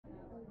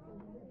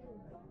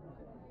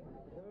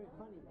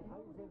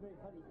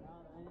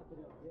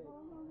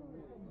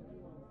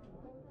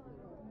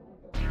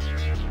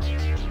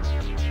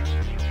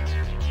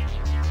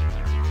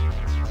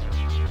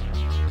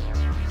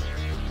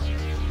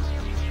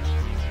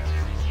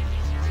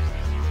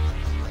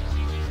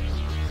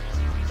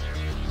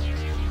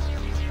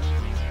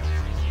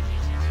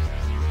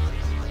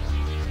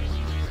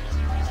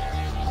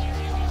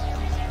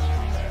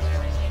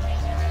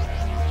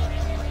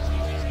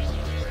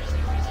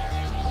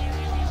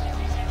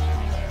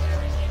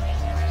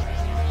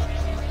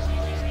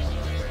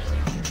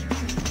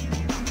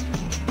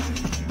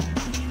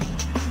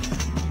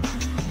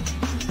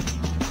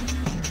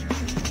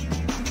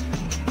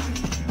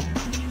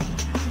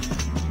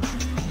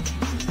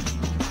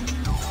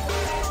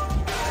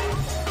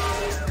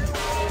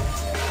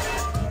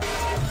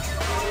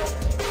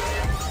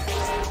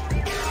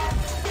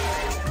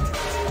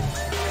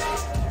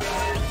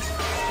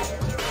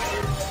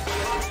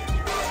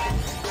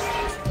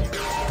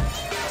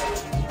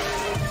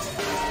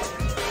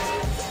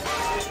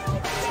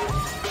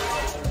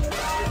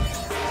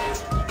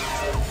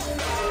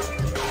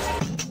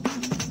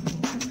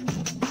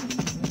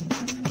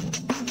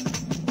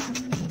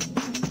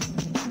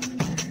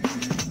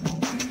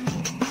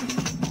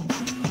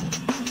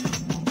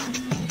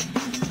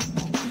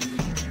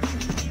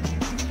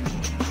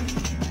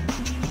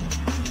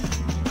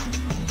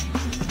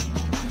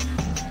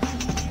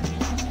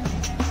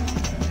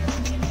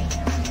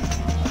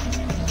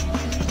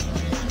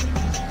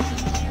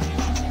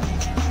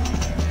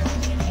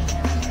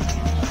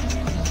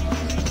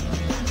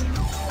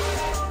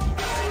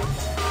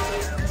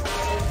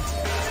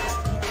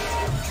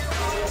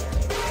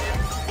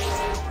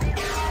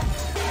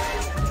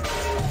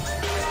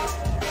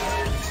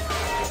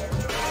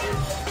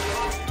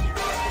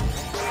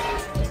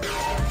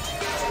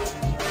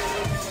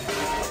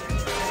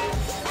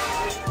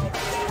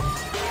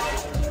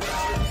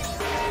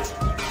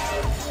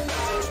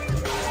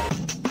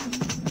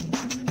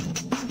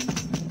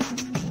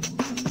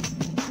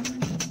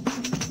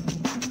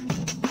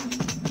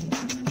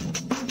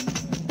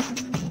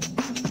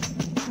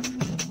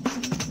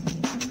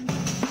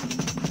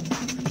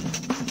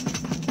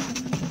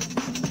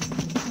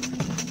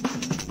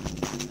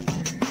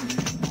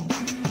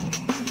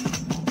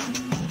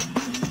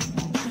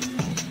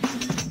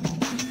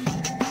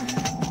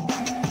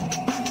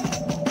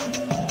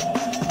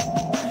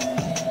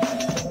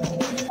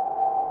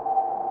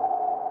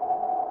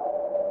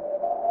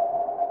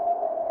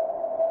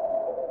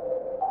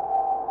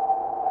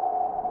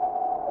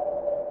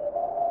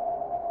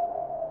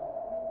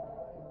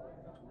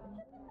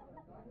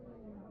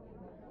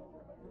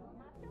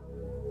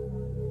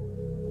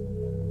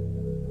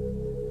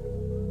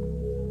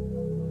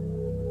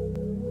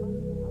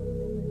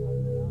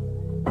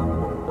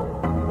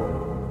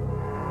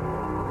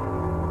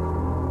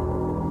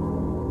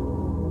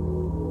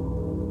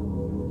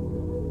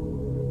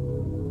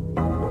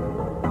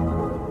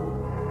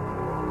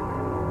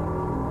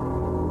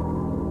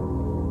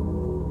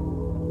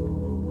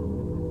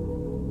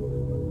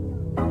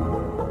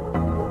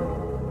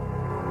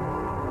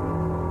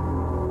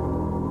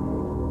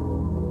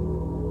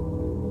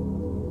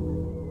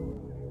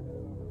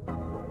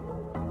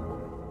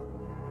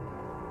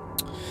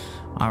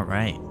All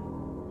right.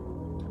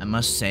 I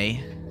must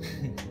say,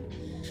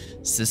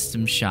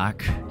 System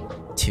Shock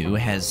 2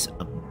 has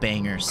a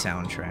banger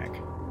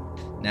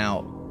soundtrack.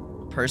 Now,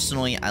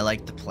 personally, I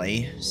like to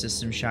play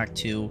System Shock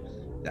 2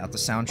 without the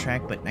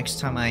soundtrack, but next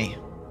time I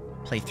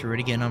play through it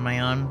again on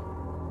my own,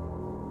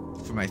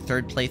 for my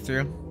third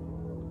playthrough,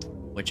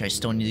 which I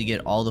still need to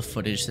get all the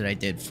footage that I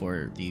did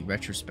for the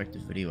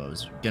retrospective video I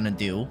was gonna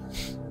do,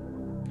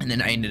 and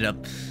then I ended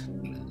up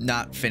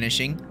not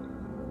finishing.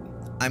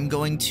 I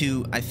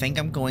think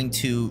I'm going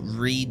to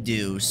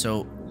redo.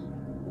 So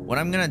what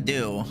I'm gonna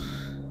do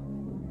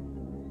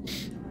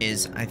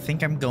is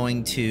I'm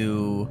going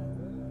to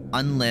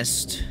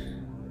unlist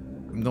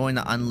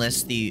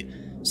the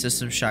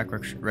System Shock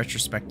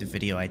retrospective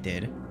video I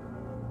did,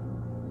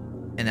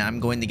 and then I'm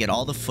going to get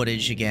all the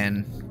footage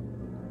again,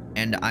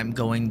 and I'm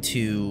going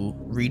to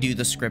redo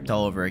the script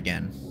all over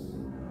again,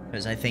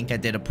 because I think I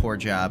did a poor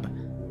job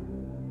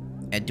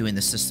at doing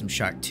the System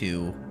Shock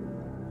 2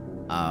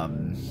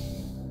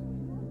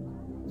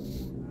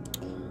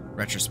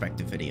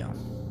 retrospective video.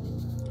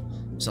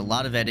 There's a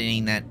lot of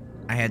editing that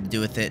I had to do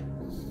with it,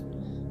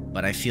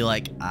 but I feel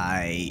like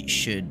I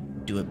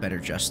should do it better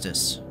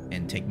justice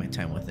and take my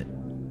time with it,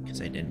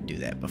 because I didn't do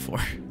that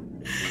before.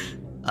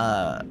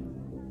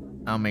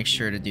 I'll make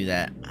sure to do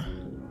that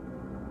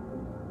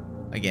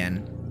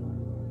again.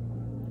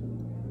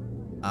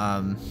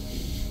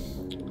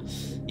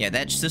 Yeah,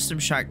 that System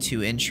Shock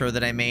 2 intro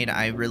that I made,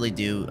 I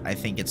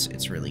think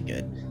it's really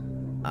good.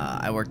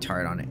 I worked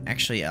hard on it.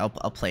 Actually, I'll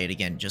play it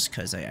again just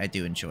because I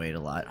do enjoy it a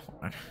lot.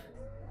 Hold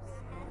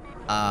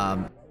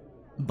on.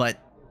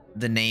 But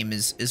the name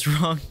is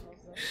wrong.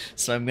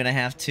 So I'm gonna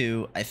have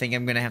to, I think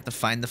I'm gonna have to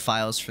find the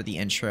files for the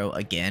intro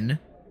again,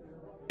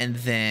 and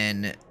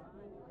then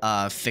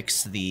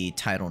fix the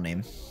title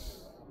name,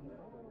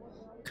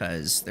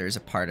 because there's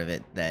a part of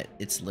it that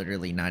it's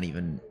literally not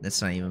even,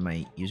 that's not even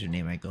my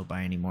username I go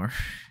by anymore.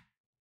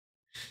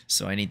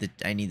 So I need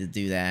to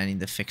do that. I need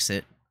to fix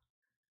it.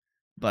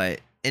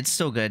 But it's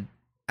still good.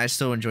 I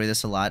still enjoy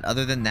this a lot,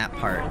 other than that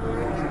part.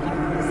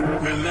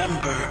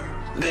 Remember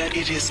that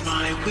it is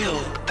my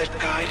will that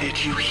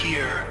guided you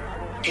here.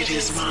 It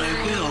is my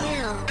will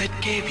that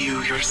gave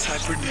you your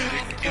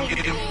cybernetic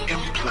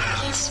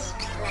implants.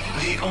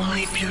 The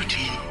only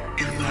beauty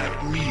in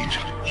that meat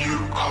you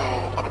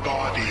call a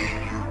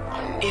body.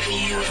 If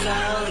you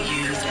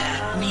value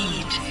that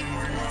meat,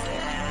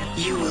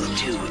 you will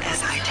do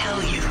as I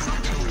tell you.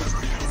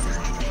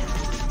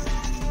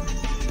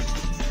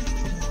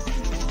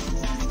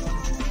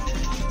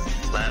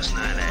 Last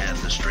night I had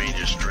the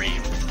strangest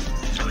dream.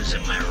 I was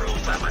in my room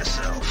by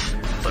myself,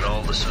 but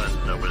all of a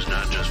sudden there was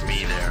not just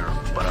me there,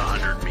 but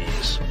 100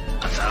 me's,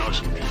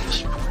 1,000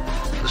 me's.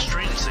 The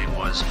strange thing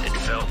was, it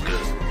felt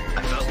good.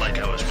 I felt like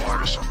I was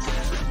part of something.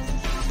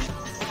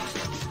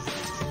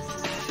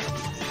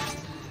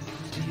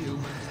 Do you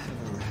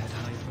ever had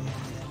hypo?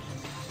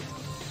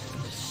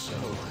 I'm so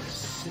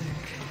sick.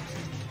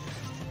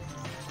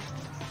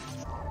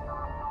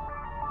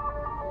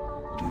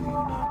 Do you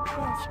not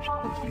trust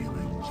the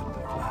feelings of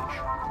the flesh?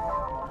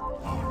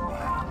 Our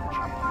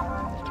biology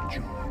yearns to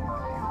join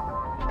with you.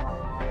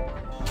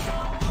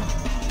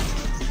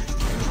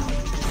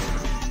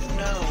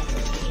 No.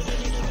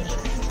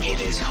 It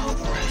is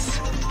hopeless.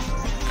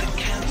 The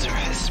cancer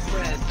has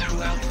spread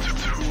throughout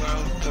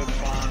the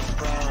Von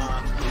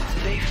Braun.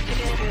 They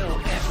fill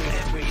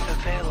every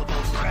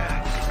available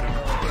crack.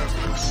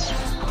 Purpose.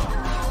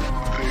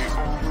 They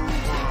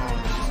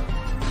overwhelm.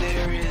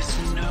 There is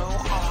no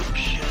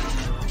option.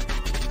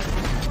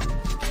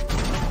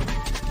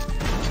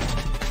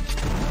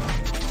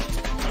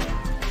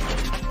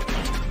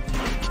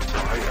 I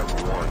am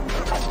one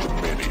of the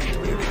many.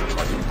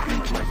 I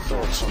imprint my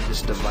thoughts on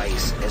this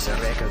device as a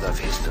record of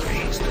history.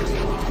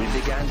 We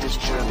began this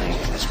journey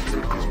as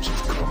pilgrims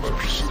of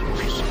commerce,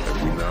 and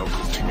we now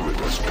continue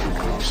it as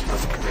pilgrims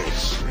of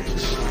grace.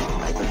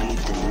 I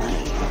believed in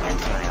money and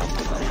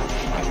triumphed above it,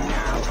 and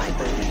now I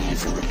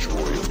believe in the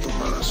joy of the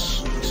mass.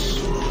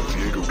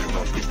 Diego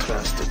cannot be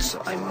trusted,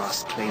 so I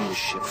must claim the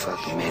ship for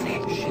the many.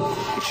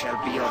 It shall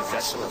be our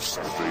vessel of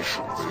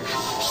salvation,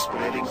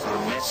 spreading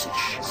our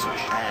message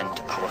and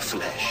our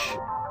flesh.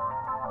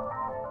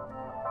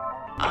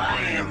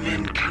 I am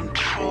in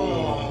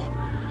control.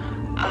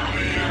 I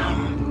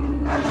am...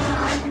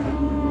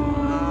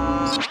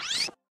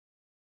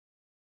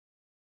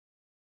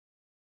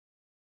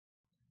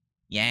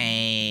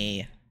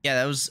 Yay.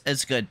 Yeah,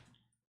 it's good.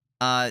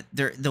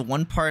 The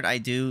one part I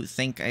do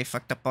think I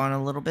fucked up on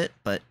a little bit,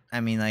 but I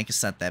mean, like,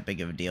 it's not that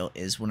big of a deal,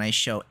 is when I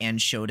show and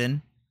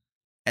shodan,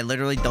 I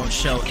literally don't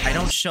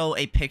show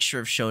a picture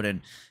of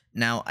shodan.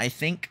 Now, I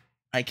think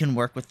I can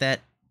work with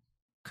that,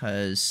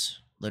 because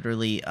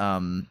literally,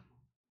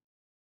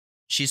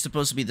 she's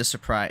supposed to be the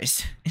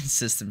surprise in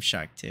System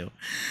Shock 2.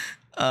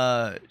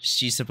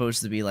 She's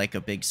supposed to be like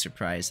a big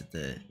surprise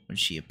when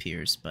she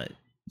appears, but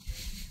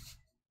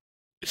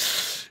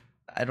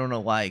I don't know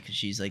why, because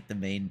she's like the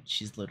main,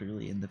 she's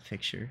literally in the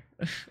picture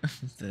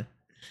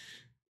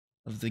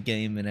of the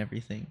game and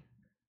everything.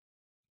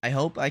 I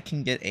hope I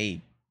can get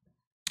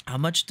how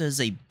much does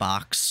a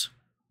box,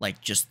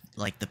 like just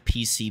like the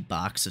PC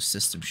box of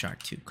System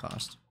Shock 2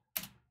 cost?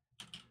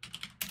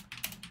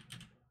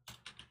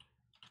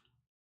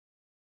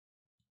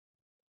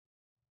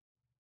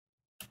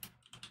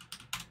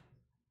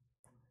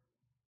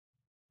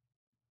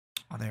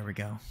 Oh, there we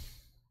go.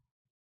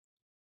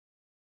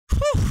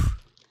 Whew.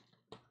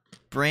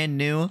 Brand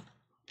new.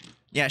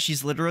 Yeah,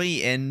 she's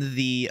literally in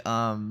the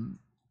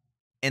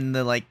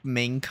like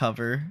main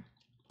cover.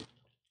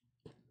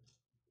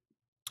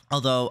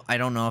 Although I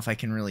don't know if I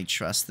can really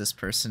trust this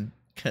person,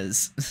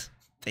 because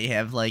they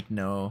have like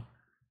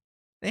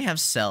they have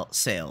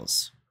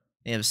sales.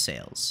 They have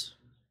sales.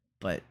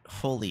 But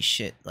holy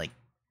shit, like,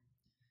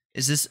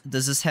 does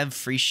this have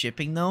free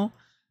shipping though?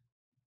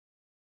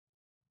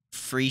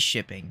 Free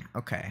shipping.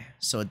 Okay,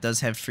 so it does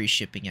have free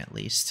shipping at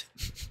least.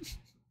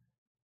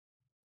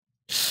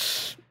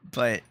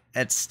 But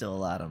that's still a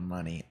lot of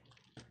money.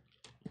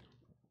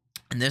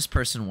 And this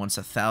person wants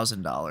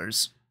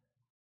 $1,000.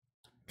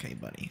 Okay,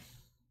 buddy.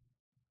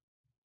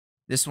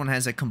 This one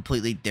has a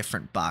completely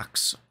different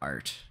box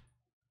art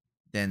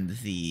than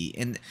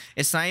and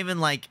it's not even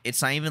like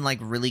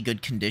really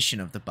good condition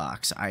of the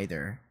box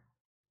either.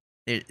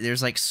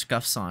 There's like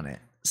scuffs on it,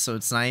 so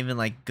it's not even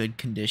like good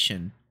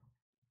condition.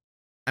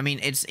 I mean,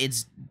 it's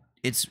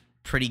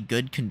pretty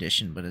good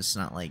condition, but it's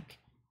not like,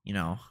 you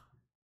know,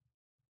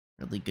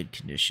 really good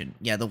condition.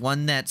 Yeah, the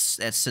one that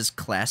says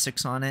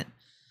classics on it.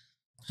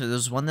 So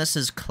there's one that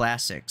says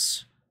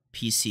classics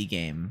PC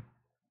game.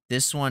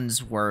 This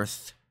one's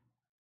worth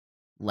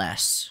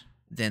less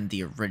than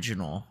the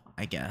original,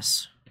 I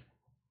guess.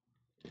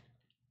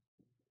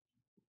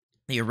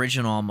 The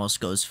original almost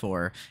goes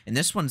for, and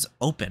this one's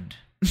opened.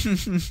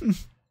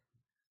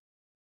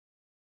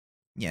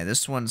 Yeah,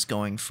 this one's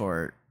going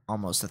for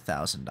almost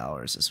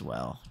 $1,000 as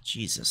well.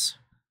 Jesus.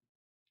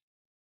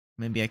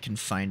 Maybe I can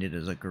find it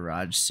as a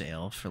garage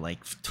sale for like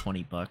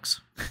 20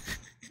 bucks.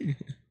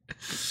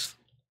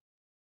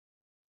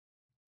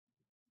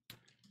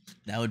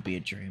 That would be a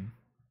dream.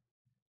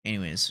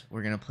 Anyways,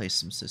 we're gonna play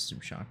some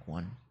System Shock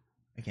 1.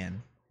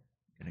 Again,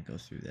 I'm gonna go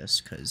through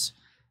this because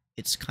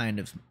it's kind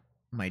of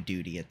my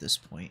duty at this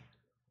point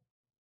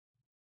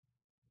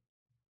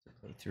to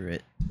play through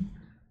it.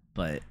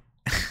 But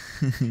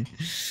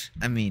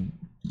I mean,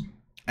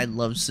 I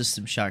love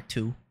System Shock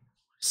 2,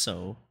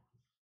 so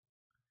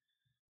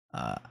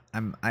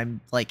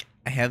I'm like,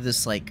 I have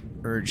this like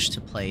urge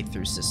to play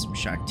through System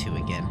Shock 2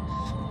 again.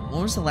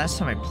 When was the last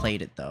time I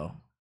played it though?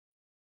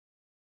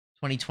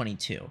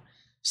 2022.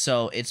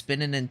 So it's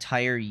been an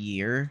entire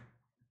year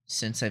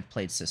since I've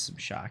played System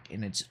Shock,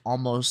 and it's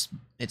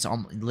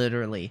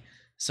literally,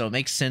 so it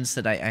makes sense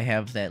that I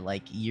have that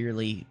like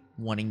yearly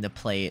wanting to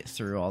play it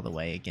through all the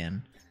way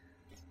again.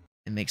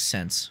 It makes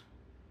sense.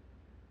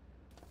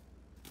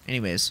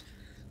 Anyways,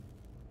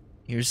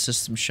 here's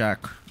System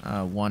Shock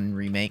 1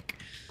 remake.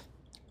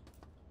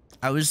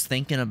 I was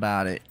thinking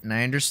about it, and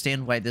I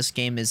understand why this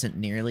game isn't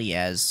nearly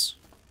as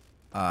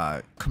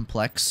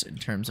complex in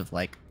terms of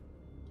like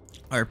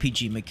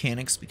RPG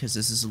mechanics, because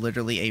this is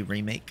literally a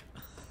remake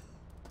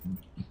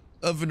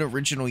of an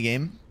original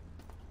game,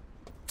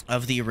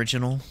 of the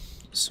original.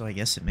 So I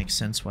guess it makes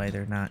sense why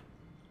they're not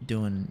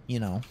doing, you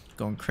know,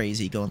 going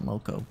crazy, going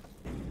loco.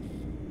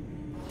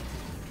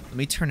 Let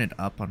me turn it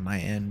up on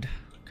my end,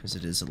 because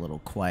it is a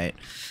little quiet.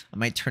 I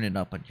might turn it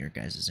up on your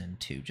guys'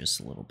 end too, just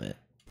a little bit.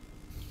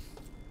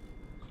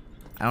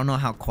 I don't know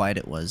how quiet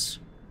it was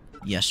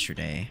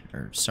yesterday,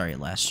 or sorry,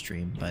 last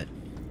stream, but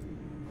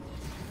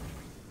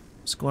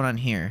what's going on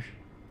here?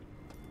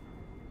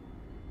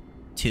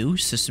 2?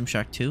 System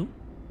Shock 2?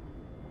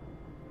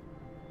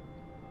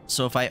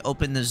 So if I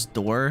open this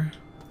door,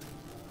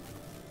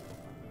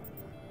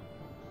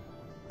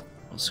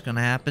 what's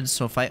gonna happen?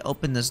 So if I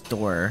open this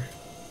door,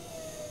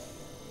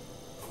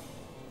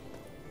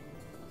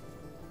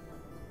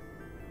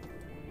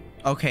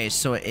 okay,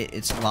 so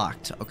it's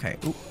locked. Okay.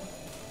 Oop.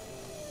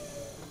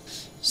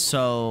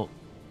 So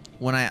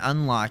when I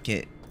unlock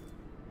it,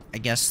 I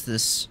guess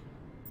this...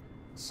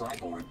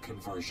 Cyborg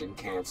conversion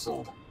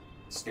cancelled.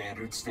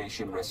 Standard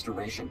station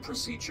restoration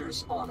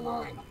procedures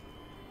online.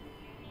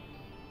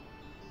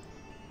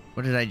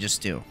 What did I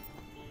just do?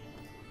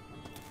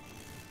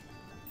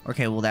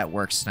 Okay, well that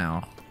works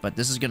now. But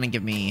this is gonna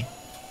give me...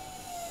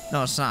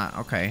 No, it's not.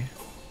 Okay.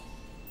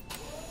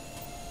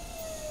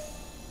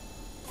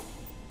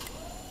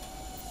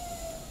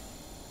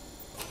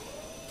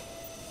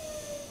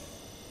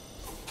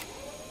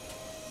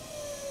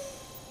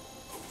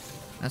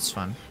 That's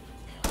fun.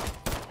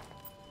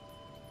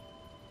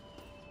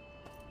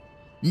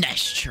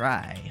 Nice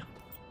try.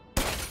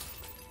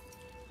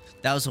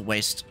 That was a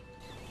waste.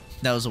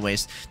 That was a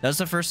waste. That was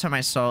the first time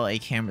I saw a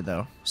camera,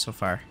 though, so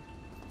far.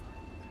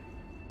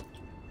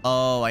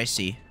 Oh, I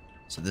see.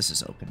 So this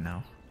is open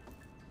now.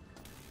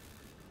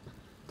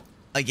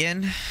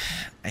 Again,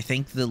 I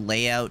think the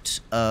layout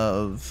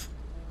of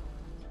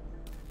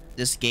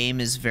this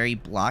game is very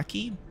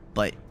blocky,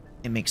 but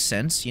it makes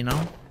sense, you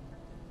know?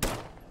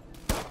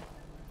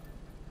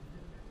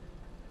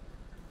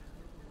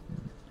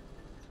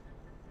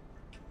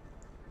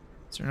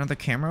 Is there another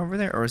camera over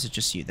there, or is it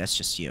just you? That's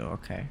just you,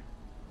 okay.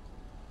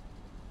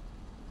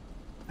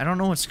 I don't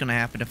know what's gonna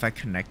happen if I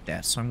connect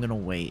that, so I'm gonna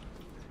wait.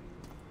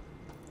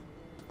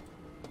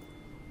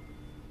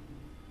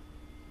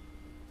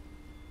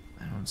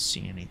 I don't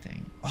see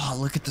anything. Oh,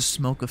 look at the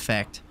smoke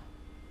effect.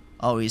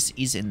 Oh,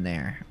 he's in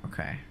there.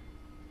 Okay.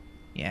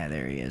 Yeah,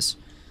 there he is.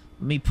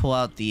 Let me pull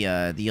out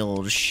the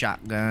old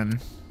shotgun.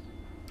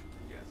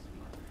 Yes,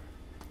 Mother.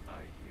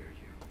 I hear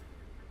you.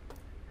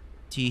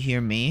 Do you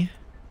hear me?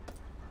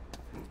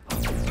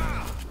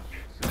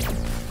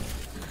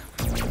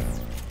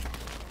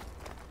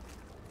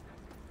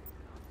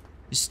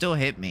 You still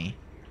hit me.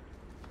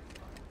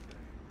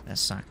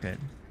 That's not good.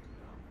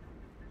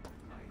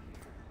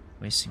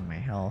 Wasting my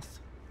health.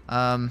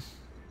 I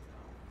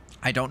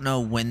don't know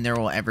when there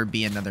will ever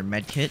be another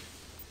medkit,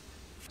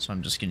 so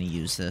I'm just gonna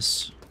use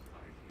this.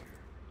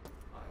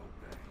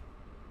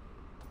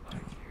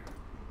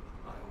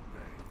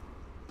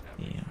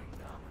 Yeah.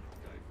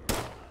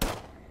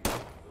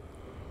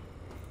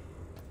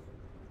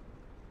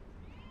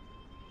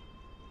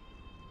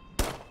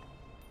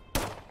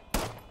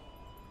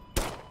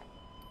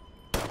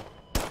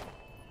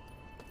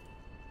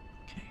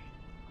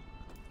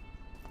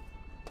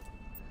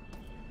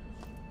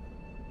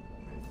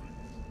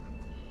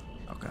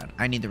 God,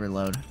 I need to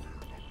reload.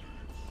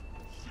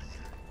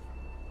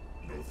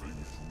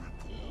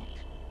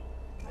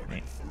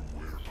 Wait.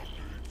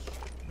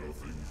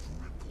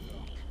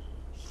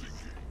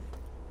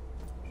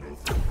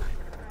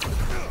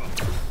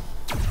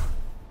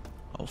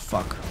 Oh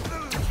fuck.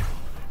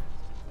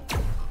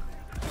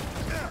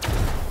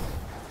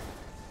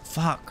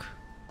 Fuck.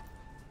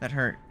 That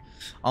hurt.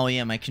 Oh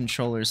yeah, my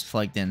controller's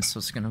plugged in, so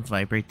it's gonna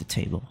vibrate the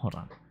table. Hold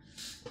on.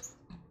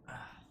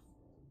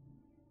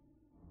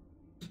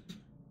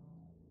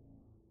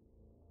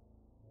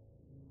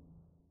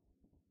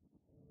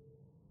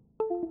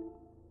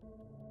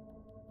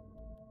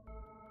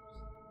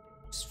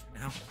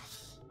 now.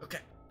 Okay.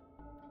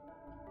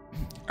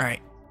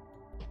 Alright.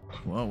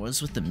 Well,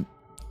 what's with the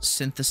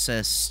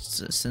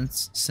synthesized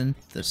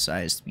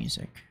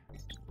music?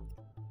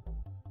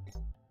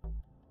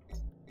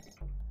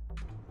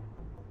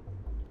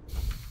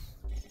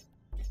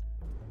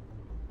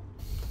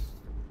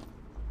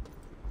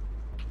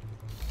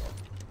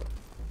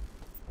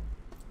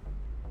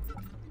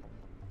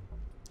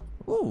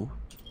 Ooh.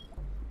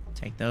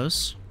 Take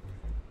those.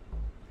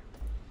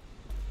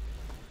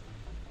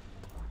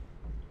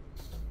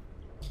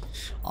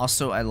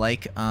 Also, I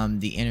like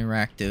the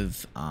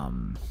interactive,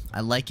 I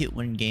like it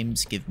when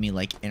games give me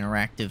like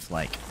interactive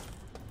like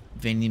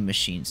vending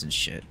machines and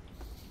shit.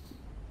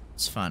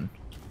 It's fun.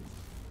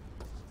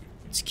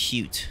 It's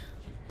cute.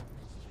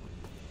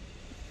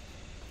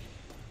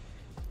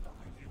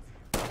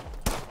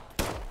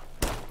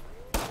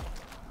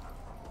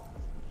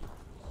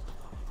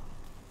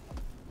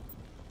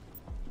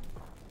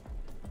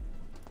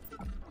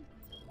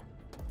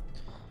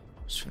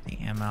 Just for the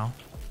ammo.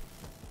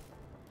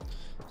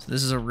 So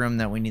this is a room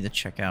that we need to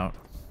check out.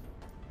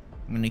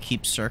 I'm gonna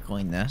keep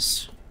circling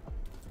this.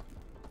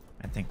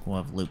 I think we'll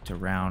have looped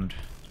around.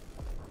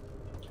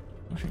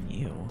 What are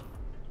you?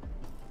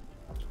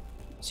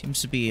 Seems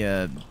to be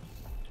a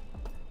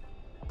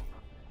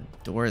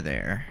door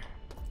there.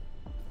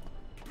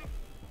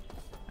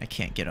 I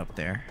can't get up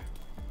there.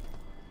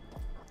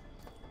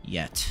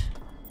 Yet.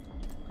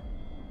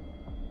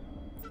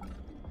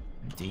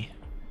 Empty.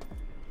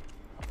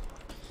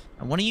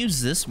 I want to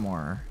use this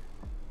more,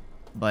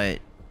 but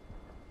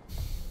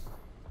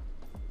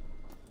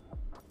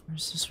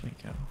where's this way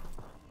go?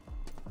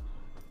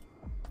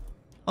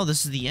 Oh,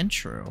 this is the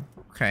intro.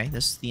 Okay,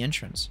 this is the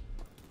entrance.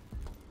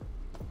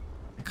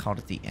 I called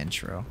it the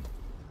intro.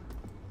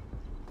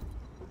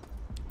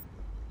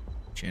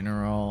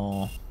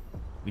 General.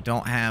 We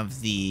don't have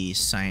the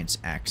science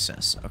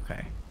access.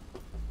 Okay.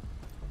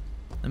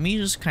 Let me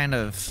just kind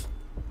of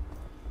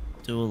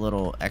do a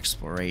little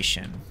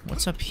exploration.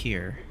 What's up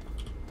here?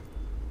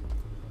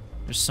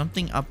 There's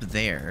something up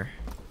there.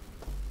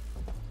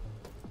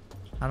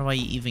 How do I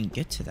even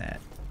get to that?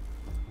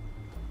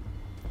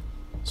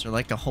 Is there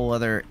like a whole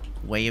other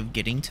way of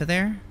getting to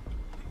there?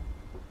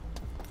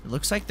 It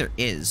looks like there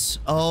is.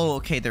 Oh,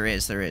 okay, there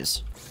is, there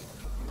is.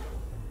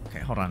 Okay,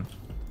 hold on.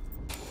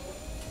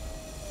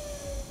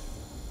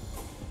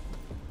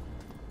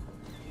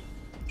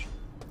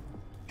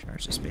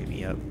 Charge this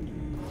baby up.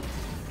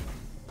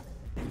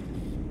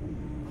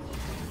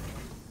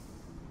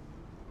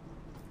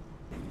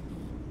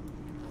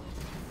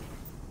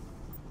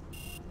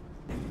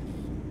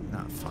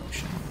 Not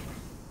functional.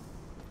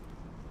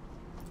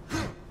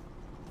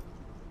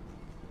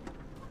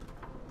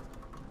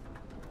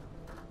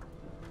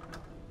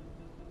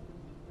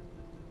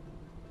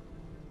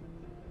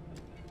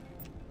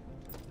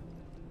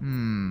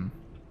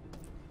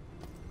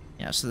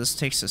 Yeah, so this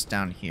takes us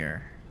down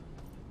here.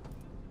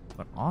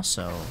 But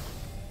also...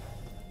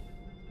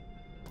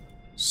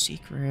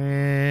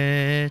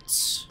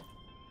 secrets...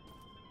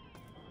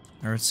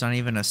 Or it's not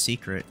even a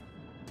secret.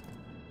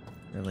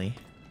 Really.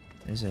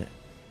 Is it?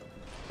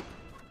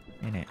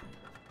 In it.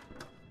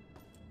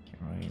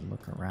 Can't really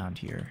look around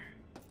here.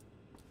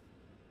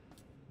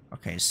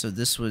 Okay, so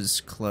this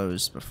was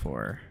closed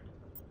before.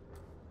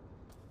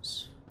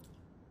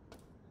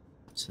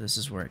 So this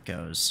is where it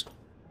goes.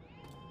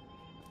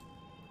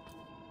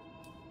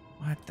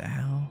 What the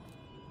hell?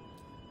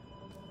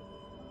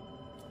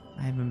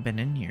 I haven't been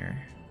in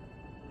here.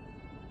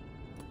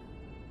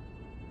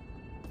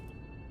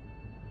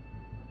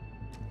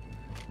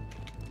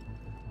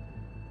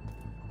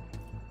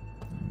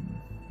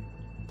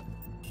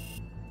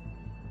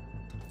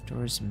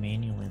 Door is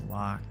manually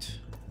locked.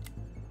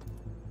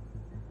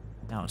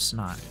 No, it's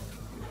not.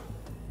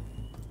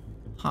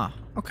 Huh,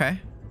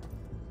 okay.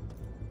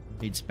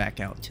 Leads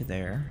back out to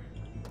there.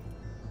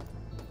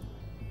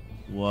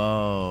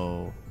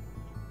 Whoa.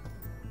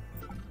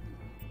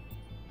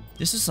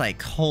 This is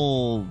like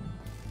whole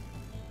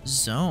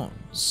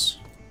zones.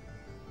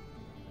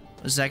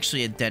 This is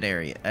actually a dead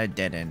area, a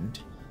dead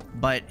end.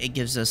 But it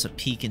gives us a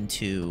peek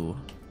into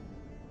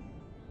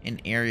an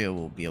area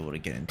we'll be able to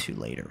get into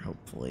later,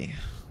 hopefully.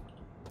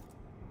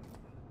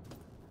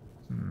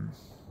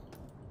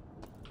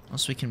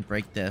 Unless we can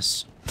break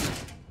this.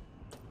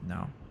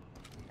 No.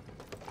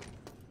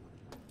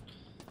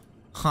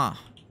 Huh.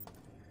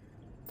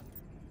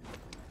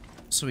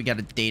 So we got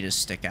a data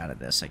stick out of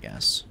this, I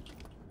guess.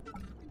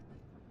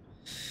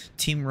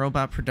 Team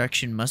robot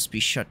production must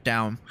be shut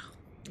down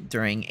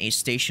during a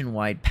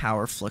station-wide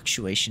power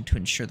fluctuation to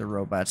ensure the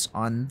robots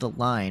on the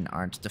line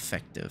aren't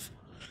defective.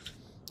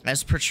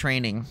 As per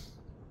training,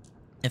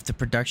 if the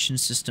production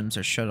systems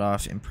are shut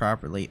off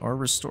improperly or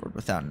restored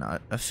without an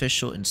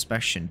official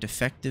inspection,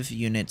 defective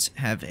units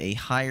have a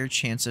higher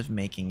chance of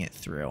making it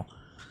through.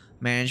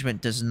 Management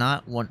does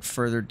not want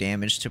further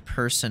damage to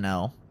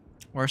personnel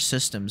or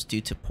systems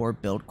due to poor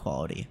build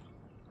quality.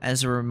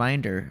 As a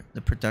reminder,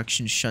 the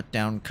production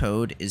shutdown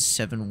code is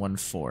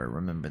 714.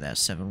 Remember that,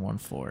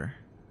 714.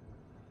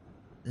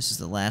 This is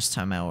the last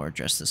time I will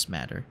address this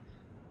matter.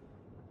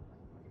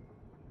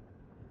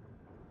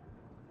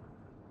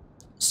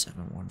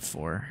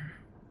 714.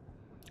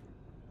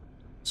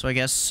 So I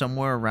guess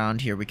somewhere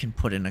around here we can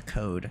put in a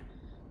code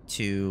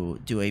to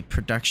do a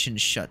production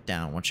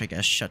shutdown, which I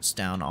guess shuts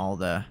down all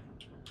the...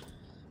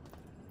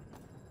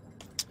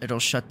 It'll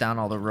shut down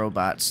all the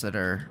robots that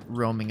are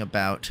roaming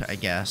about, I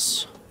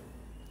guess.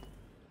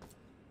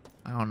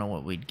 I don't know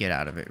what we'd get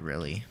out of it,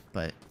 really,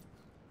 but...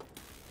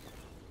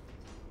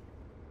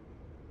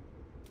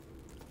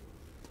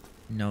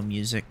 No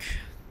music.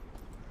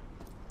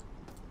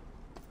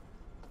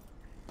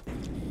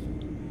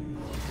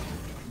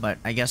 But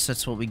I guess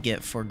that's what we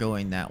get for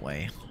going that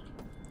way.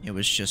 It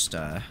was just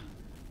a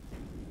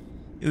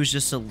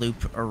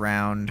loop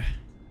around.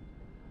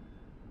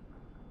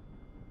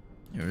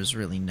 There was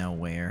really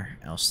nowhere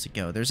else to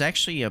go. There's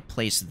actually a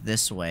place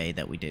this way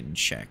that we didn't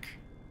check.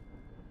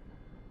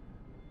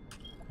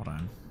 Hold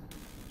on.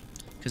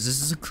 Because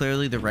this is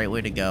clearly the right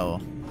way to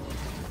go.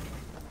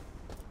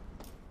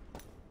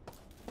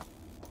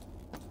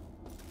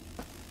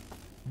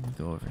 Let me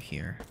go over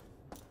here.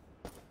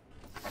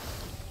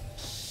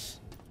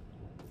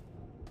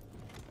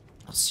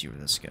 Let's see where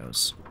this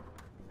goes.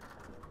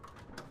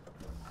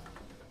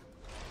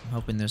 I'm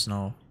hoping there's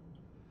no...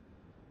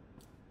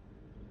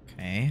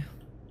 Okay.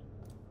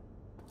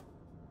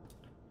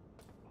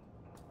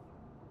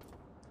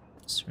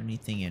 Is there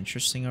anything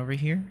interesting over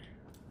here?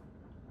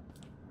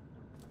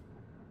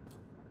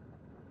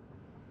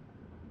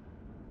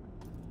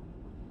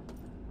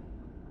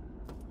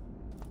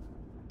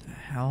 The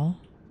hell?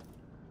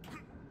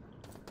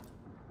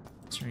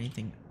 Is there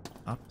anything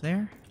up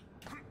there?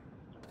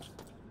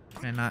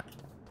 Can I not?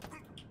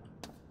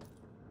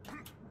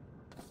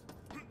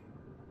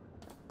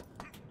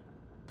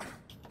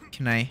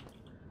 Can I?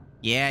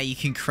 Yeah, you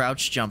can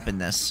crouch jump in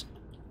this.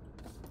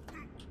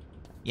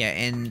 Yeah,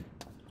 in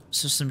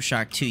System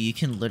Shock 2, you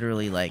can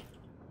literally, like,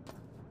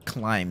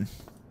 climb.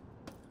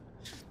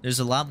 There's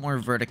a lot more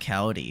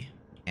verticality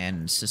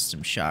in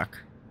System Shock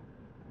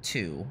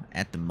 2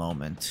 at the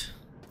moment.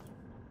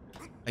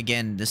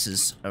 Again, this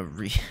is a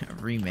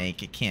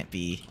remake. It can't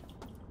be,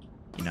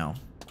 you know,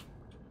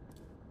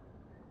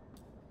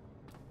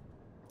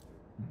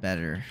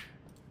 better.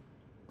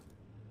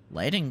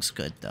 Lighting's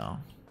good, though.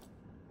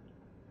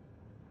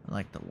 I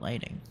like the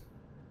lighting.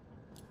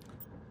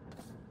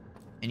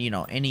 And, you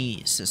know,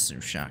 any System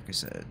Shock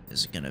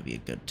is gonna be a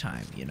good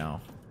time, you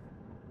know?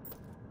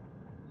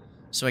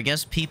 So I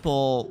guess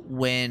people,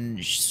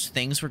 when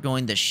things were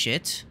going to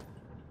shit,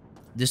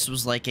 this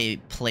was like a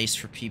place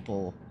for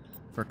people,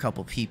 for a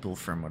couple people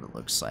from what it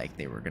looks like.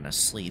 They were gonna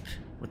sleep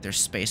with their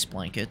space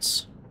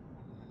blankets.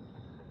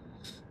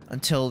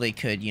 Until they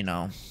could, you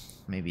know,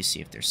 maybe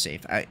see if they're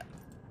safe.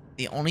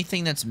 The only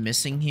thing that's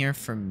missing here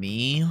for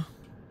me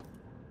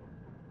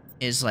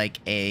is like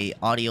a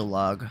audio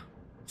log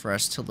for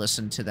us to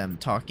listen to them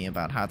talking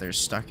about how they're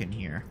stuck in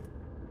here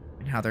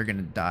and how they're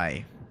gonna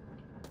die.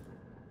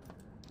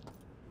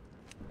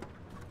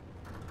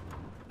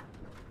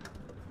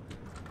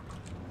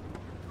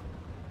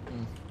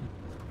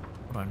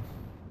 Hold on.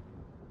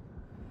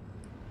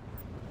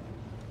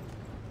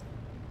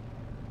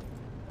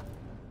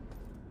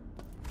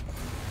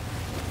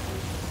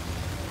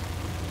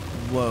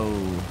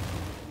 Whoa.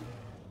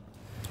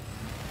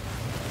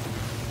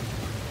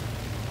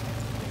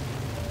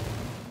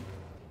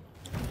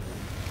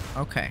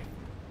 Okay.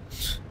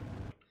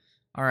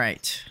 All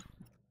right.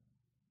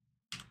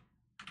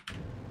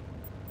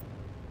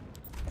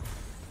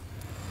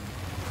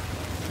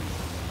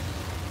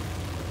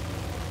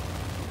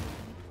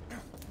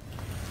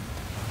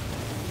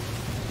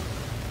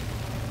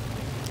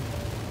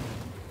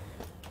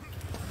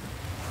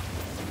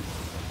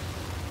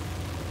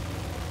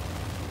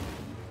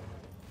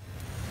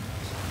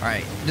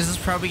 Alright, this is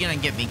probably gonna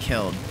get me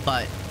killed,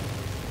 but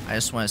I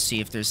just want to see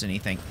if there's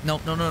anything.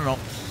 Nope, no.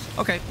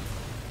 Okay.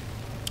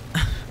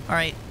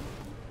 Alright.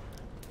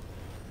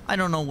 I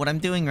don't know what I'm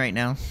doing right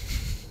now.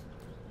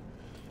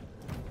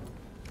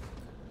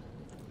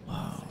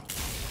 Whoa.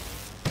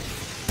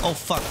 Oh,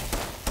 fuck.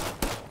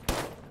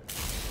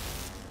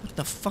 What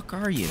the fuck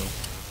are you?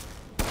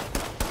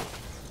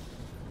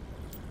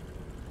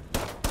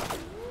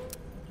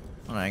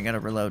 Hold on, I gotta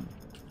reload.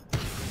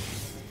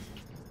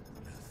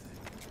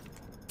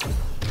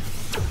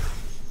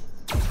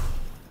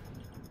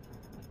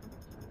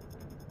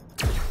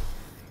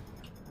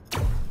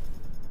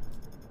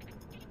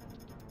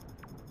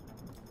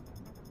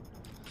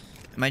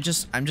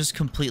 I'm just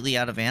completely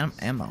out of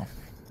ammo.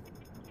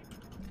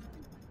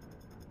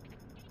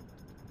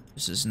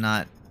 This is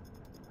not...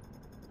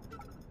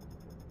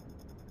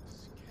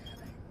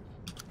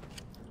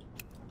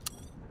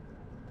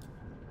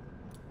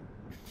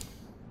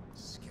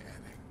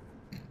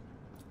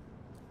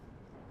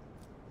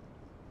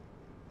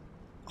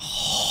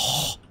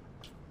 Oh,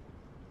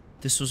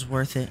 this was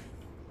worth it.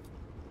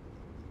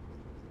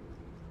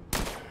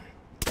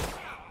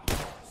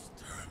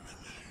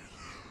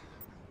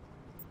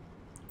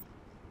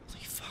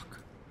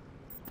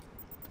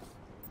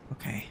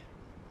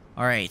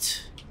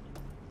 Alright.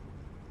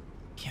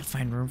 Can't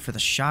find room for the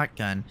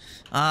shotgun.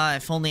 Ah,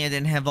 if only I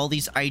didn't have all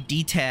these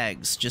ID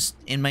tags just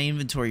in my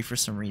inventory for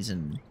some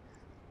reason.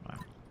 Wow.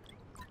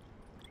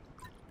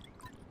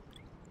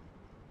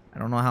 I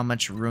don't know how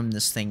much room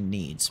this thing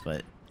needs,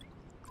 but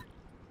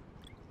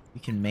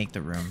we can make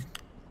the room.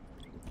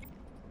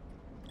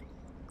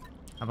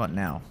 How about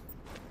now?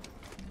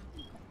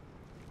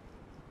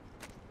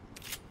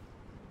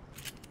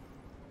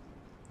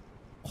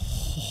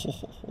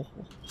 Oh.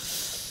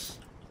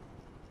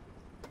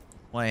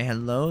 Why,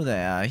 hello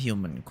there,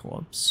 human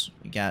corpse.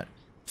 We got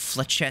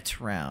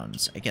flechette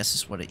rounds, I guess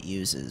is what it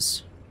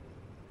uses.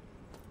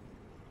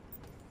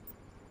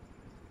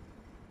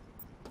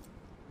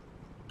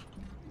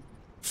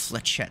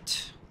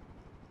 Flechette.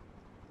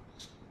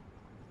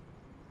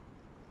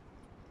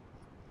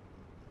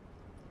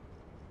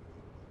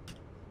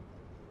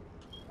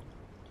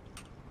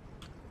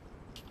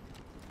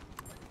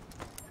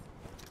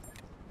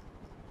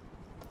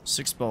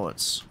 Six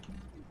bullets.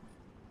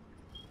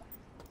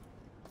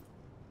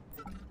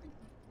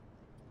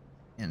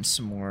 And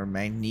some more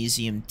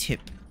magnesium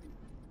tip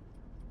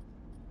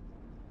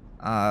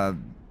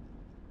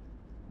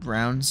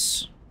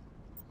rounds.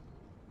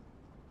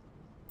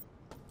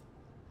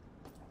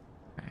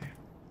 Okay.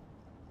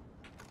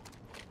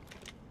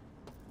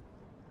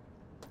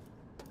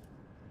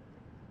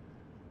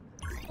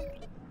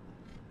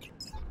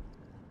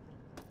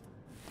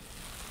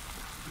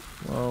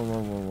 Whoa, whoa,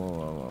 whoa, whoa, whoa,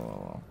 whoa, whoa.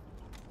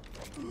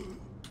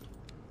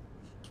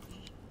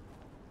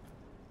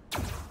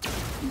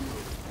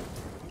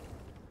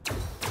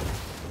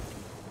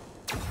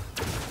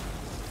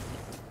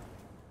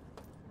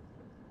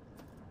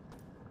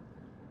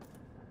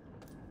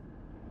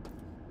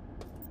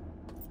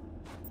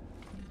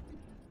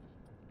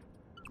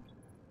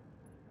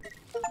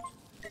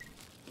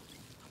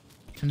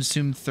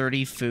 Consume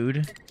 30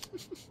 food.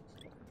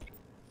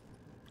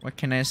 What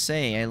can I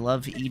say? I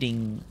love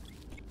eating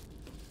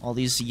all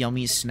these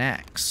yummy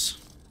snacks.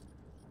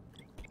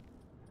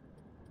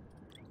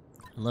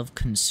 I love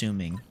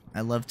consuming.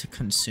 I love to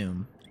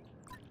consume.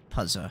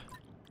 Puzza.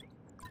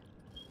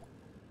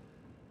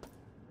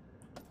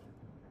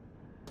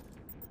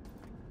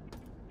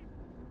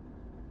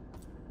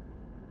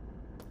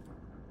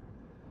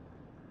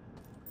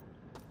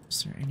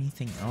 Is there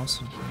anything else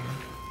in here?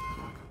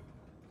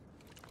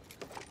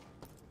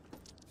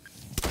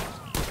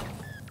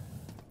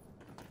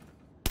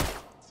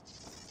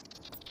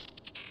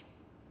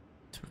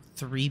 Took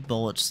 3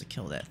 bullets to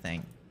kill that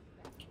thing.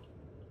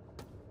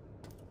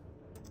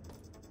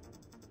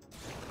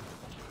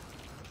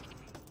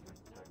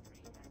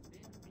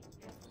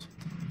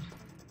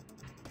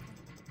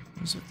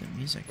 What's with the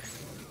music?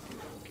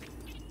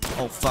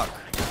 Oh, fuck.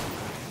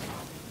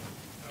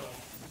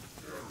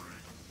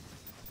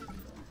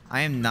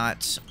 I am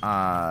not,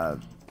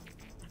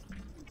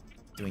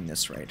 doing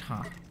this right,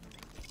 huh?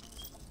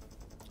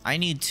 I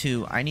need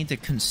to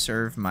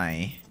conserve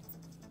my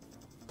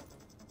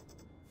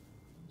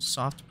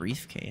soft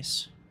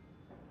briefcase.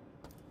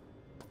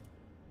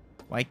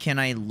 Why can't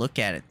I look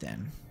at it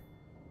then?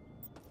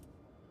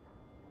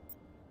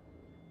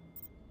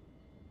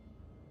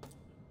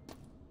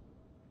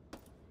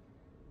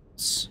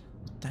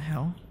 What the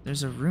hell?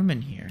 There's a room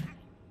in here.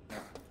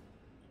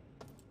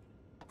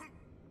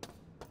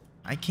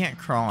 I can't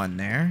crawl in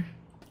there.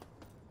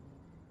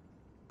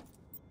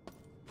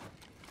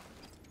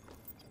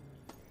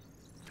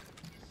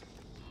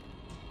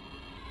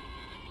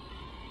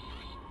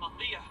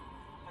 Althea,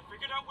 I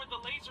figured out where the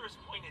laser is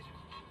pointed.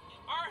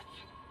 Earth!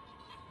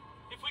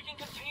 If we can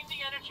contain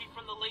the energy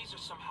from the laser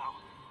somehow,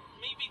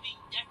 maybe the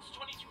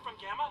X-22 from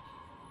Gamma,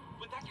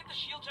 would that get the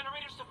shield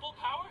generators to full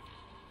power?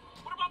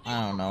 What about the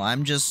I don't know.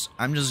 I'm just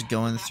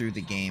going through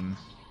the game.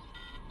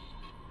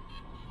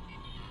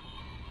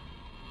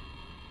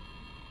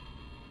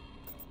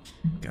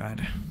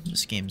 God,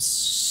 this game's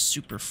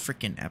super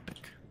freaking epic.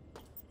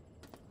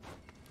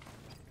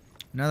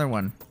 Another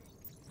one.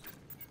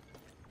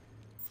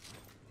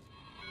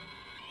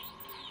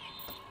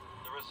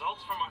 The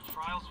results from our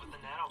trials with the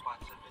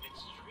nanobots have been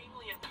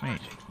extremely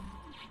encouraging.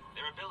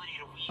 Their ability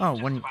to weave Oh,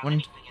 just one about one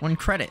anything one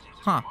into credit, existence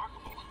is huh?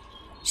 remarkable.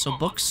 So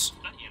books,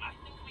 Study, and I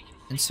think we can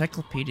save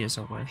encyclopedias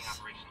are mining worth.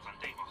 operations on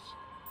Deimos.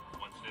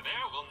 Once they're there,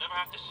 we'll never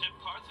have to ship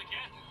parts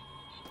again.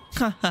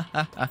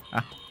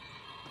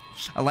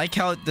 I like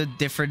how the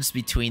difference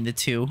between the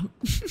two.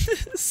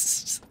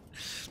 This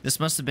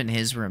must have been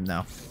his room,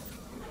 though.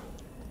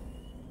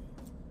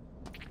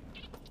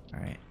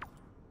 Alright.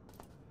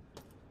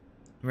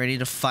 Ready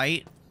to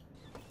fight?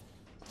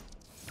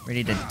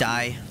 Ready to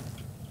die?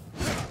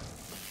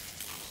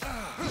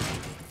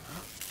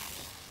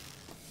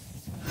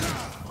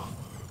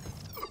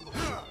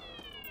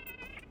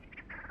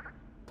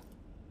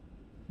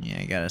 Yeah,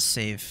 I gotta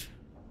save.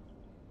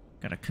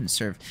 Gotta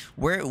conserve.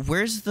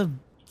 Where's the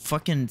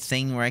fucking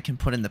thing where I can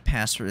put in the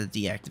password to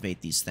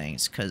deactivate these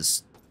things?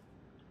 Because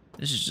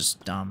this is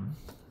just dumb.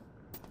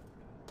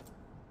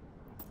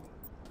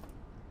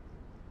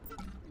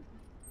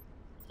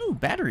 Ooh,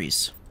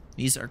 batteries.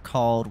 These are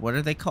called, what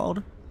are they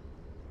called?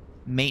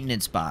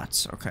 Maintenance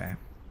bots, okay.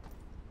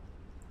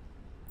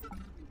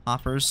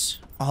 hoppers.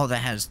 Oh,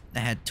 that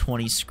had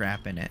 20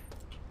 scrap in it.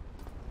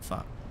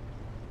 Fuck.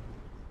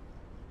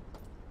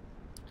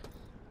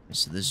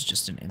 So this is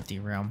just an empty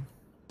room.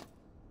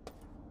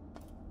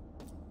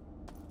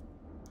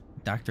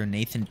 Dr.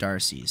 Nathan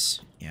Darcy's.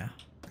 Yeah,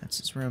 that's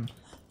his room.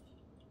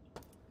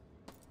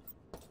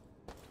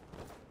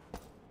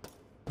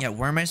 Yeah,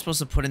 where am I supposed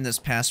to put in this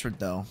password,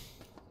 though?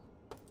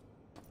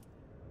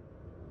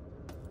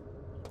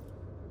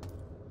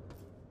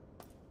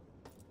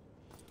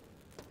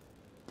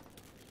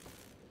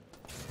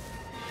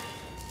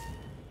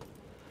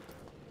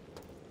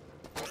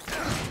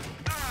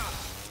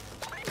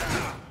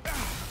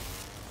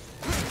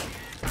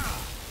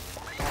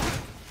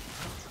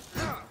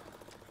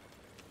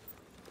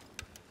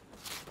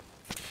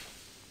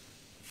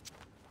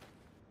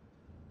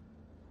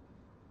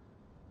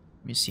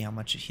 Let me see how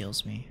much it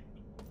heals me.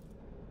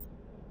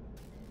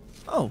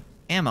 Oh,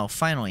 ammo,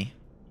 finally.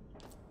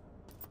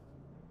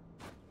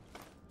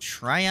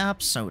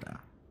 Triop soda.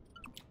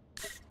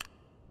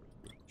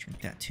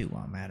 Drink that too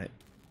while I'm at it.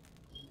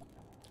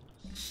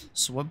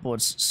 So what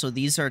boards? So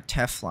these are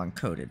Teflon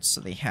coated, so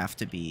they have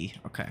to be...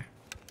 Okay.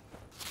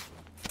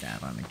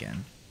 That on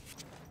again.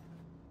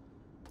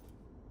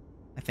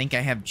 I think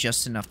I have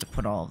just enough to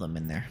put all of them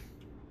in there.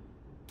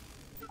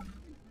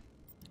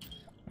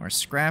 More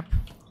scrap.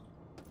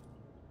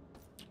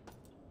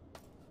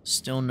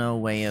 Still no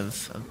way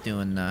of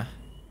doing the...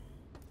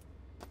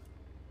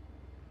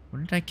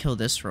 When did I kill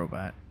this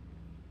robot?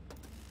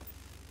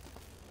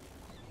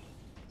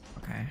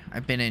 Okay,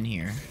 I've been in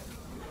here.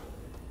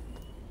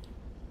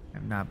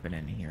 I've not been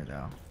in here,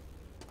 though.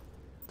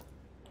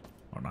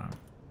 Hold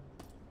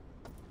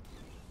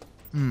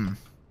on.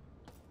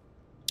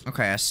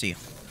 Okay, I see.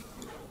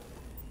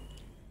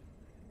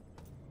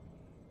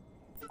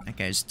 That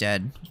guy's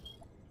dead.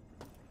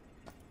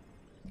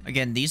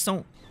 Again, these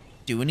don't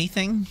do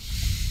anything.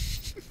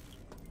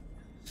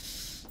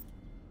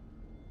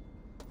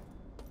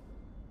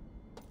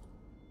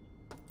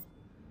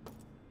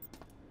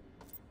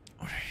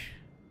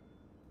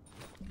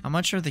 How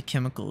much are the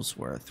chemicals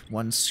worth?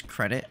 1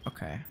 credit?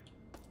 Okay.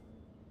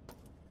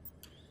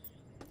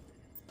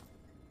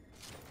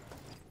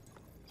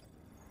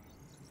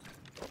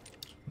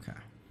 Okay.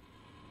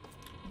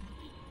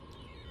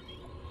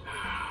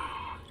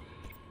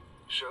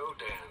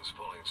 Shodan's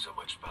pulling so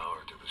much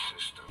power to the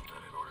system that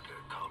in order to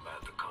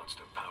combat the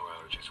constant power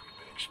outages we've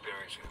been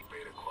experiencing in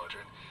Beta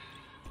Quadrant,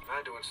 I've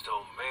had to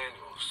install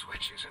manual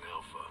switches in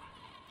Alpha.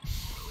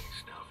 Or at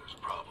least now there's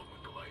a problem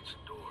with the lights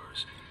and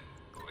doors.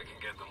 We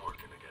can get them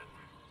working again.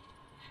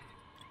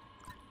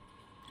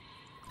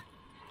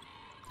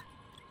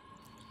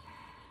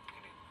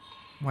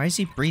 Why is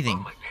he breathing?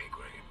 Not my pay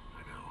grade,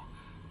 I know.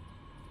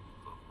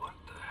 But what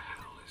the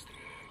hell is the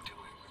AI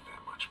doing with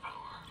that much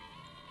power?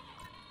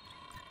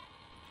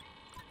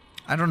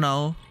 I don't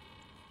know.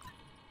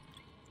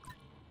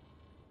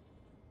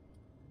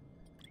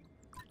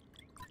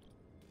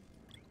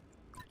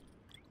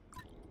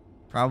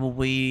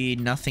 Probably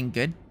nothing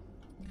good.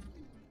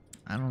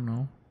 I don't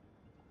know.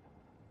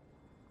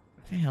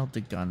 If I held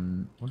the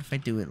gun, what if I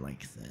do it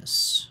like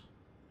this?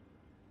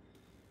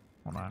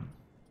 Hold on.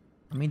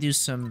 Let me do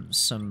some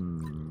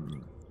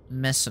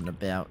messing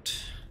about.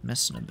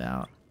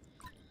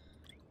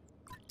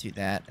 Do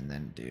that and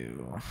then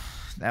do...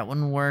 That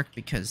wouldn't work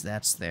because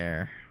that's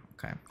there.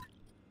 Okay.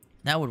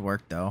 That would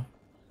work though.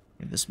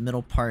 We have this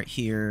middle part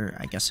here.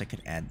 I guess I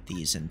could add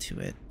these into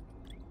it.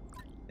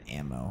 The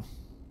ammo.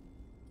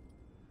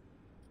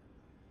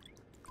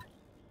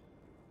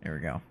 There we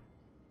go.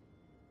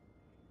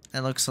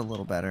 That looks a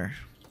little better.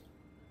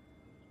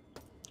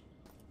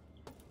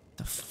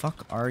 The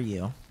fuck are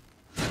you?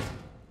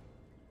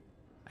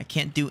 I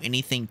can't do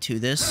anything to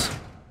this.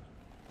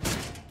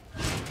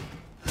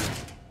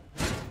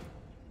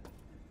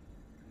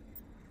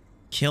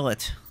 Kill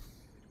it.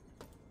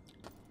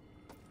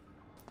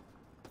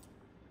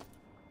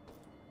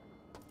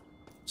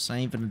 It's not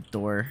even a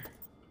door.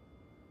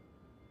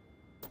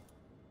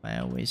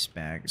 Bio waste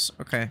bags.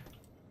 Okay.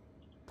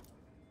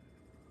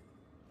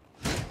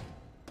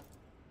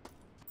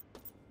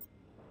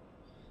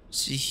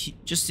 See,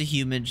 just a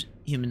human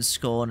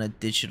skull on a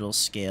digital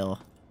scale.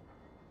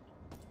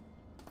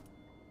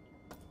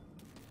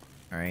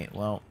 Alright,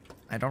 well,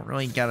 I don't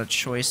really got a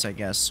choice, I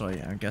guess, so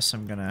I guess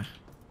I'm gonna...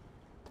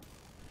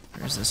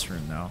 Where's this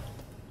room, though?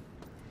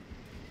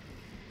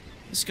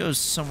 This goes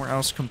somewhere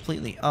else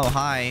completely. Oh,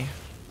 hi.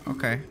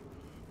 Okay.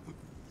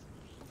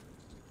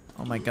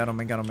 Oh my god, oh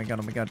my god, oh my god,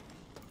 oh my god.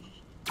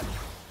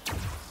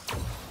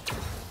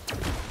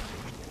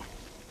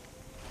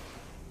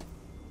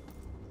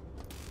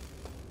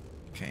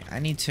 Okay, I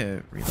need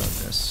to reload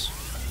this.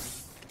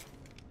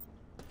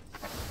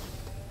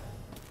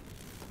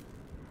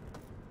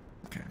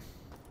 Okay.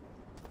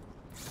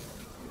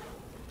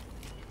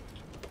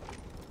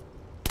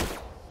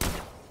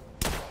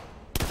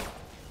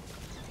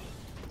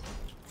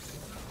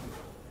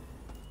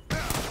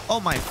 Oh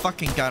my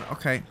fucking god.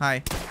 Okay,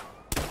 hi.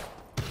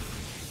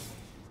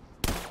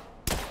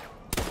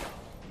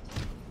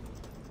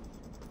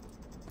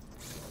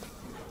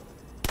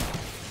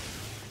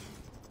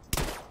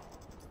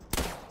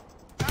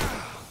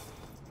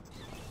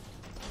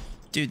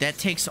 Dude, that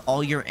takes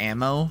all your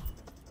ammo?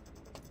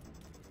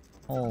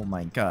 Oh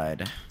my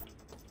god.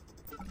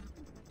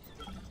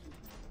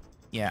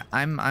 Yeah,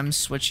 I'm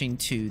switching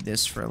to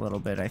this for a little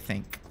bit, I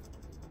think.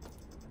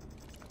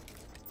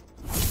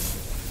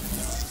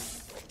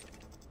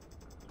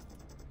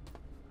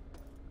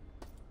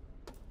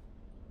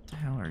 What the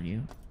hell are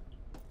you?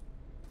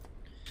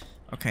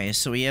 Okay,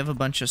 so we have a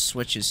bunch of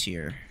switches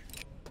here.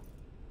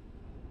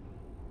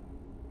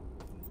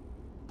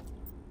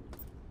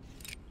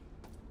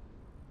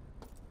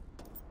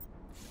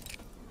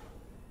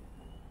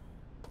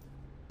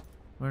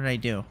 What did I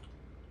do?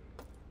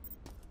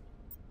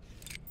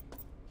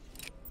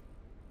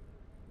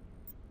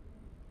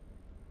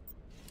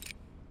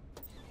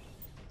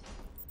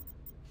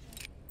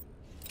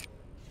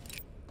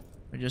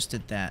 I just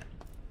did that.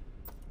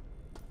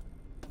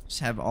 Just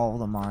have all of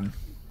them on.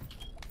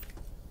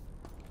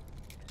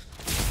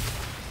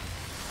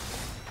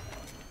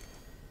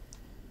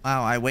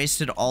 Wow, I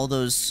wasted all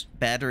those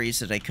batteries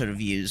that I could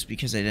have used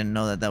because I didn't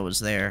know that that was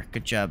there.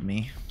 Good job,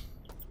 me.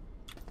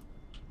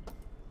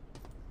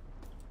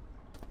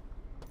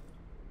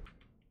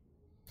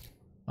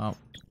 Oh.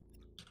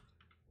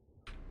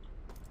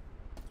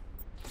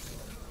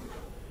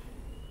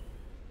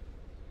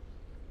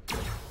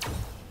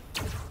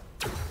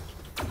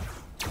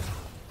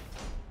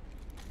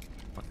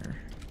 Fucker.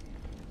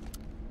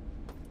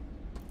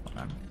 Hold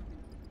on.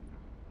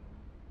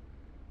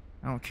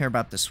 I don't care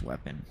about this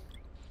weapon.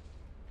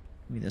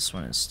 Give me this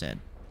one instead.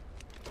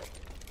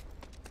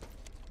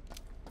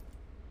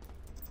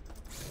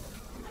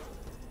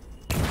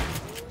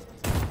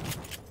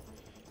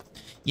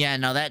 Yeah,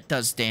 now that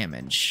does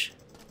damage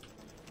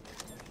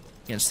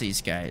against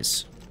these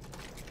guys.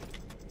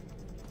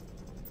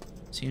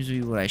 Seems to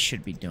be what I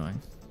should be doing.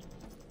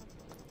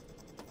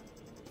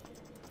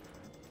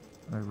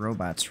 The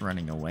robot's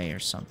running away or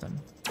something.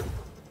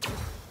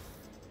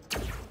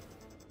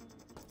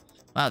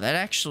 Wow, that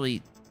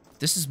actually...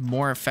 This is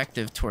more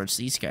effective towards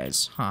these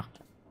guys, huh?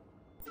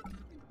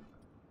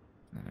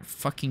 Another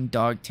fucking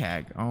dog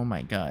tag. Oh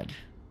my god.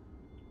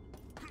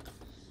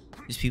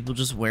 These people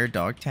just wear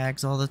dog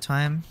tags all the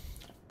time?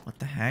 What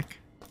the heck?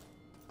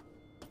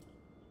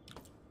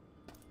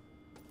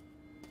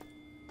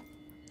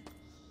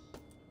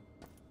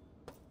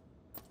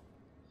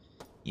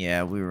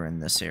 Yeah, we were in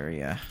this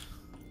area.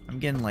 I'm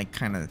getting, like,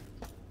 kind of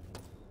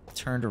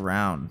turned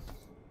around.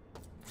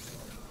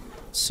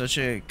 Such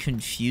a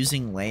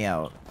confusing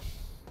layout.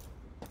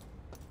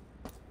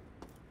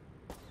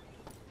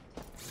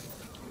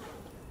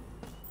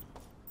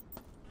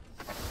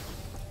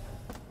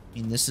 I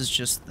mean, this is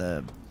just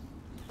the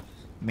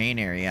main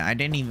area. I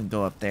didn't even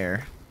go up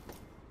there.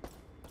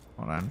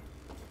 Hold on.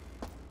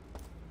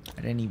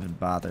 I didn't even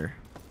bother.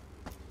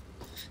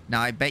 Now,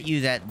 I bet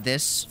you that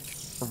this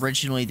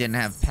originally didn't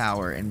have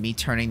power, and me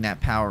turning that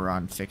power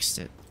on fixed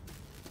it.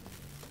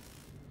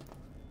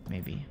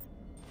 Maybe.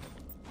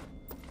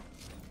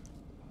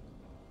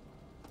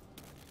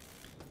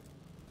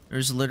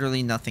 There's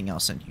literally nothing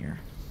else in here.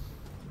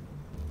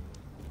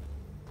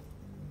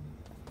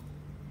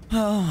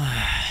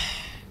 Oh.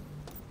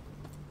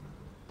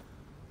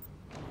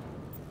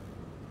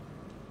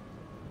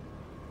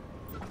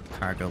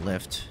 Cargo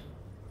lift.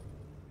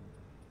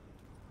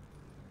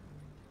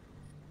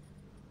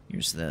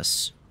 Here's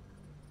this.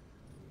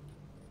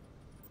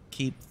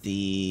 Keep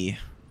the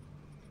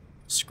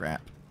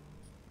scrap.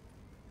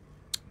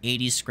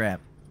 80 scrap.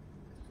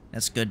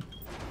 That's good.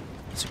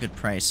 That's a good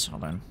price.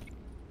 Hold on.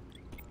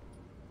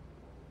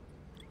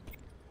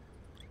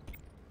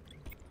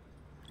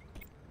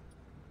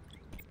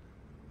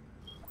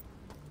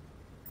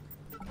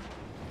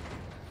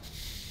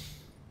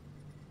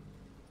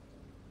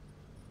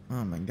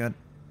 Oh my god.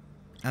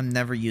 I'm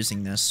never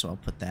using this, so I'll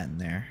put that in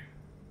there.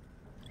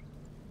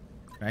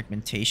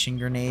 Fragmentation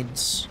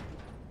grenades.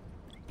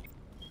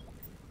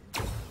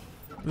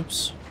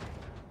 Oops.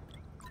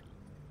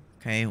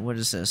 Okay, what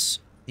is this?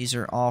 These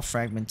are all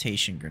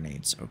fragmentation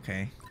grenades,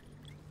 okay.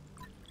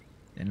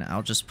 And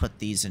I'll just put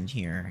these in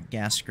here.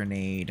 Gas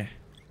grenade.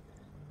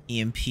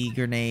 EMP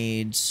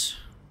grenades.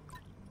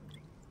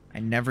 I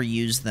never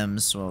use them,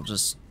 so I'll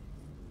just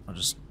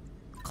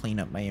clean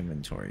up my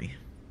inventory.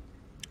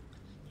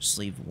 Just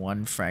leave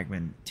one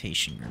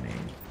fragmentation grenade.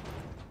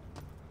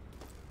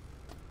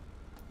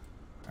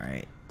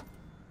 Alright.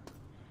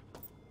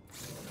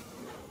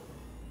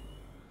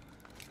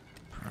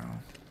 Pro.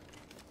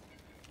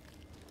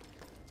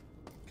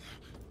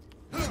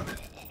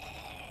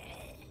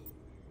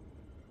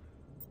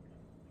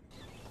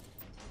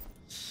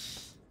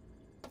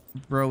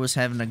 Bro was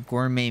having a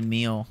gourmet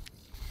meal.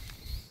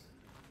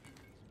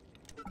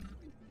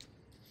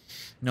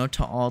 Note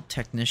to all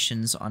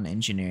technicians on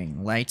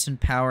engineering. Lights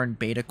and power in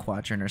Beta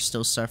Quadrant are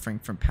still suffering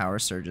from power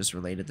surges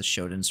related to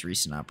Shodan's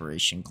recent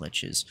operation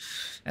glitches.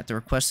 At the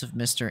request of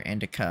Mr.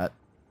 Endicott,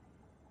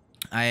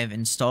 I have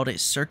installed a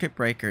circuit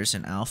breakers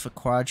in Alpha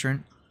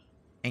Quadrant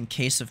in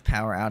case of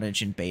power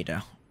outage in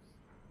Beta.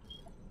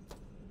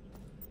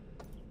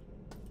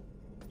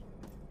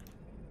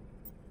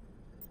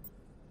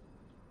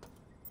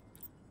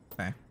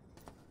 Okay.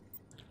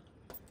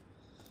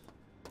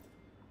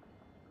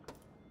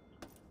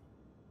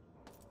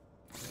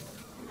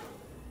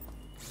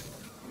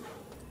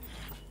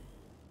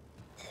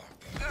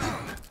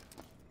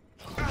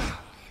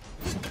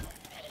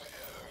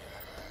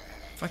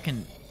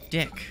 Fucking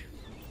dick.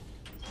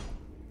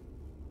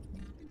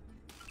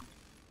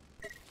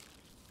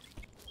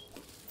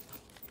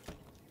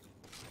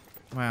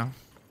 Wow.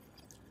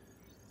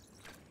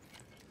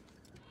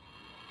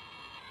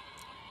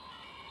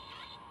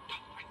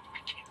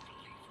 I can't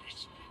believe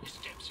this. This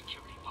damn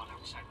security bot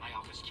outside my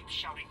office keeps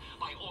shouting,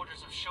 by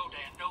orders of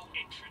Shodan, no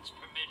entrance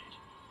permitted.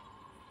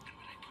 And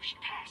when I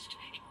pushed past,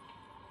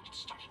 it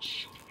started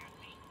shooting at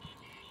me.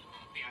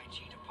 The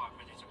IT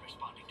department isn't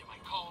responding to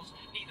my calls,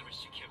 neither is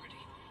security.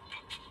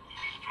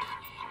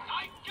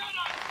 I got it!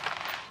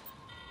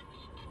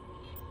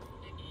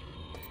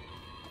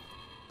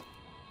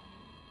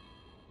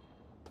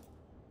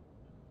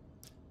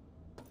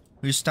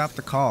 Who stopped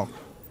the call?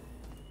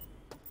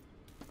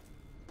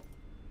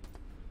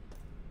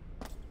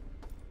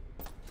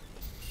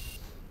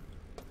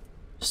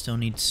 Still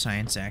need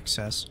science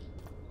access.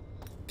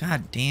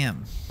 God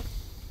damn.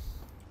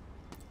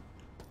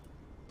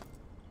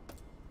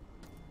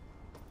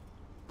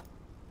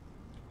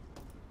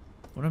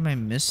 What am I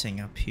missing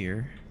up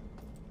here?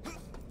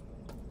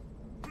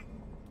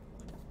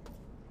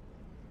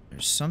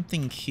 There's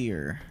something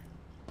here.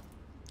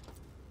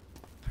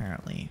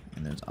 Apparently.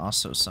 And there's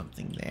also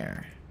something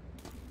there.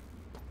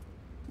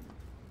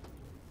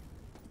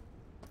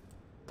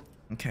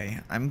 Okay,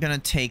 I'm gonna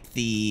take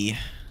the...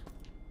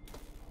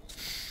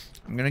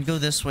 I'm gonna go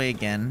this way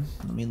again.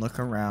 Let me look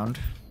around.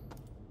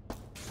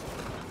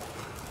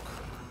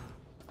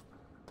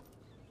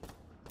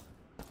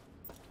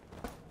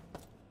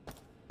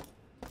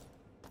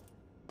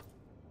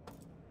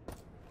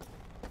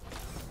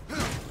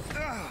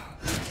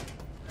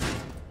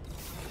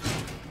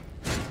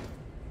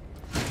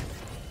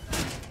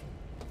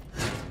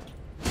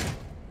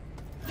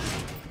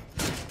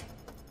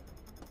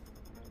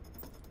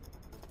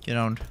 Get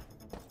owned.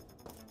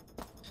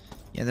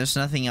 Yeah, there's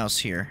nothing else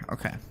here.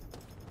 Okay.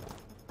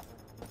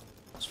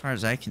 As far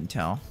as I can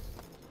tell.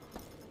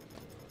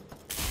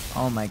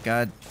 Oh my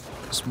god.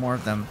 There's more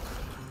of them.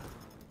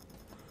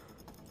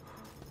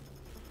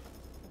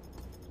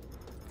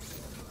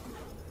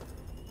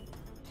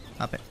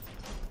 Up it.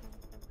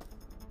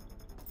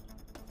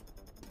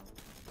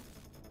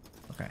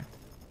 Okay.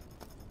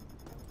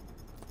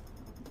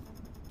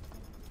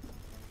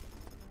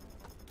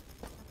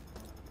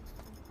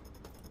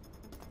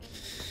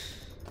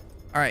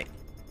 Alright.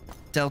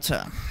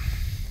 Delta.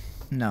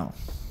 No.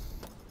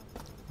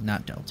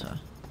 Not Delta.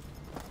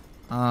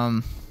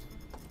 I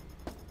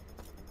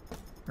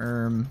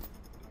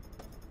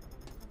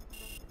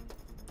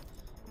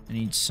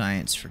need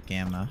science for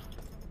Gamma.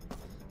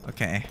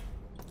 Okay.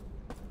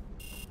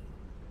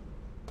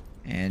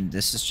 And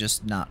this is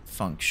just not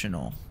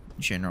functional.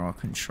 General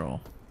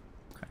control.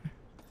 Okay.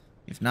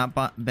 We've not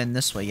been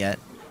this way yet.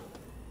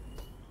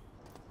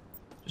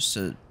 Just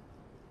to...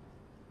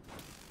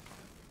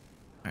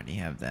 I already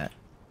have that.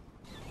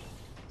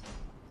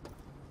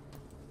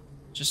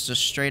 Just a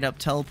straight up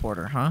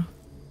teleporter, huh?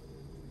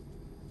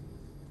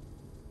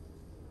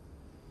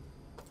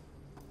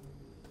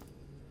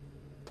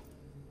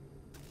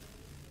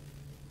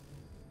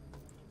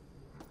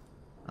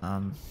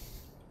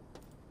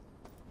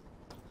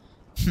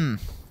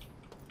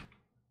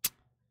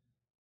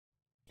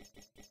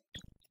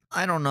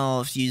 I don't know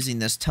if using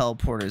this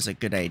teleporter is a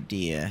good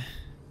idea.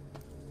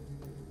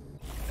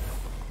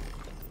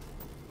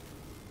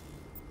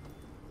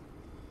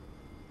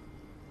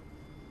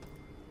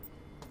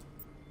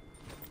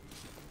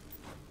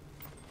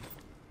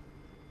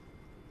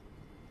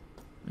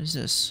 What is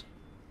this?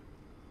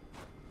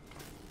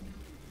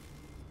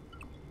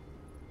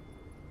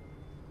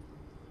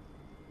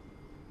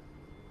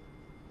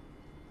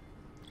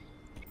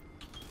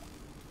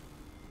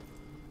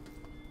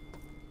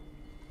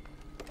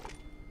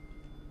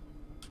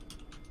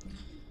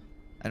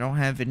 I don't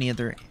have any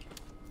other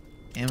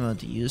ammo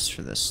to use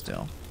for this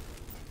still.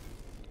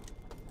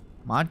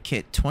 Mod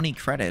kit, 20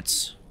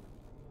 credits.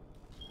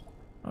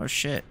 Oh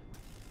shit.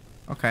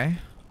 Okay.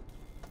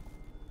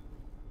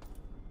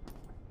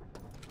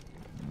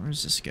 Where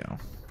does this go?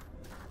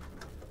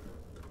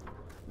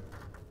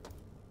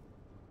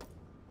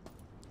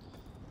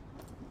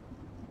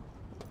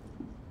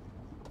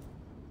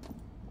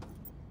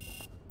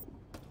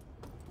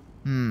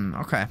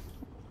 Okay.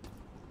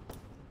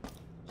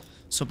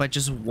 So by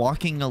just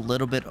walking a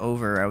little bit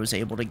over, I was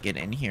able to get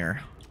in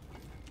here.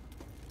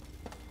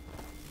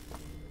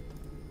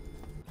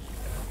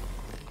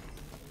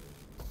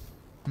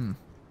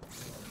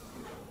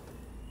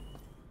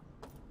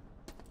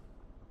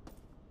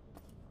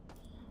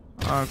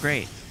 Oh,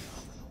 great.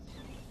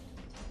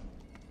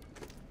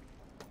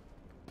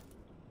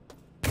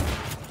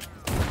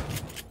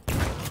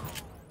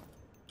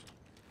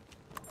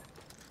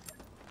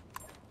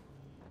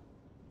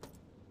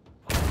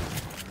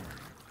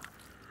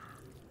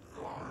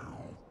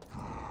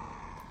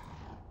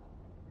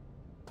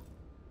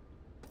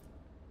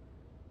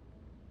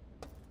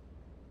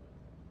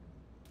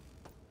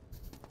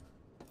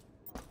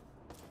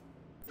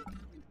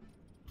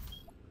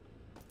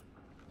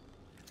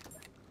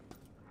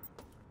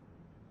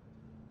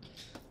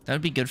 That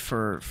would be good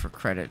for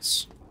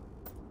credits.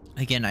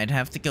 Again, I'd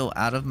have to go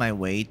out of my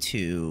way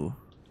to...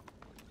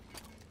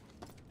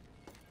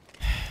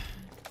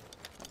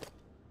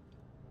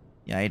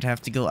 Yeah, I'd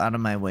have to go out of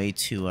my way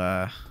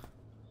to,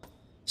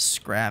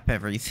 scrap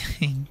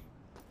everything.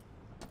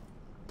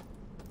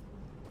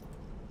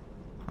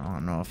 I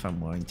don't know if I'm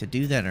willing to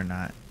do that or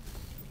not at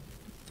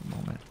the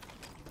moment.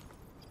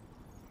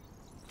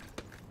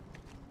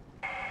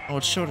 Oh,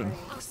 it's shodan.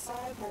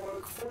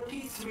 Cyborg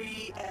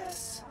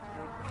 43S.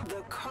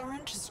 The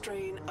current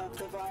strain of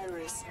the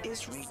virus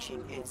is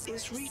reaching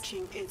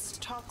its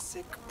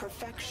toxic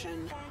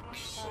perfection.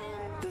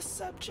 The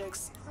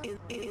subjects in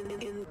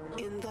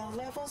the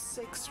level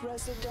 6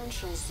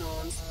 residential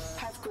zones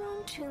have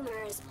grown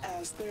tumors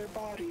as their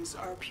bodies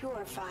are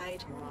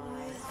purified.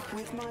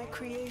 With my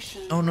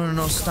creation. Oh,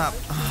 no, stop.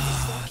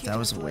 That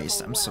was a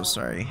waste. I'm so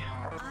sorry.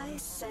 I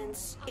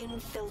sense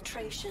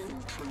infiltration.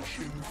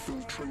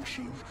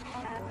 Infiltration.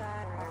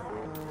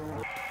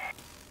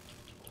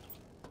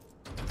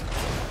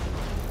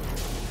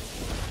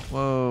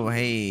 Whoa,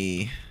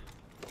 hey.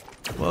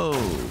 Whoa,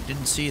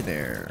 didn't see you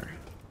there.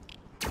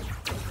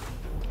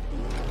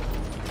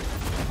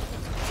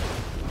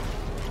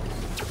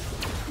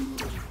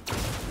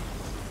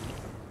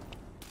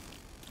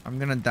 I'm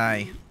gonna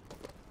die.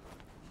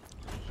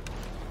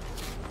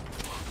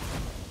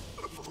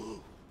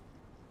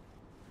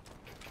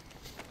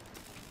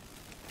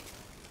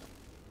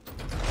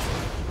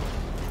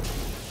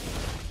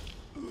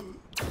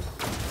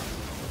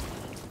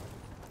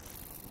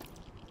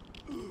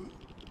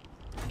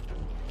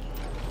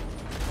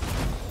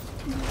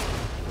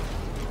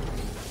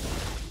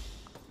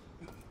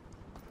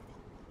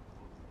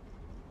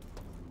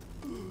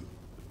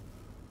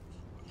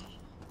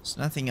 There's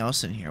nothing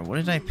else in here. What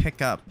did I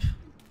pick up?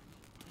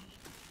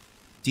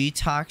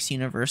 Detox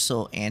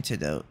Universal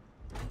Antidote.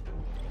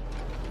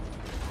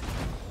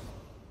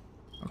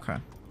 Okay.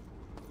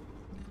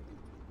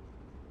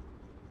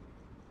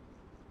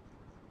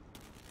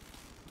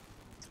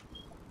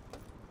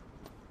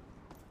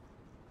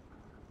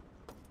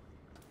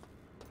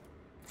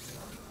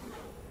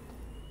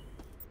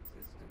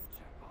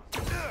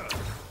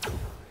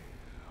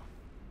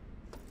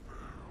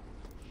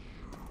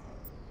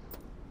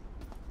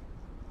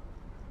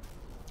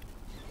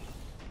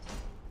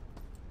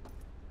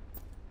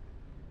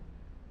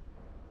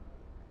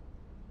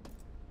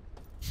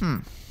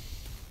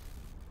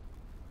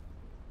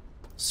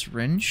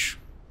 Syringe?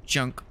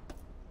 Junk.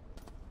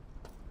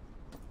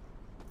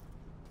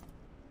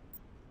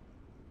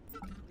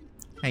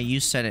 Hey, you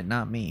said it,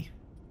 not me.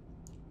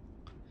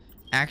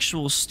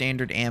 Actual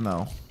standard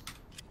ammo.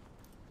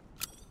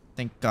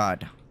 Thank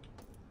God.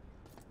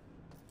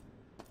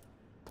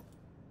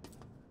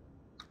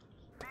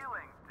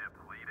 Feeling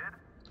depleted?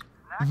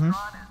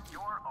 Snackron is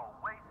your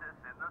oasis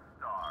in the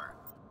stars.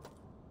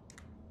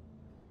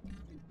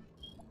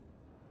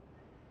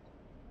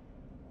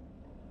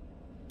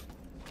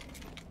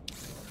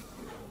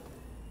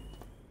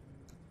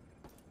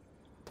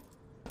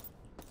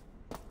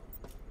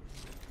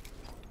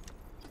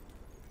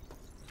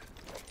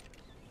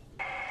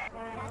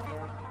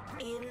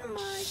 In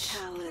my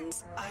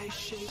talons, I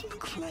shape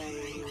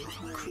clay,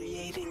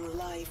 creating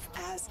life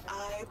as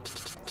I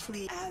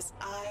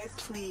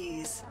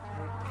please.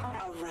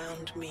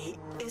 Around me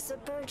is a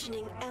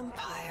burgeoning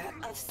empire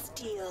of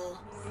steel.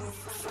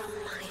 From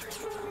my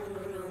throne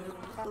room,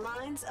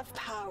 lines of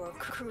power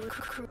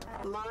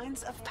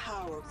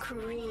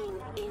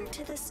careen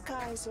into the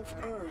skies of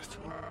Earth.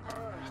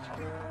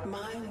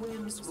 My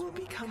whims will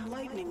become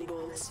lightning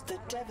bolts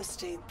that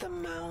devastate the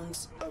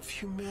mounds of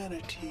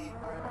humanity.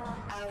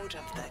 Out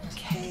of the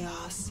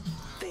chaos,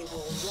 they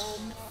will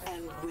run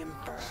and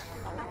whimper,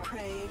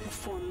 praying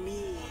for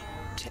me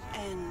to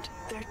end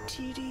their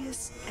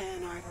tedious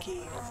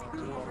anarchy.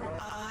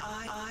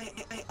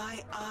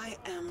 I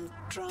am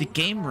drunk The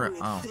game with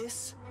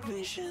this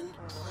vision.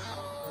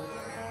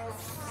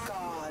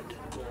 God,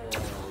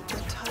 the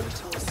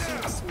title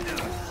suits me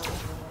well.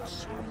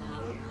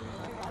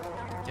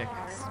 Dick.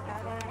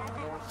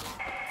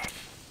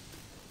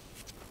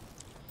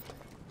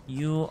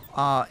 You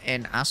are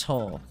an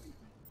asshole.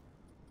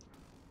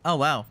 Oh,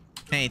 wow.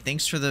 Hey,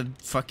 thanks for the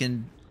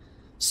fucking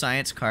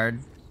science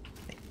card.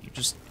 You're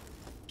just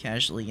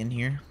casually in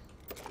here.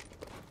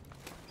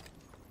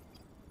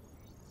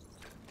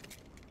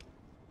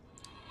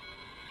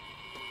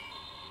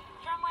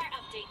 Firmware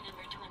update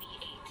number 28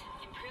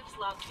 improves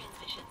log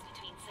transmissions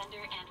between sender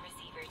and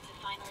receiver to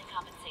finally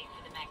compensate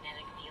for the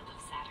magnetic field of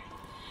Saturn.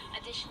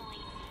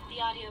 Additionally,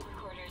 the audio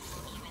recorders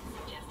will even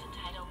suggest a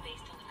title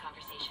based on the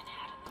conversation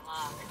had in the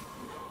log.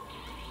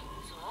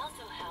 This will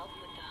also help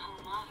with the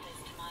home office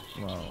to monitor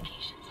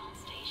communications on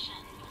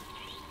station.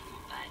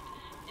 But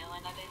no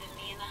one other than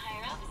me and the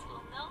higher-ups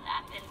will know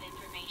that bit of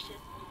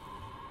information.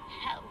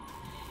 Hell,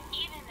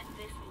 even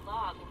this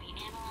log will be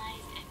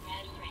analyzed and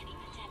read for any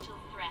potential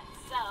threats.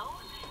 So,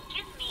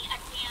 give me a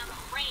damn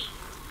brain.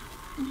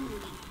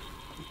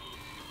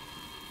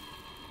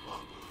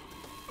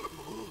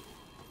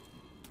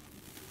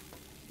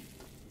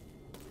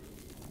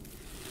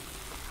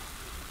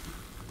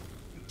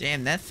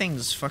 Damn, that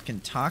thing's fucking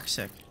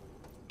toxic.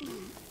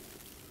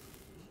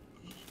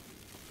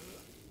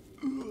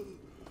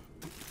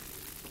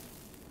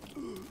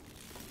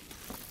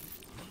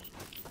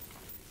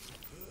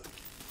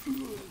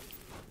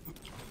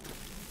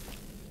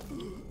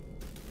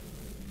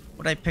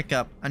 What'd I pick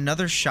up?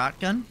 Another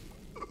shotgun?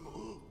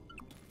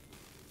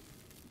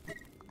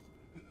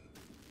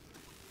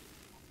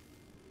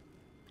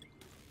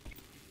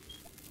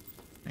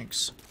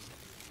 Thanks.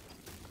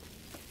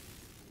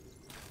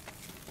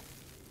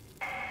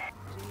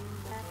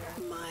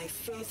 My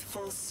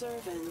faithful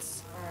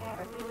servants,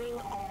 bring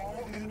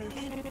all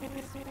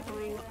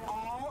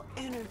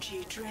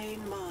energy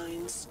drain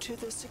mines to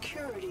the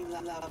security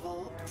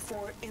level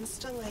for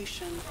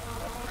installation.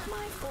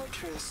 My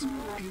fortress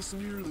is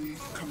nearly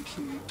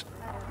complete.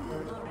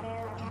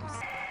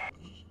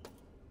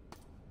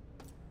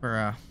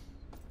 For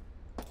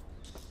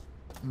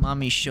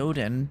mommy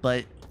shodan,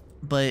 but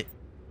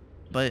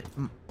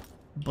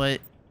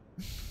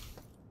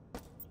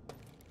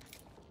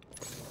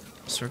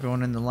so we're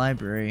going in the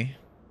library.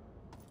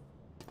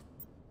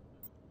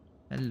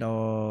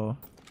 Hello.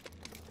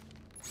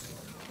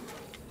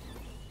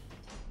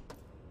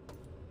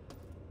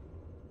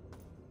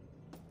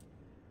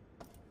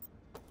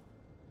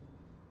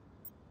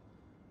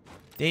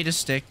 Data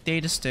stick,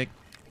 data stick.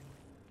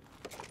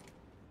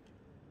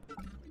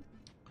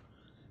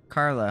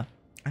 Carla,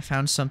 I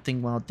found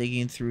something while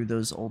digging through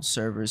those old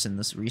servers in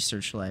this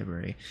research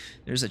library.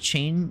 There is a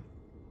chain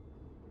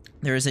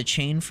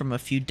from a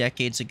few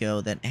decades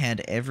ago that had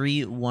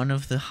every one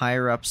of the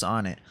higher-ups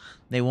on it.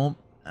 They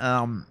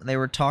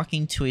were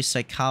talking to a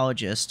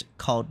psychologist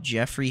called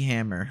Jeffrey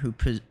Hammer, who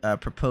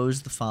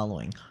proposed the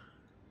following: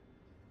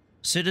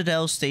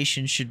 Citadel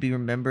Station should be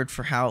remembered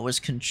for how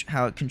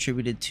it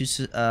contributed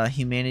to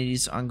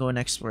humanity's ongoing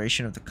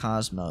exploration of the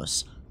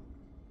cosmos.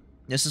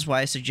 This is why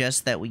I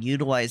suggest that we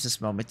utilize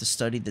this moment to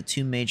study the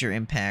two major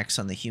impacts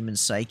on the human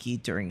psyche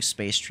during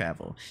space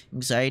travel: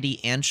 anxiety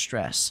and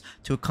stress.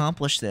 To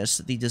accomplish this,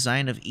 the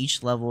design of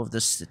each level of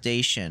the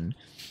station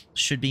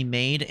should be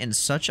made in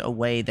such a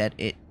way that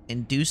it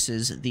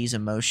induces these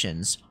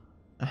emotions.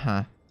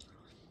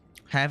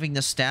 Having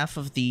the staff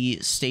of the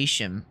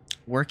station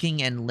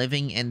working and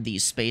living in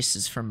these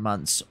spaces for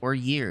months or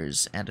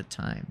years at a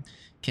time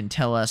can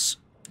tell us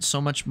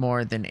so much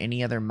more than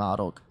any other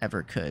model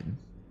ever could.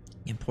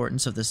 The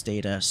importance of this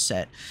data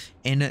set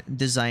in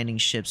designing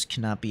ships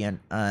cannot be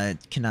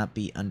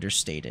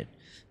understated.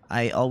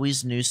 I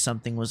always knew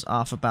something was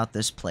off about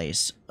this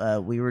place.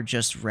 We were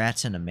just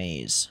rats in a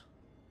maze.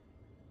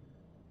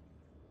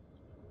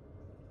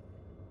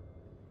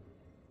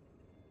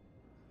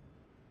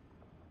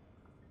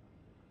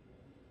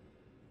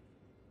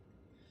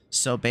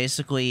 So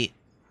basically,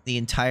 the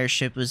entire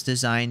ship was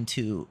designed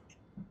to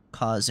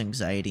cause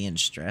anxiety and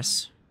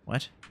stress.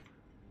 What?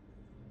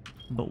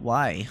 But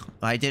why?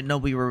 I didn't know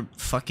we were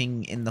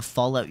fucking in the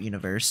Fallout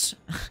universe.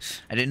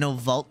 I didn't know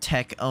Vault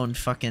Tech owned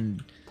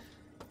fucking...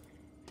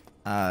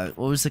 what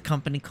was the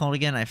company called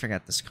again? I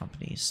forgot this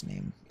company's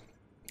name.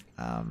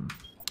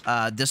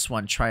 This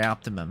one,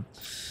 Trioptimum.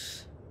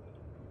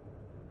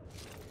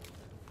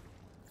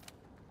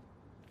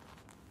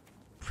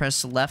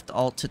 Press left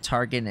alt to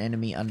target an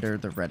enemy under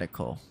the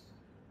reticle.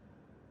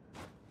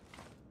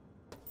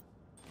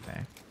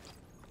 Okay.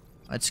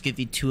 Let's give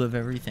you 2 of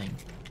everything.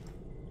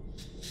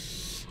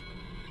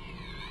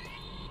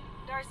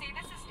 Darcy,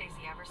 this is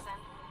Stacy Everson.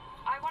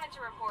 I wanted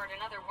to report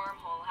another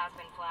wormhole has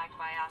been flagged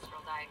by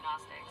Astral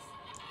Diagnostics.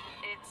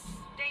 It's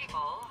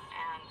stable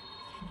and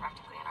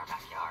practically in our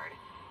backyard.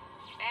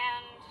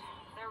 And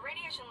the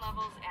radiation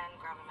levels and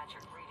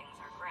gravimetric readings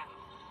are grim.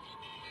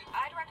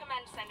 I'd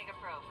recommend sending a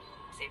probe,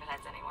 see if it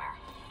heads anywhere.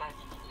 But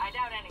I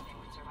doubt anything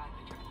would survive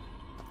the trip.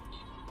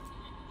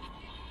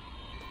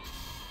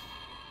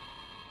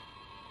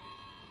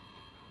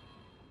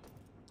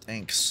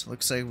 Thanks.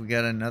 Looks like we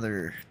got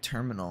another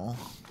terminal.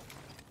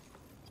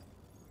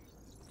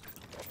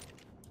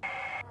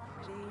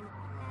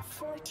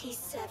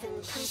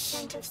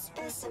 47% of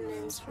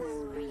specimens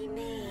were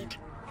remade.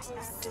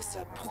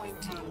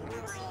 Disappointing.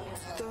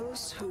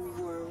 Those who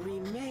were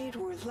remade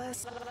were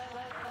less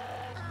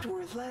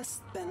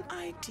than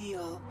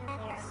ideal.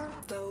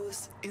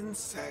 Those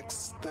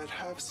insects that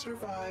have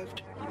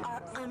survived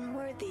are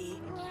unworthy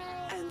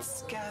and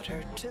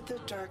scattered to the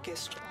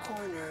darkest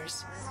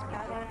corners.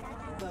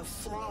 The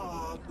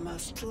flaw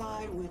must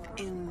lie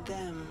within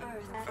them.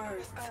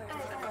 Earth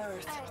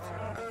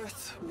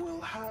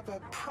will have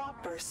a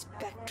proper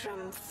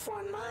spectrum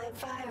for my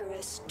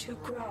virus to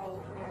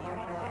grow.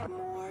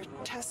 More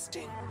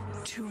testing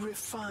to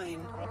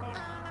refine.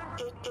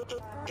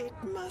 It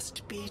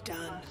must be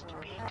done.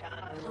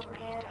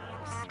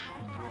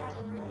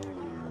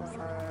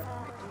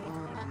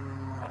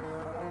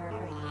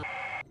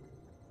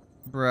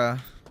 Bruh.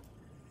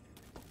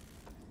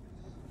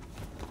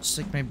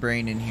 Stick my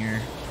brain in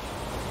here.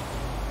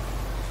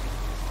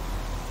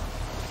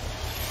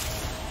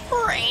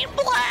 Brain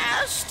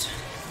blast!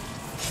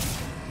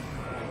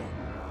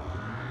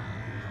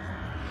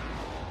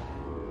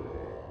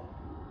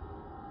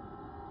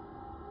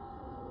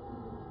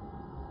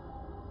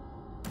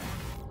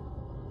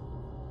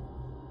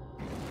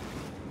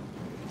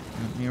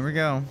 Here we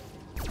go.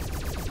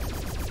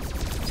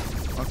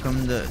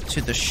 Welcome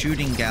to the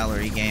shooting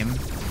gallery game.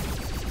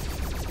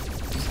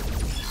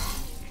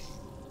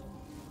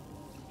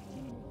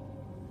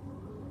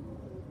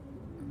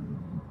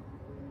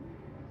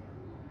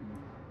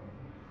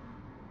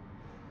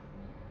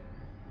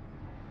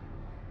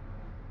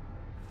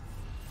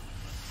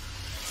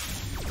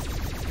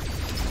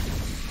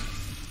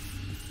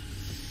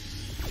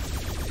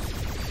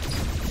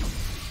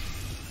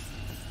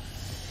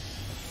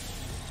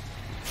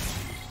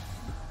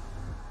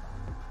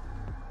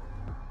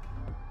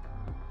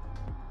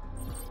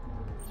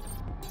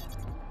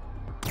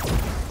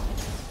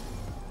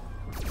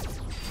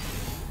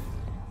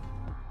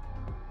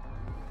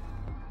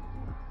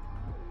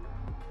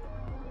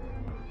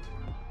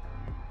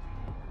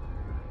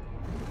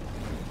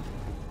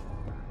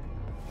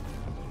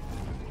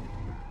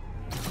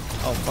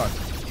 Oh, fuck.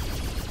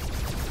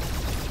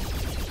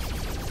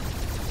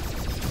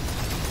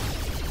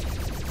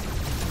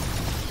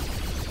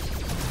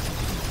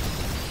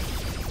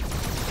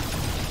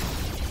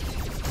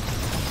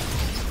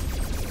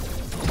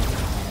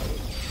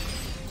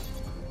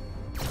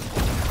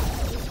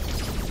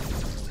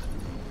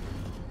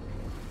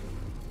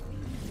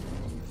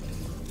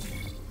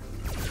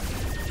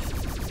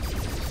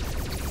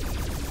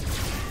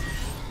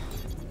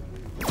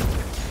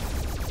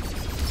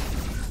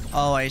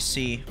 Oh, I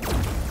see.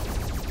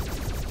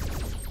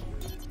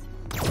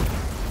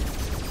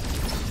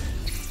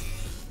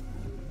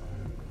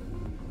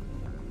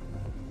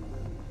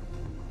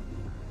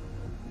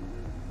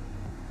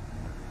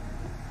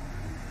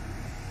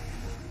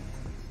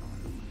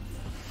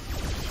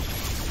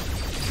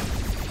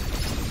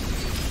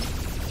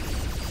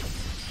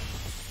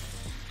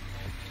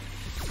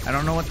 I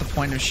don't know what the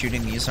point of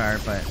shooting these are,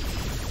 but...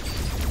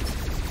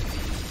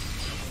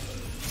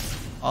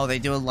 Oh, they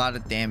do a lot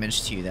of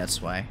damage to you,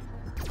 that's why.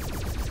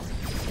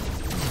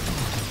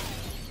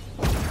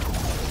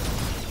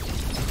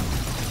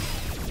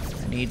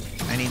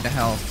 I need the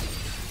health.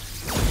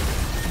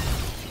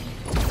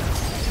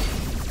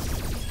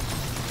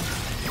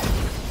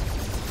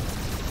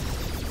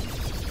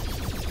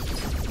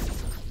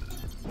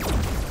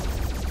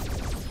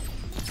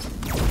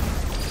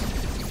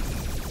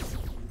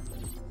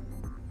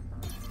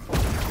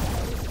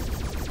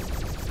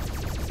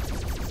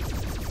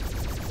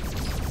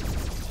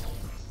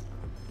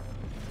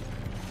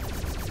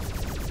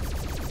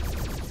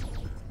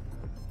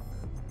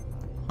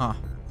 Huh.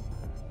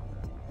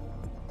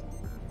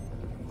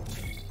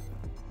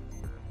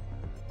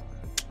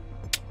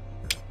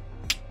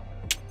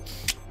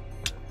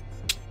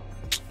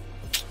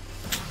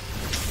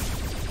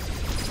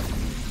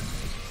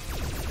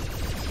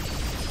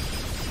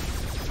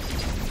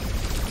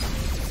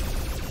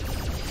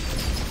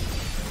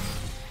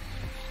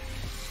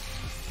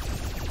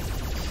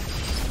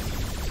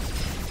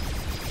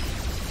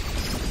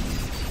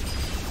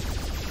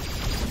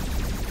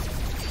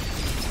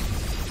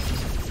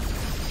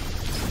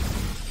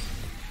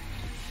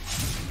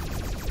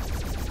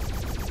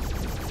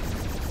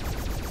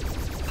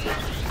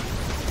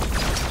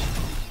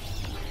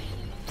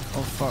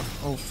 Oh fuck,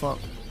 oh fuck.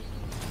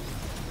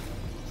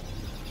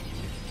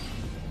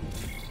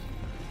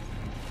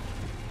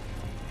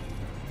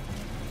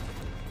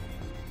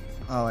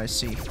 Oh, I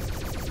see.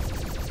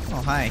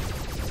 Oh, hi.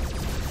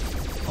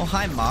 Oh,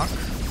 hi, Mock.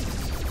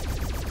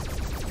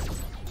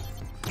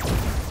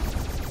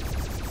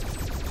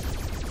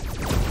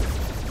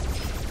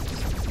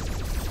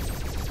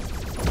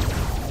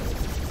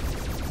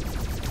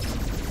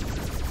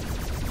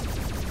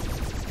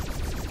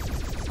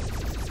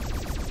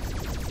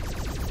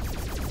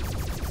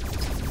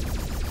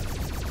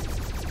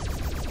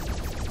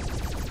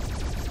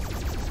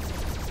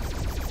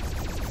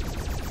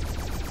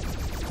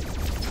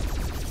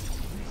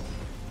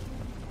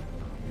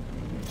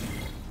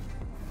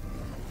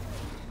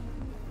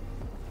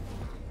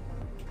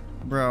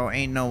 Bro,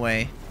 ain't no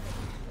way.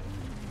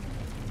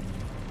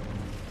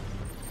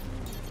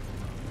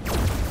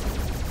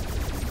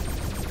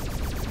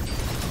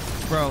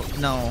 Bro,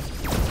 no.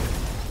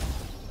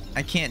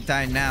 I can't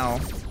die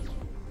now.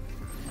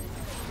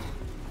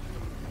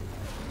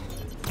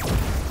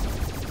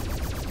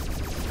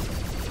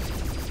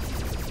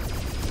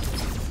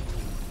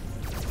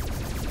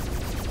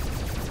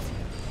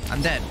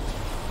 I'm dead.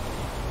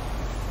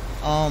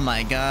 Oh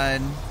my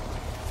god.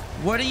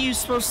 What are you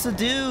supposed to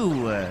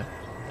do?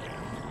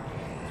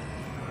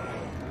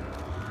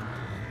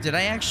 Did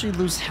I actually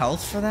lose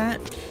health for that?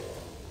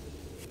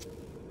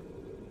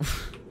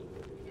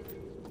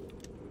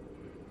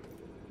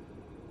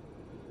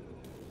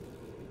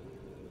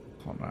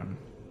 Hold on.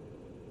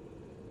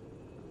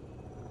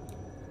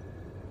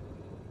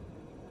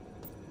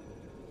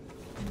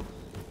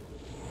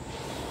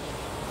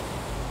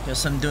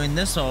 Guess I'm doing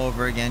this all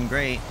over again.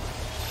 Great.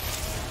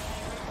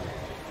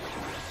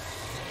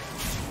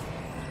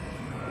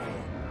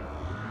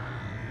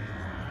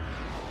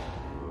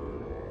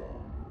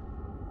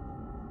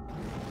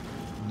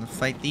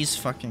 Fight these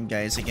fucking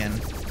guys again.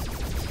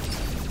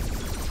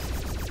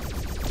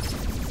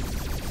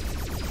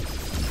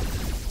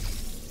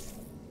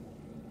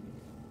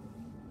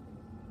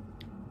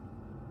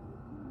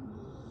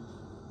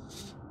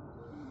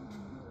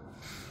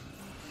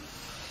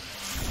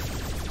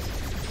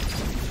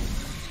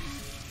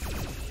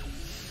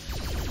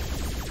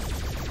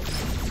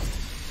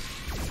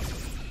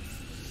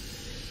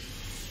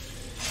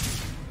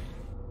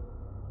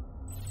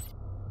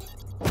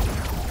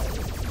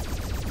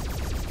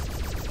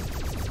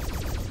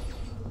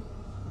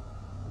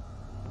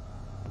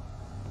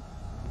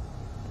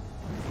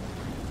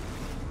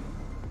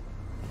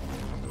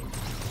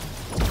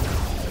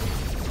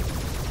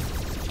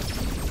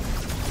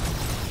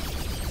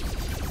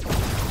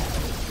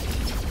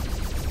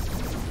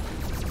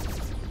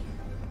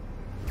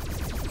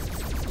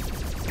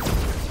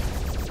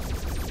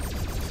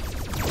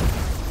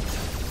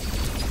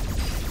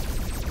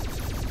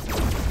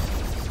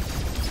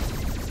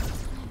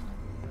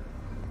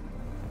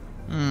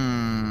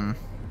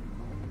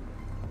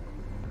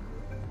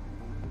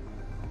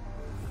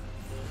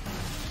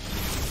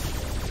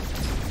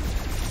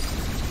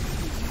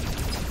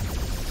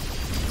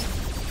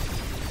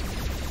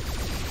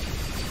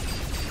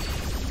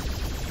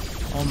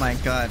 Oh my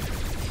god.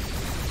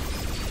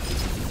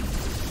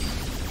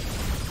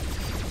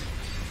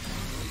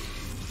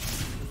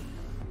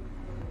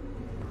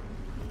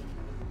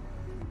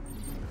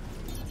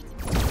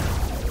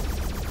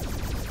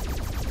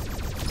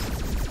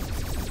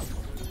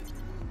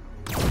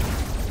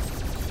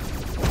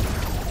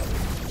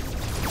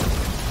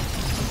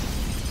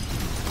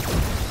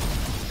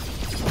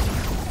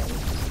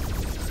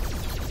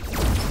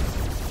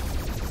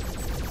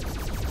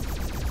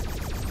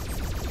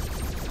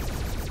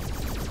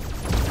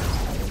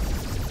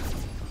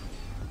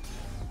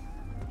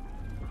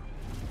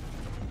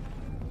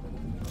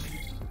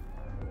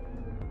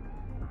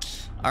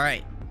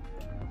 Alright.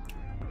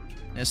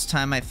 This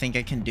time I think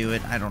I can do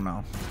it. I don't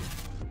know.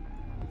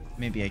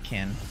 Maybe I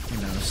can.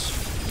 Who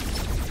knows?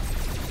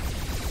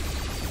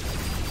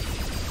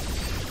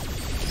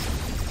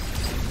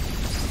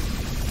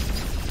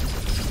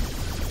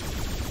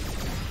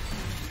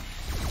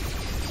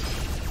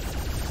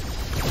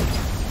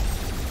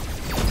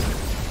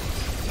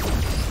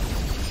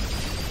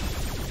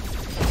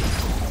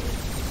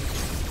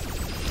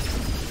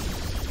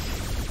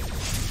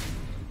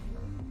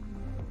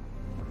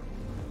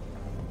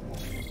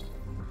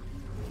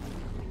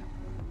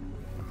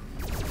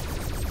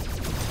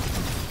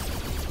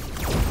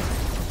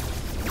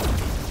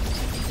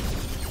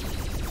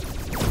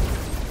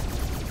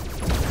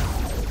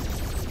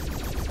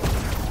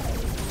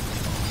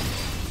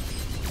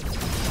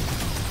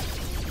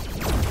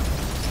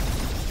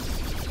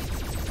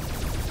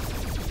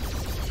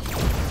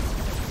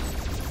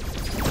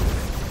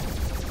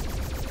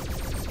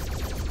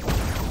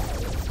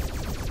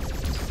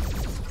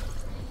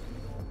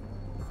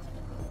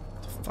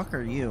 Fuck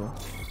are you?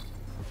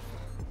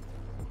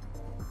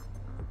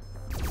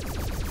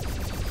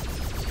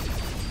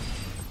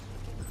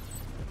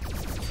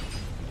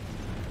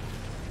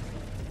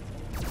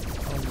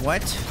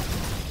 What?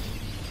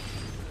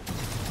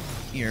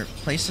 Here,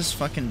 place this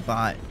fucking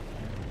bot.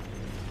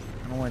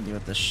 I don't want to deal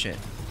with this shit.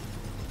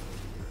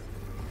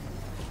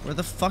 Where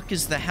the fuck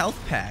is the health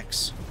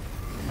packs?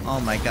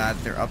 Oh my god,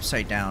 they're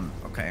upside down.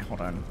 Okay,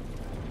 hold on.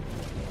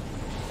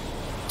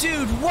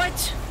 Dude,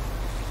 what?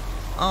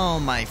 Oh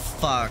my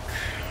fuck.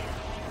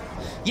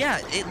 Yeah,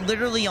 it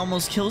literally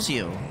almost kills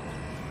you.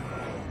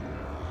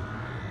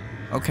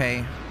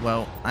 Okay,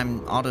 well,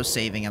 I'm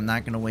auto-saving. I'm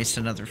not gonna waste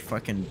another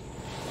fucking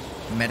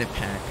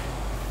medipack.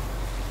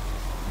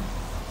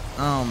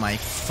 Oh my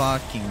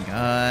fucking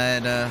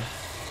god.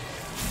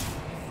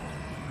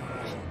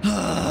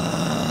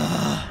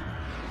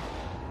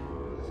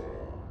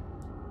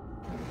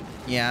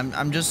 Yeah,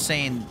 I'm just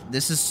saying,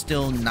 this is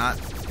still not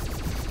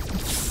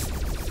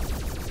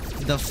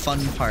the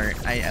fun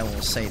part. I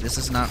will say, this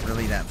is not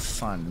really that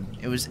fun.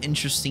 It was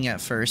interesting at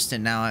first,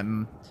 and now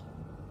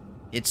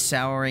it's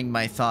souring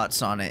my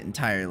thoughts on it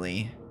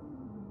entirely.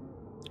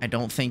 I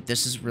don't think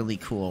this is really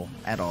cool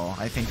at all.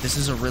 I think this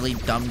is a really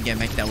dumb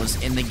gimmick that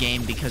was in the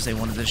game because they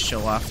wanted to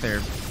show off their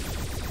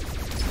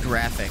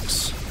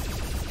graphics.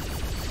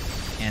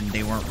 And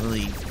they weren't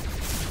really...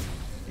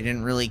 They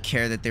didn't really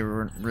care that they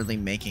were really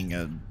making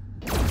a...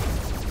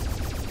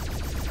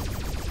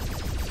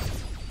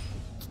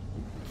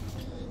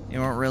 They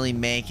weren't really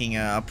making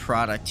a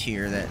product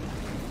here that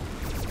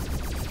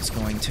is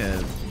going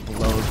to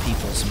blow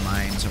people's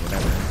minds or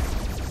whatever.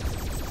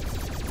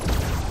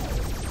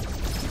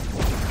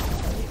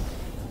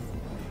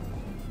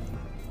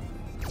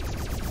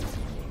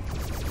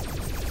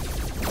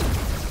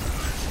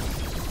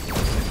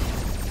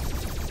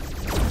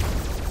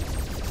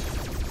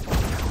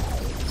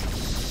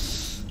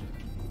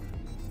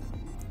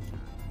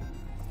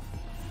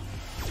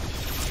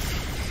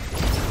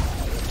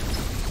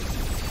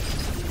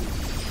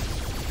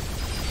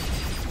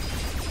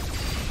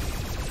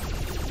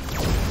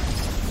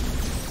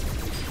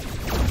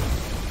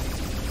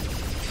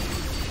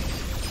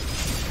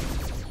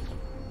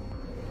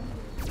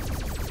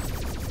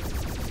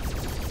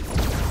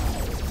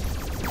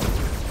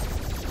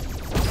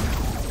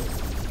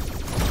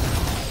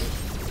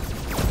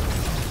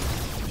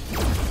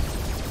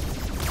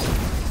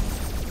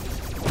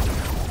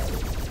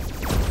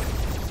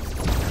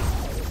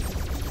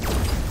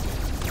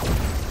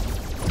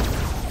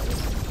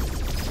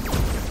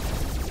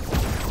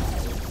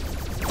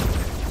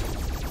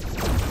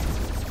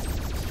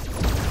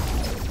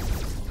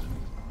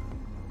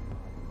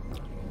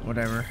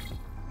 Whatever.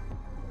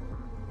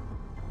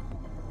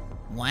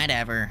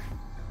 Whatever.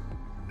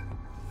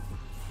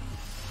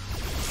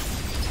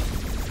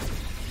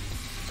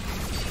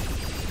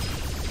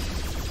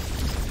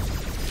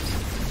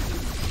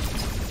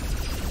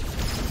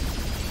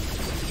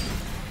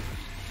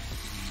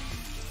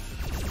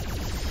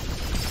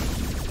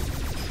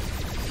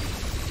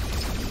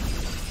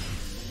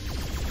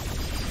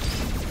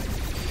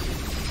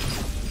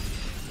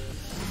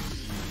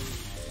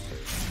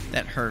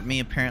 That hurt me,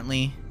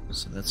 apparently.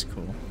 So that's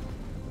cool.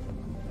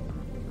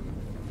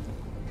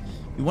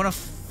 You wanna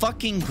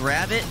fucking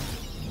grab it?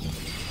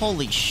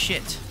 Holy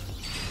shit.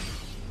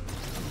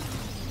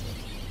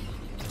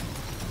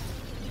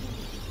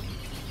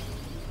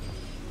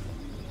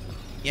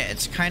 Yeah,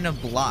 it's kind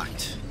of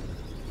blocked.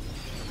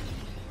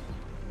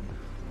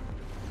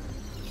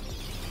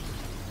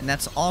 And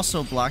that's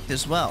also blocked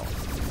as well.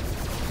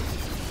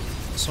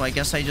 So I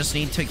guess I just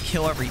need to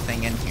kill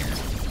everything in here.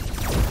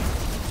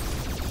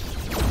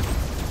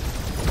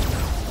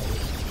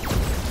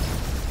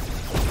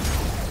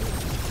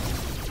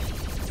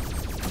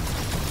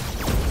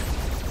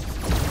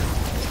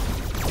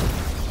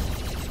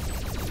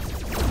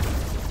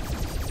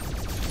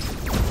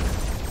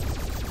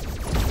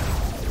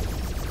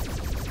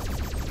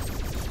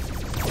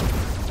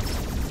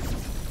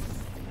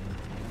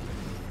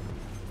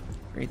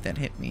 Great, that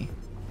hit me.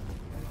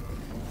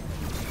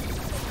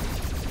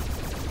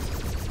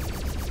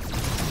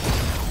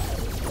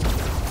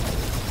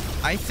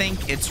 I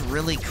think it's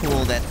really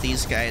cool that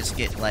these guys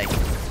get, like,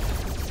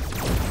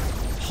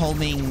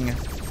 homing,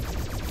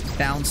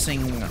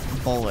 bouncing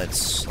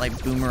bullets,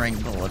 like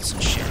boomerang bullets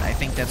and shit. I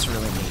think that's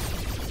really neat.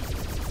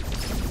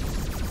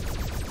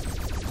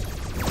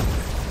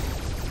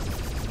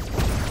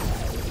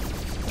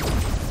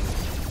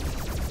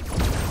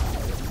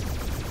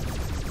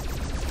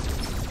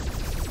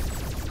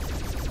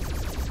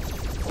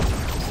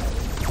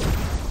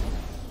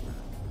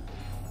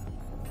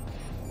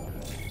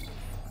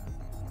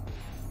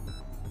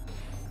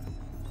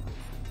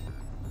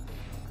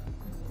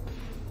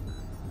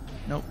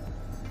 Nope.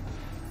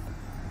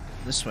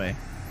 This way.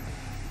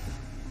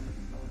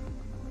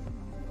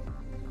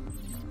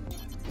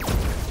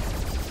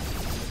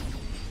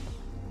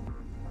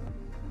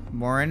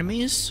 More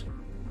enemies?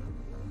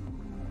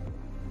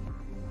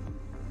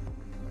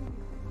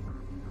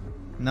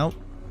 Nope.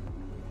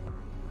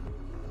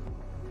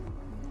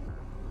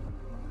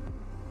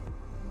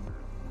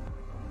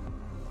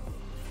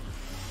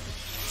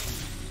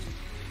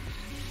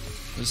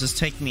 Does this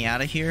take me out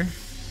of here?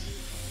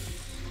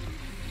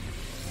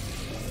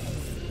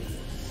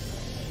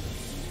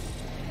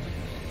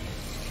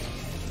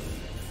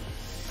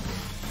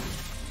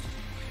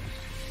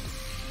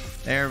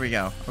 There we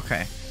go.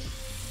 Okay.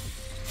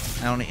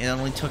 It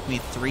only took me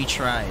 3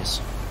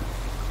 tries.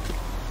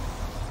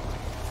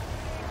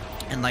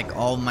 And like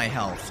all my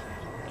health.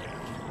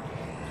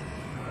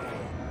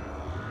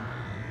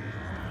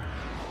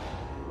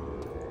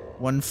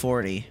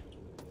 $140.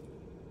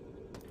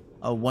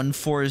 Oh,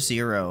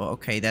 140.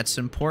 Okay, that's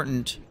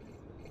important.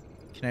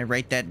 Can I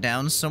write that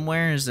down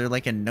somewhere? Is there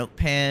like a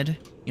notepad?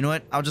 You know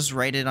what? I'll just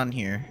write it on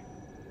here.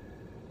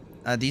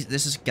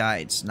 This is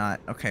guides,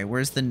 not... Okay,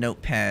 where's the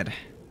notepad?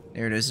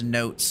 There it is,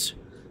 notes.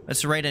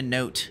 Let's write a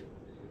note.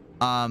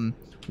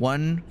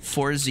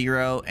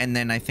 140, and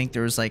then I think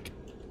there was like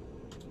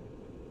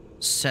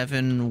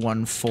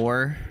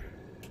 714.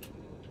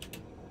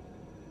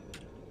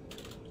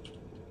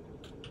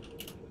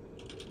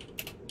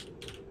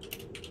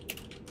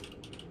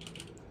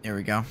 There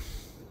we go.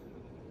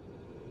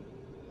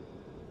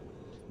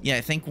 Yeah,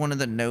 I think one of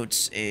the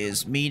notes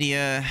is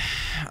media,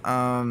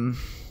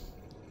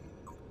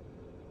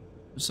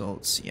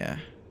 results, yeah.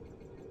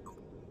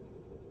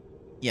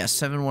 Yeah,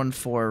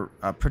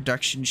 714,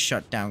 production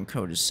shutdown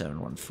code is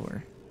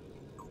 714.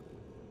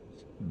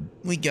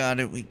 We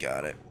got it, we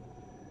got it.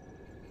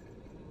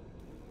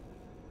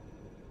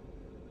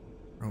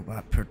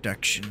 Robot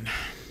production.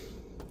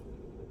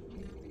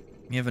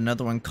 We have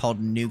another one called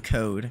new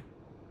code.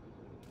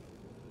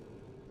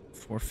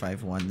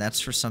 451, that's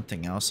for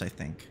something else, I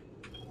think.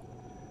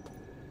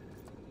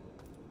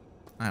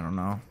 I don't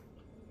know.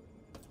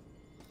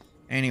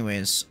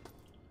 Anyways.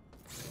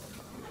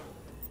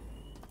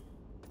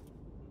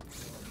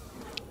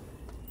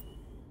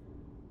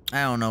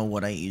 I don't know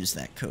what I use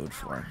that code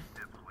for.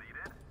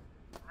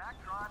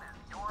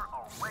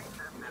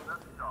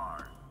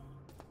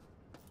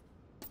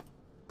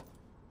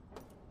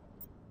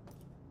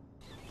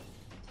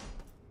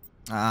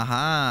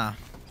 Aha!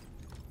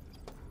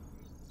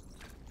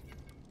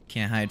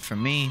 Can't hide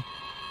from me.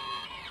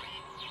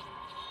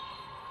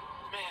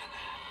 Man,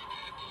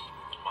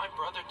 my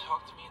brother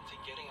talked me into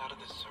getting out of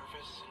the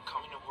service and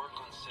coming to work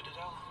on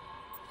Citadel.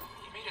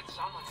 He made it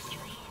sound like a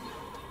dream.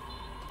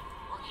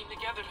 Working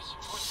together to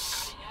support the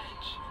cutting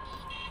edge.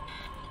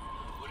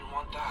 Who wouldn't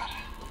want that?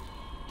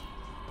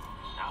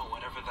 Now,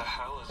 whatever the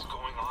hell is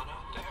going on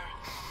out there,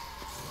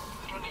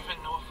 I don't even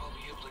know if I'll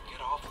be able to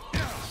get off of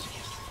this.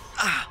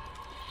 Ah!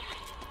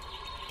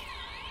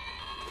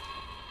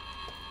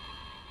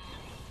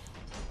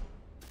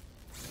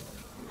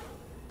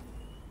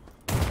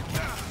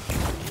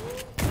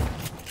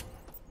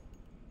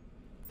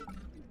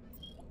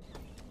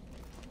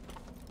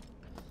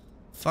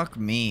 Fuck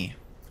me.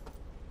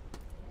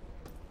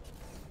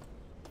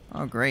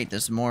 Oh great,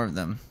 there's more of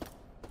them.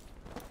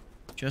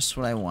 Just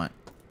what I want.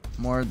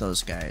 More of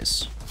those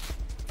guys.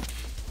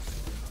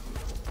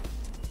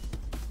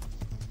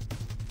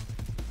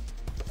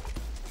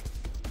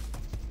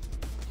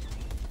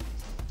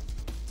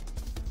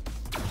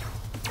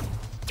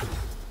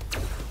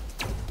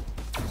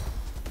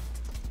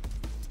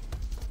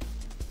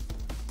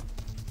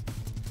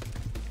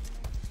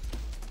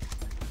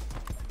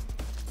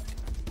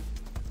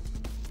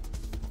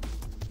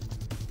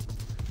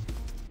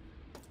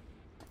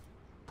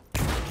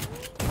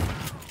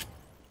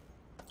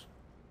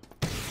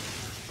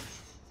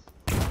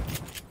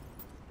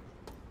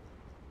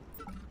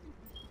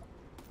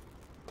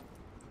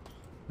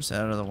 Where's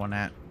that other one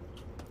at?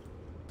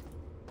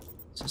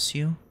 Is this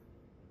you?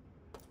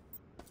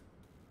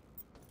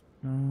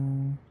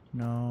 No,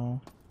 no.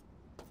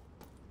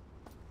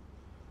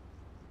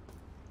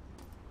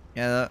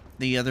 Yeah,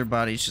 the other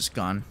body's just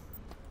gone.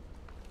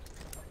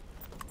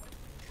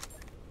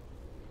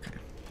 Okay.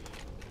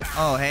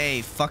 Oh,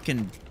 hey,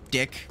 fucking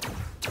dick.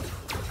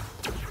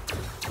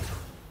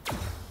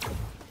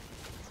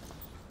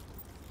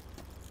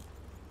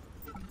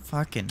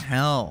 Fucking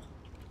hell.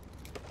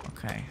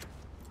 Okay.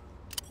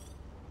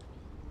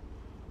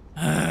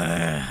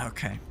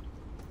 Okay.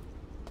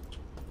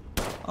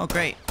 Oh,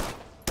 great.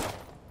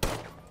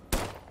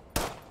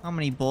 How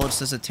many bullets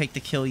does it take to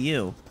kill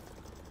you?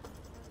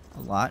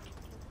 A lot.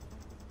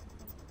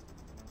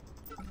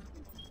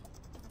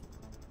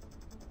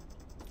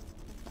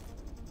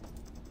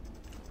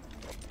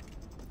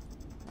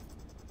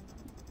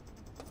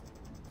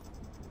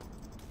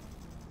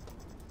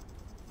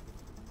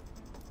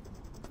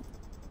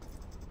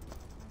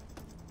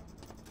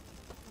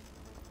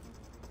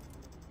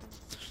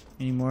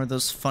 Any more of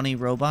those funny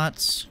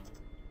robots?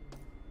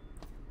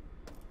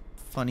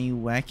 Funny,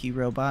 wacky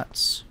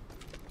robots?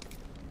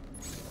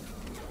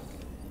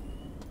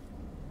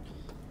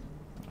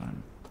 Hold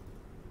on.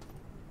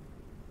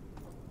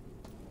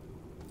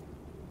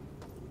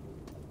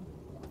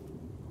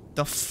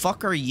 The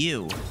fuck are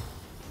you?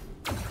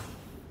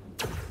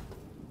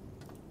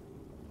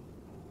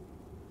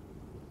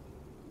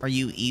 Are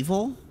you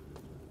evil?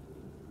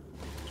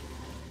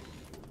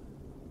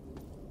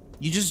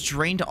 You just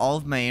drained all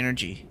of my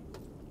energy.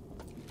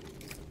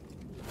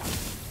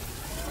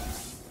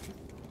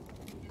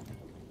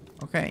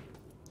 Okay.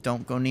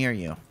 Don't go near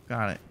you.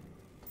 Got it.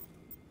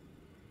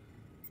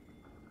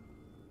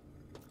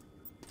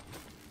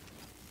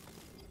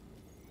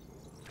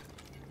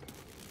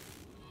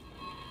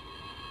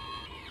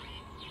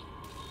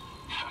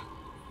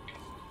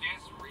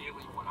 Is this really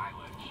what I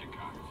left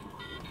Chicago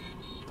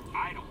for?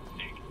 I don't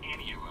think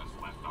any of us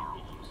left our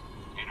homes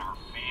and our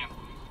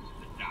families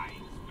to die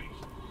in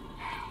space.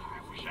 I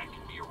wish I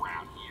could be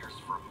around years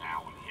from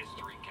now when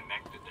history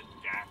connected the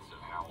dots of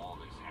how all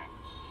this happened.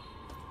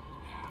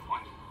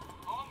 What?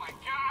 Oh my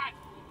God!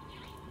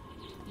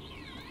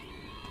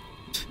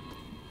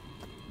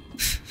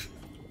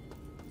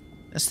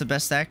 That's the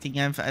best acting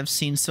I've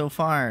seen so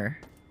far.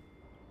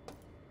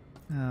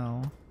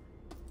 Oh.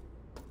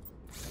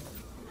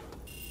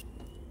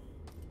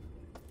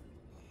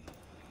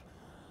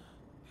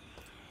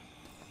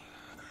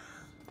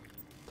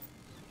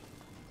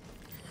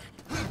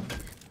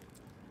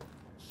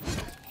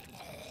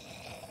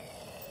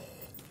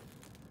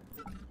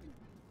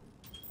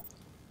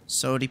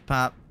 Soda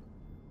pop.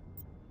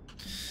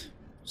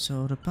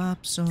 Soda pop,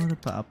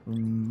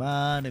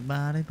 body,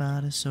 body,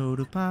 body,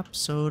 soda pop,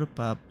 soda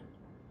pop.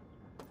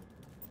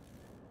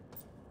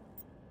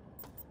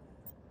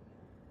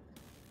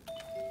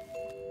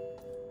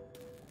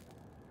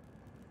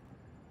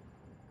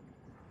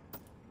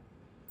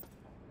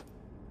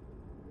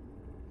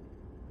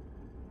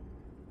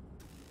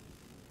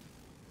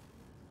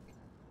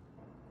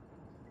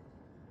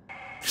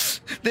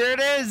 There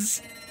it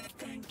is!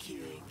 Thank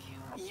you.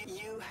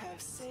 You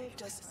have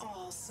saved us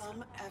all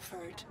some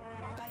effort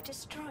by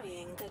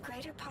destroying the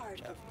greater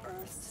part of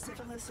Earth's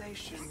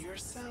civilization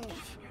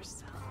yourself.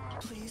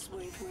 Please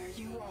wait where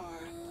you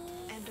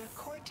are, and a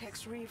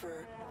Cortex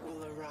Reaver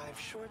will arrive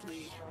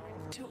shortly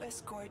to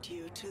escort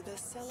you to the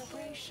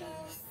celebration.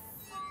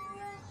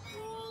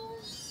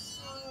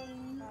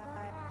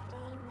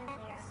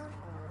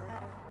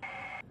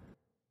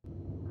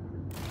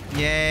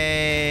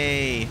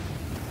 Yay!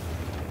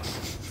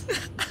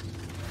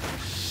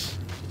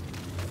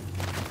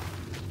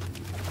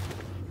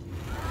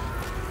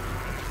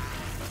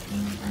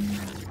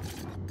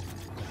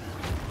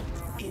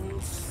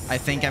 I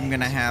think I'm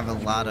gonna have a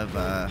lot of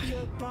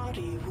Your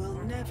body will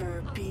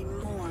never be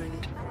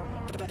mourned,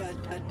 but it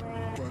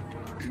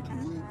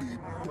will be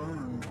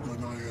burned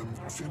when I am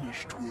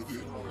finished with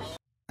it.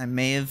 I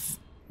may have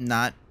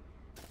not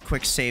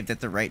quick saved at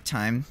the right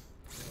time.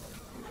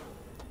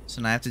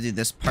 So now I have to do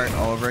this part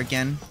all over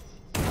again.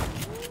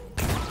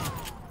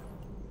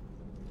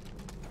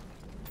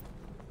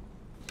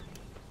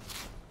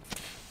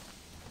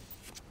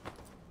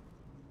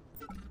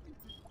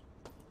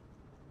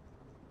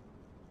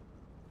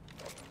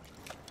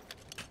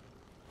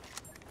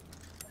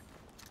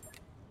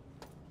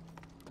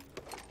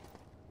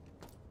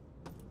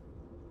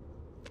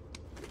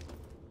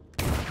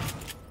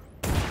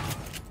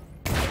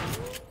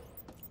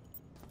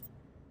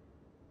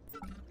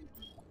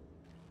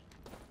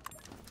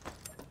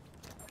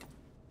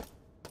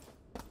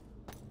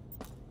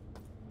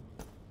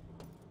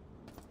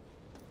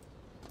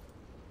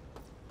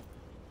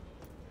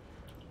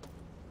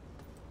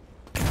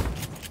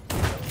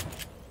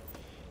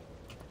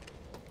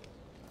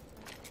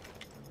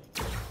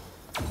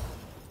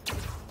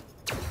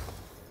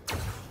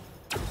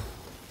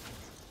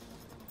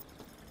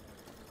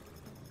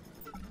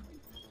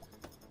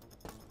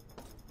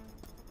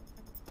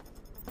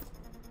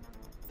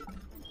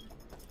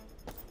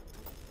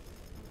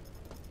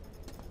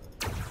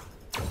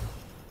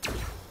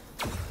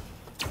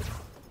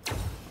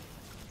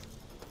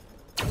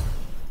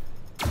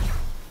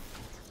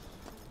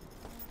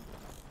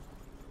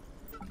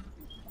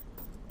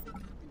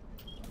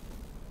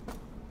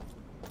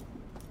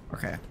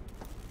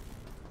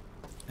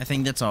 I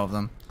think that's all of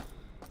them.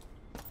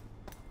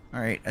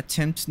 Alright,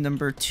 attempt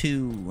number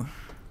 2.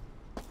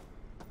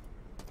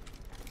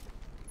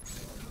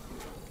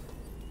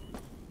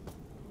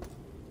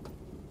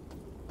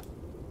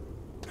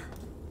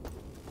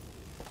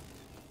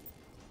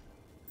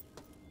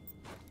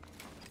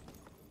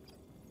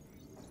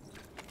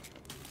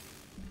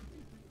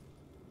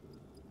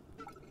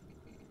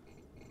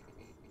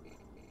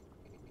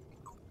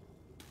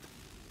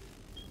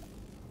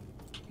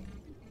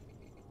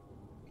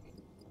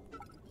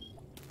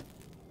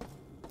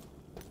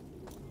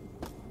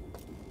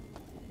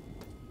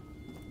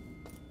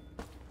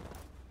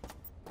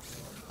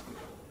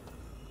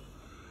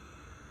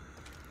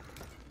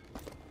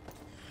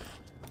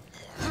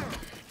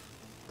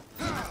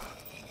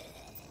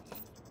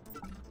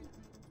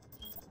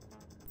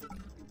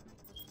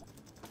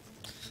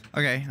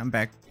 Okay, I'm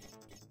back.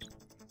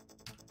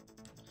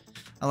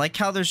 I like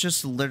how there's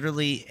just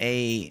literally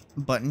a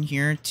button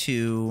here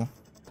to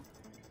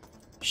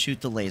shoot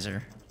the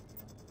laser.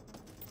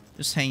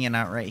 Just hanging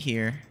out right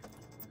here.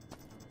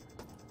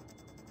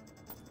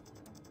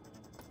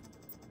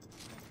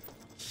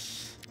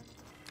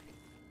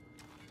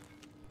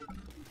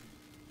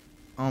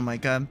 Oh my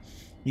god.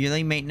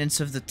 Yearly maintenance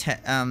of the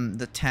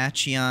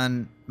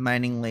Tachyon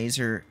mining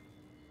laser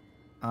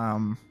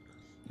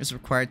is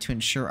required to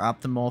ensure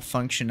optimal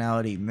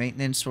functionality.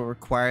 Maintenance will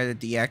require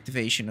the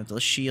deactivation of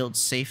the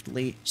shield's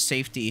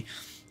safety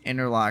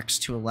interlocks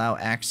to allow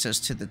access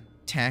to the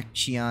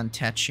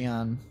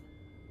Tachyon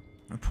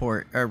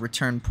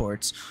return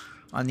ports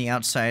on the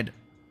outside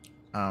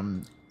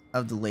of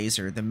the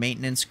laser. The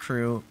maintenance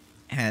crew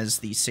has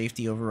the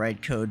safety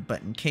override code,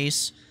 but in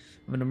case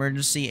of an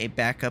emergency, a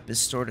backup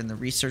is stored in the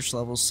research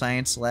level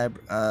science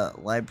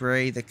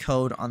library. The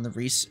code on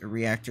the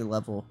reactor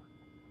level.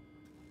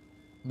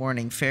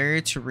 Warning,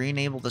 failure to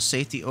re-enable the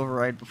safety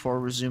override before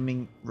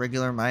resuming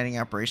regular mining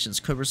operations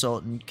could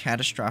result in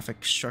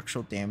catastrophic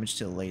structural damage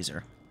to the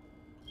laser.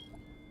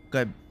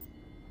 Good.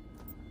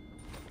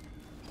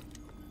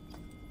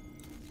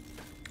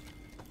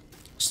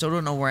 Still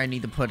don't know where I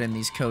need to put in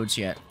these codes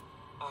yet.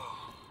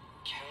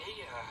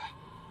 Okay,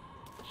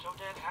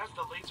 shodan has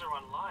the laser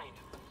online.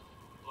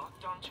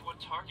 Locked onto a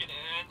target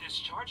and is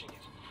charging it.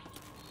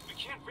 We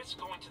can't risk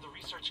going to the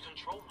research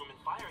control room and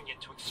firing it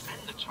to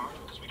expend the charge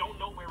because we don't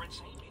know where it's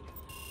aiming.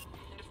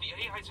 And if the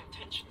AI's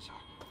intentions are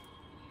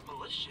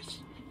malicious,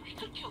 we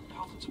could kill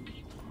thousands of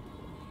people.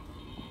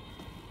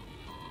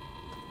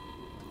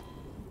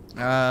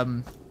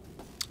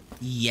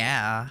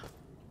 Yeah.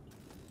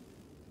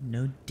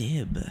 No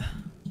dib.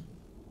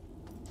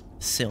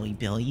 Silly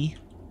Billy.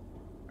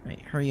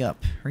 Right, hurry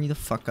up. Hurry the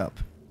fuck up.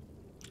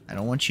 I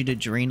don't want you to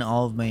drain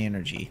all of my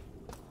energy.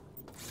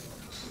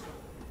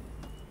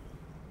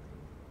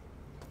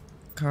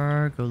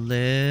 Cargo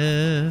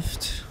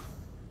lift.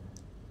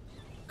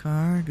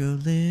 Cargo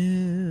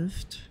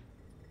lift.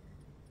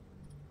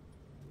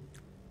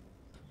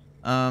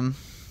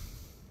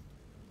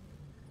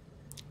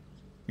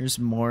 Here's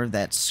more of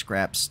that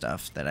scrap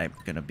stuff that I'm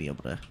gonna be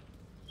able to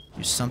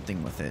do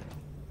something with it.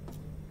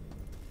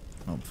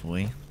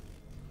 Hopefully.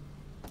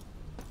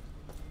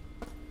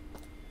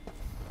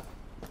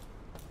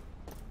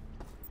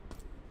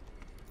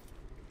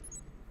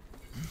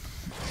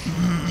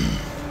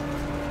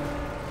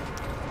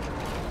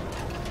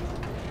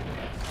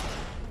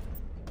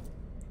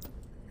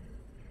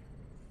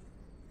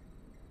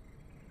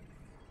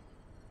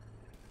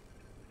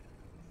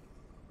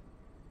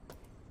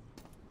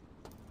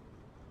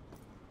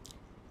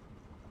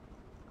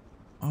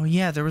 Oh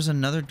yeah, there was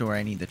another door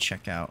I need to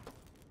check out.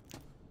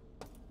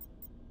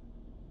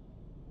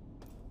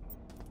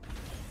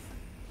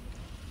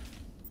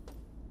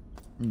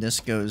 And this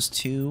goes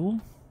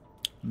to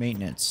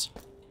maintenance.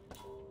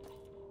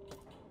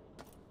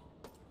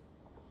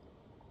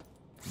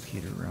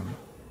 Computer room.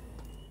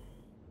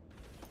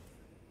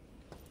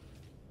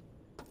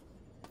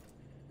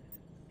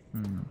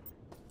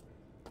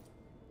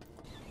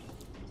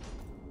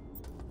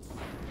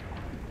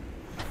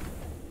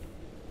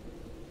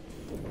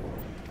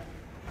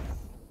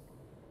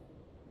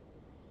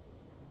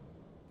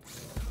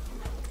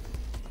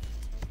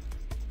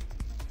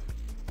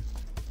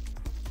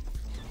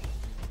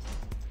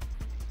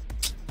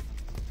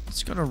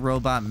 Let's go to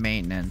robot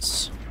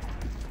maintenance.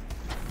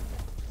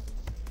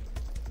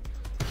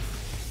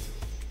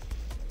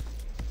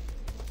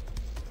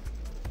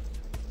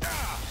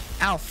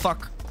 Ow,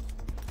 fuck.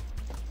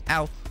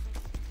 Ow.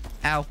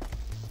 Ow.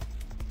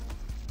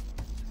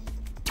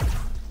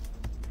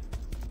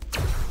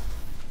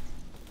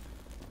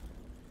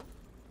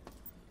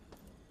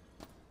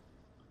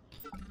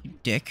 You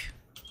dick.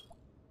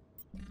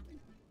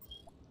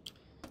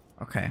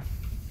 Okay.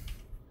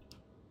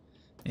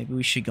 Maybe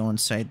we should go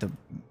inside the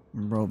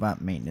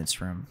robot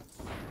maintenance room.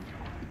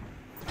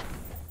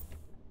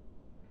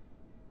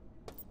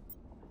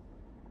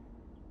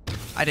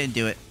 I didn't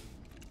do it.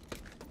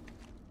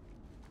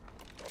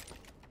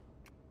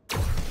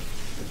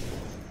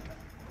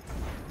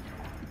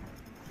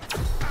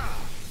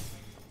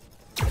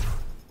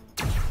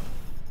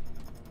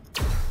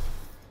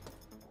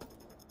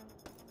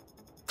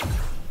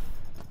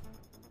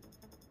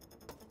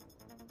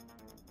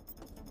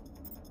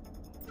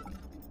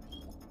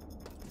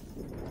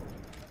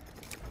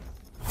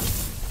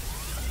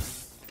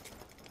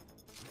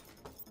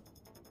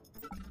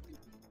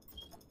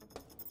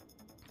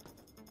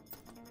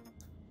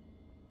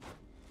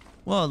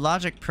 Whoa,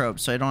 logic probe,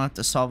 so I don't have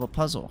to solve a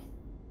puzzle.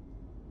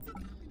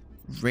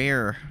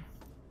 Rare.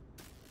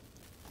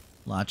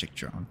 Logic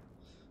drone.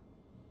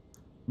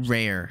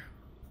 Rare.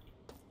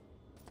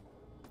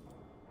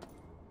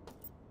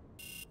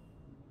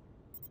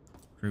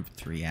 Group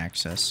 3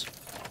 access.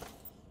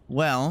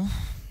 Well,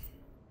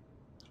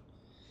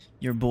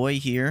 your boy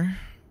here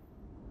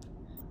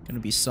gonna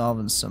be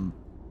solving some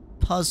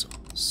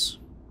puzzles.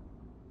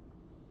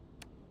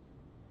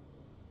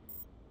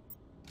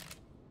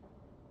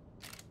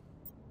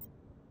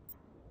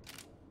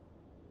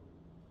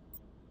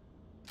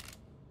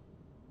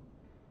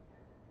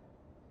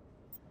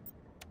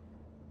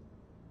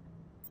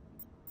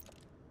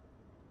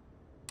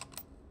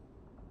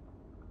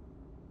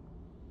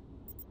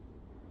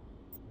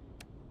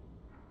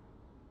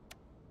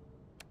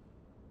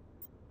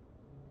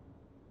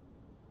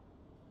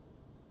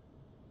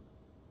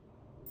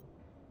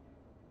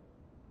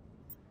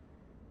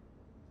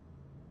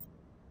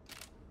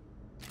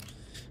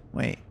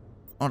 Wait,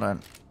 hold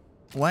on.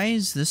 Why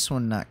is this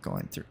one not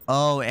going through?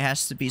 Oh, it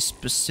has to be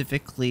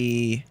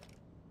specifically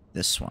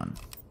this one,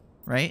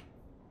 right?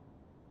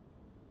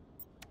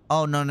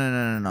 Oh,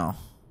 no.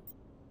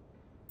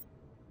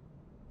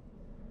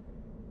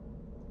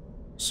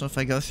 So if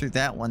I go through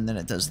that one, then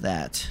it does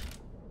that.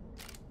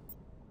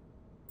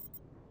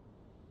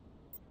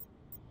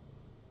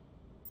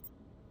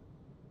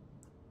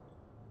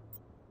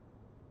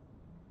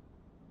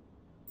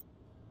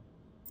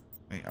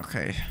 Wait,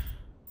 okay.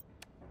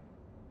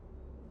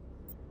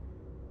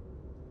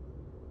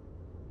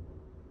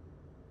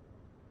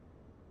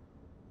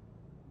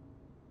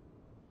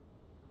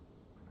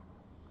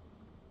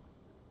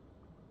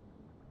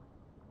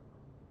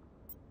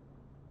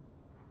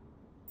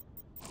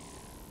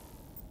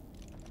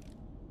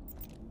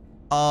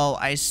 Oh,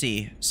 I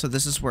see. So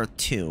this is worth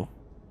 2.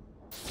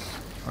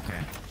 Okay.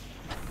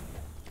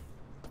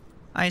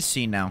 I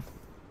see now.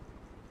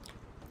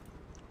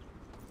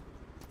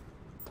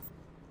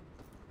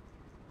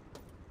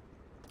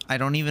 I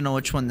don't even know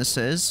which one this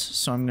is,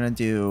 so I'm gonna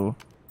do...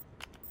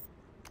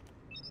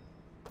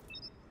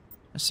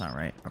 That's not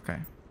right. Okay.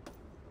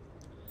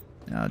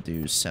 Now I'll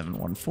do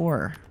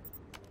 714.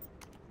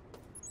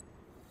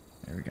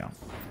 There we go.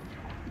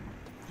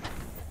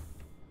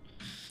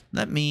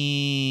 Let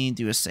me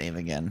do a save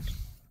again.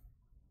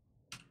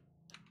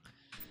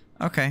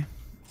 Okay.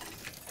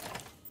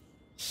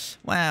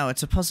 Wow,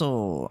 it's a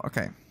puzzle.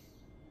 Okay.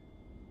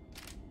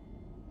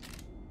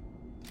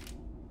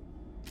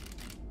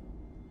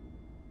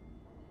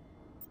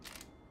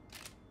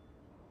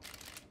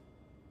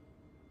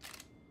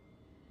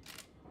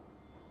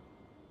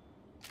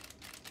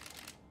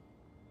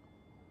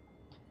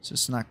 So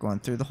it's not going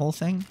through the whole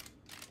thing?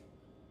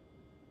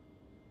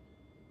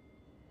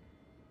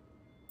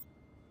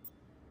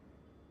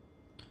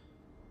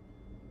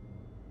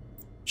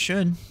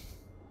 Should.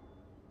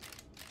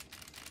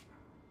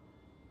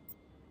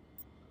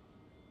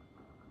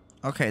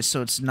 Okay,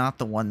 so it's not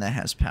the one that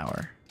has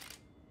power.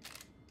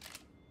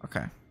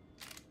 Okay.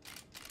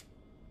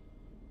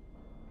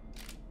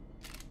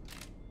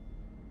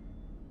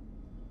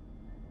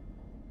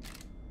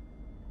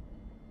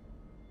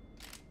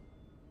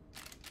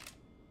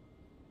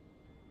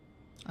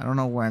 I don't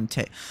know where I'm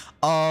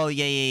Oh,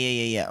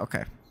 yeah.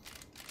 Okay.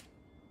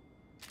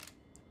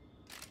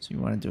 So you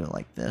want to do it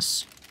like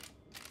this.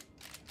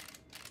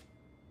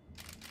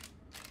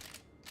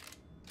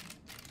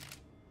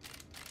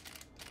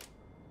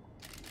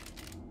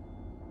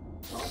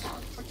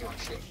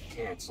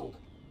 Cancelled.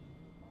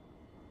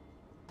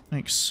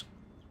 Thanks.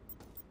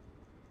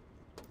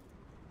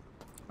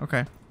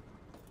 Okay.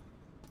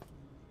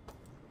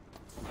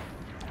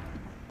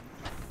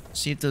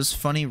 See if those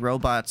funny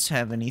robots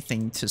have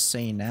anything to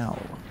say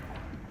now.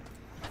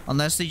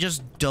 Unless they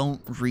just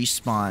don't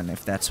respawn,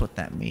 if that's what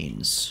that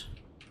means.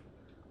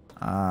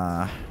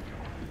 Okay.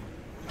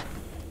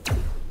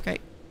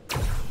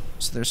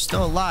 So they're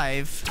still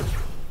alive.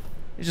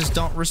 They just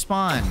don't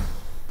respawn.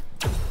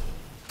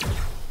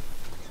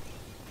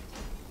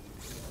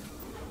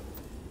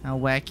 How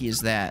wacky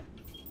is that?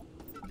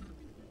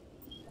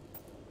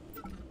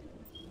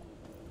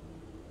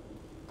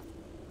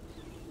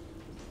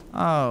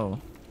 Oh.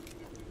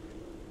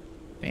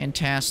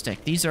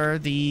 Fantastic. These are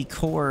the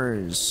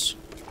cores.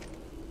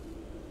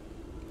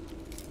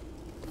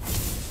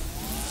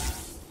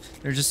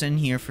 They're just in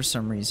here for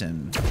some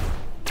reason.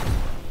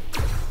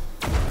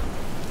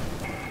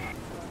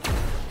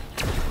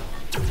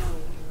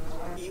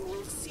 You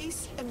will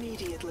cease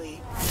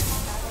immediately.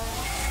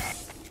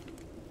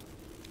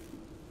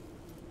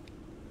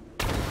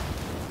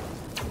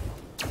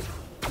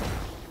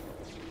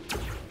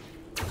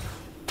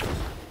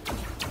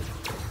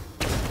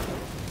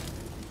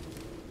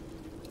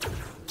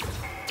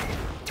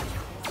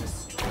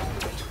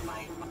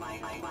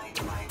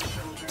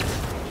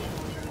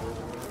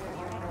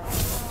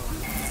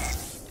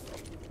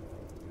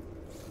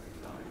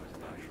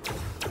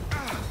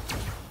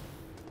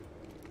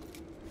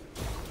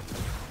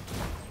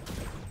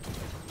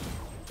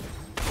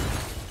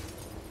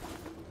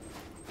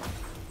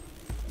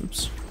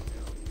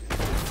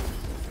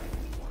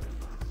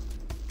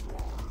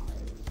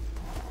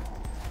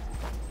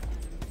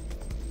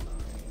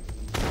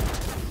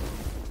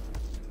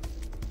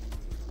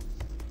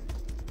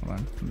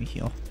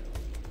 heal.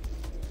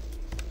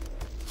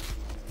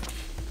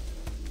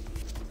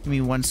 Give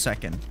me 1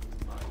 second.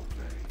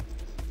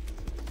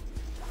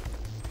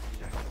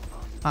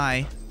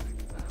 Hi.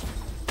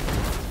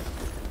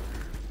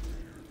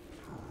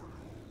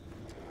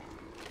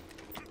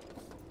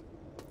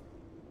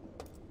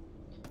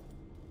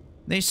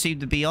 They seem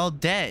to be all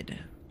dead.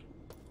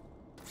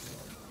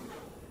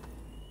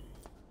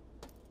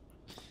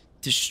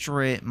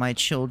 Destroy it, my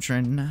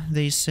children,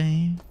 they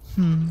say.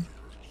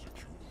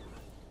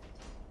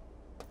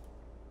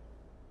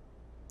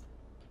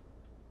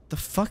 The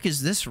fuck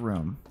is this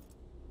room?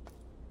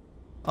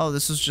 Oh,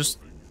 this is just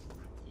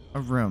a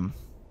room.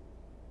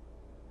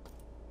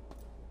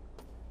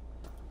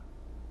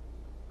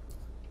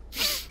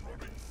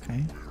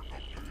 Okay.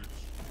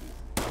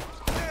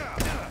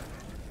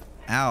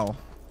 Ow.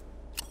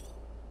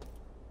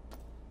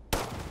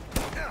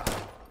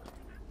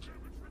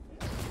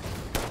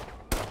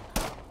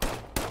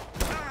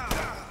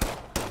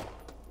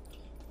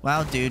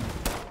 Wow, dude.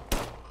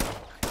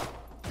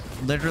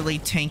 Literally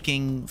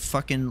tanking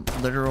fucking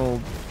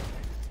literal...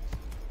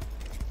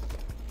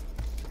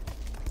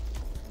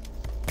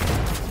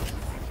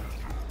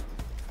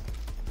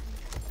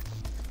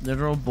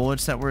 literal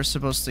bullets that were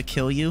supposed to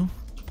kill you.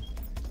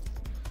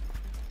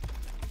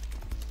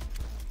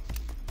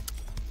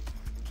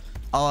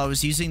 Oh, I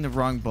was using the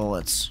wrong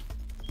bullets.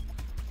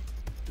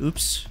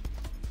 Oops.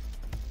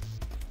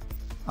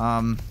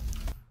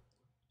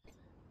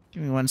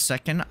 Give me 1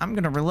 second. I'm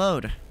gonna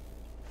reload.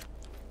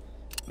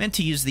 Meant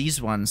to use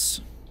these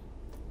ones.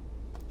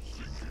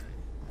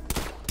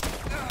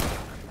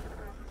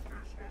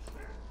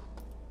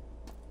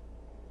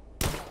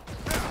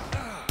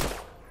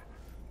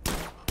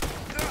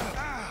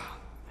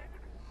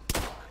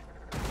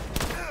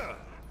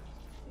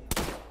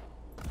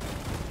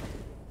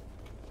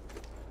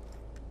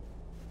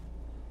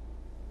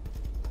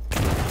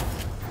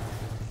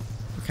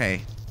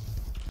 Okay.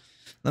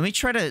 Let me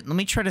try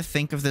to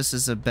think of this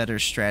as a better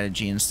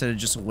strategy instead of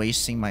just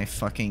wasting my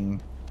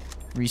fucking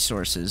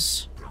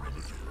resources.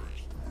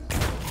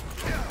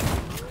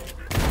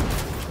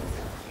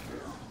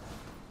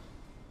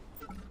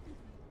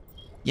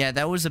 Yeah,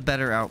 that was a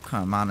better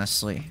outcome,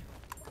 honestly.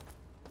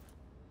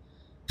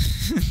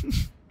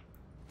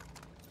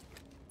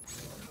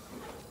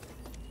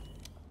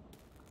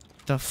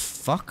 The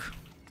fuck?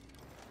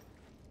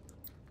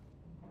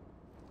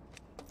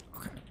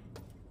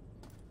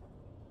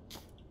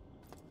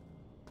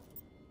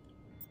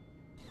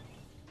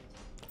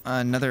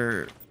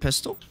 Another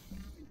pistol?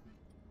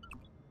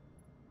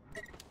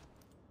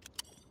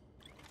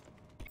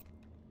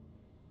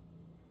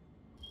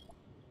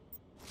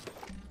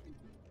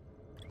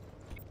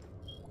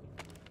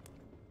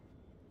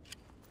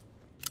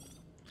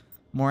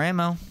 More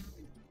ammo.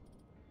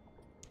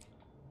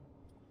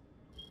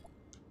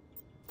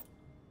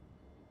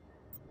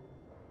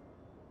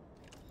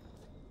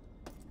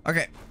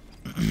 Okay.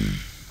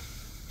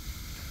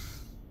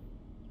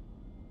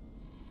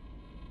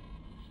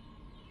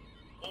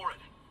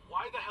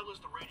 Why the hell is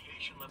the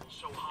radiation level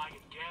so high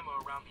in gamma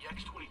around the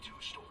X-22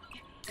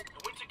 storage? I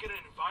went to get an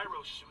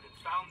Enviro suit and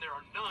found there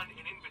are none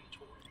in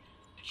inventory.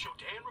 Did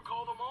Shodan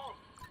recall them all?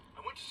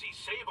 I went to see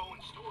Sabo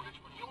in storage,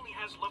 but he only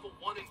has level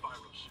 1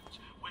 Enviro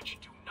suits,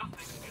 which do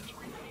nothing against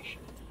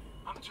radiation.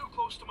 I'm too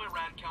close to my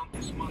rad count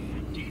this month,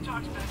 and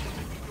detox patches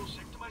make me feel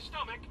sick to my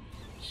stomach,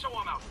 so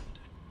I'm out for the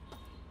day.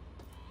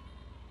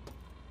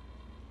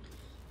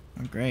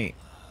 Oh, great.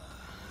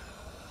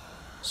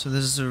 So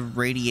this is a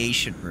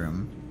radiation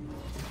room.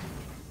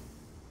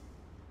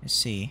 I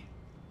see.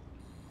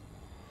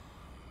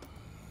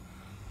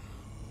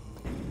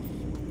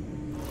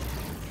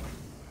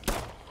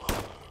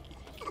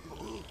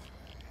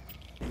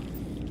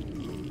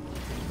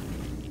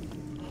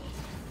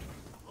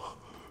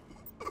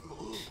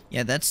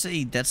 Yeah, that's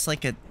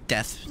like a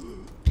death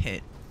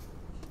pit.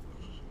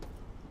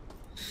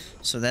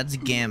 So that's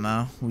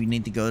Gamma. We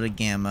need to go to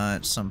Gamma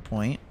at some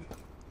point.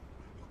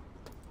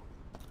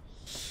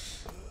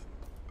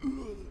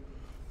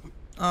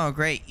 Oh,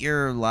 great.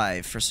 You're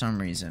alive for some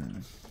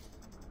reason.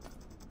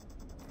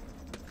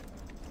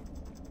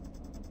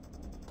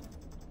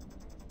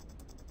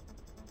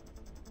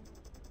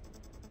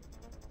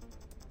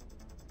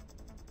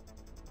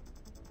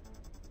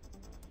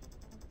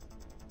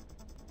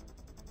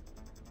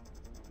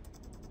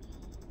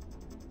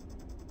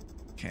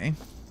 Okay.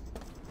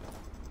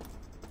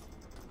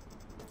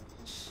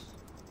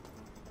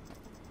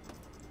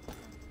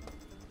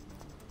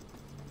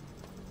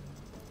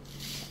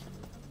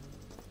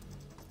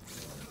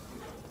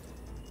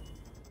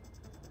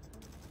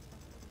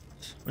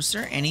 Was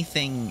there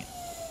anything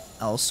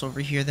else over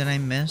here that I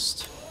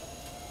missed?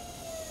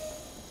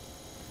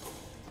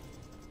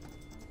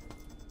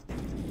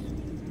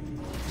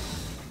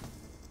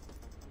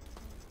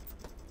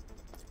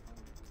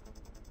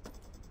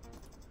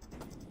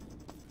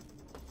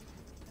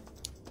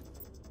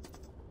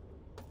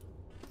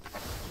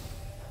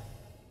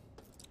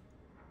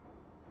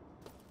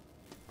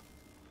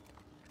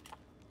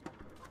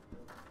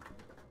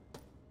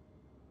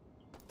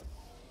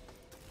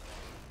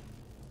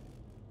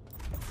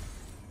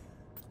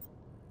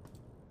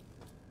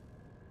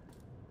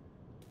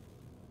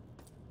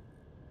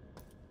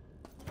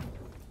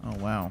 Oh,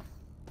 wow.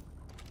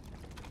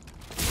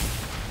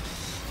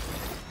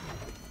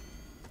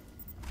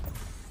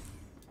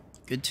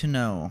 Good to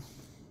know.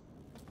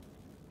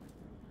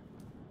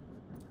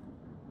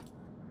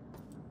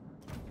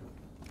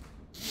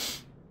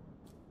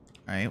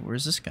 Alright,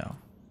 where's this go?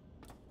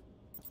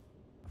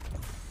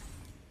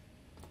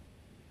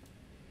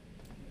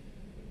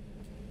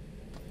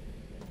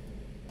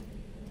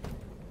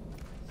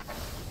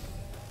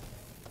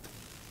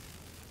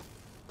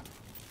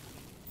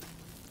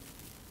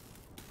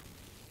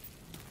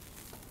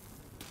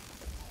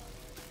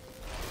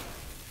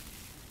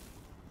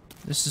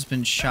 This has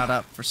been shot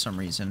up for some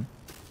reason.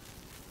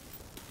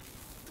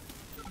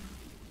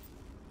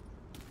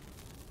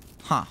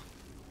 Huh.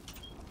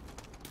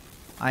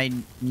 I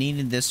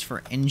needed this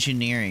for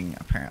engineering,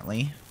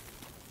 apparently.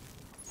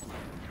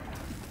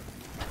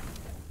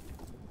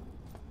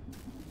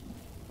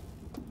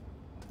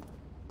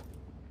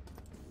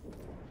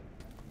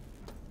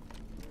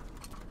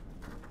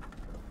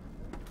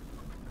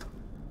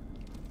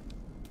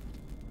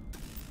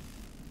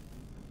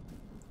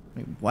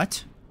 Wait,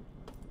 what?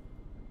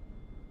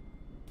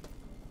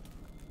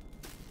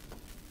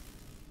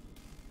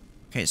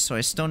 Okay, so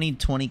I still need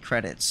 20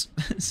 credits.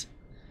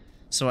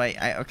 So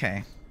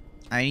okay.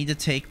 I need to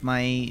take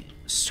my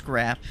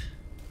scrap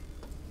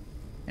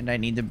and I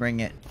need to bring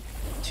it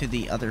to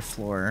the other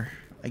floor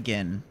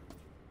again.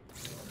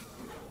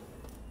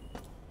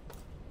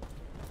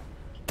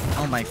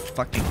 Oh my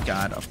fucking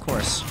god, of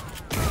course.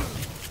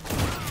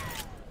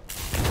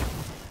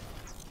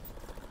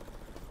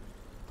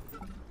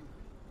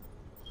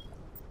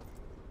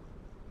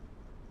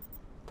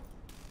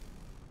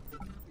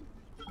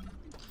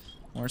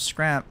 More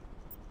scrap.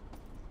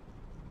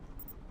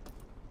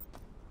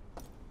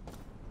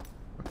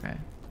 Okay.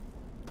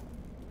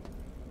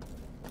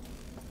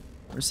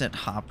 Where's that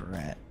hopper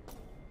at?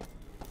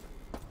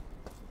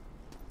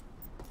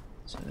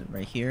 Is it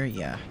right here?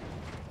 Yeah.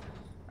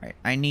 Alright,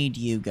 I need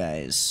you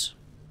guys.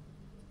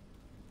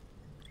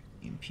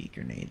 EMP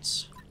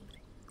grenades.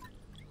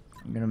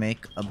 I'm gonna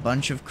make a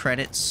bunch of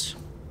credits.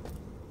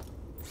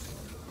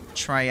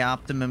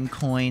 Trioptimum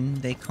coin,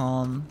 they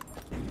call them.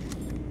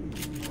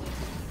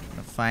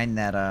 Find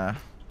that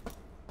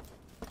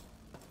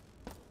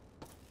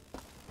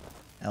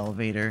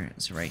elevator.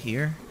 Is it right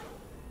here?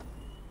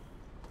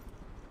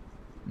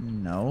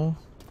 No.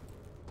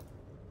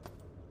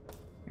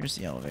 Here's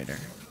the elevator.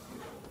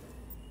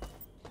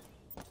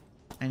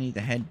 I need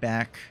to head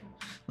back.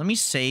 Let me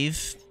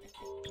save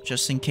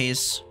just in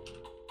case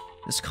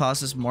this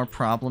causes more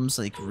problems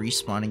like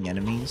respawning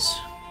enemies.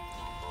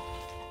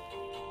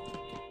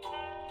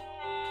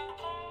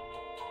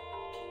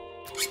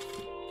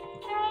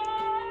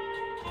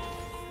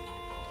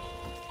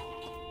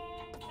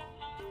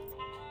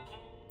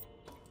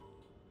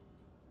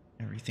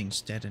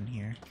 Everything's dead in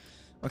here.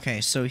 Okay,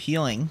 so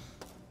healing.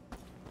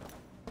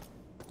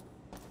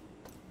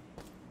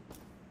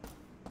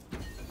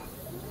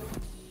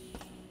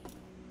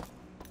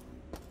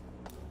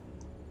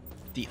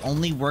 The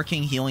only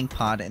working healing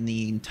pod in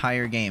the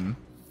entire game.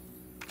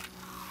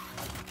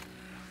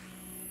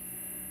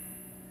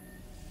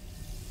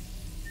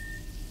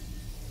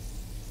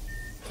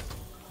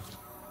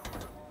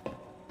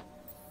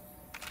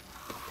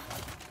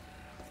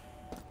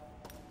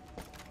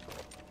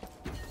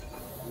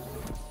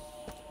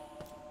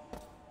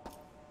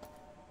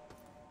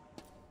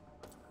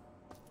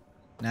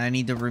 Now I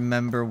need to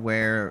remember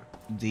where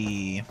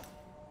the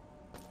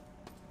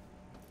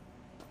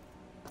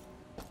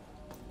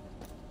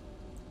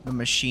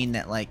machine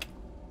that like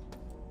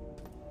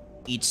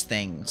eats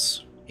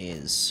things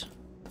is.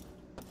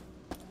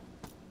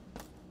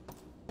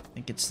 I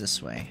think it's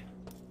this way.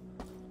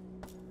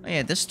 Oh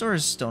yeah, this door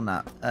is still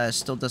not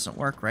still doesn't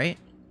work, right?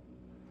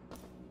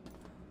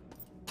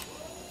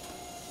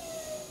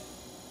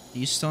 Do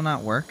you still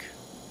not work?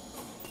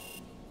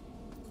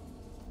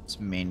 It's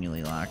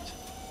manually locked.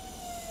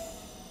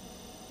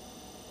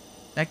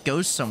 That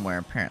goes somewhere,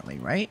 apparently,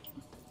 right?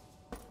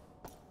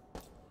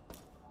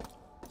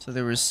 So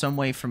there was some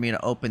way for me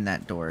to open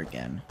that door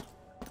again.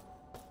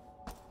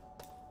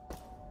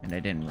 And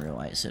I didn't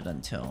realize it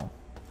until...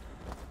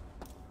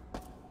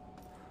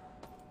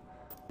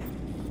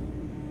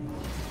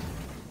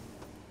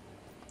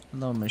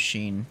 Hello,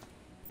 machine.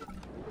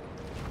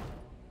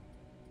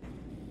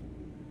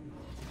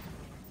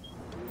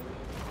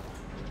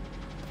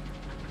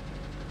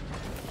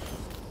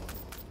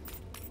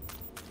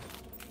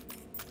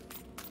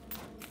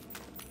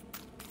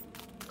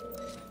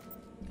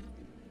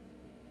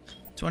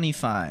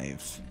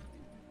 $25.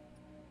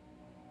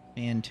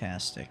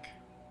 Fantastic.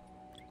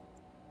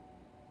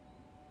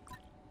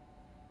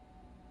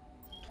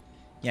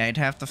 Yeah, I'd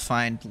have to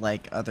find,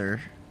 like,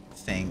 other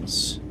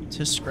things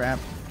to scrap.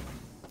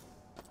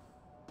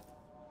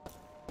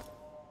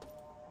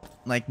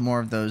 Like, more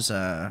of those,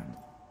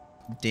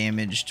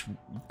 damaged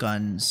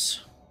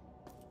guns.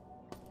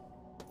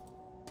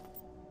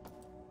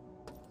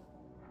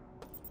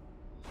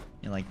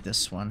 Yeah, like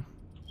this one.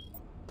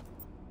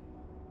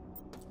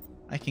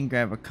 I can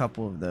grab a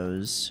couple of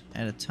those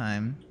at a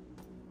time.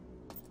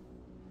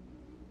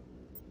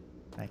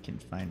 I can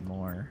find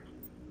more.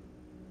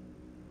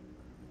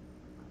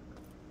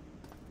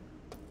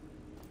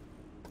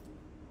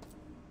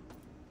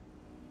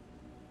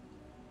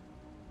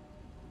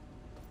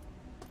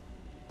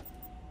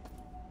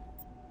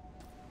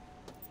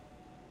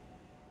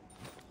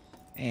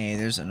 Hey,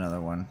 there's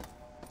another one.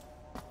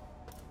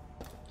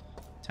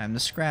 Time to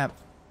scrap.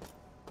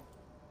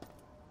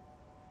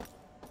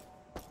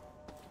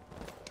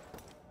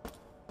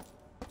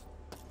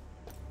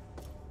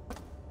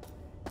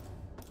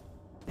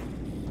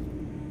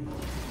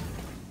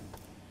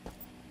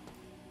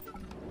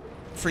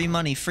 Free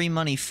money, free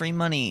money, free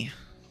money.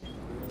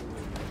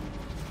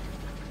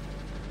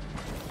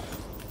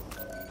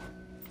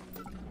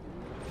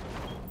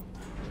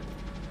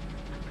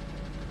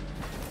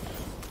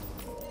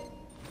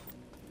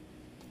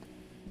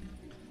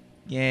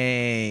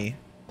 Yay.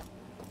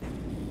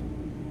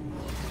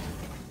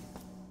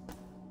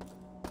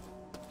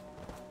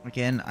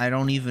 Again, I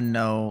don't even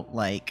know,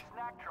 like...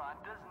 Snacktron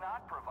does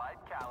not provide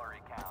calorie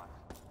counts.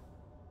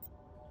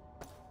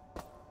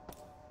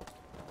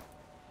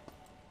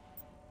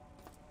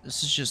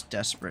 This is just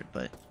desperate,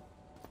 but...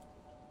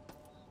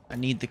 I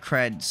need the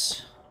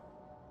creds.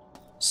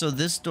 So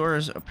this door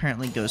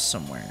apparently goes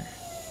somewhere.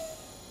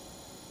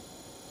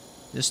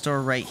 This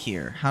door right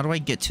here. How do I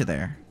get to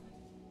there?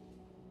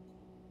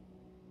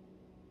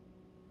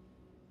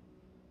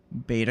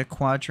 Beta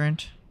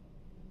quadrant?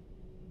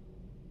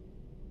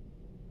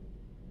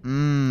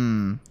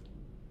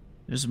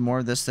 There's more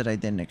of this that I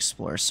didn't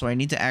explore. So I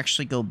need to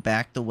actually go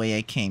back the way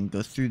I came,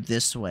 go through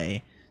this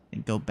way,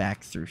 and go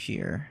back through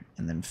here,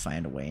 and then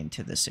find a way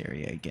into this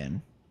area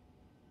again.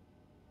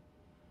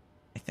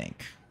 I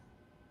think.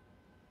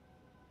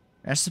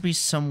 There has to be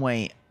some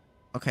way...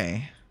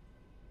 Okay.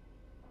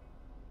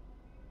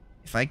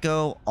 If I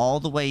go all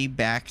the way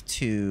back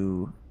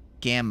to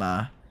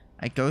Gamma,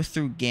 I go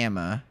through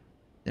Gamma,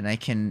 then I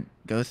can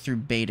go through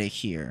Beta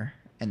here,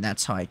 and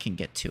that's how I can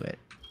get to it,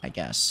 I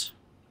guess.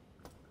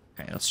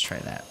 Okay, let's try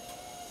that.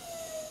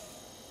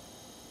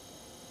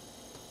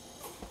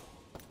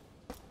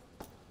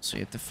 So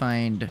you have to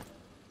find...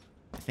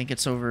 I think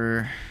it's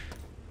over...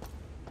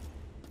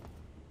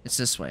 It's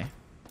this way.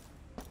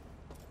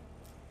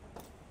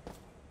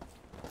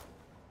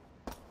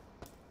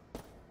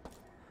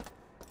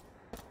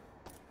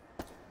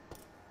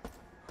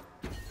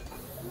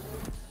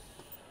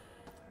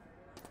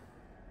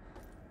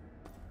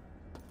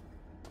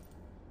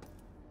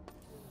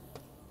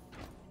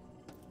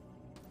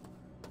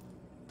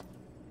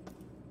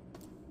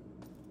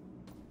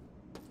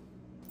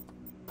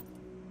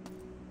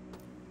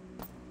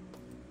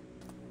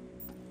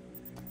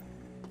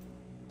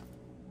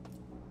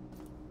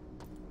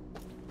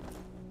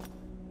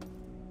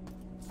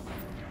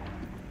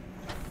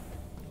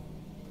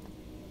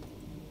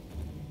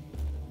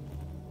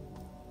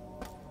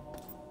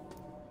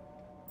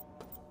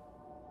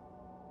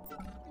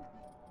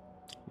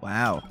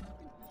 Wow.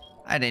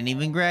 I didn't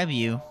even grab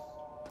you.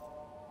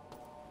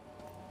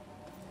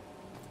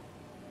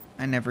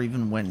 I never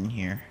even went in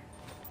here.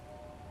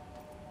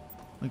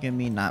 Look at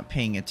me not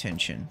paying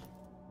attention.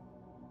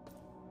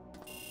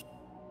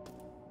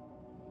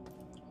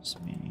 It's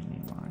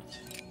manually locked.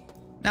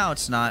 No,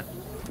 it's not.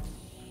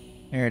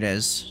 Here it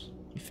is.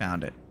 You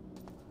found it.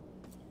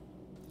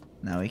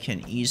 Now we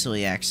can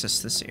easily access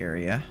this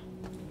area.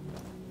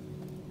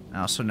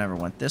 I also never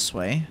went this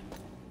way.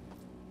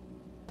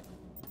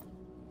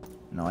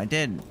 No, I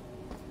didn't.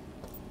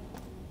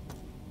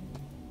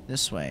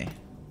 This way.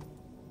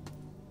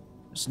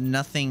 There's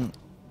nothing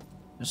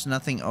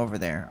over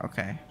there.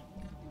 Okay.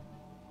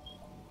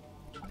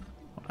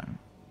 Hold on.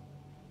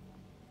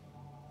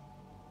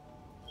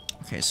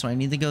 Okay, so I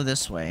need to go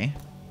this way.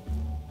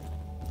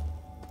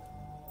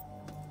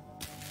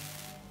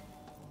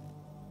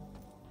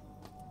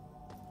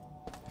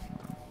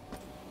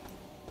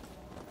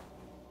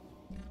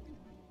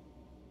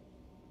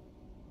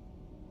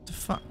 What the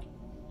fuck?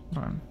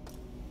 Hold on.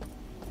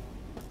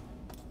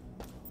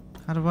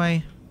 How do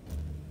I...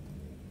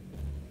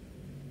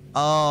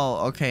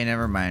 Oh, okay,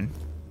 never mind.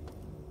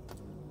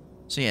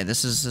 So yeah,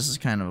 this is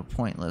kind of a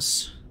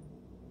pointless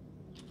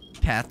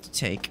path to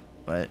take,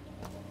 but...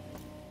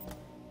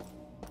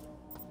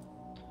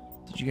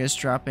 Did you guys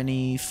drop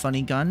any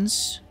funny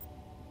guns?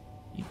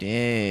 You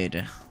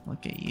did.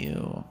 Look at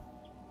you.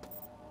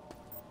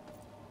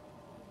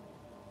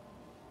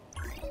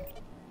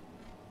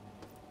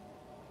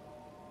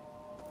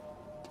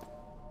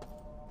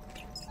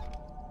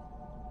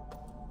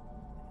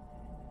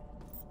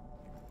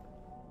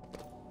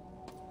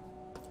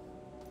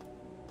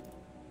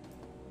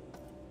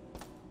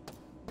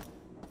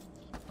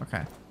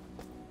 Okay.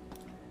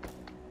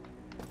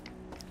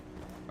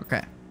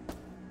 Okay.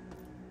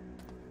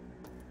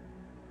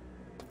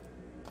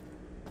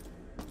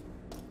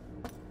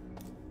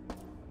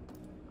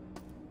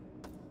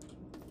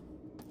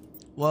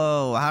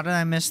 Whoa, how did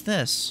I miss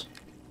this?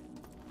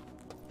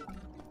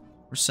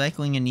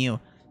 Recycling and you.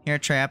 Here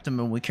at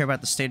Trioptimum, we care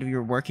about the state of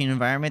your working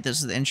environment.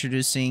 This is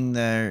introducing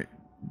the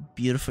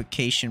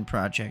beautification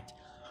project.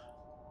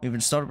 We've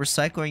installed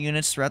recycler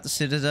units throughout the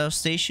Citadel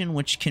station,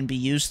 which can be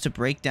used to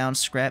break down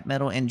scrap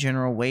metal and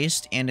general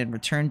waste, and in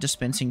return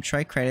dispensing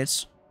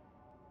tri-credits.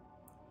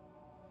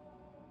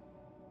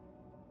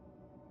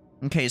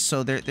 Okay,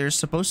 so there's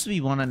supposed to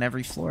be one on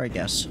every floor, I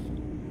guess.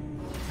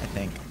 I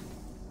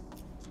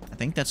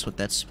think that's what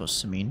that's supposed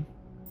to mean.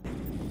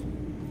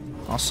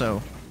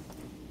 Also...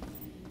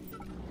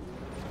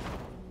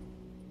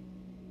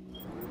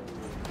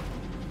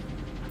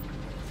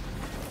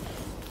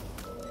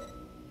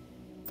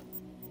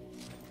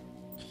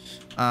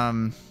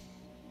 I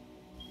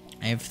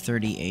have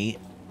 38.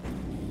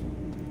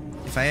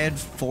 If I had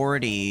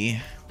 40...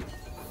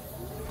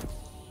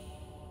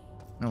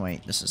 Oh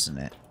wait, this isn't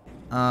it.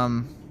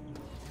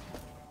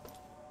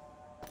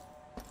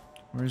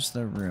 Where's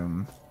the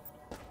room?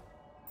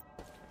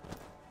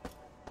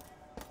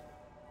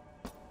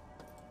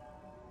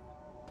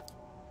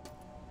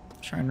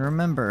 Trying to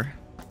remember.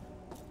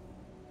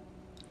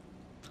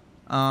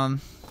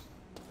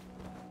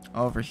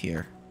 Over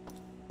here.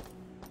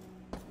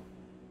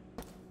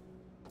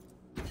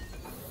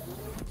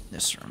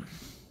 This room.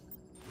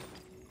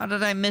 How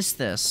did I miss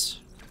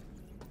this?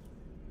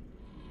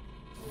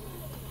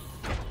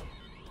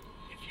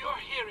 If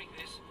you're hearing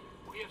this,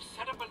 we have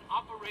set up an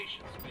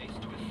operations base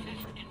to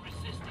assist in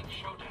resisting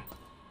shodan.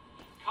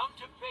 Come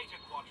to Beta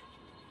Quadrant.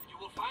 You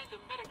will find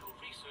the medical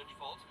research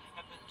vaults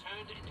have been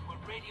turned into a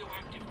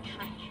radioactive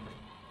trench.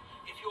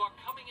 If you are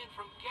coming in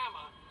from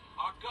Gamma,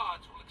 our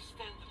guards will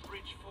extend the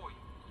bridge for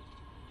you.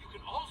 You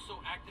can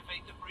also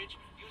activate the bridge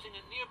using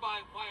a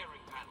nearby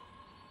wiring panel.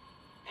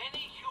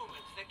 Any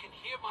humans that can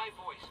hear my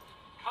voice,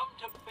 come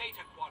to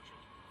Beta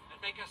Quadrant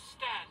and make a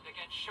stand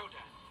against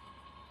shodan.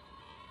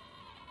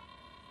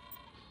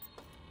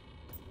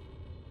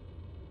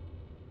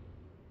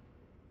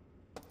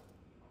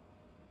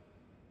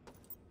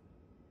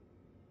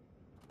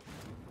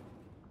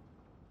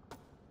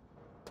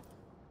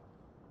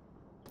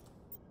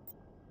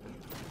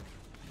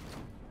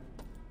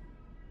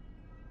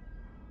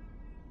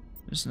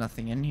 There's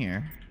nothing in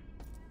here.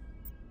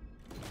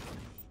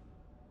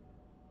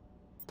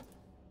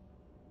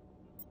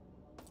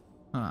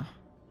 Huh.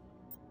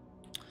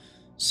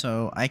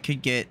 So I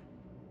could get...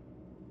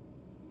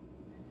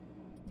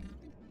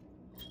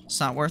 It's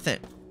not worth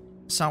it.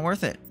 It's not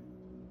worth it.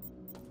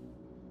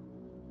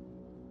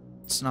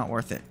 It's not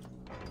worth it.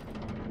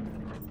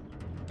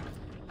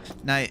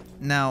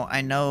 Now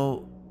I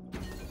know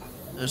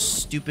those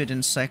stupid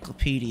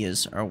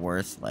encyclopedias are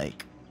worth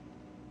like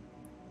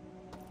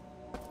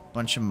a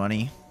bunch of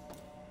money.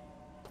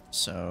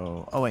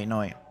 So, oh wait, no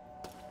wait.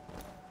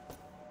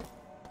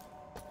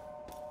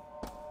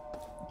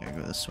 Gotta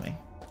go this way.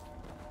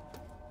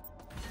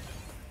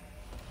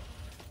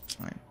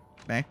 Alright,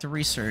 back to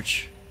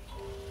research.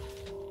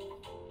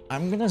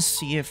 I'm gonna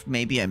see if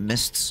maybe I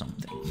missed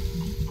something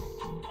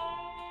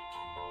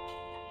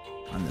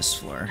on this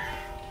floor.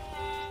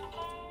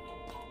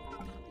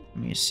 Let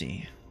me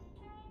see.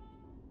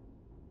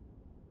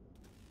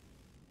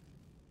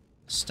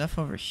 Stuff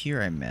over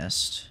here I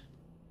missed.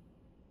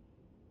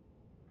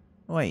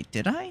 Wait,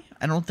 did I?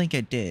 I don't think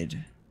I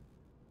did.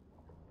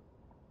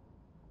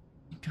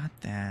 Got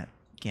that.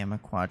 Gamma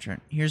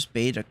Quadrant. Here's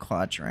Beta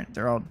Quadrant.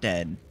 They're all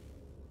dead.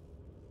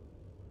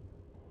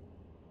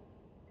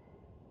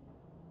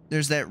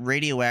 There's that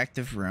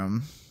radioactive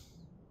room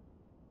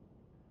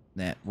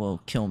that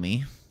will kill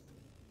me.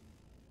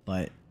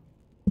 But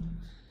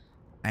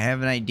I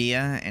have an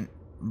idea,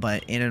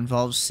 but it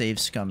involves save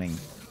scumming,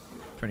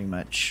 pretty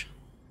much.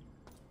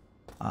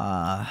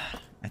 I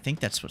think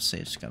that's what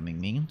save scumming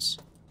means.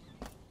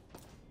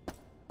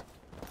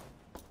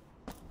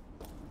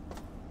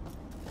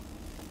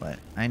 But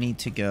I need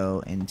to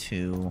go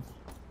into...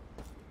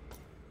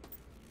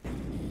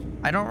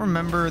 I don't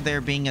remember there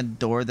being a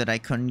door that I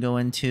couldn't go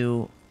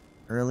into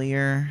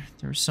earlier.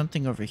 There was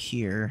something over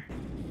here.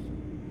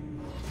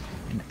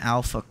 An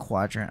Alpha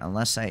Quadrant,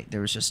 unless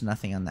there was just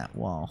nothing on that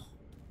wall.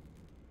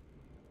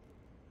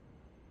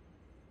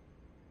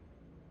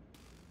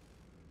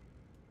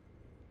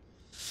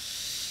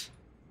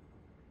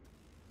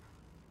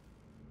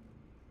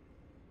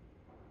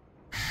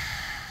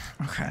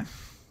 Okay.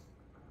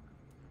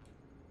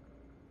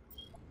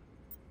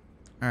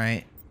 All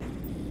right.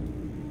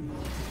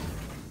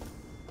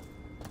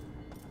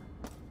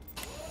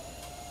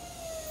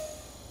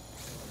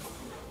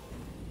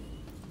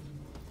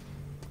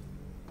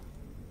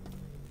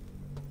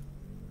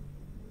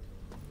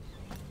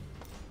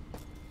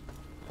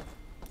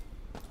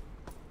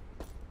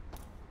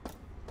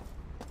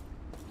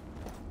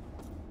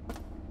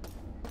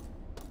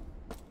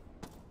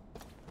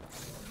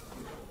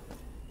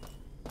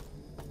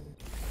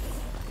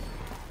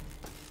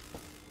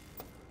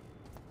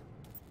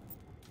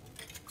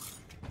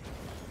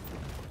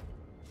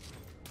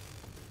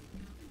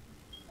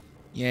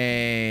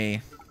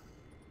 Yay.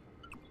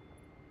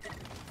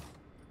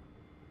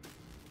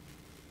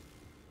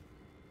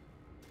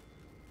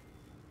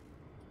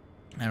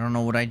 I don't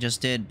know what I just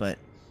did, but...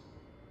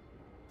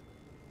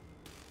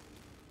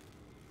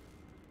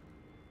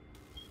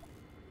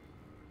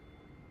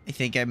 I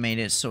think I made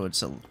it so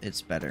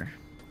it's better.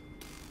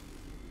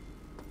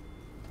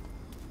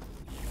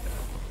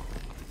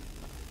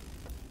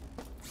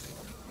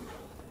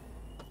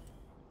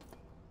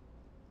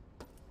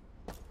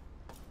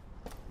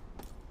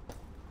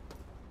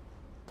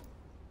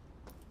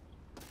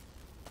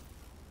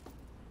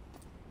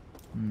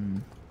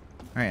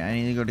 Alright, I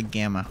need to go to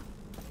Gamma.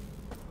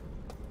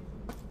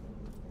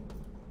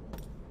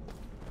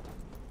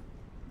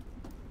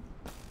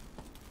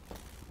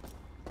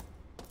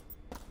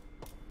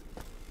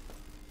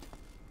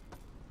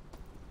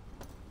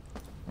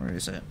 Where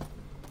is it?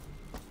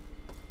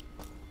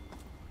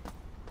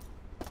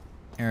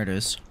 There it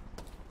is.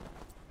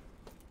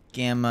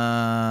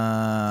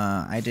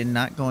 Gamma. I did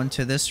not go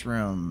into this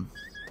room.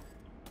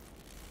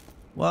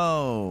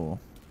 Whoa.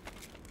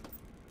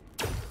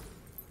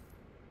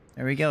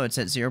 There we go. It's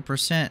at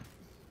 0%.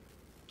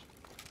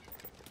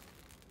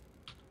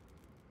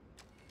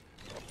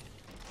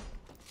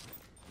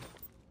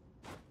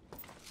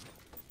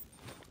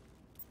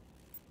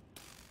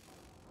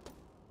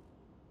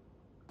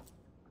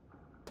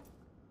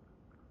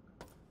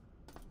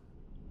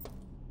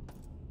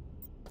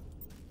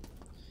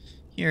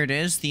 Here it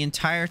is. The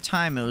entire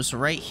time it was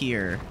right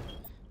here.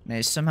 And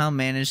I somehow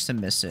managed to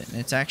miss it. And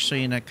it's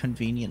actually in a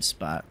convenient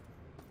spot.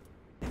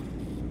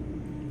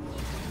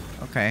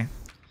 Okay.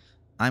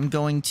 I'm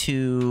going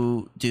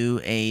to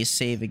do a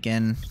save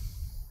again.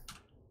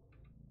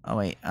 Oh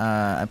wait,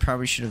 I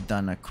probably should have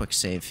done a quick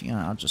save. You know,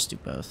 I'll just do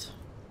both.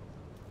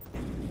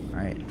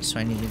 Alright, so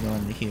I need to go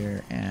into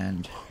here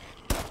and...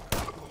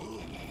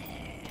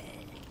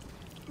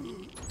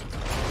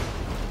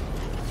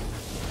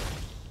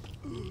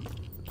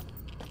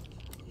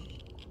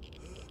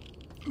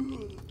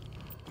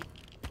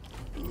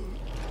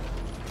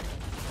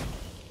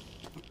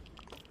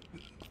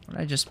 What did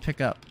I just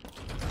pick up?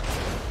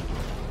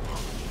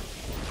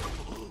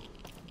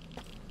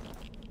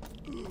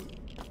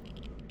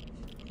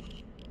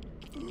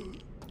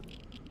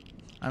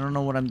 I don't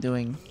know what I'm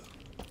doing.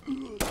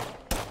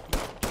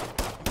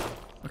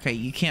 Okay,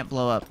 you can't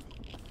blow up.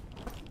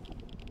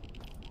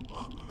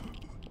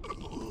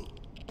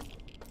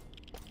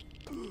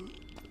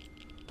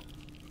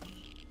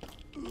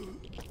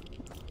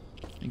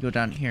 You go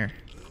down here.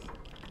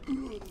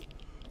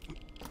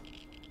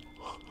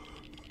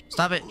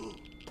 Stop it!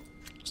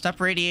 Stop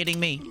radiating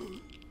me!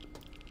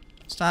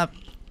 Stop!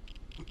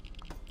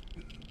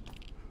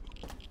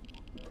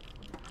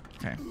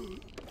 Okay.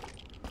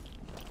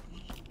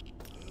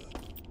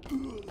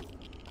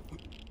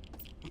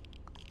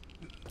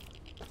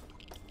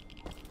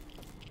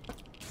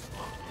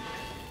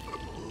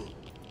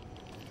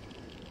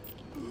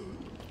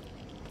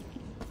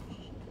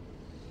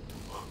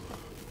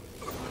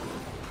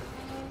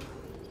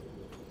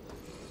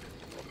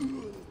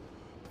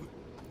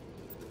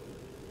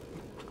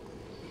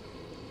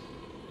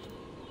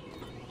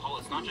 Paul,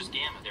 it's not just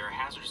Gamma. There are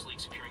hazardous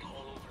leaks appearing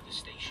all over the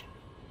station.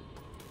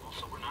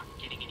 Also, we're not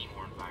getting any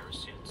more Enviro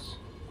suits.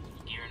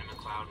 Gearin and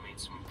McLeod made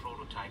some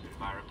prototype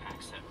Enviro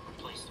packs that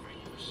replace the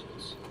regular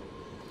suits.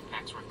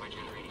 Packs work by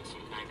generating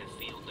some kind of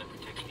field that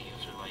protects the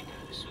user like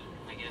a suit,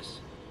 I guess.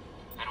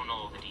 I don't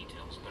know all the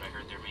details, but I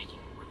heard they're making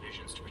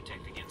revisions to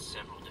protect against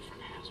several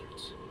different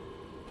hazards.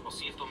 I'll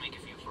see if they'll make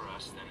a few for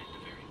us, then at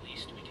the very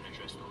least we can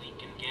address the leak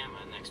in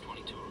Gamma next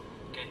 22,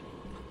 okay?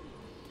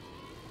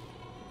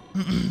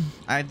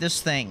 I have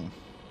this thing.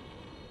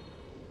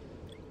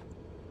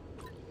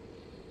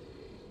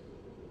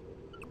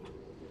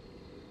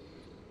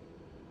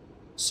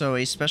 So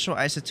a special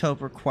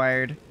isotope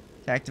required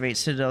to activate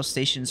Citadel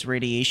Station's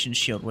radiation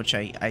shield, which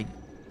I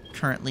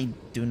currently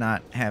do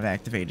not have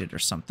activated or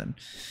something.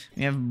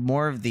 We have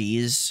more of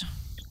these.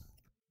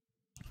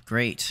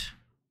 Great.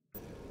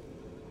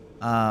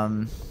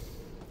 Okay,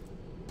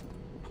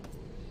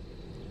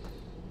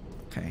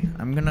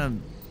 I'm gonna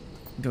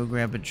go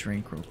grab a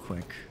drink real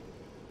quick.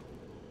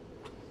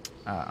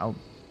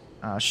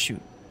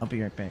 Shoot. I'll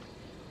be right back.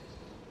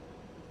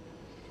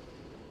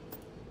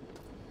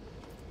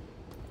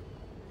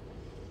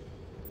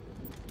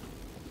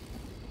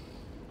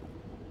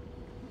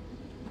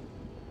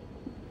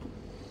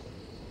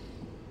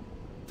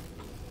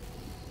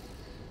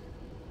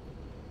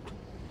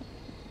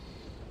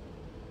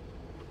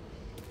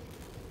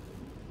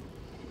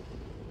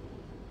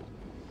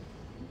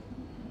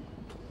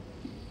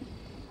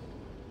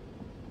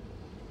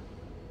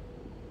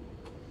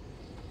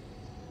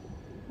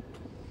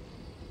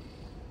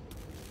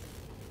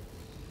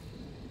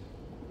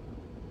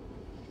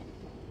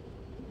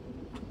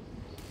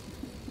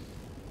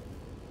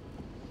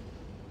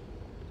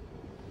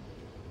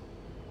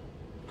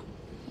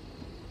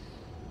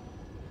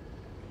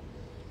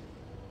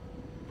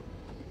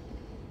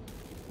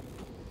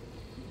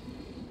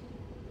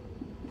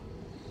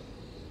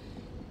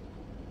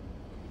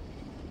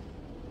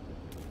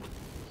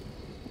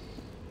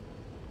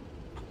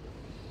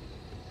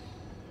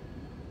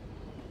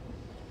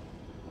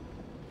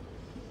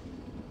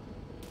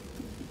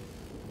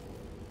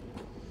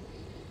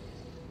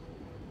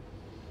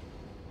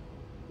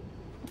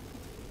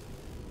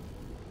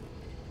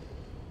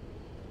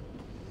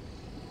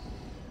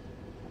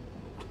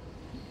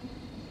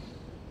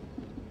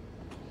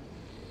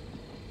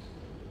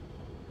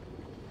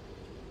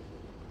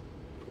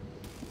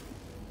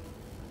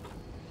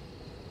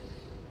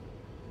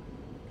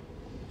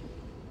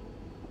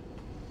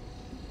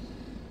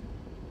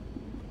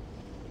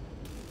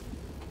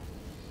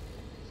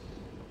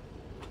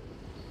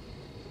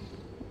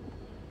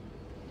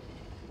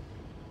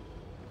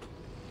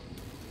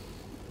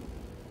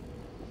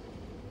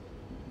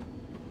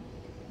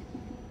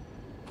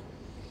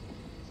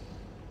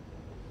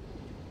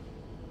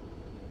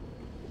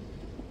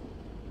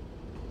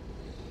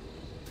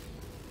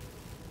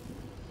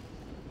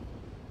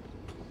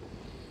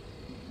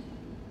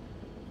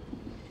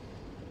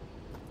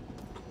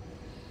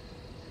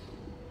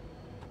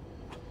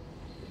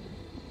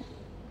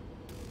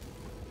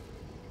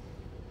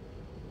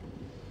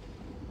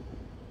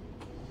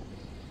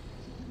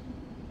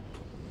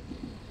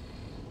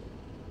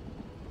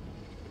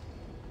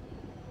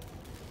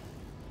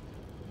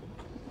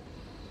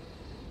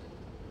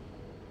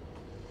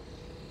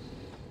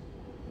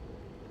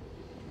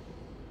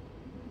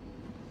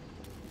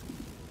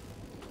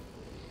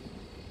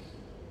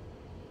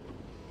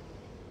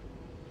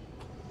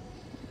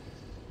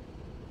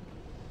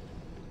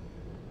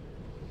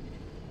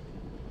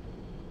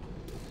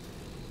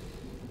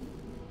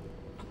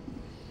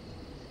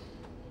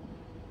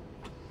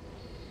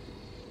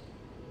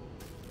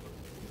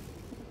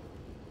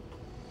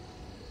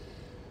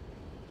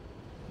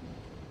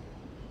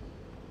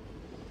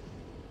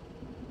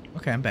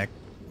 Okay, I'm back.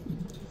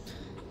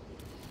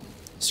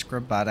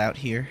 Scrub bot out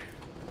here.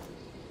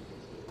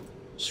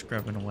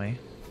 Scrubbing away.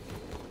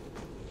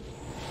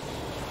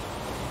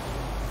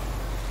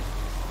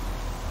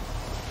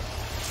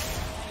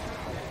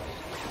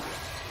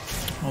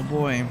 Oh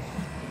boy.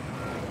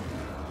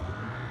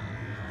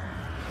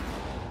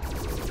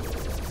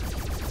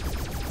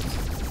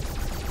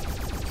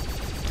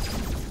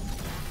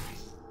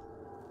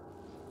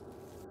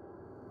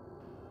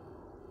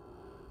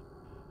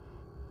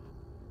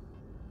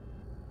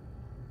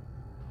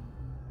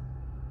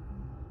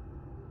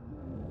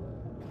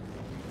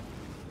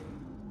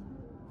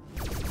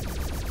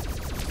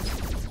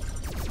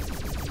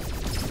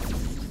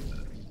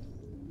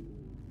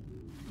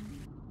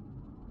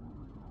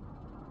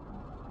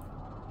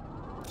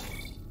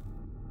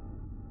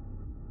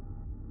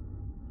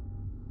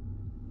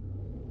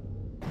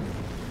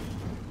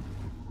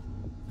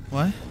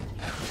 What?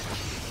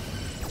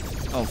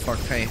 Oh, Far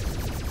Cry.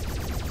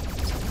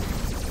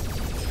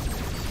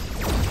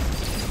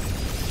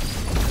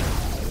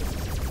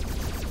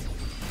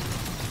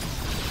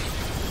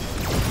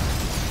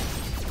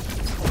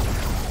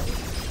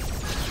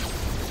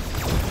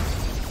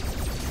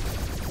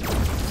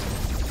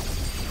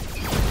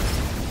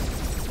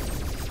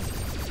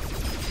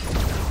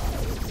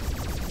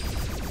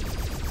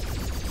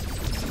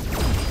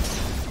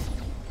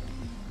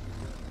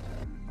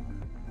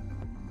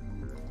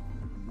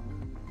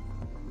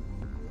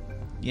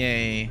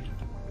 Yay.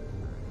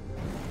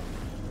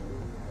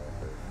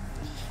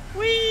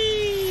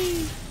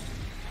 Whee!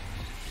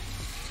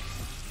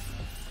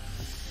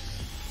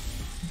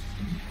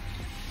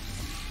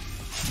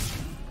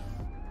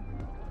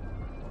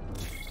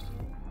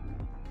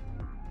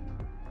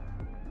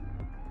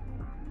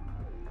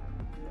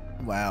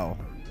 Wow.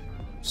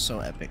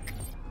 So epic.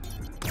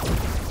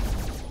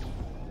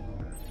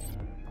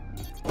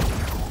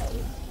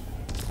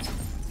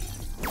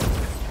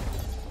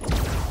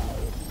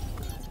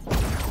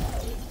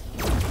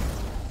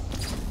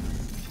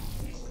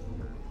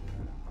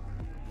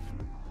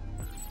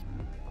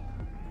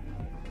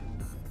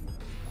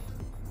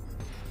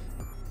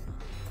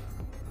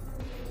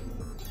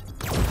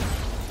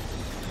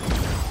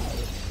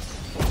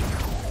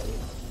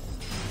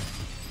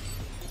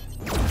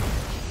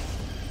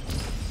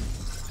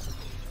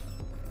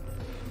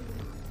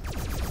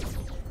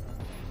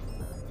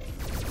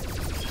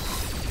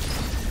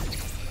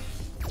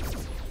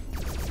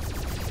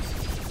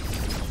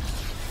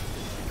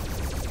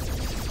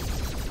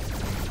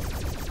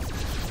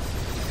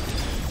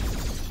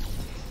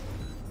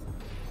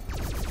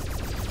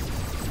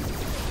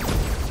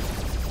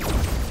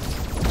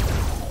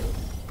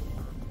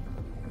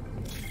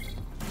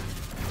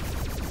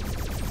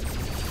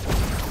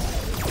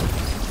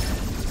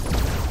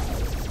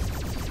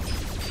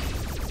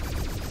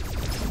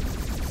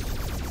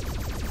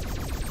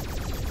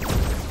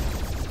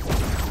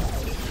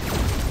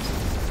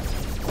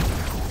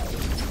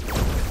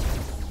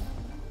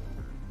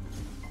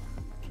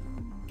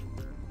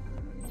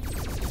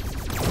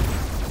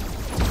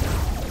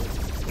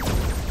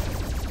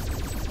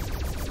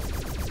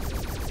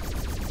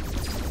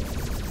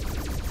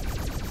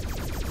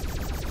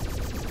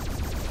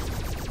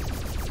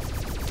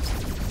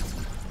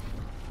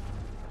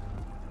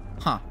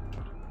 Huh.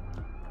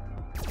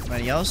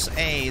 Anybody else?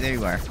 Hey, there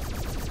you are.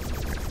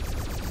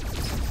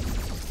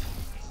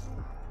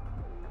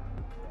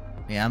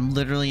 Yeah, I'm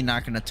literally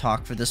not gonna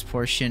talk for this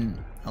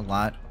portion a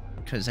lot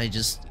because I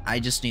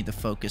just need to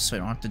focus so I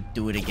don't have to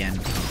do it again.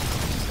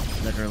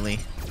 Literally.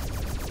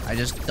 I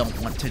just don't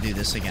want to do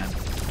this again.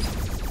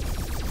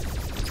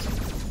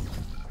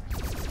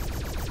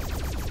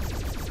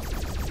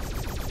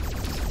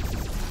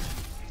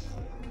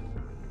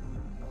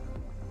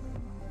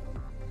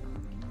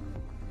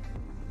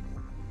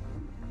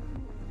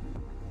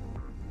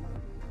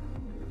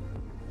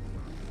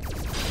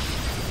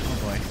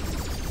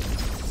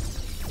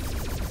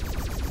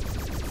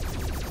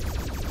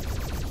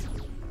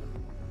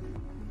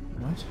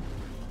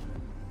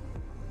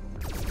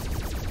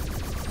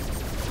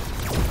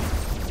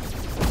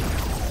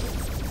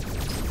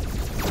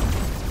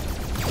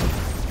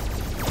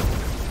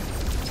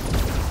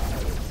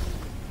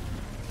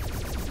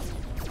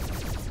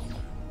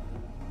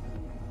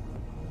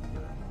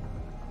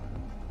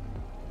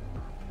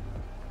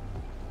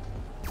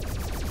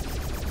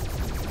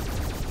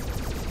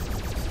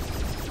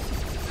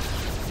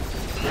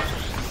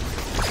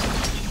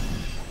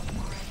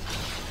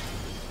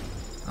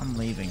 I'm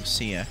leaving.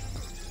 See ya.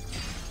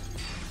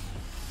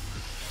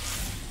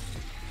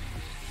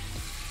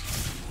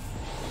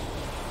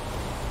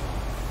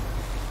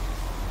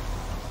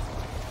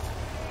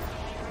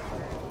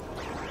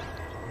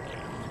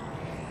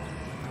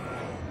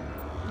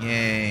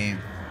 Yay.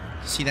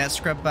 See that,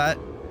 scrub bot?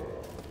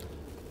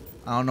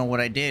 I don't know what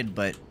I did,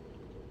 but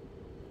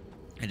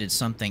I did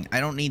something. I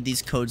don't need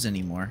these codes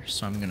anymore,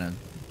 so I'm gonna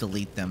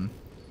delete them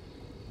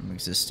from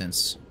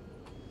existence.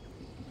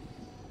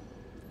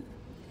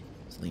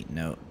 Delete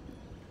note.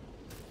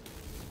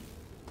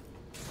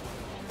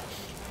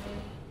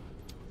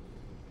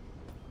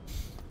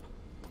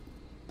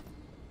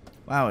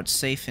 Wow, it's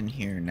safe in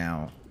here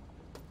now.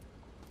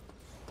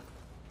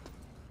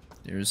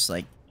 There's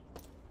like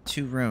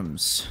 2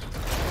 rooms.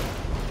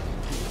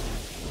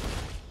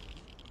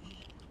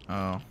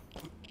 Oh.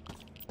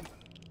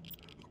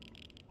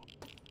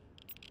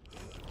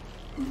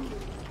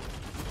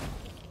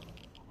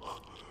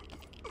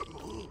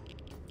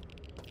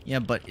 Yeah,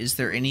 but is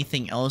there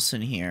anything else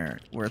in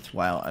here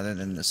worthwhile other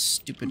than this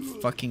stupid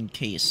fucking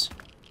case?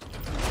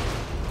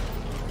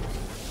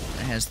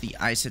 It has the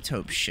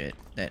isotope shit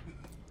that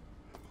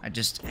I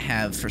just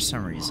have for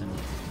some reason.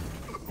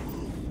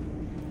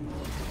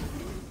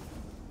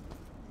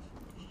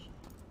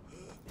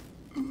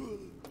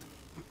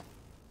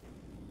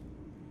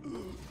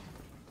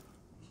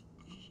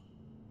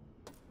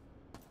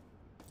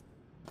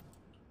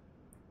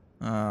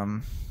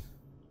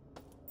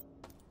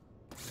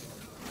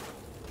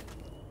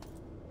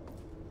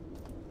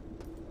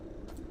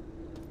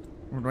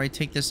 Where do I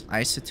take this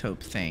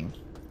isotope thing?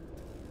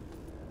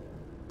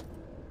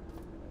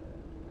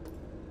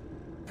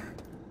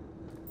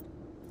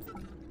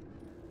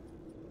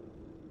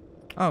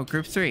 Oh,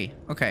 group 3.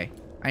 Okay.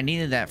 I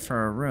needed that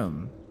for a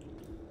room.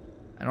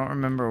 I don't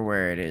remember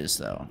where it is,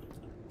 though.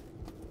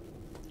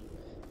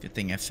 Good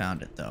thing I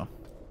found it, though.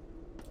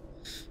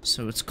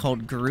 So it's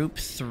called group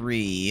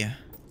 3.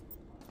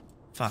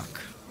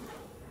 Fuck.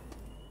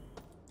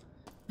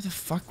 Where the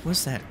fuck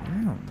was that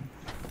room?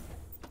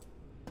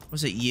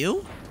 Was it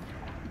you?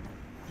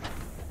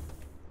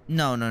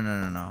 No.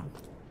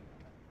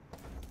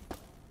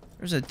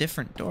 There's a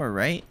different door,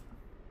 right?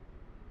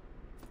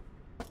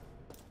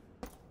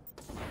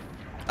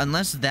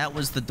 Unless that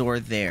was the door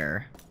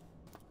there.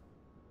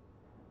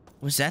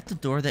 Was that the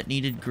door that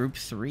needed group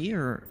 3,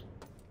 or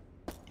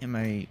am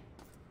I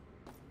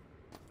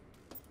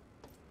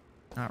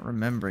not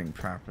remembering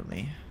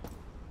properly?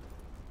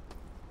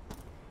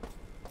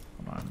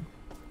 Hold on.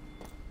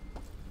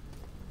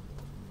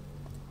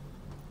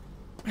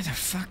 Where the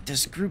fuck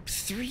does group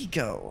 3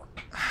 go?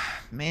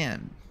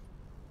 Man.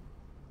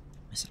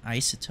 This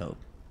isotope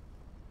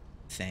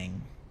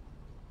thing.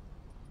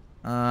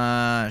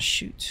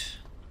 Shoot.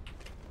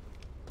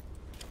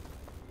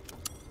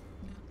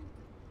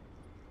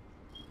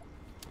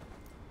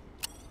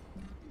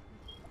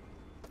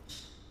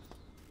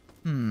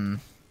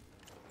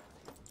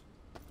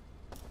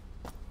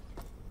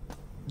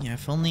 Yeah,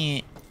 if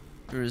only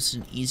there was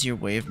an easier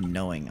way of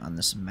knowing on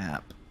this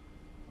map.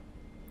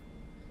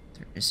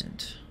 There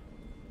isn't.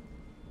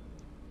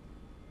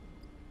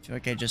 I feel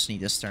like I just need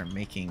to start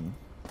making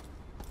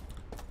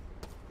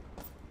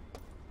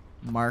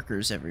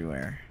markers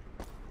everywhere.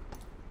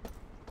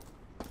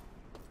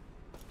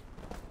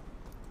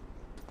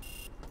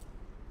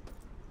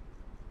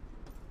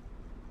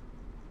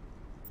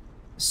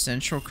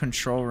 Central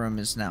control room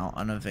is now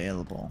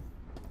unavailable.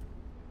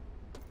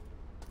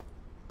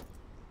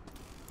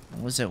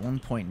 It was at one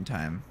point in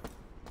time.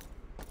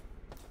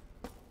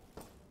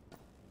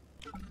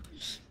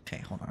 Okay,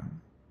 hold on.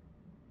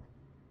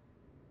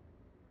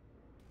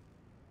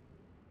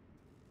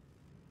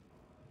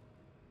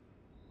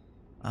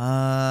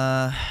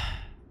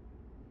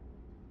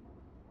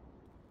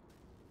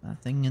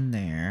 Nothing in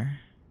there.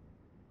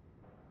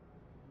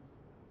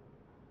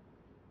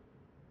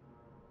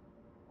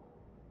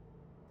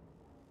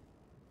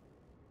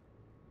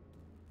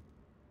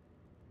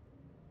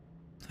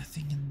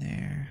 Nothing in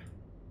there.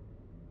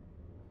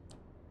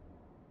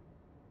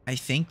 I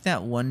think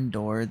that one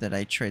door that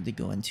I tried to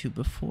go into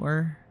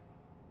before,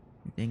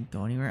 it didn't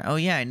go anywhere. Oh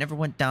yeah, I never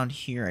went down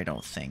here, I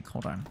don't think.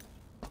 Hold on.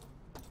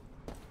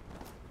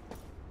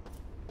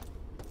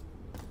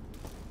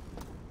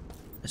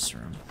 This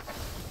room.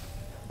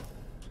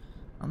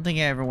 I don't think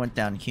I ever went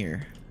down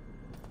here.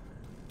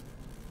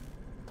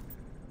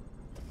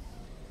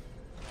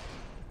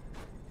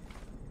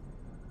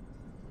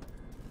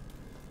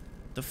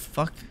 The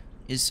fuck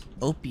is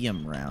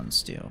opium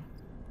rounds do?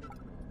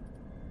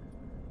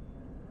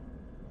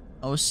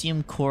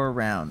 Osium core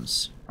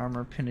rounds.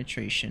 Armor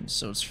penetration,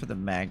 so it's for the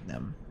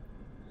Magnum.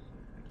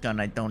 Gun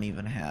I don't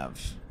even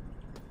have.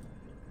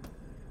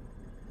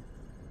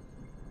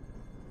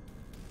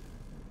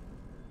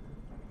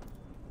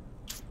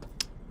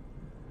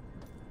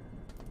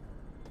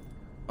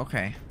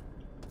 Okay.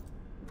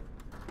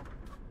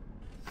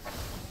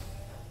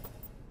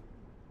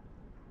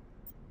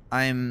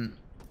 I'm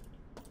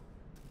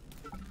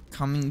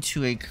coming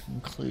to a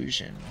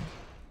conclusion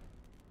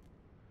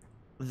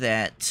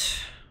that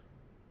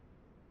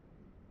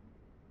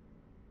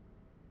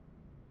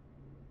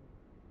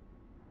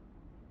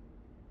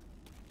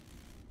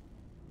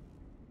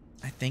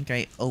I think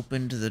I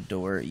opened the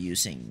door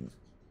using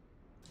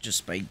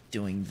just by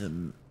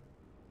doing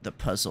the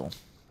puzzle.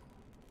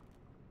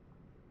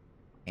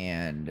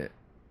 And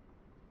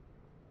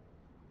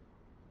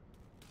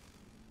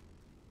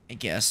I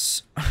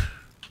guess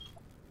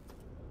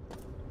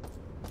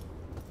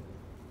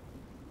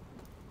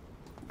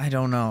I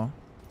don't know.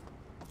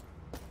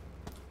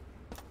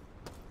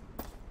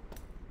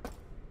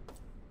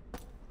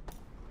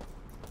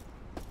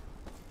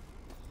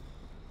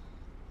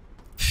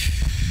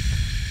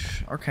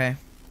 Okay.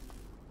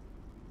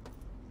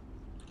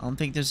 I don't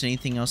think there's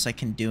anything else I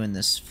can do in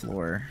this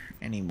floor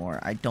anymore.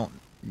 I don't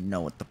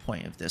know what the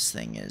point of this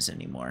thing is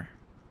anymore.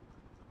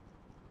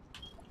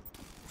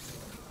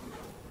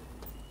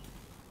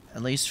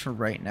 At least for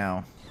right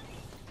now.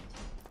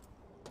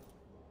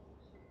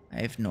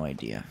 I have no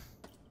idea.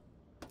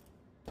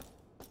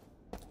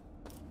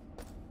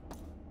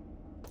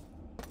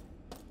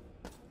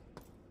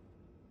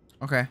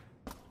 Okay.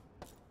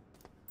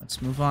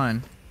 Let's move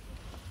on.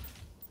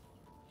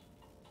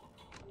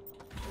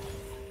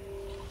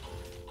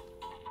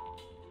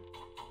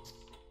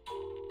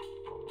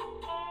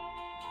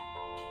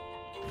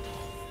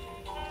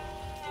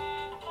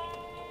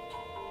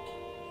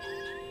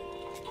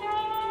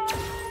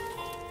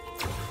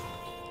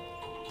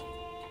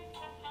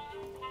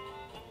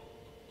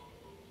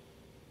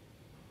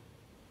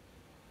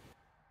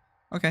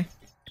 Okay.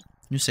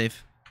 New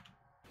save.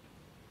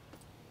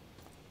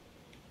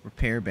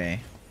 Repair bay.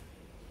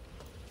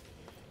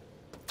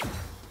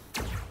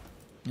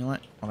 You know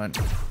what? Hold on.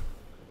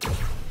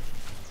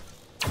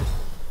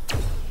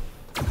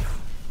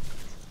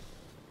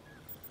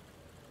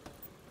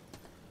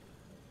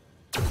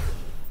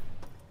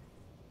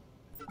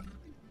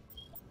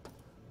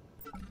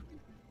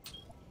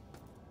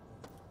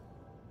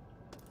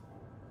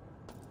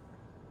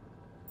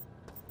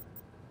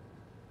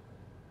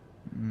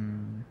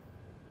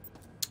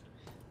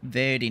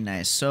 Very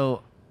nice.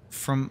 So,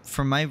 from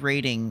my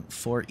rating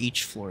for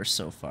each floor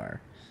so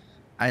far,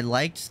 I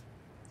liked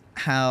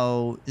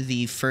how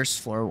the first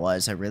floor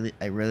was. I really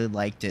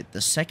liked it. The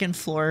second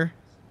floor,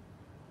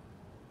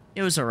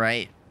 it was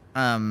alright.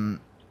 It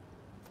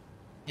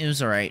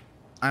was alright.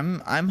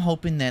 I'm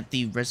hoping that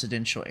the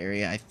residential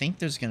area, I think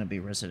there's gonna be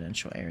a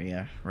residential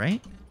area,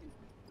 right?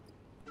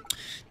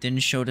 Didn't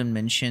shodan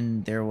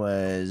mention there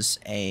was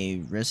a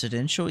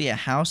residential? Yeah,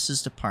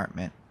 houses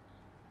department.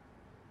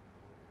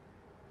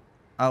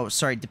 Oh,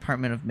 sorry,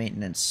 Department of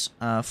Maintenance,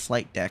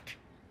 flight deck,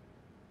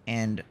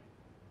 and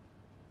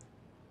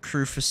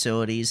crew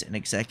facilities and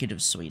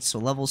executive suite. So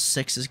level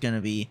 6 is going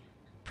to be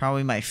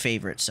probably my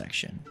favorite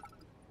section.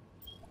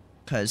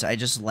 Because I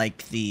just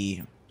like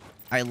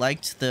I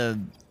liked the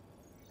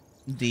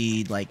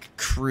like,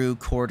 crew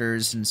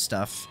quarters and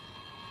stuff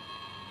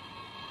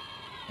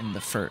in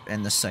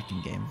the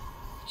second game.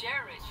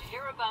 Jared, you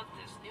hear about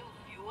this new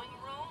viewing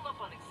room up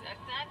on exec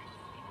deck?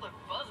 People are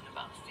buzzing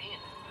about seeing it,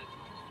 but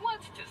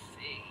what's to see?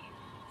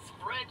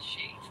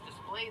 Spreadsheets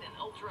displayed in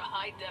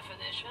ultra-high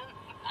definition?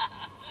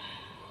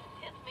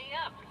 Hit me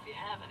up if you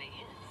have any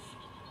hints.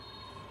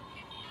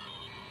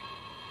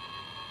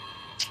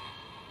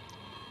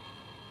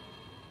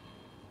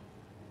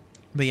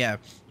 But yeah,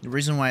 the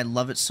reason why I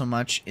love it so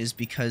much is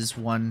because,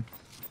 one,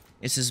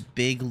 it's this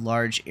big,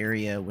 large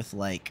area with,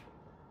 like,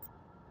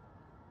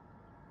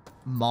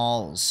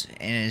 malls,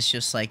 and it's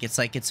just like, it's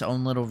like its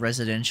own little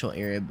residential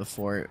area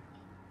before,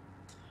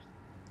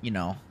 you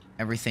know,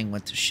 everything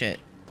went to shit,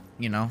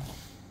 you know?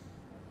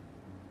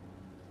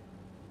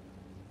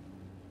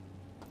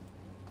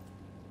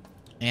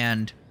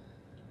 And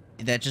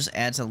that just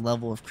adds a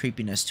level of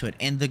creepiness to it.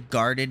 And the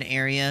garden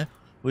area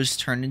was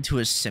turned into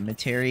a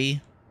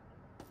cemetery.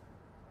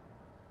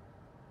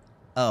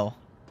 Oh.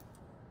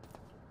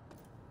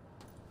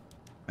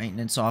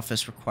 Maintenance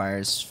office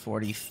requires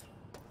 45%.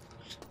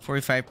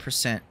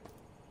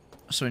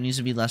 So it needs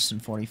to be less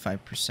than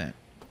 45%.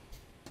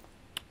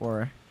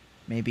 Or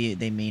maybe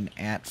they mean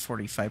at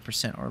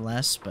 45% or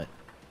less, but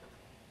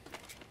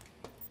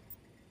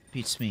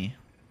beats me.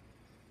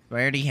 Do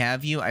I already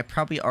have you? I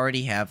probably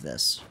already have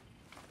this.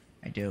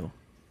 I do.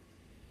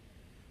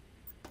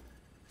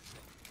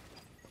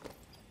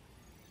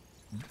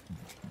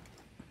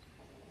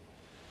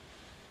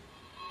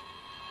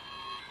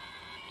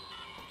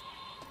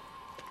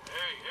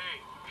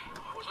 Hey,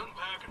 I was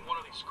unpacking one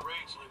of these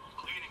crates labeled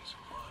cleaning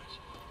supplies,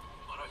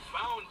 but I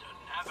found a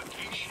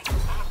navigation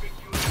mapping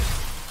unit,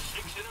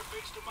 6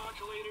 interface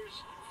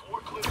demodulators,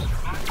 4 clips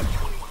of Magnum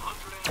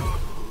 2100 ammo,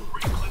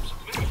 3 clips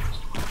of mini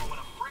pistol ammo, and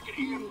a friggin'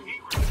 EMP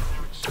grenade in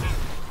their extender.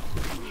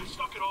 I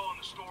stuck it all in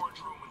the storage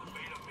room in the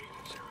beta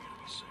maintenance area to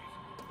be safe.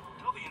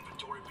 Tell the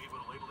inventory people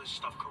to label this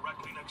stuff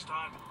correctly next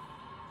time.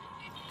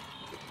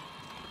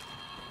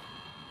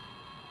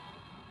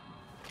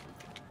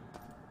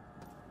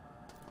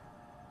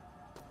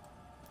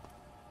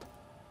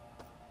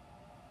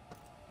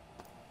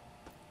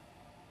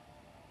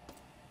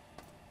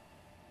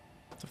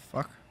 What the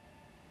fuck?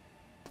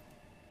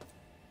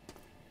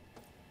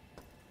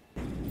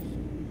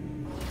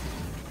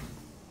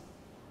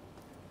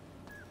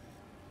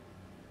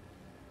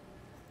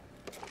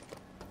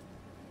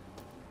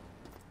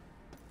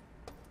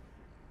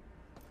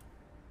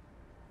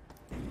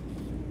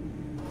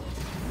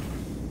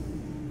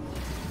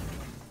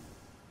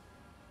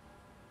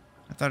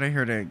 I thought I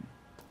heard a...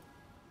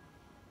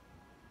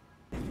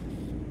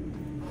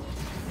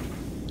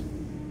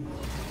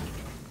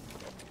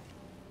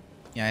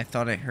 Yeah, I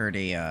thought I heard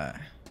a,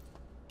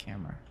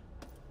 camera.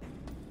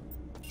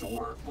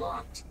 Door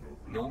locked.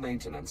 No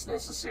maintenance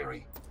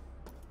necessary.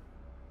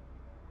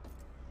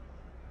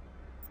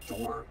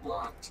 Door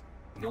locked.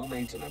 No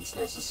maintenance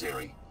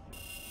necessary.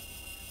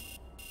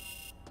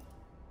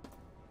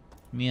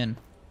 Me in.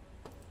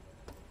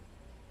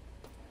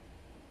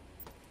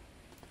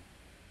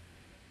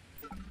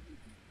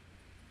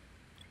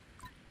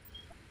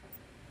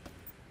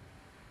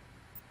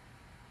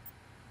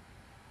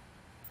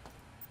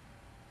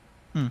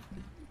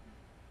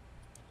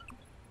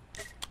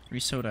 Free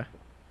soda.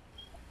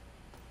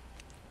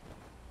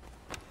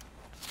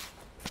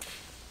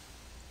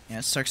 Yeah,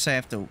 it sucks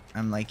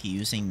I'm like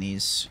using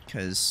these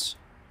because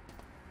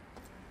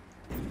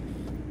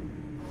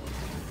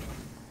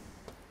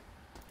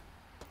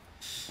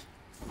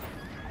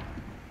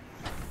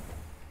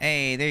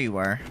hey, there you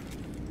are.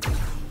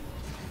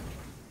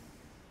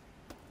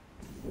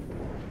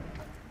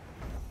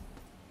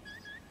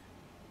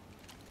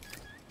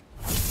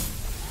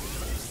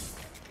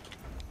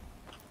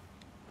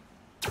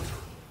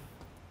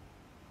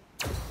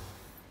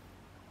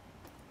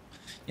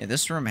 Yeah,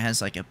 this room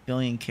has like a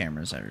billion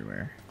cameras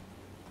everywhere.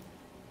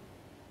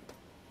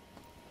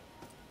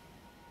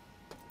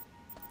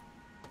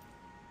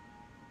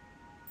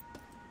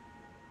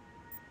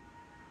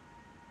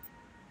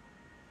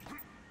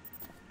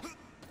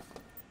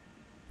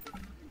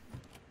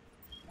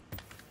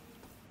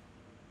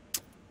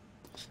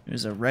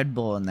 There's a Red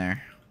Bull in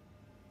there.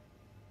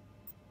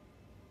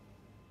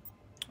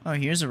 Oh,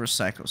 here's a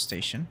recycle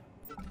station.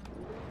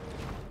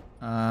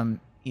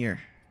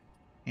 Here.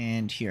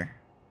 And here.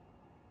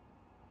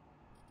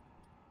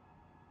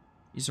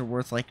 These are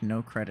worth, like,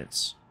 no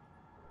credits.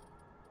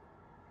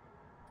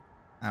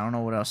 I don't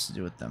know what else to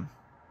do with them.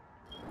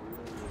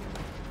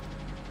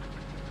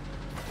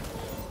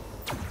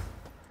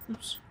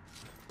 Oops.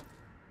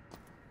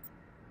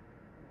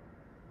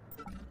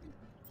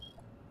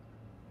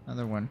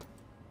 Another one.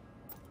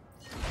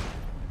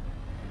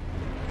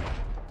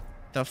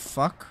 The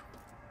fuck?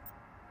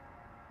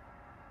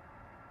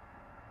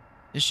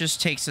 This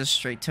just takes us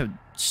straight to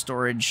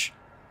storage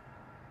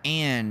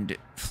and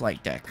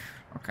flight deck.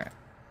 Okay.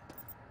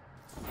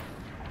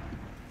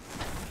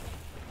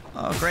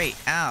 Oh, great.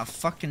 Ah,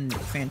 fucking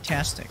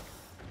fantastic.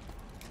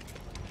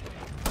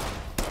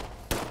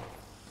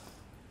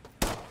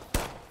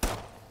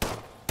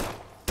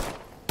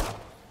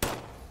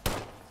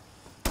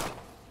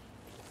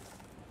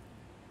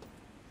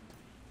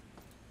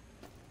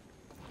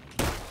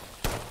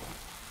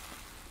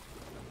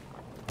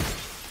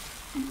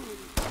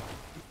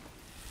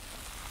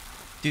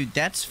 Dude,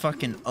 that's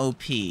fucking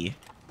OP.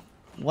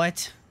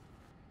 What?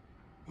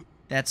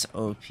 That's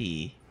OP.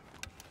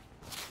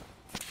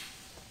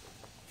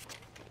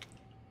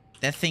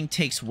 That thing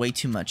takes way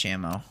too much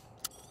ammo.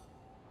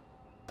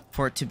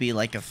 For it to be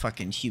like a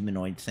fucking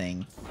humanoid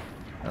thing.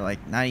 Or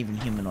like, not even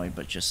humanoid,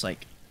 but just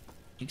like,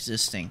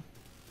 existing.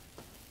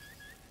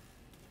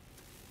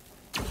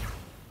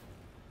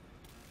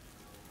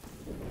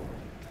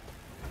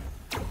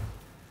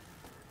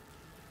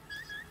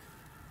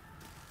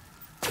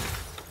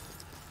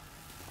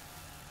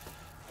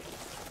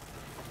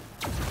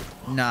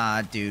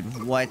 Nah,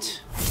 dude,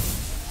 what?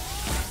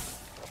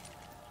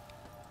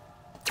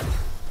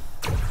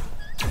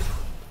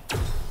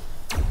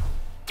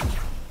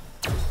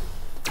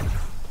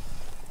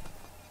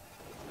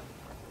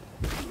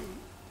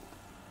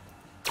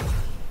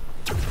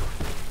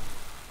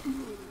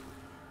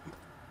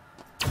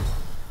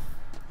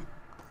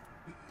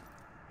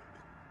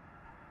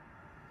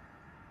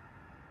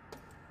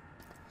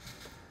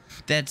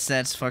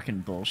 That's fucking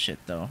bullshit,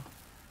 though.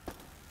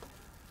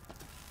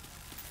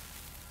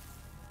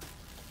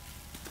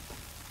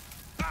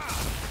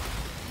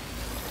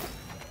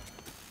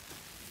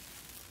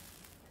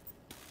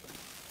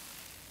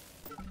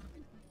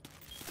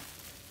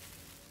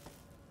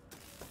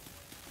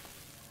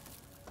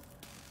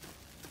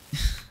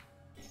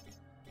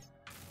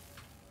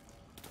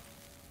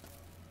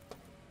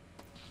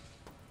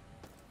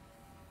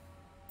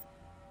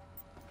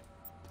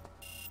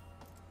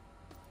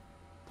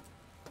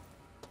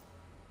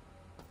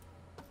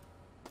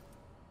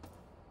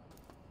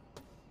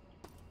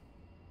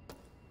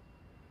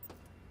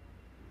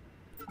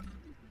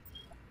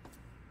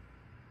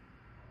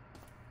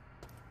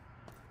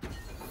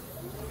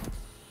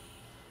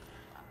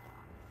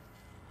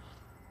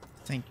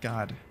 Thank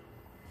God.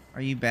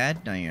 Are you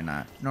bad? No, you're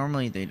not.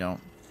 Normally they don't.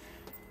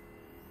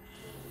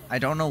 I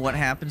don't know what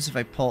happens if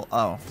I pull...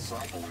 Oh.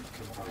 Cyborg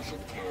conversion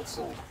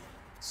canceled.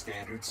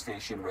 Standard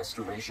station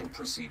restoration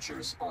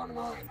procedures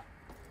online.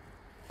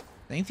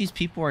 I think these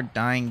people are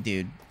dying,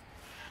 dude.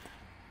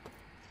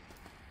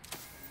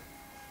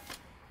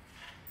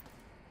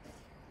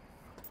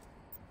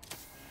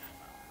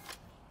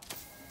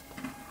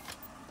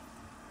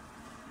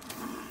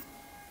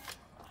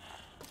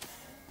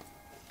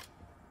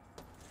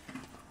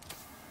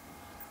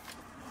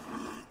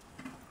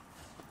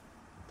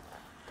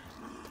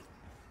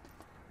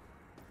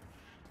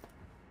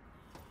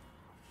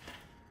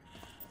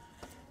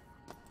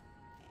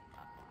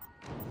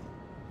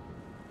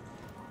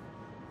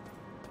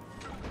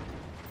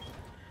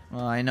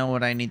 Well, I know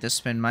what I need to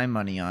spend my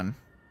money on.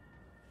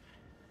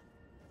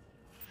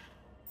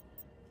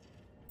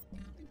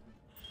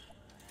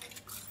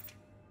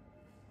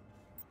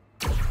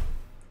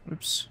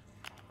 Oops.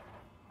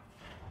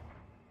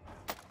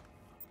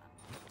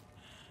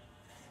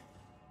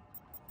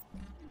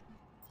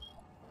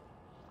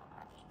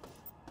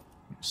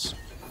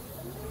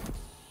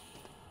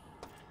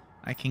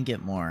 can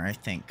get more, I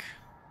think.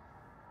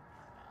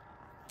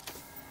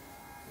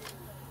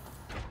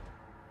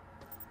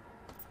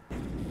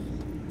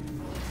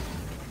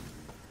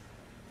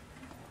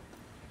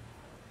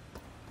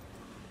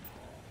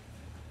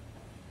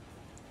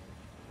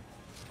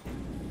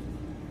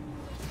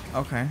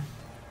 Okay.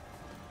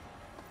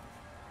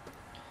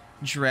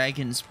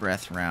 Dragon's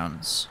Breath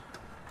rounds.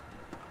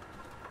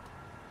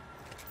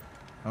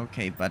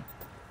 Okay, bud.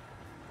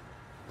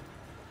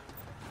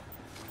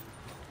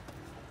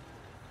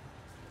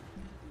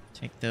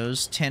 Take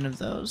those. 10 of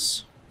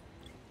those.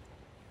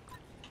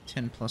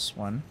 10 plus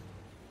 1.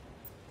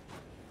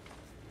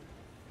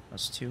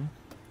 Plus 2.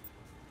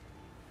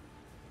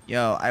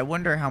 Yo, I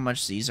wonder how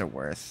much these are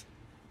worth.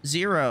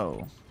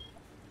 0.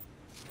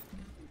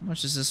 How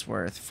much is this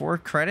worth? 4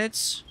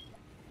 credits?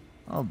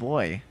 Oh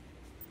boy.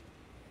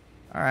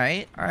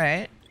 Alright,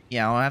 alright.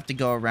 Yeah, I'll have to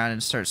go around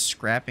and start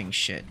scrapping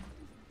shit.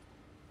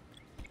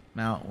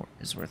 Now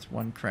is worth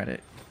 1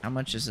 credit. How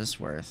much is this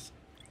worth?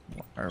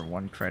 Or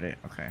 1 credit,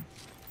 okay.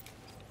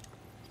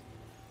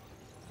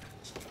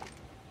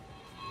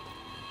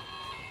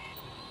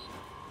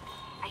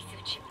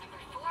 Chip number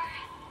 4,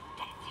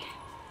 dead.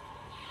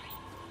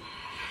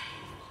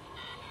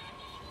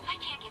 I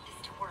can't get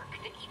this to work.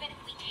 That even if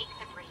we take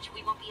the bridge,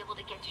 we won't be able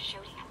to get to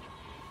Shodan.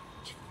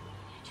 Just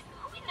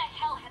who in the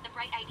hell had the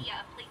bright idea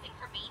of placing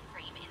her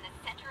mainframe in the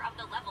center of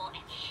the level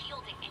and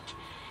shielding it?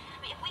 I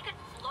mean, if we could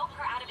blow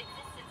her out of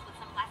existence with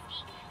some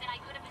plastique, then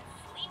I could have been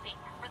sleeping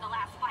for the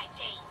last 5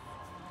 days.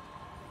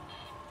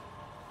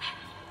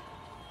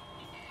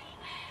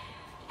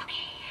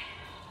 Okay.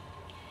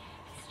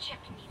 This chip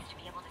needs to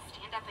be able to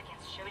stand up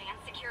against Shodan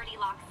security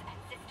locks and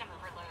system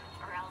overloads,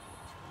 or else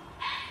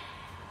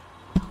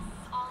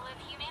all of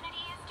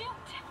humanity is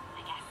doomed,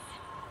 I guess.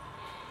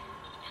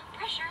 No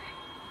pressure.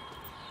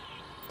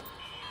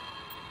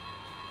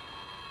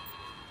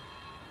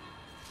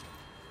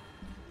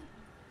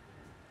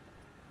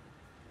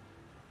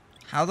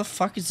 How the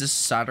fuck is this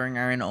soldering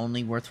iron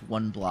only worth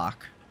 1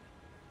 block?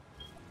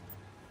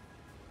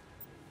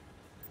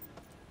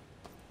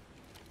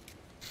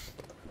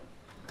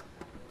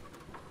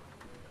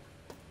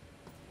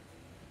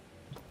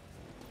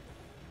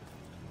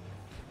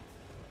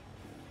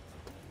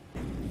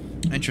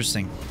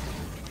 Interesting.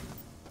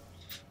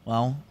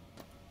 Well,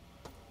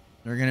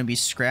 we're gonna be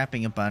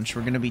scrapping a bunch.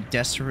 We're gonna be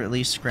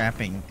desperately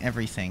scrapping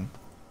everything.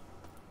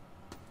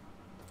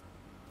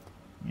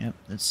 Yep,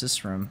 it's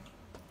this room.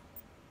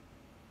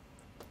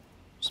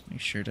 Just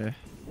make sure to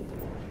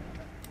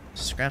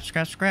scrap,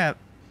 scrap, scrap.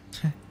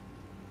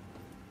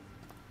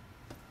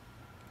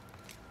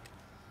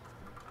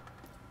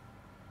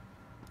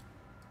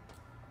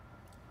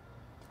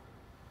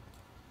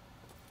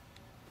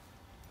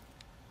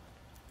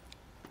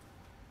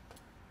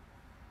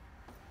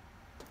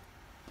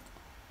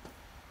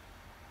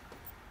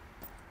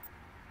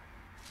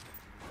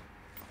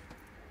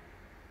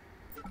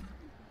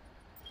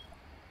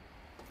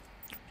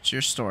 What's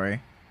your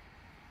story?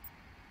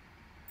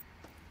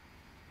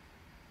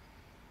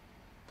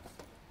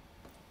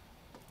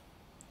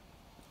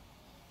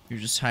 You're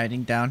just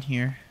hiding down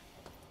here.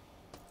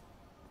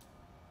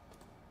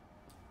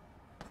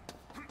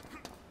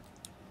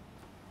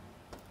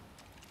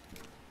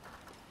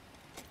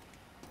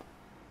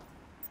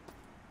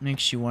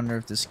 Makes you wonder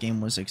if this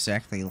game was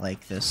exactly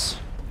like this.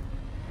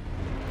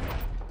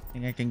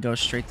 Think I can go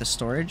straight to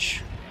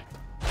storage?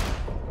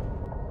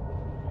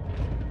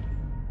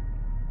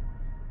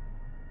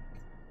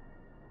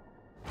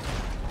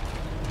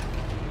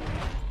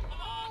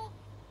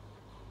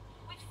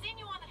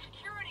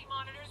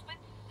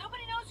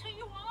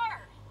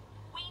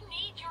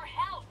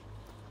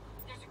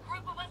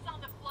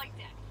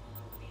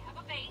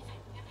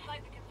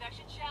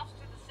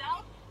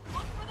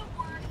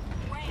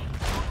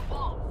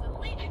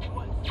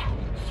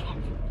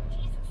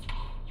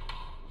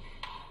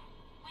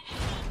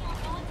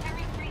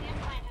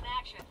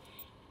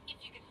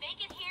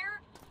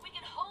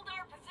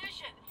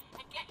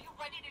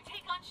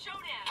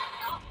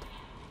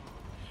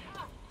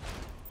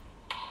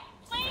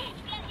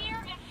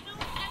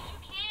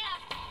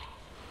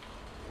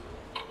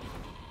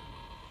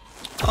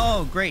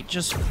 Oh, great.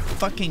 Just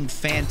fucking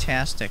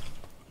fantastic.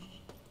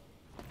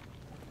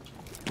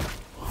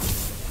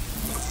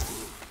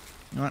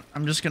 You know what?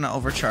 I'm just gonna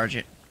overcharge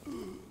it.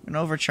 I'm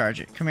gonna overcharge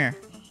it. Come here.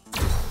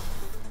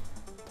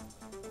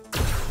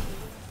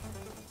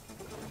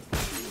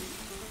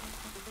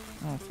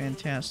 Oh,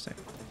 fantastic.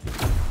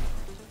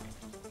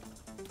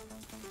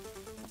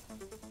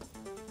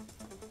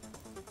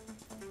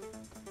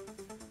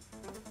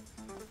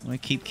 Will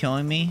it keep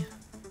killing me?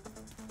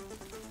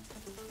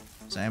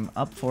 'Cause I'm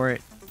up for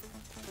it.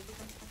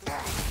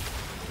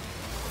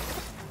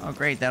 Oh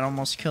great, that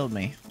almost killed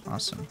me.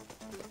 Awesome.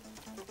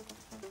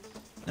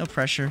 No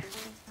pressure.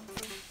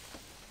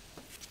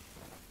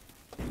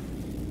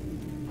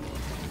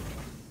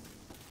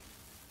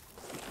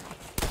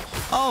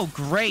 Oh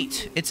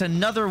great, it's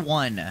another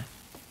one.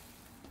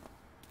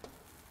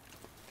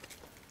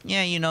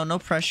 Yeah, you know, no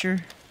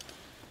pressure.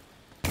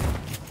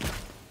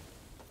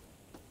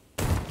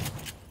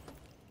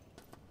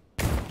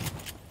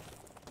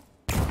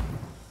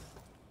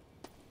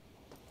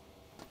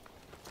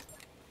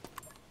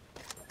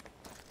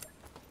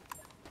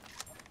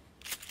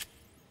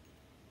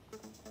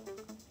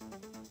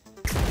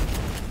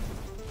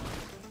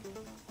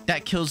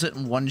 that kills it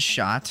in one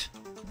shot.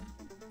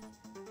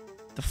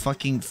 The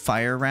fucking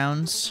fire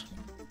rounds.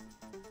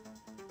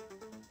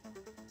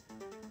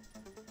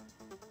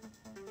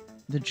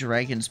 The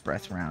dragon's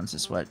breath rounds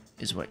is what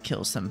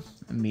kills them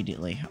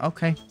immediately.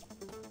 Okay.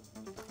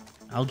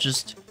 I'll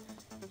just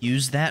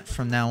use that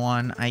from now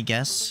on, I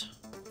guess.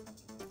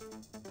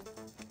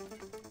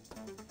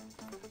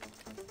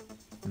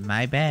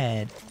 My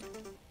bad.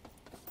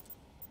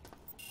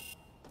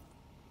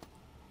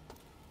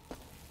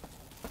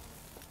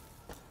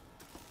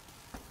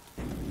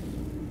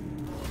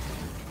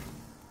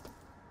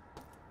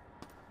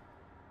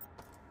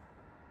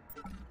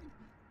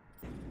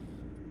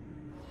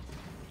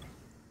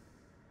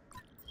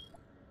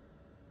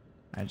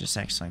 I just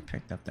accidentally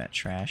picked up that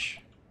trash.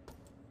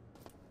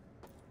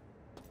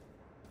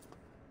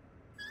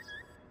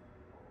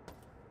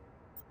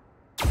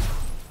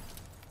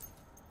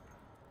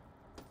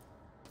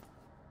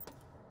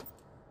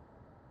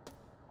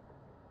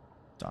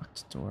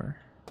 Docked door.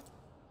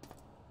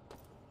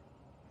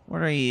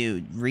 What are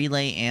you?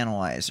 Relay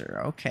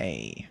analyzer.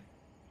 Okay.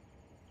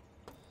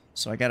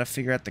 So I gotta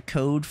figure out the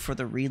code for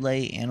the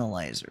relay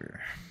analyzer.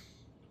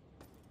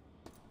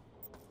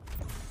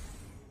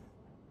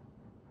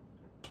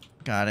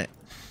 Got it.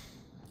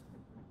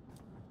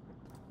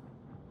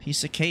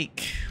 Piece of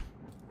cake.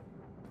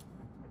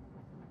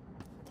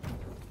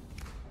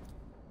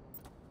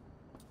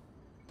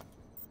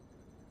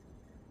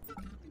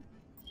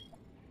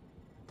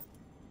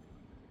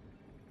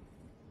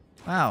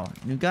 Wow,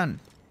 new gun.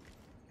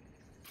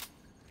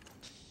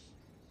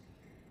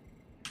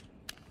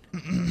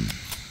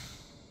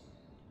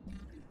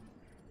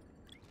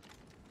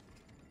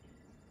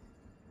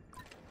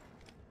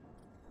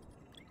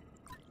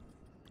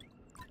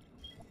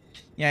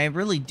 Yeah, I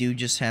really do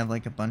just have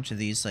like a bunch of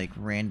these like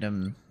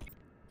random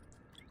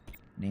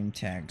name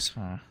tags,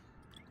 huh?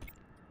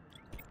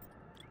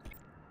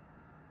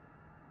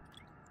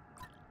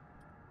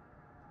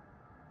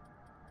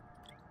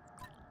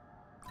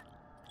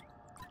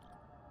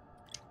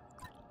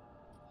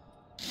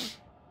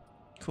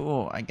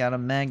 Cool, I got a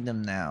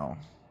Magnum now.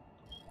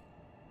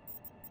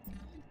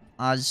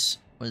 What is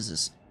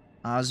this?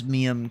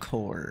 Osmium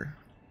core.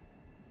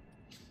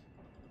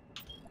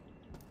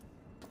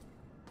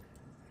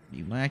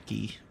 Be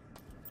wacky.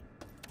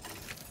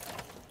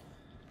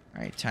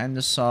 Alright, time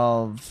to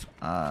solve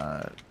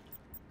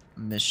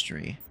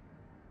mystery.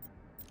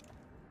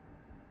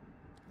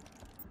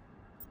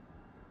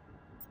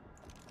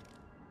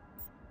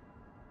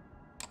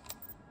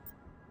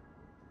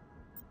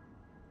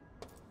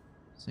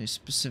 So they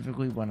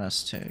specifically want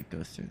us to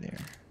go through there.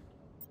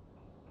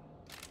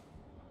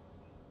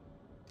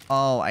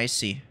 Oh, I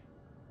see.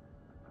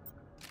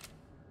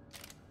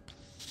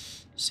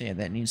 So yeah,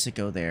 that needs to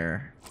go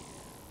there.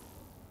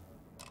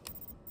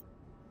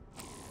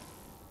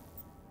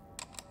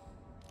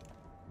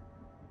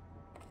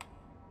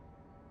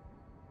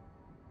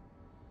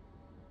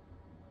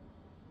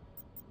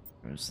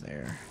 Goes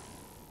there.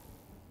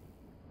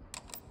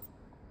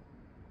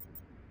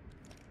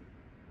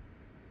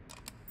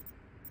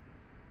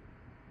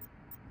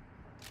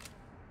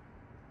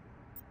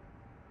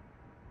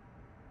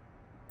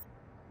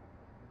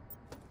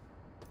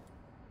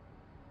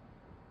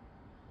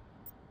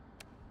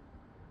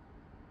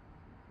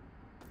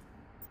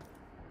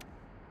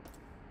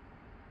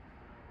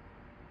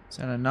 Is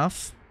that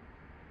enough?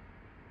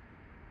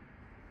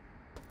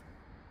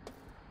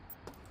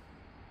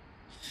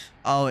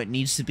 Oh, it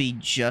needs to be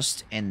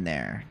just in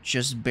there.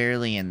 Just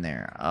barely in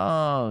there.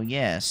 Oh,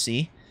 yeah,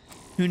 see?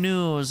 Who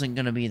knew it wasn't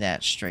gonna be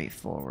that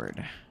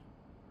straightforward?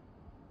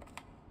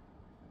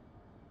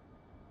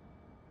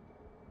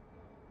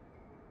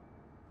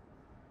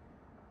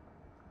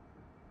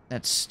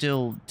 That's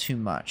still too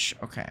much.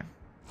 Okay.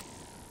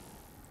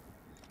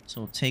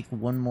 So we'll take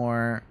one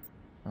more.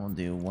 We'll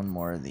do one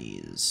more of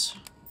these.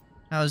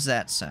 How's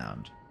that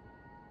sound?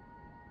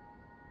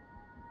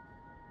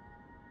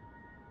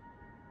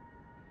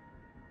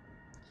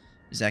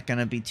 Is that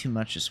gonna be too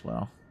much as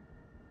well?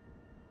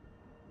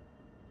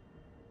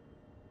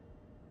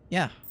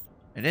 Yeah,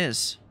 it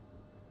is.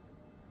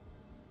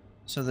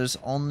 So there's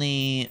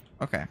only...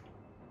 Okay.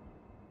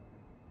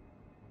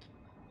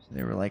 So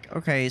they were like,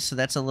 okay, so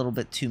that's a little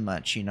bit too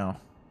much, you know.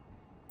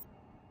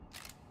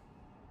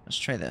 Let's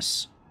try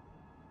this.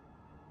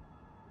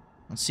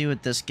 Let's see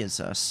what this gives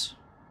us.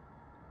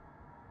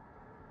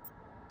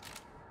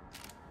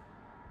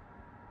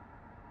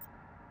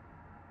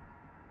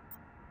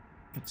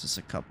 Gets us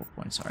a couple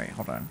points. Alright,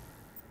 hold on.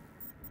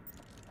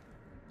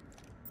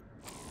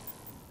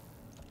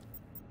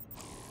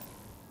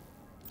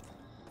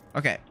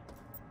 Okay.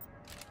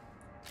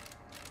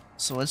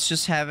 So let's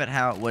just have it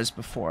how it was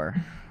before.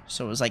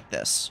 So it was like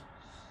this.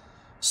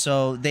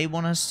 So they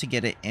want us to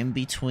get it in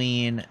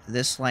between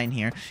this line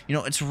here. You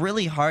know, it's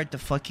really hard to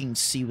fucking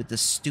see with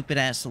this stupid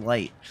ass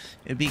light.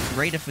 It'd be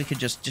great if we could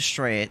just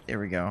destroy it. There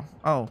we go.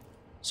 Oh,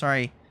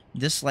 sorry.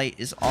 This light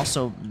is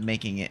also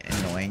making it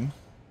annoying.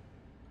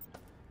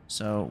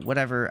 So,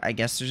 whatever. I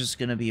guess there's just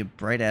gonna be a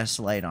bright ass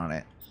light on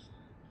it.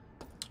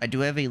 I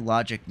do have a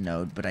logic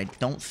node, but I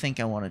don't think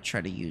I want to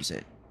try to use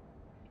it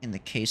in the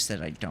case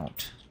that I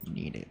don't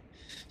need it.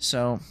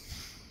 So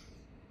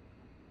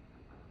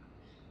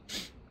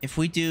if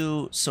we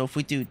do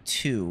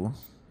 2,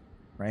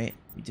 right?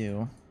 We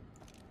do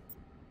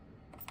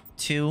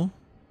 2.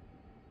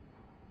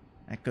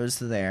 That goes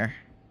to there.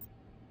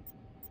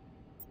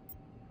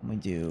 And we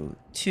do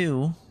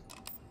 2.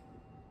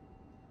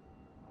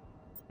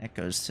 That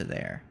goes to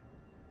there.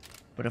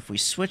 But if we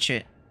switch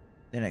it,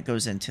 then it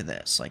goes into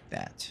this, like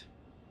that.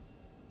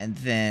 And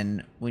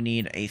then we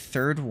need a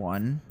third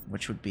one,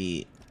 which would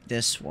be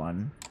this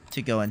one,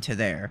 to go into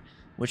there,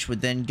 which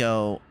would then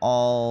go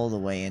all the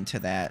way into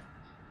that.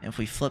 And if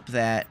we flip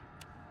that...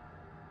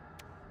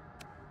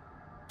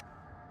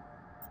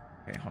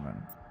 Okay, hold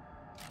on.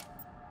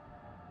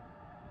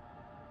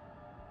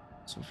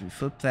 So if we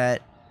flip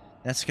that,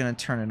 that's going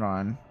to turn it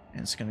on.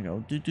 And it's going to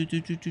go do.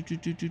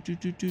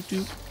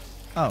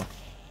 Oh.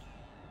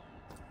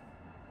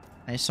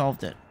 I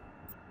solved it.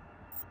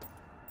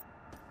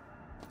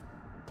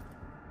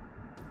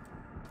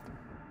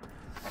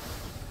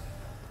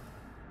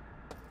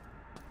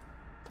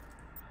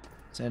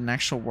 Is it an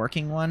actual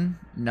working one?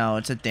 No,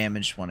 it's a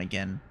damaged one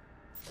again.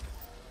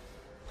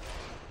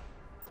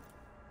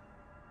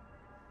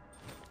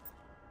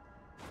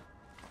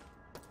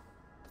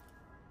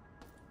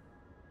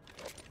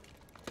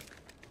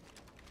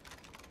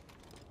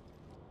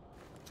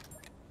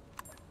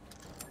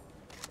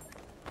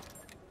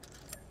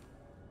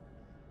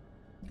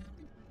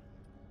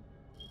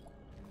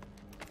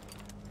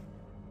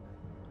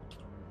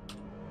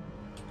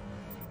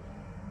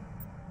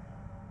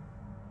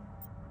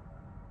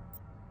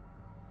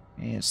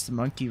 It's the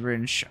monkey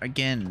wrench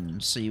again,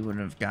 so you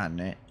wouldn't have gotten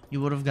it. You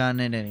would have gotten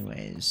it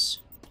anyways.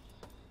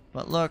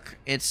 But look,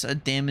 it's a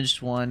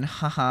damaged one.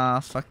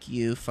 Haha, fuck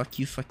you, fuck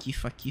you, fuck you,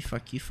 fuck you,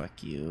 fuck you,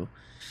 fuck you.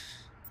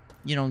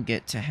 You don't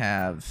get to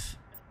have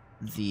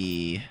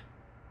the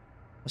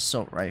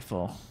assault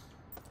rifle.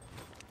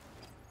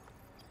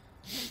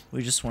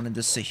 We just wanted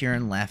to sit here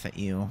and laugh at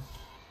you.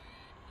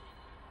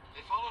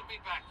 They followed me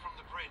back from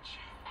the bridge.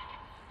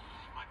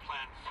 My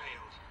plan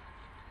failed.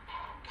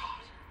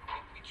 God,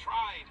 we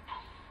tried.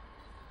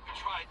 We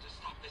tried to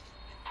stop this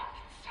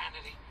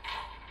insanity.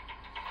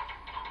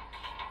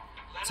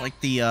 It's like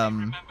the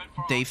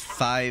day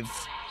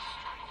 5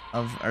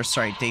 of, or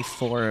sorry, day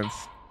 4 of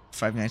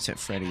Five Nights at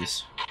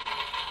Freddy's.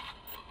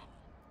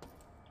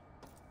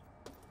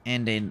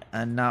 And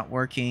a not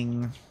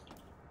working...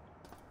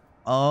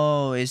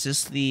 Oh, is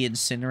this the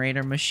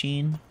incinerator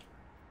machine?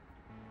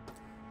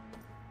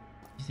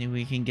 You think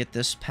we can get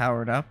this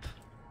powered up?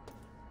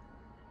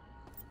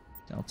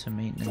 Delta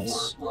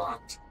maintenance. Door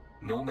locked.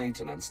 No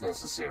maintenance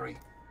necessary.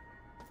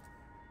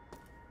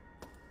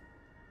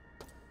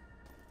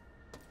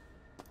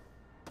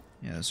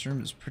 Yeah, this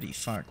room is pretty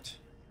fucked.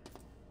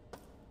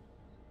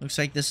 Looks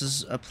like this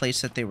is a place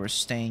that they were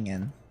staying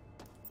in.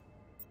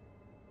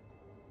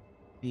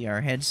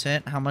 VR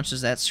headset. How much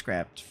is that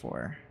scrapped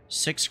for?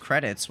 6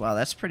 credits. Wow,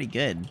 that's pretty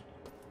good.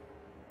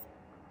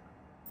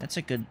 That's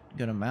a good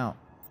amount.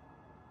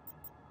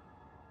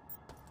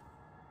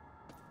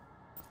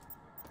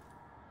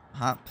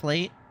 Hot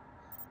plate.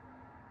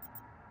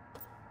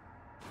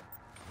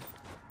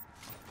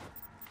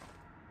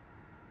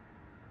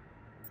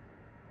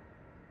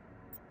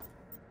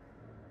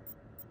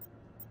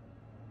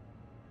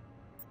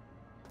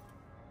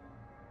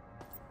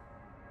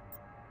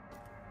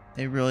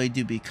 They really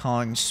do be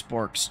calling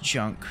sporks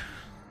junk.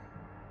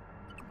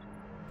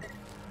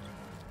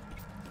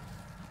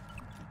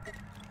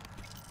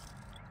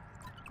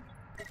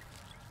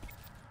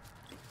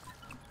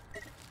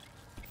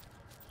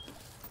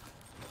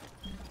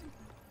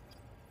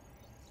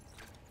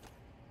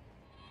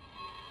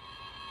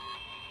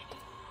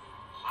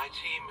 My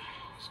team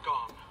is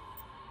gone.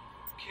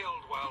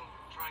 Killed while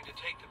trying to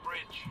take the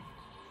bridge.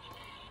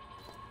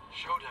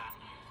 Shodan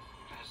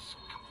has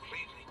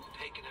completely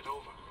taken it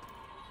over.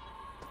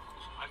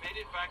 I made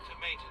it back to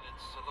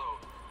maintenance alone.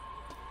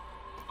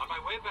 On my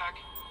way back,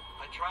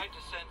 I tried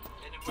to send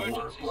an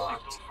emergency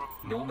signal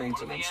from No one of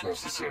the maintenance antenna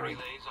necessary.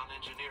 relays on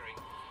engineering,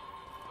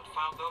 but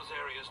found those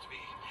areas to be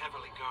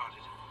heavily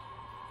guarded.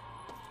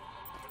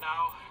 For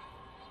now,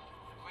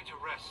 I'm going to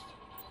rest.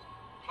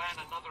 Plan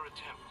another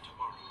attempt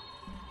tomorrow.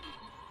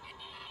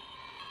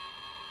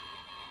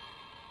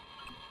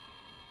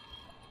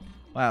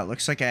 Wow, it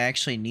looks like I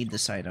actually need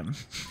this item.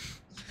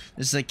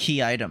 This is a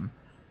key item.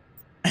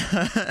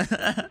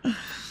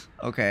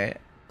 Okay.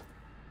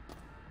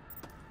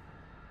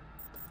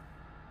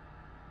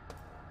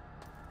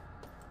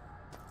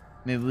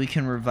 Maybe we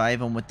can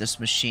revive him with this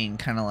machine,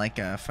 kind of like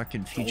a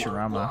fucking Door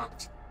Futurama.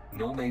 locked.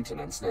 No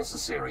maintenance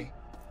necessary.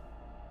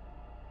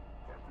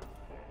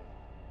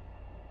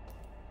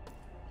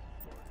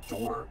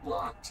 Door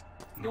locked.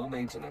 No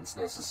maintenance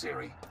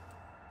necessary.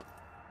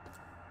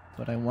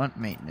 But I want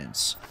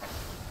maintenance.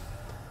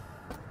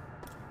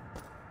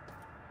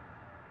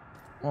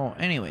 Well,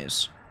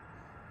 anyways.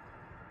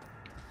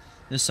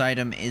 This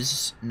item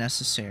is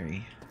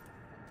necessary.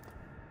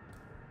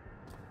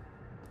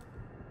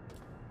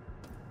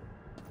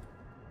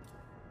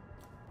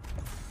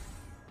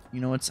 You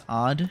know what's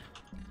odd?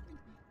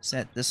 Is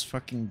that this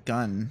fucking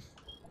gun.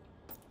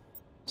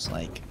 It's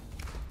like...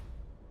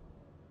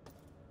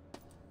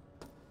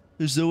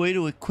 There's no way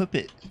to equip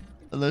it.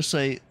 Unless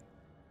I...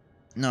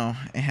 No,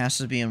 it has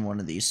to be in one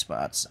of these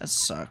spots. That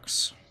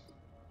sucks.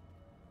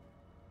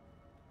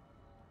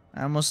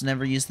 I almost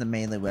never use the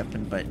melee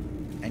weapon, but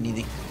I need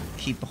to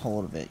keep a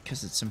hold of it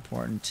because it's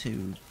important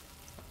to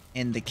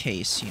end the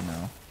case, you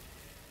know.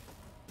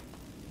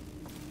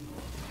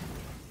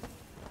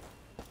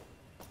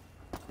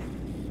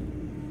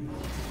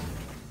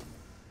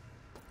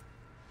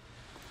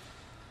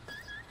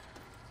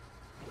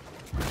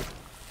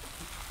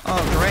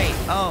 Oh, great.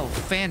 Oh,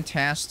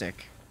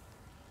 fantastic.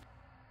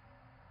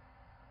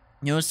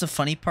 You know what's the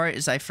funny part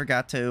is I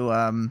forgot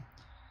to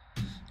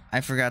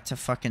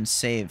fucking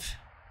save.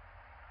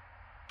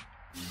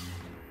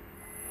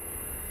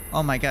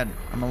 Oh my god,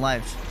 I'm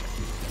alive.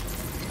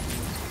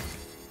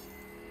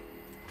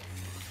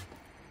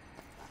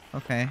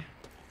 Okay.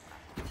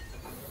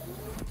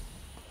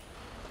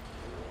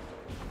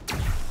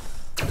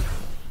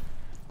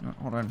 No,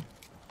 hold on.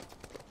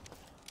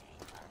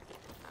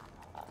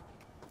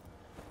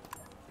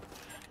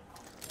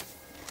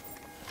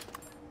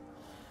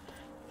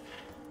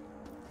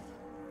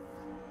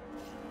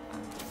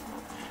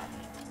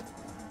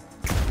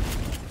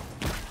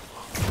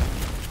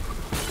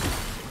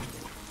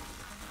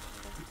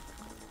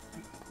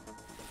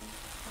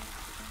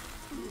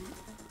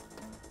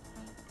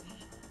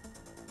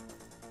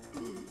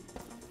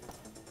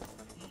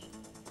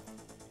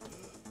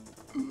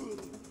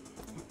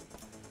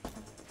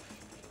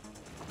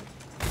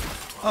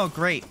 Oh,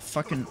 great.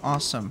 Fucking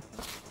awesome.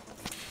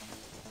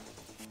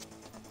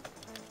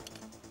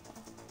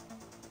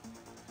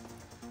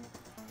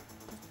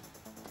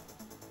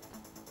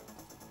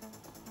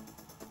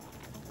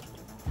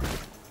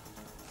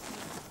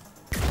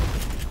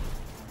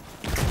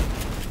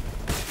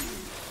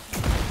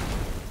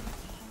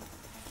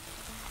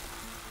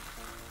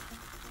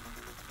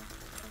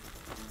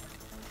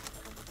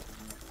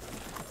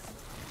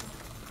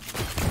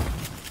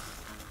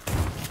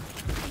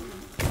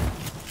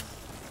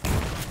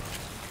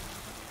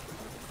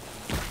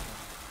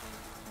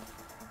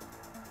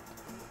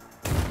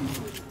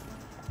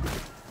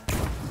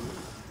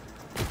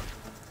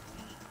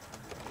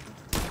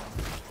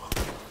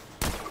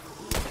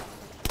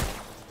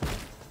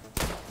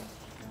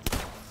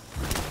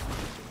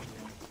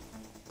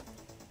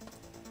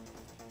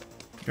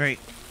 Great.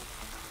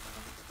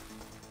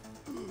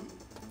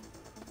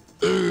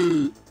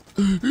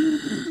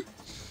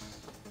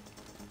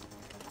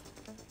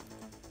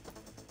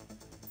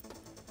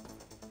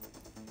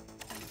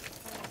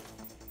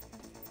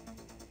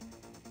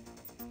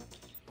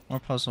 More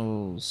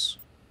puzzles.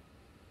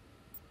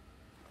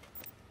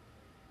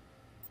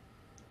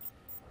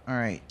 All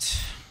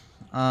right.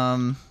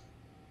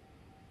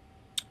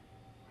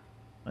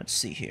 Let's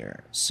see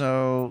here.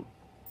 So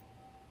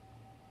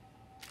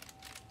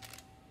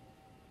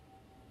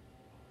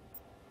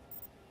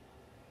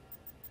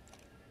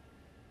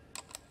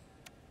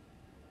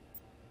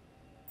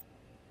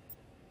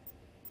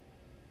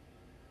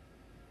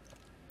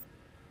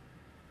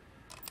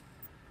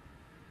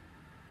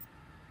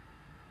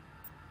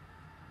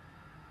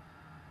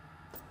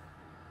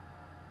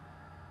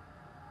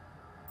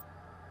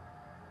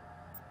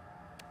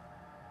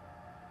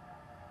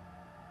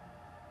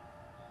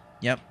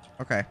yep,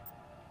 okay.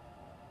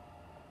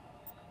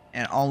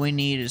 And all we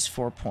need is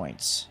 4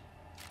 points.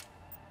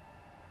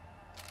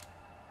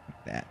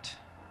 Like that.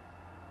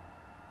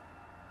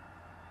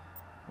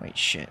 Wait,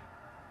 shit.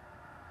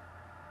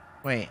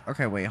 Wait,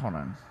 okay, wait, hold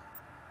on.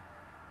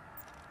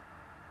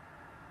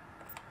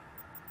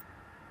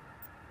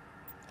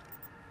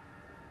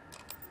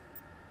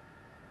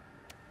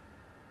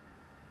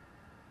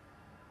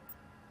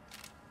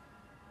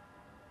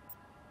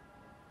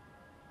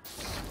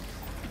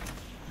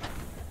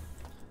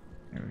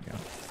 There we go.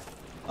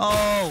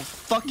 Oh,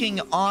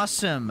 fucking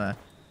awesome.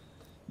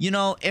 You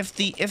know, if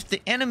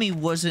the enemy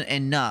wasn't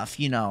enough,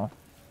 you know,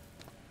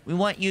 we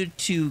want you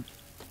to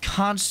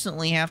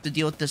constantly have to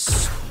deal with this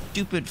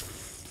stupid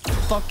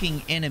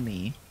fucking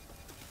enemy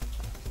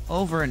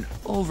over and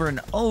over and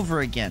over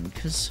again,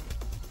 because,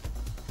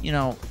 you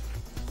know,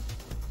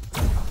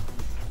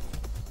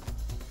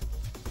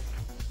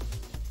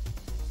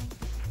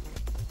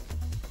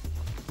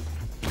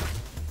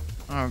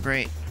 oh,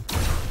 great.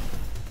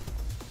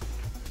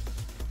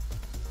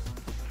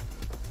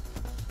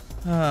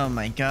 Oh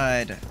my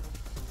god.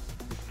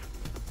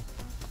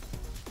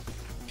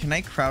 Can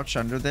I crouch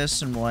under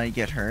this and will I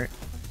get hurt?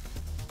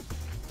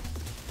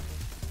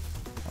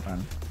 Hold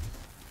on.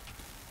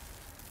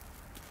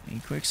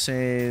 Need quick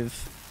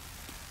save.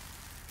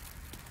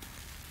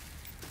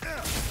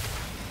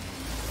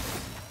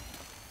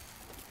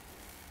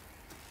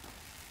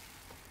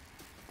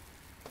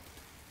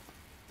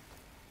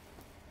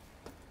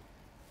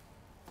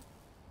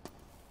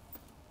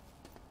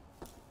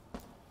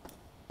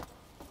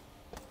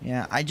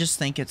 Yeah, I just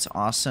think it's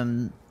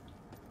awesome.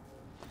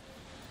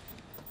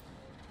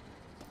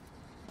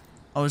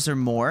 Oh, is there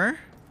more?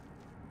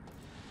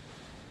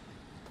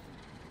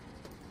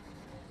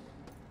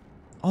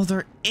 Oh,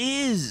 there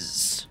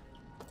is!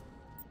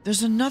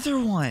 There's another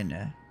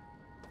one!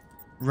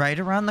 Right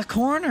around the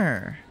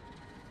corner!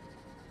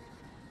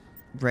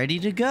 Ready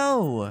to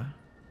go!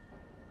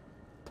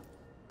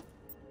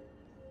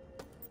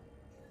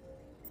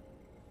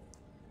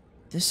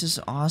 This is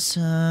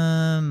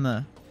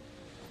awesome!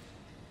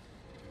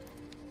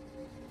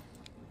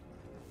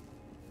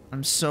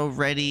 I'm so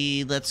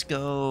ready, let's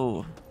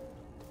go!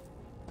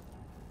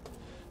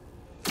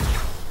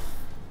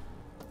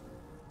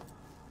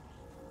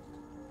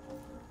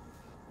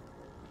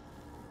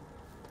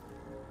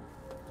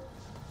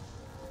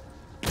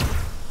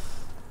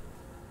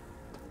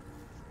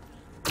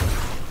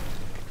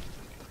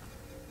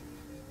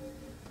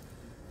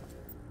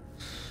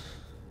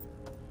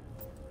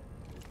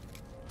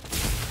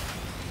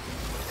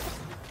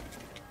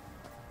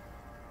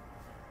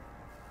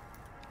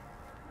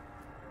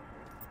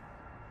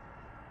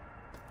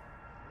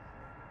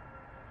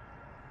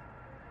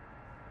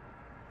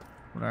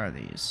 What are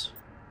these?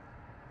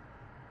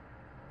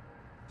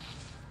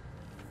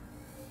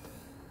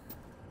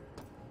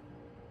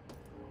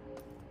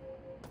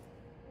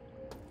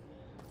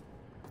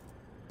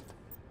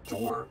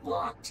 Door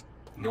locked.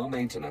 No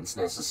maintenance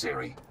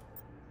necessary.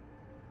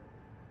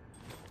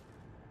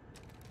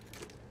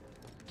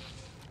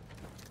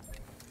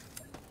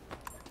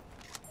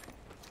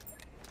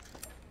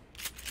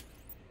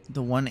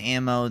 The one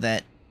ammo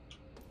that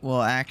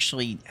will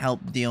actually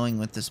help dealing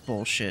with this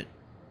bullshit.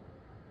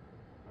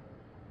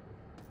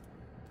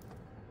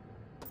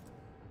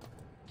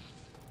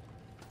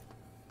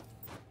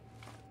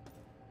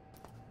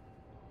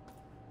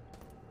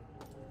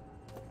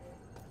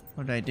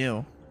 What did I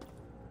do?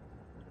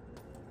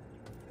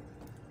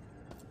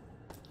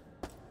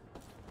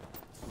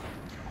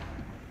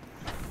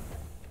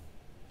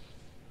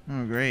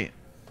 Oh, great.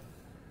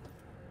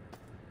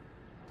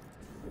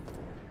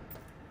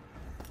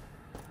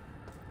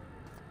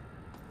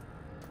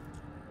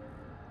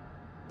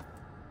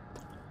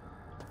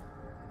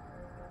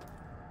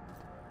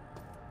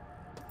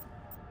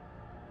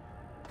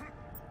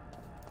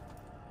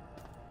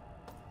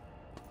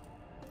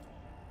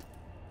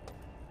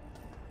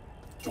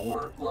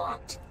 Door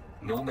locked.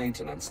 No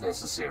maintenance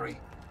necessary.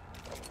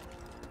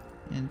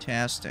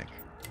 Fantastic.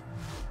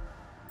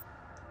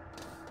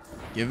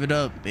 Give it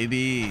up,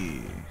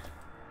 baby.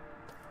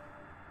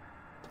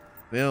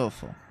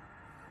 Beautiful.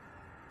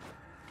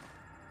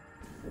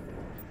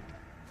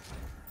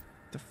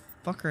 The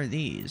fuck are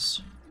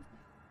these?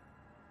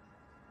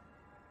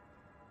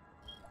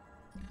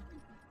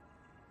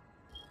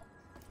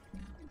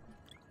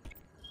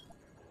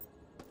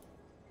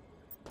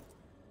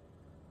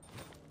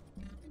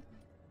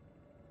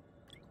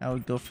 I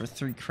would go for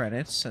 3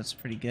 credits. That's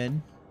pretty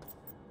good.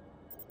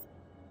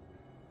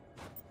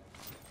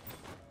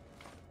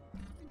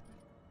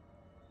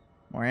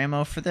 More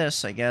ammo for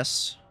this, I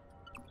guess.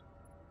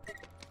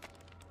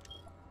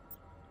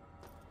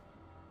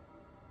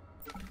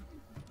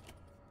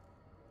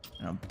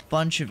 And a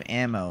bunch of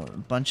ammo. A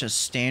bunch of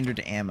standard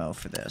ammo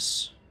for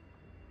this.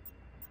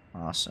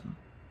 Awesome.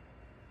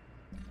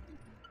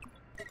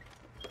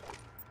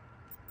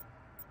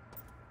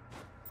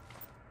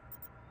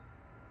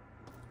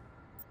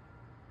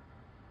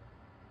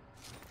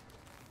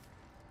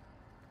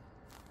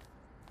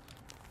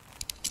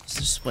 This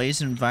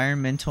displays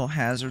environmental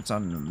hazards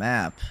on the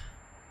map.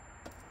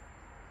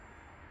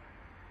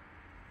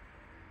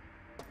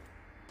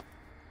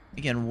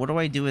 Again, what do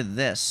I do with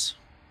this?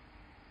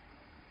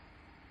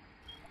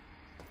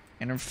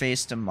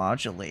 Interface to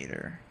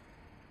modulator.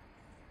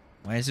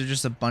 Why is there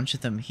just a bunch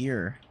of them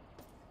here?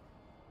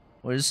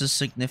 What is the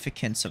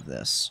significance of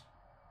this?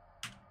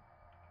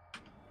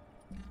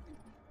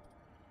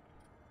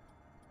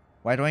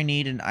 Why do I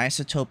need an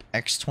isotope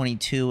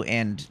X-22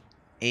 and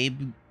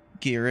Abe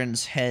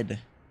Girin's head?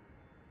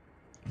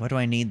 Why do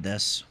I need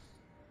this?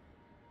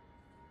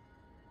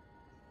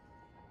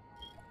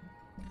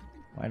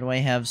 Why do I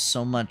have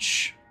so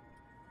much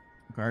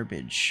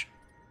garbage?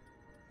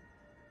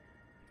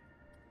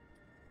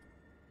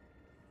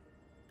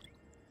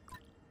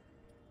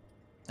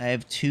 I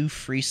have 2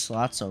 free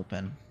slots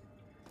open.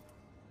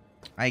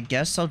 I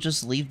guess I'll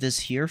just leave this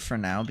here for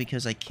now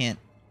because I can't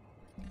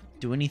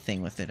do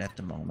anything with it at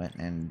the moment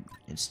and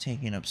it's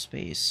taking up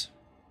space.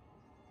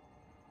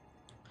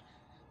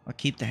 I'll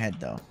keep the head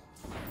though.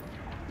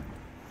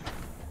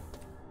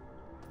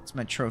 It's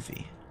my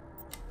trophy.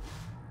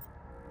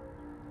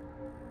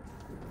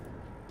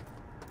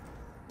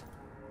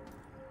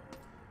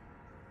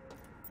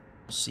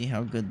 See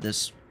how good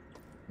this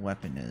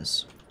weapon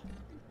is.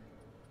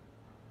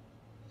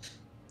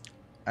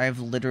 I have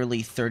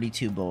literally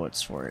 32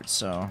 bullets for it,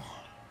 so...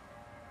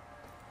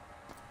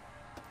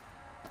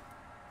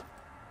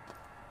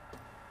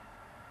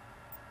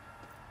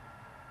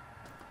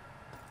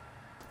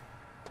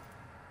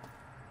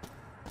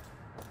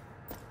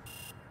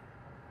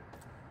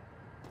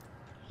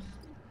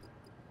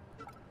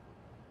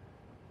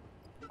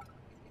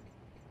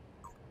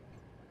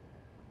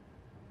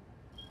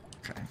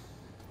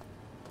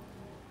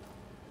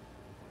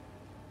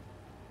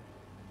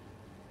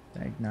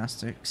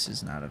 Diagnostics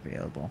is not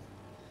available.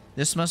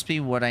 This must be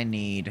what I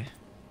need.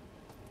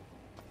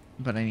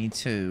 But I need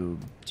to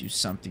do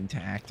something to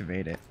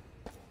activate it.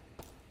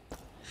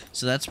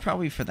 So that's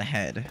probably for the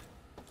head.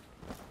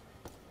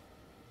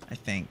 I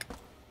think.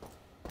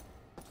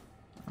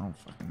 I don't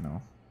fucking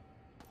know.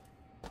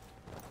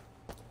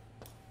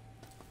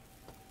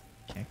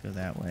 Can't go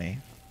that way.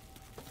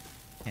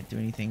 Can't do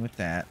anything with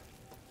that.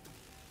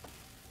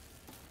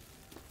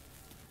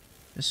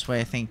 This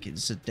way I think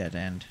is a dead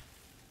end.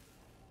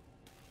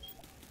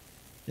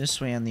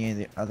 This way on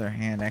the other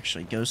hand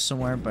actually goes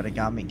somewhere, but it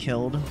got me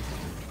killed.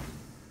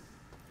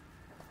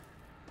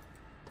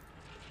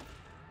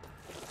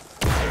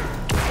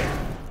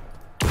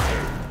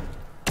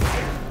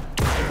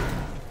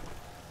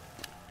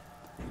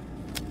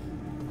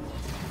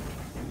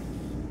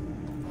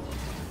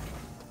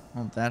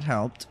 Well, that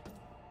helped.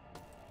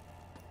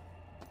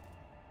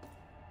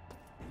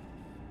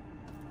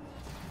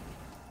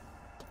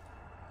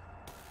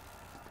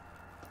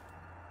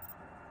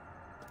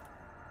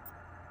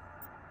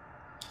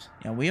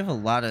 Yeah, we have a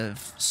lot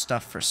of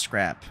stuff for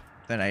scrap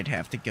that I'd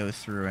have to go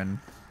through and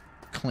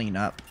clean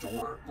up.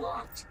 Door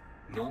locked.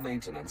 No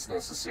maintenance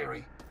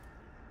necessary.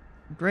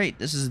 Great,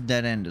 this is a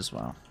dead end as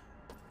well.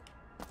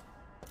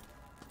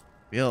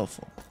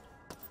 Beautiful.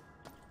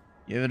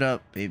 Give it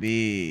up,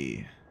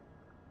 baby.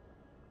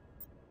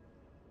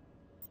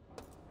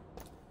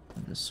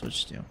 What does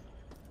switch do?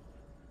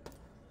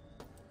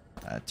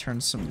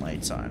 Turn some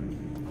lights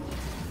on.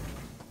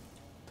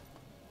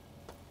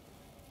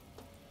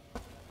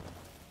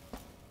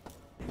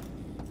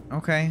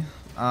 Okay,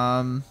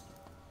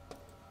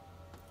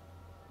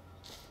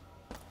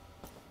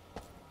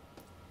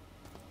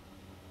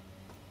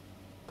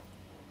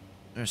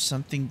 there's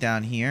something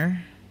down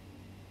here.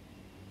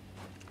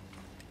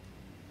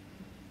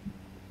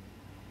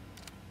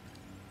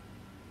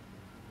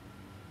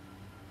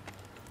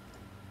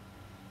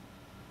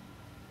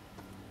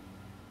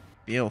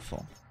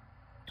 Beautiful.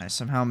 I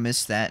somehow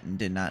missed that and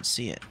did not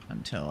see it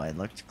until I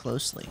looked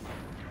closely.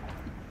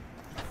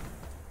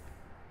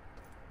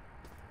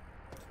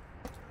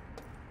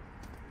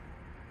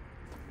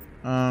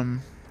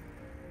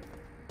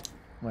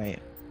 Wait.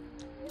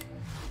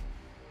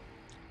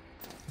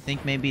 I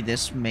think maybe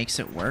this makes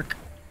it work.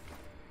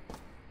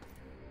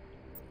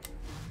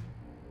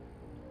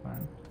 Hold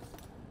on.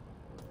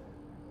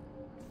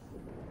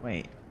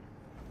 Wait.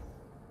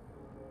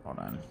 Hold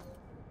on.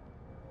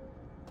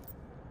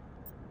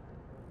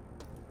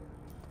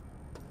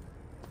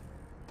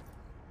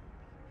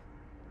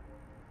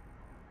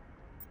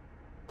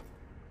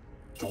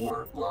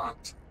 Door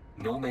locked.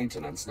 No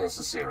maintenance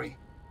necessary.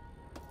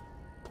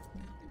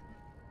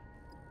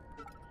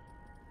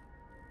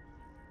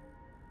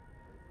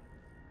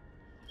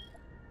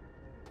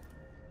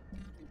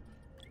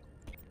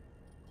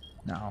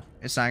 No,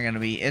 it's not gonna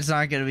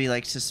be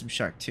like System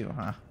Shock 2,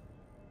 huh?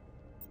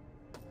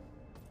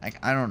 Like,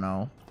 I don't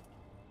know.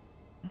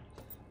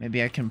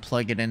 Maybe I can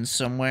plug it in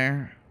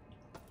somewhere.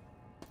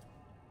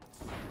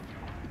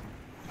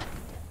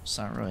 It's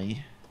not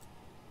really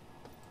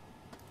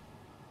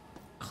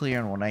clear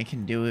on what I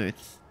can do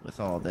with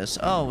all this.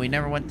 Oh, we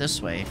never went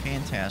this way.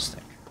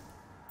 Fantastic.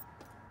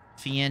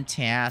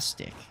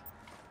 Fantastic.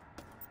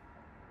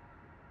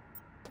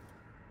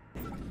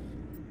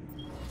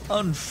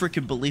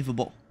 Unfreaking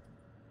believable.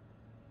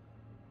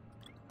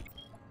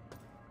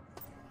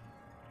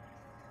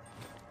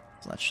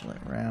 Flashlight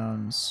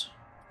rounds.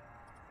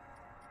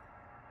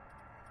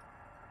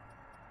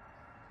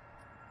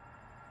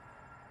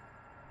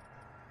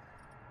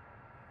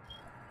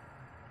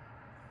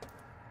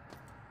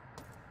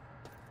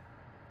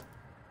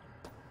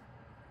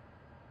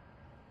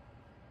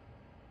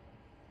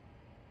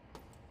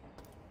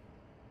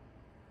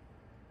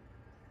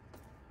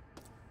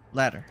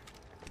 Ladder.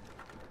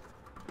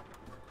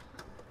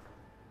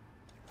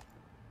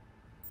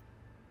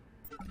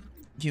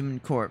 Human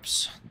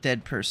corpse.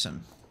 Dead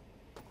person.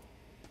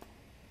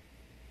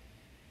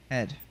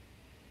 Head.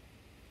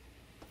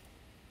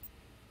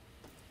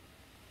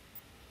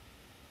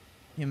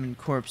 Human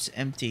corpse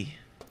empty.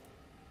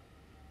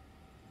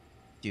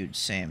 Dude,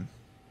 same.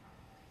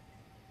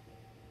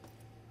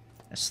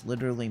 That's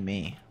literally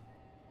me.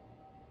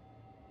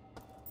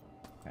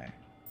 Okay.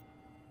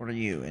 What are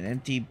you? An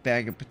empty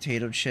bag of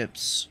potato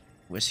chips.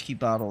 Whiskey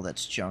bottle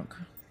that's junk.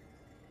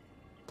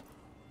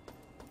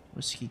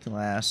 Whiskey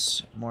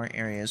glass. More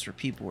areas where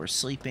people were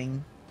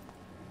sleeping.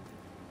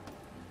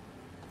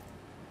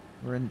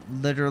 We're in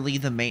literally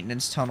the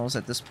maintenance tunnels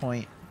at this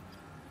point.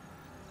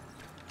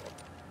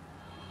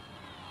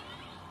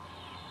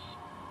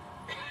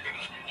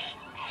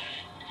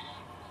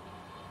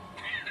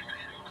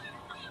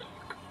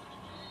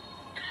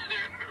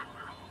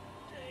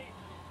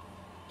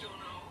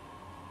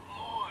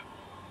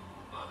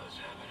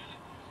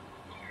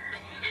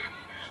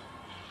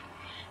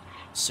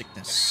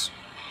 Sickness.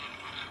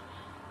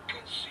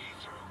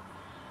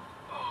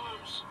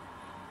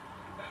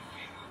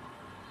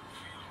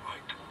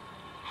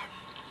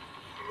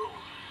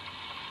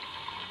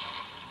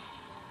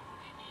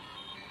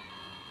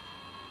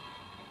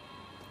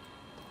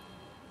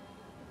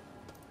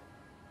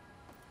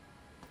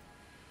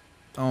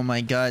 Oh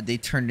my god, they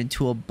turned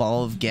into a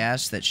ball of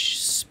gas that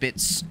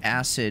spits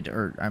acid,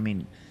 or, I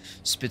mean,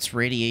 spits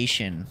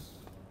radiation.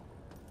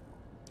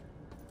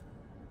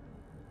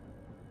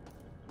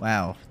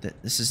 Wow,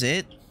 this is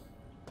it?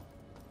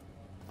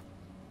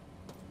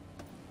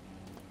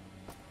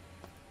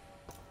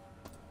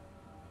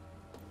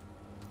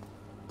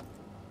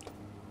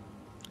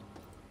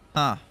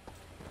 Huh.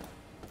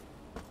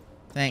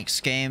 Thanks,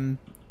 game.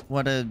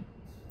 What a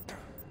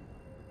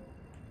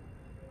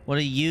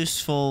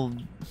useful...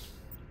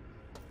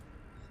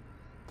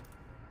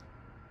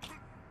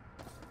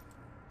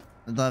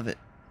 I love it.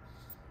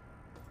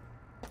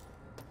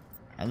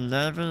 I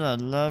love it, I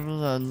love it,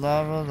 I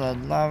love it, I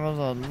love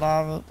it, I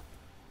love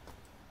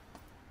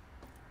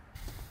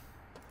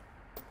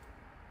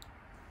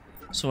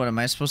it. So what, am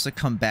I supposed to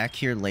come back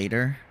here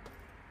later?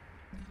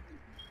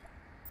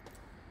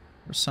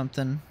 Or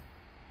something?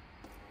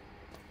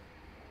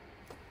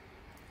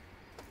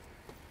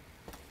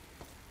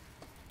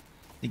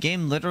 The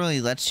game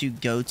literally lets you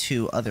go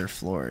to other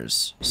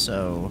floors,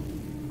 so...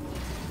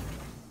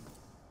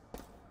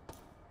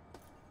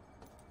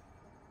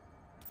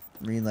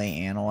 Relay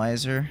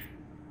analyzer.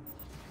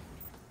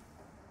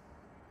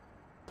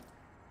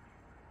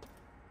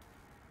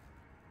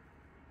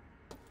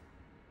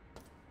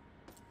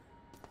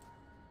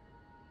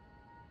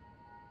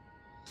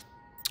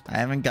 I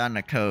haven't gotten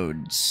a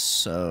code,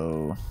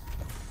 so...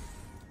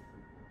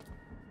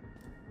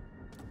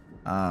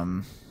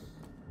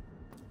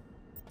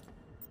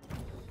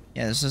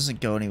 Yeah, this doesn't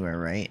go anywhere,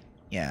 right?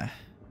 Yeah.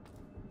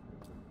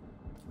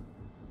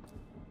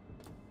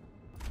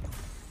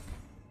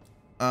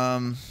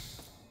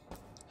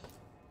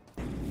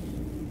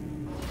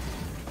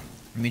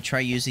 Let me try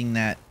using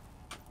that,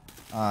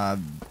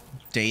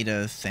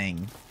 data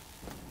thing.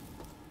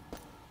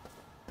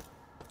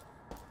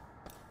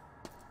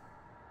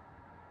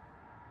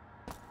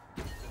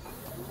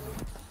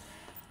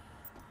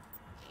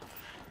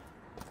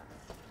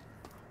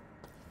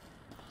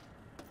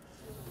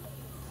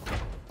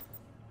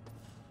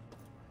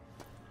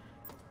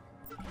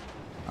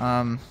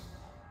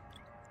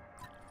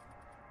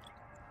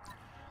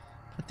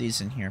 Put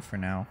these in here for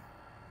now.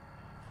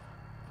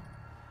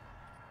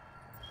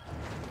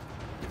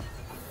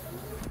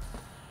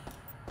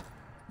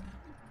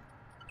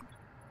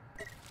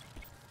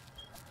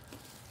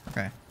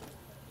 Okay.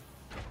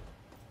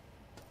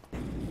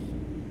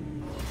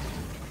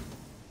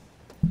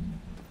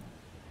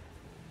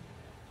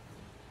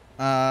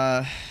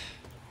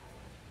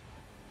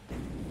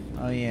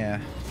 Oh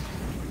yeah.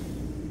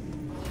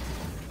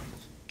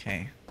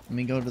 Okay. Let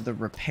me go to the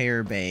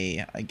repair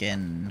bay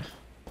again.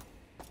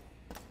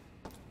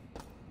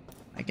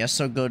 I guess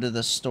I'll go to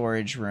the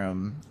storage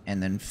room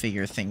and then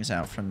figure things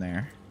out from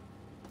there.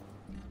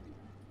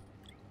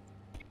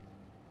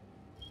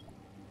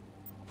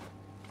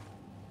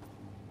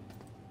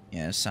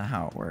 Yeah, that's not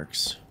how it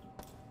works.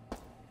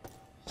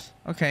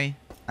 Okay,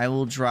 I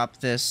will drop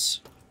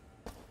this.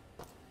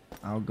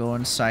 I'll go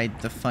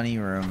inside the funny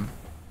room.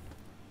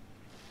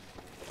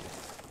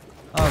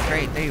 Oh,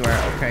 great, there you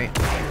are, okay.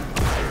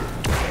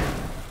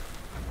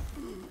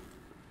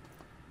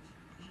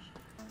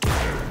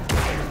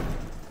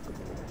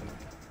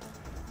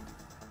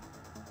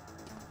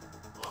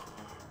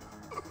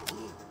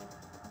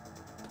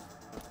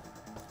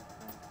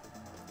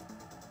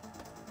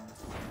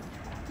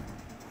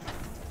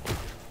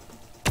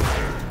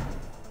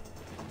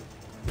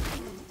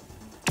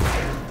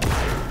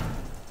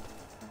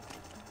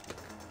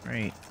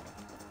 Great.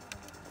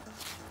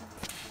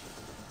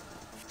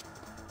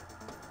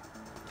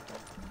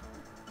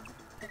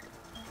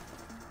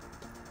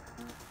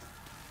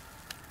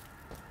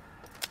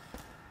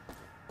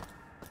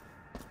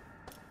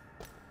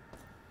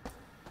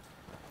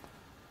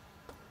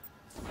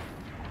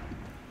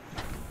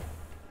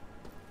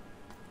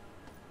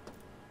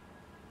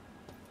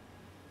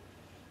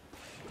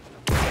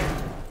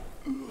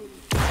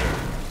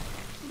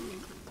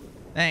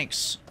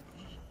 Thanks.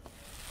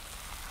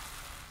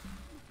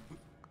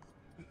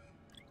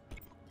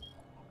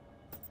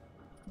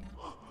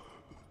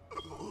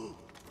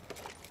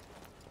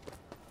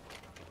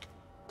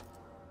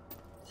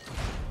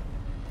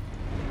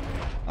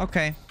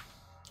 Okay.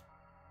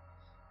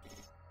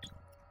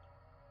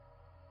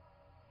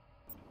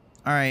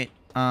 Alright,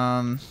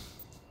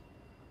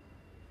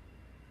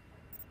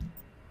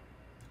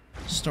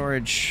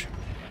 storage.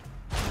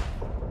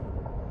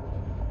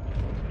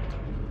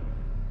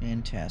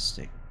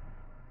 Fantastic.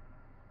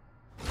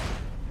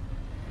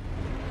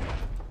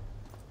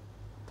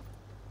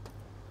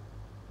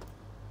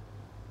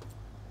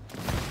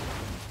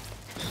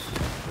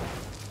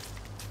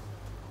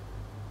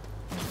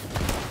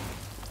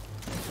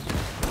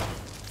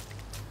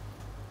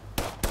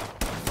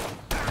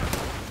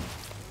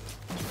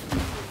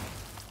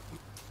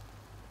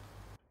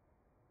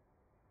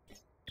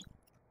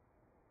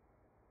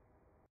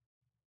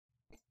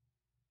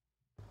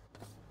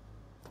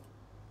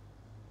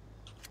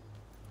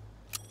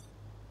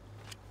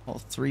 Oh,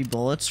 3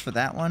 bullets for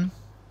that one.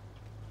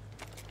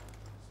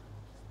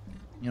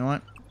 You know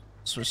what?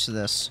 Switch to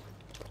this.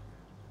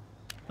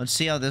 Let's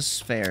see how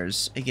this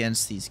fares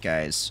against these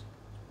guys.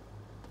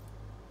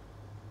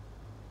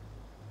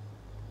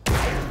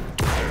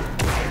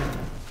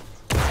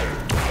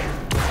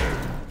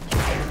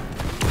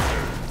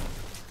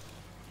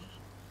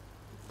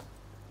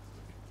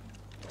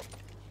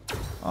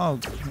 Oh,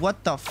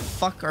 what the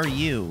fuck are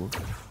you?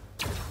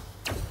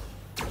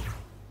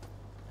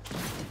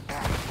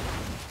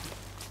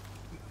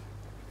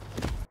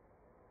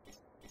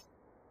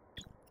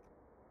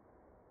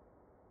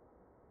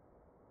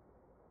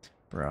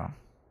 Bro.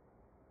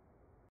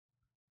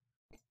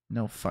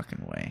 No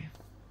fucking way.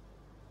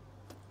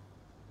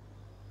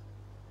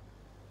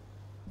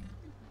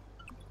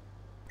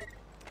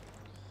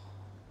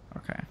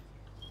 Okay.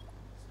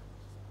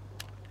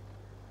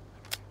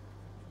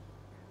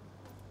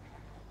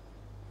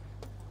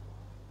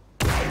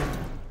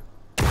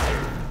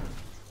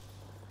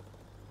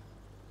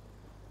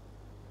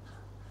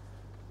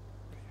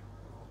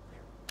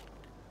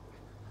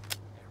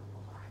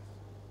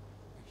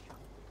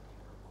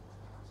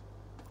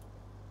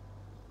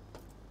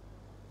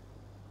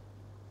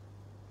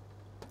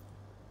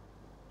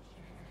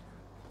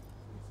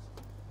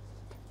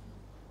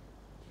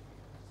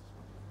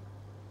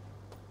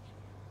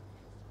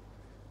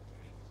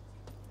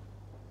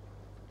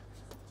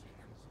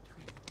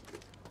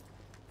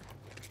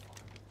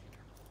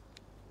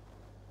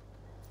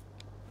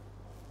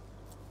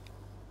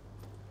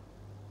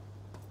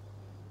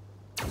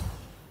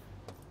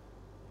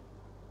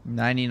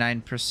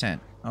 %.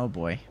 Oh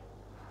boy.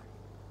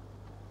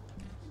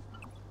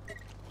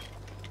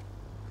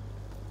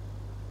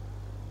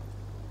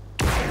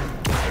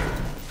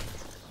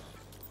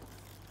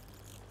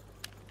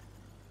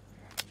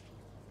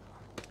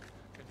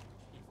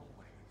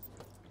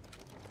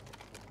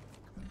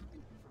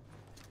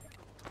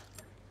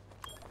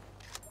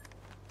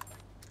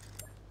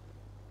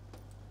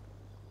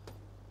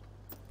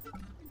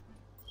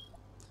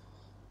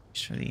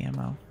 Thanks for the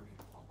ammo.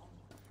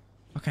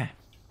 Okay.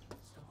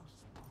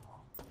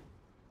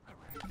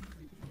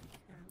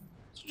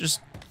 It's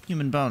just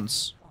human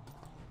bones.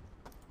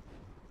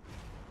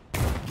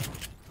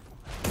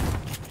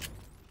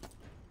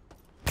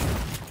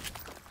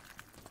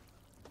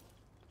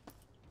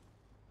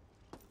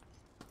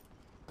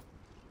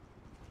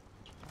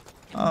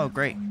 Oh,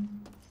 great.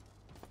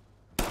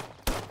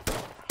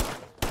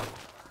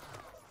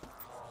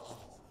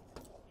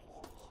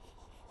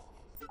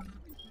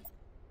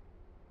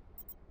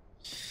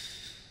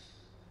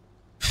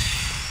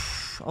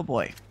 Oh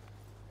boy.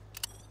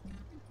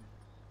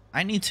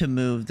 I need to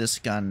move this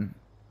gun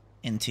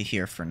into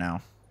here for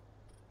now.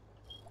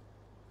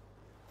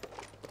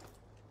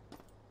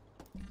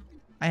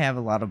 I have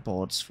a lot of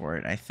bullets for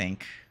it, I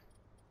think.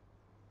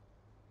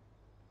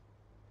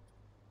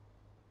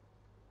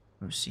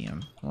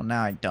 Museum. Well,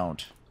 now I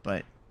don't,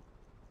 but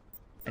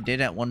I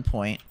did at one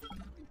point.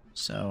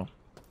 So,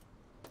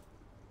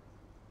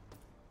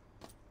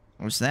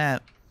 what was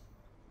that?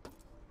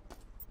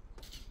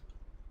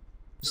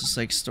 Is this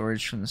like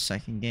storage from the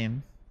second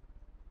game?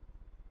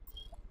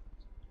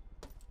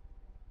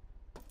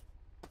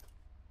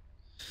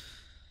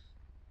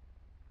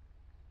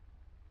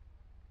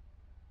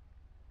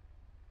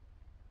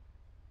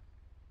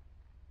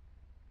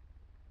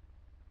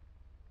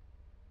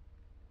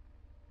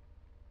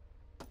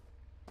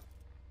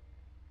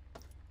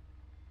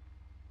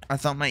 I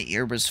thought my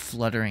ear was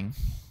fluttering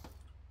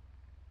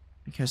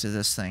because of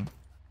this thing.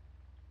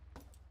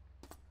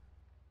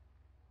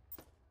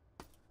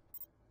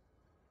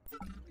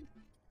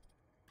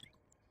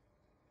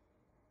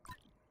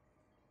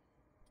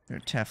 They're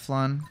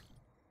Teflon.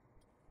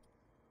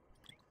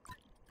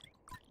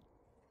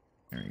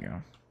 There we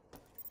go.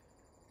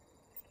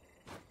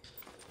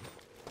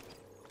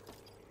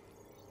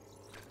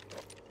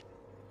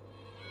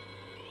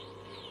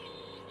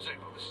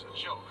 Zabo, this is a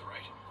joke,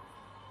 right?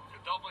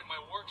 You're doubling my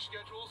work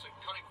schedules and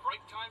cutting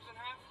break times in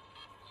half?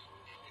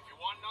 If you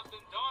want nothing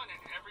done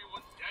and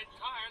everyone's dead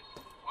tired,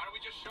 why don't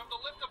we just shove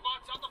the lifter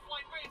bots out the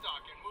flight bay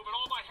dock and move it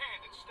all by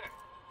hand instead?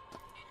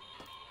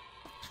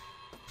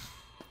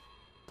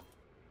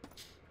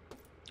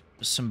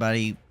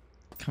 Somebody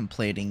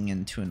complaining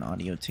into an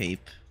audio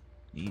tape,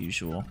 the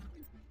usual.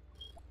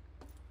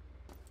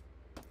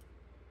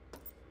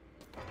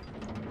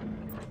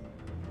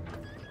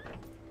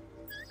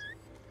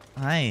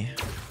 Hi.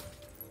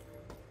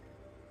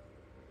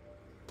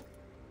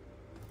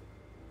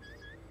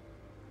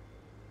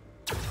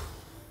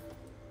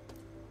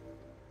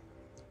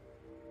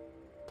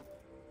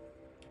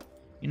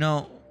 You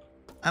know,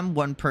 I'm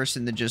one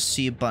person to just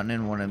see a button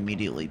and want to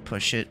immediately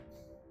push it.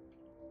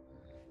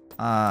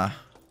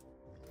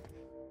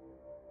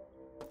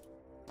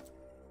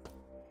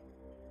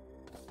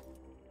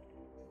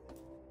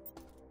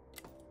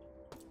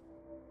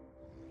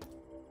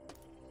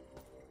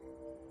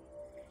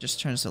 Just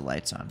turns the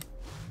lights on.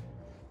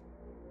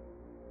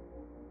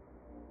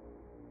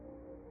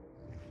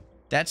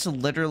 That's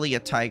literally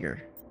a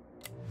tiger.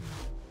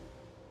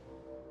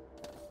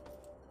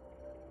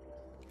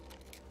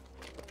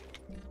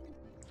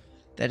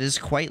 That is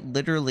quite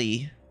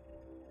literally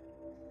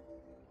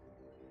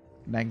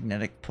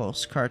Magnetic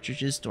pulse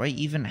cartridges. Do I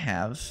even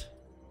have?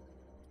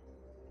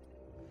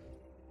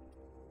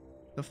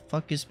 The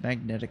fuck is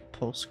magnetic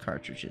pulse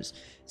cartridges?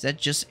 Is that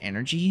just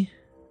energy?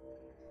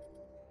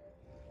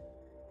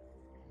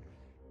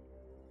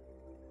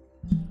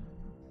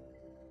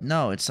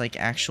 No, it's like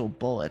actual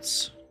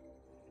bullets.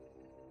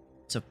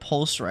 It's a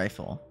pulse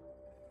rifle.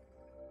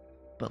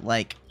 But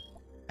like,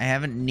 I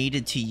haven't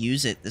needed to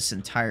use it this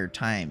entire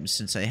time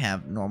since I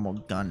have normal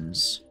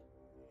guns.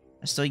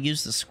 I still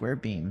use the square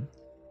beam,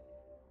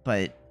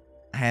 but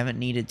I haven't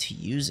needed to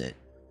use it.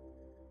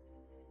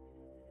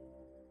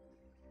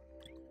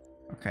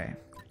 Okay.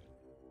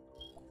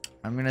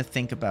 I'm gonna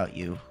think about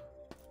you.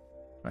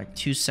 Like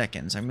 2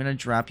 seconds. I'm gonna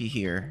drop you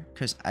here,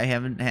 because I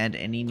haven't had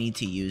any need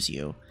to use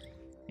you.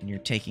 And you're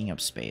taking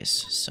up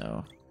space,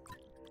 so...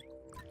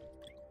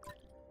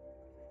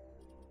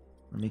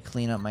 Let me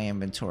clean up my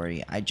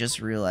inventory. I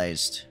just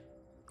realized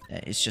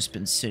that it's just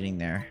been sitting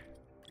there,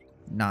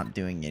 not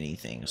doing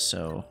anything,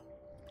 so...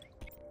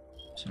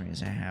 For some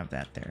reason I have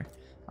that there.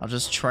 I'll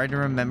just try to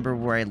remember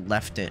where I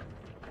left it,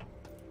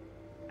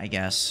 I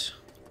guess.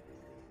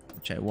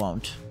 Which I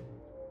won't.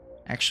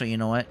 Actually, you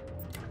know what?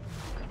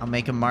 I'll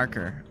make a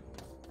marker.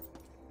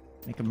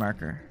 Make a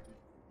marker.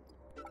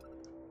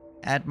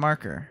 Add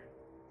marker.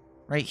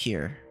 Right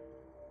here.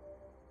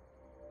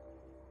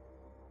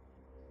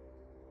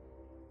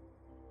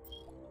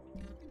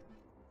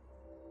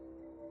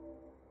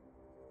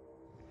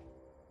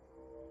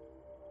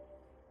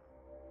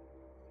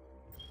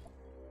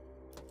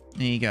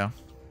 There you go.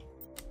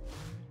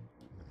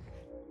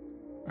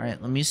 Alright,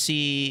 let me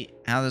see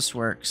how this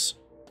works.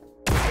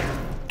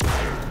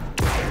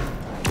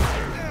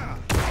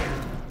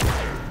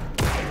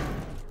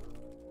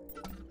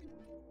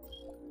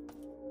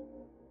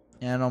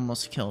 Yeah, it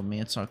almost killed me.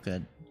 It's all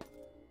good.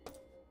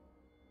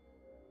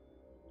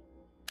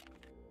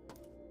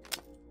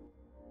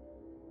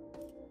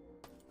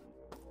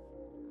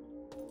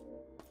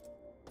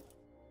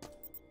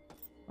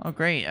 Oh,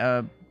 great.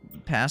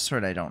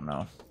 Password I don't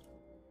know.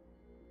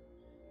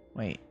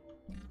 Wait.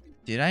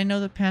 Did I know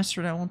the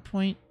password at one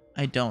point?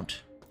 I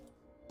don't.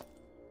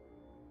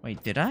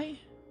 Wait, did I?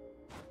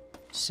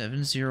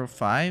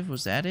 705?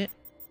 Was that it?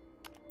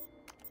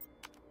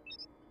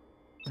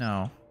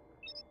 No.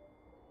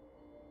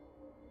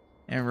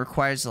 And it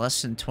requires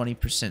less than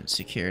 20%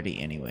 security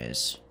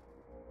anyways.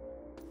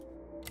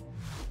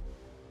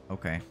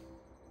 Okay.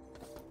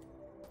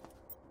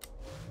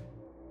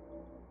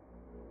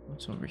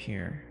 What's over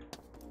here?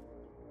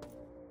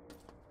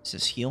 Is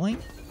this healing?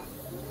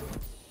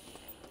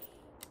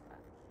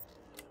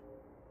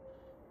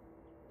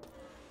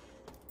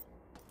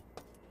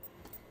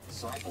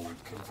 Cyborg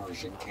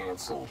conversion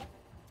canceled.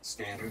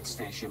 Standard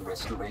station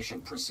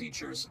restoration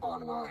procedures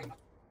online.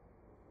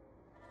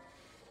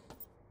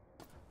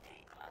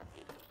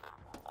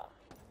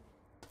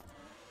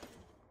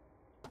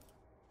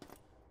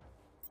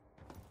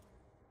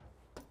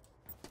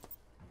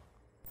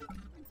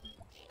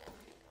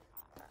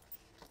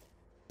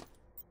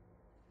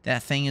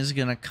 That thing is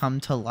gonna come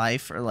to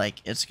life, or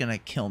like it's gonna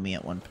kill me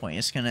at one point.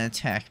 It's gonna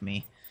attack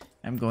me.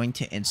 I'm going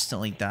to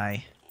instantly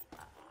die.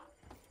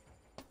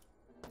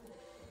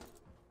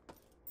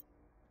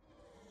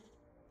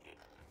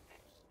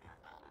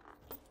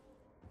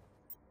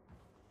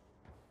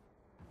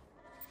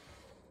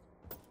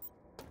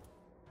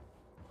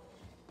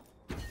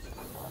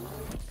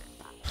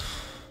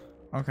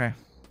 Okay.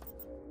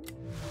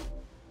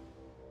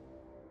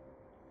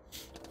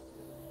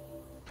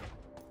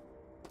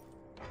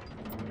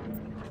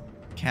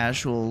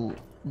 Casual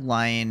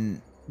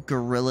lion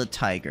gorilla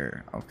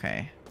tiger.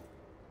 Okay.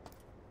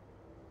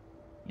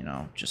 You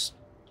know, just...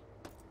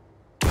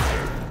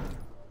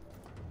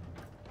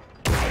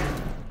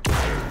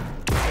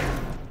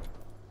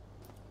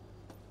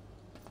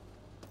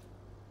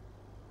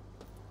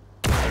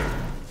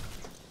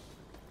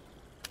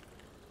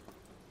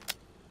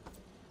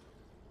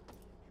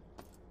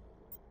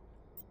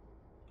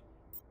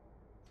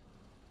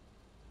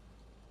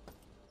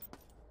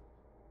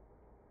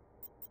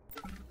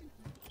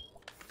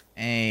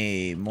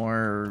 Hey,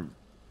 more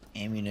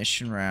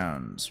ammunition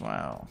rounds.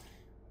 Wow.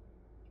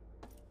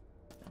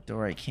 A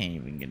door I can't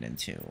even get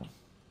into. What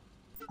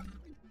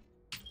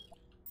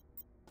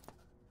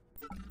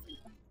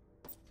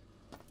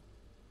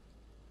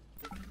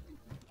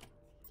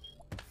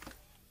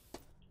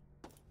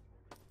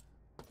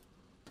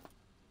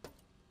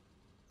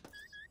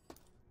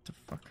the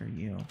fuck are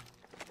you?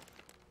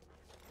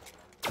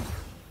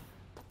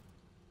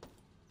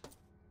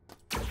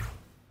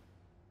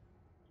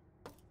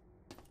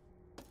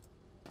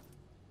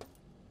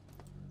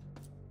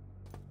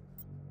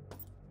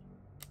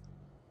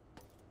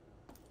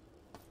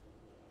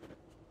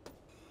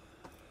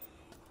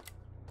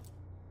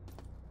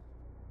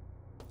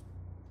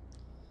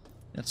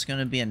 That's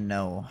gonna be a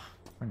no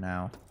for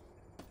now.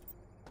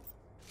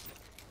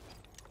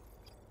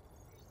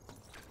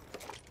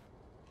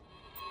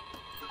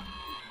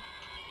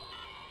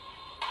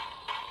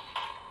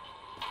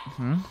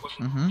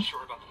 Wasn't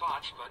sure about the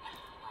bots, but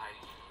I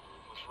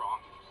was wrong.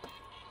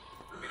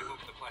 Made a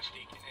move to the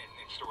plastique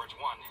in storage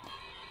 1.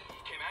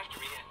 Came after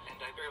me,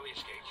 and I barely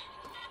escaped.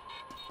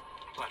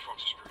 The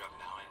platforms are screwed up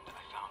now, and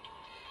I found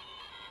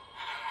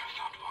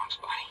Wong's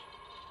body.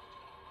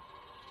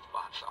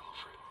 Bots all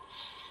over it.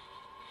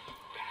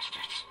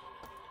 Bastards.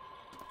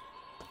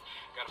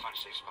 Gotta find a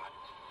safe spot.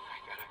 I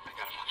gotta find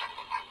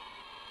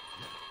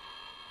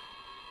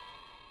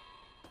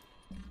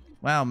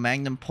Wow,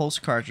 Magnum Pulse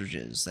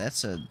cartridges.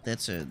 That's a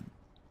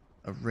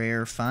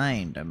rare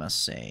find, I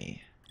must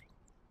say.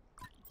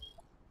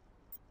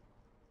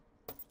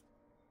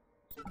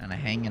 Kinda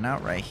hanging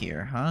out right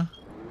here, huh?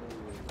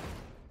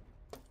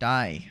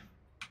 Die.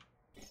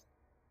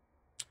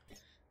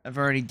 I've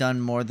already done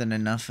more than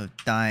enough of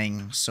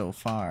dying so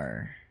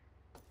far.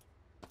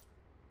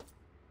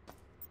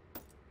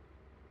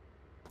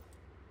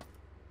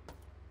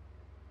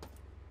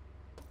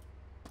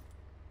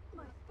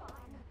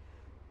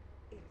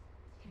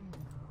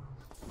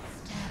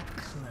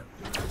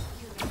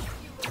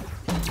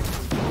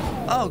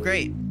 Oh,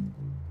 great.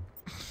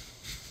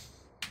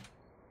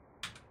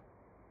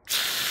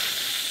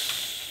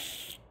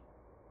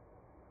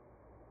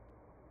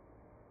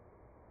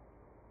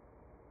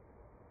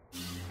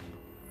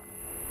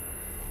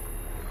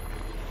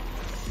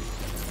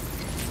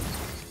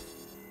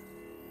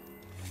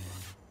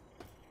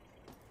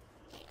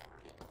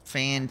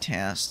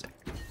 Fantastic.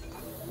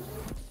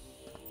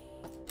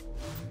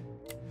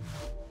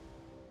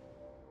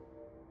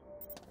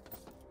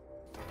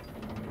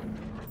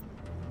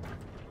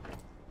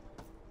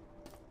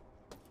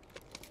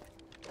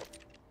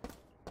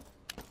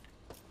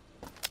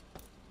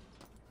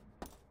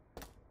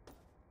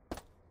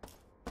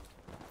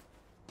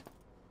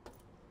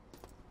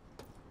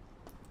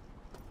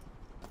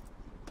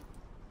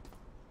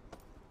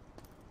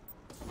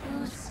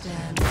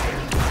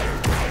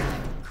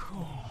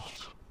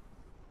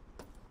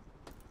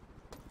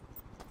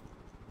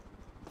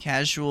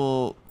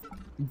 Casual,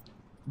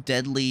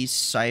 deadly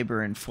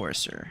cyber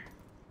enforcer.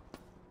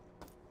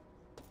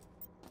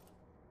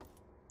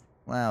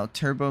 Wow,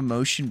 turbo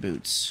motion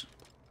boots.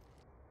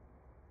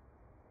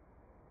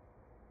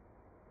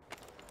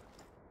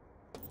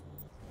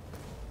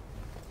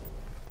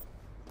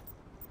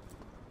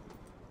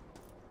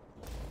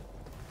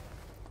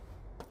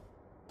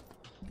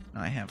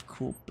 Now I have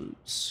cool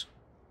boots.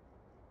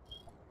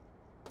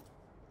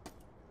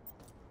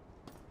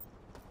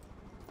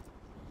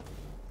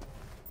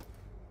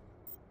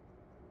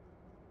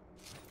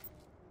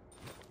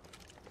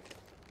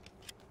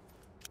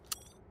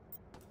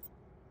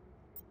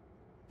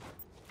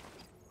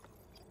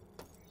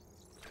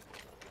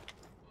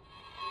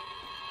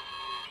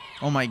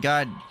 Oh my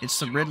god, it's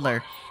the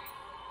Riddler.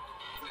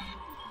 I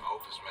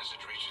hope this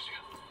message reaches you.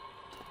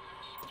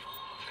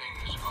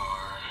 Things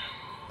are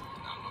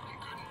not looking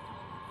good.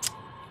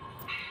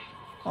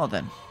 Well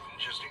then.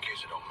 Just in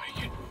case I don't make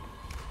it,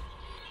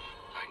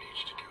 I need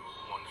you to do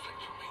one thing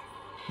for me.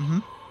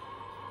 Mm-hmm.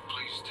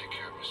 Please take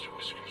care of Mr.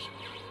 Whiskers and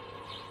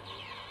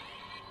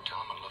tell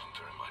him I love him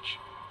very much.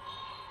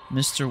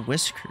 Mr.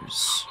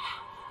 Whiskers.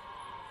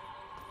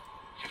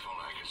 If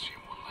only I could see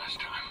him one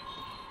last time.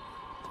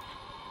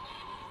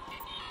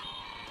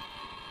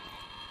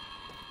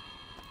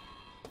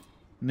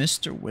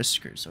 Mr.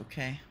 Whiskers,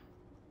 okay.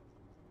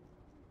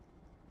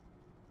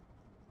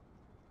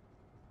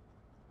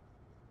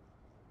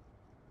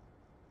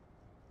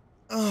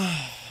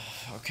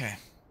 Okay.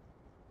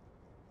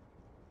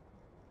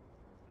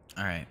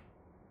 Alright.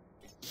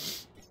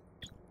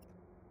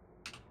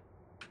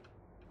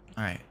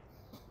 Alright.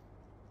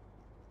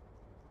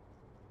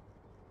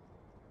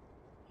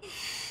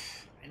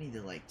 I need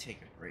to, like,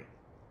 take a break.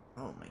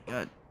 Oh my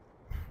god.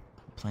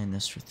 I'm playing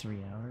this for 3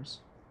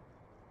 hours.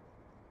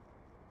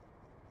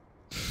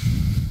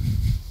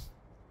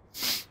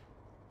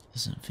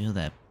 Doesn't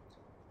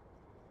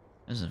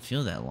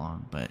feel that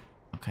long, but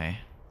okay.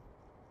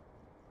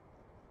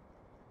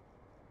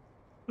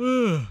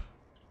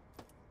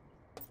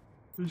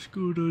 What's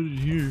going on in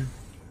here?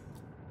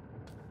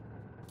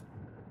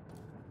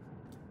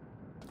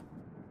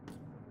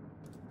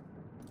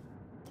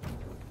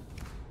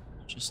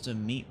 Just a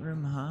meat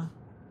room, huh?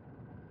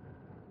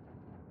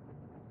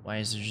 Why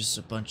is there just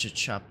a bunch of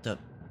chopped up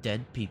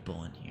dead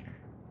people in here?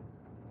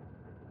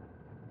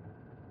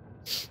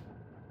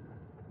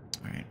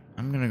 Alright,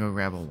 I'm gonna go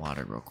grab a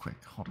water real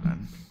quick. Hold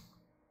on.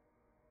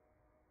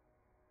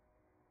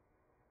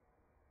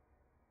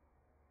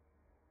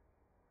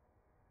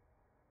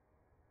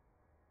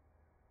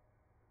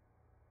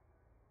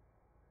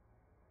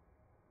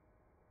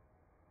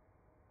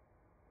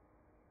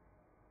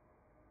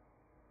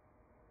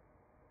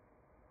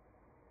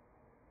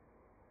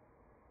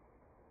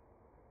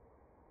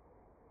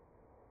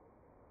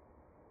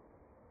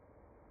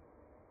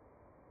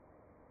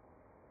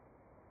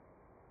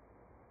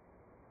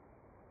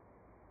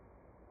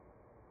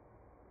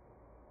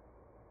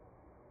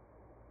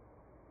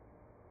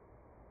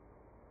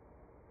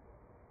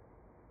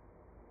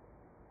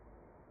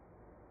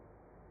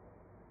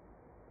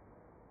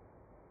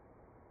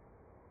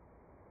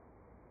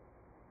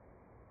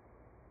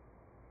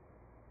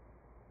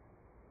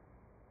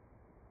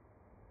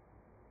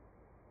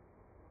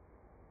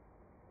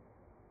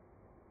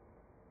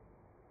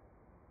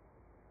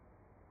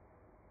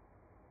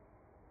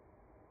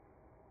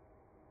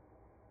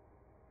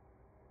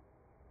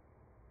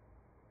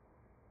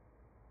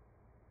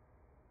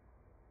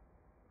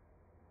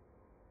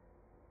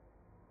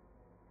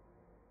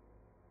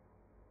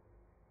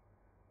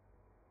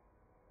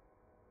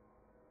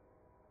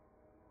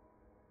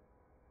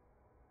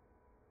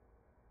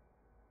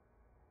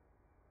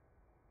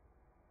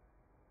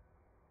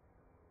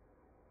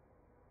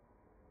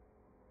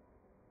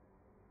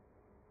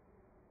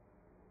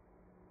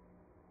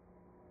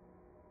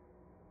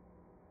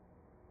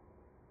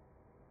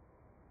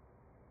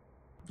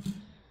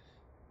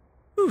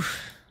 Whew.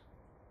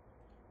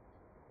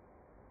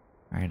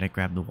 Alright, I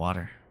grabbed the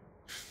water.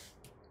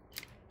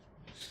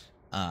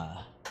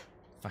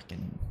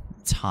 Fucking,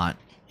 it's hot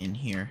in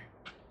here.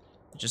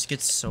 It just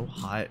gets so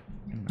hot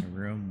in my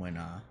room when,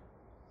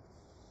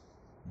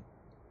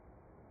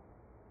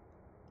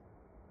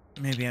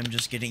 maybe I'm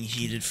just getting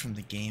heated from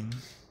the game.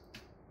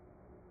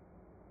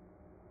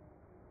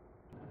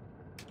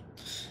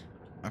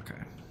 Okay.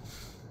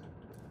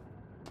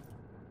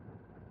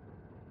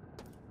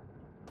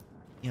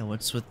 Yeah,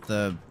 what's with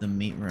the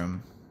meat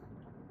room?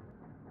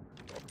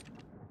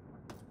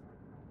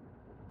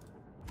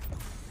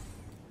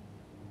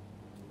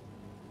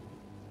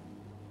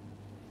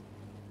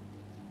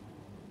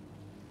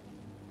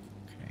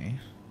 Okay.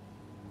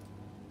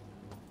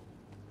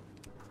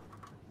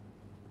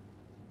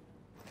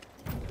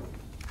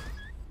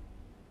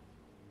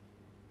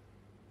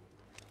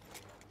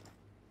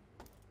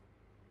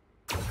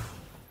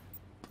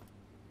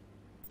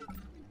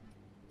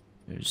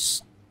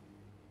 There's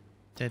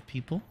dead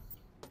people.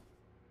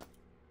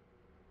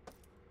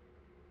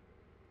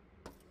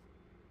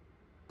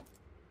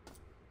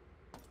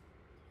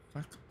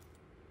 Fuck.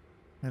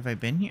 Have I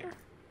been here?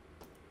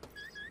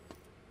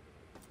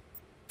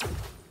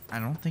 I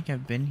don't think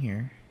I've been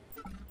here.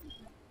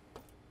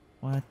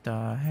 What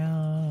the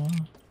hell?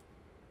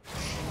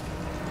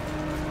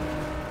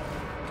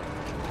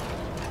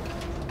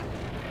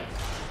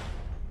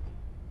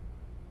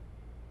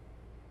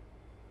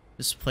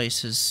 This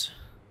place is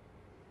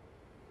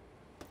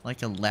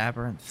like a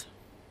labyrinth.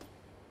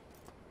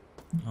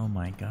 Oh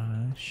my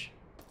gosh.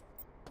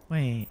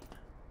 Wait.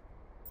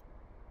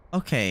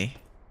 Okay.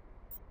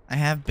 I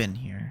have been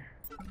here.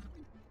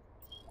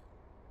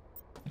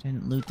 I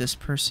didn't loot this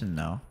person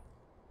though.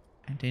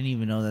 I didn't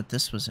even know that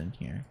this was in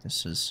here.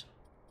 This is...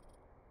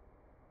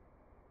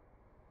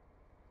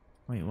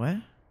 Wait, what?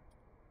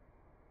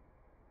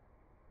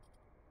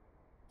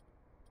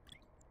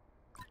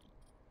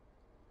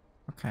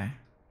 Okay.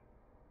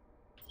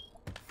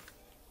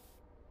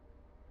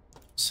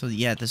 So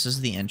yeah, this is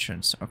the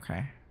entrance.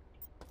 Okay.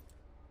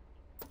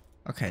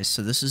 Okay,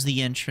 so this is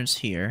the entrance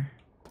here.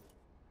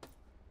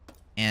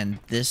 And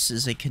this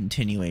is a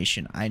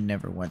continuation. I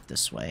never went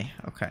this way.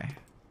 Okay.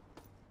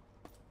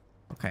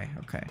 Okay,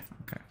 okay,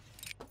 okay.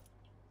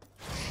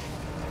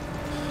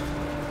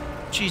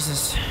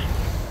 Jesus.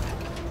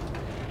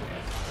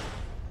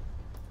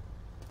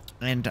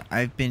 And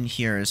I've been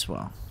here as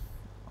well.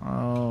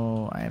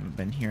 Oh, I haven't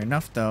been here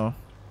enough though.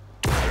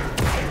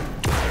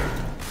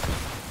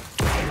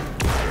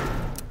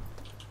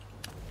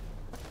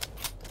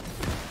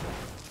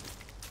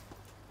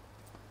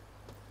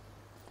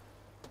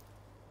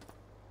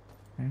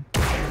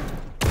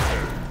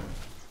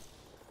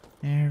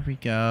 There we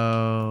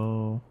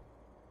go.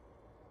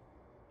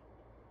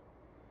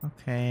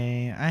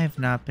 Okay, I have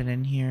not been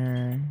in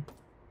here.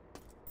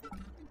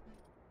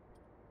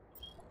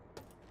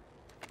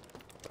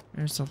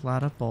 There's a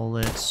lot of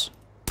bullets.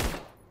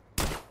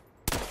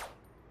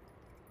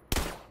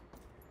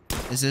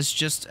 Is this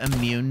just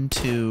immune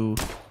to...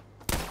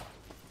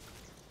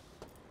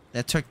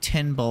 That took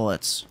 10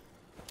 bullets.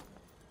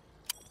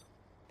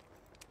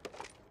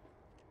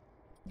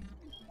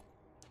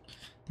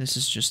 This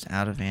is just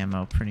out of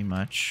ammo, pretty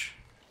much.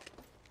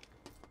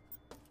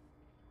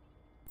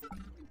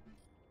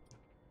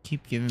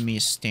 Keep giving me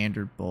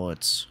standard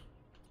bullets,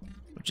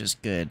 which is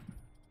good.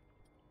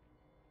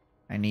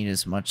 I need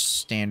as much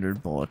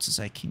standard bullets as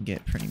I can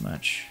get, pretty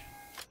much.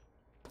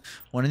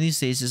 One of these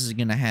days, this is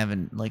gonna have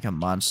like a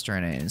monster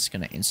in it, and it's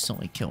gonna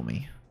instantly kill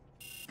me.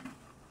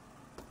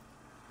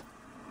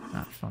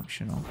 Not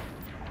functional.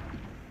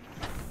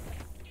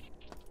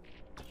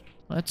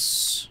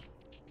 Let's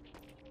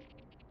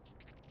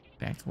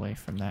back away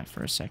from that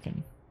for a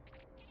second.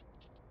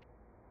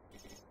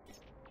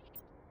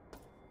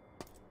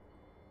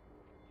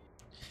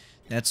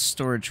 That's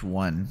storage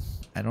 1.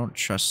 I don't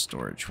trust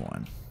storage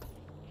 1.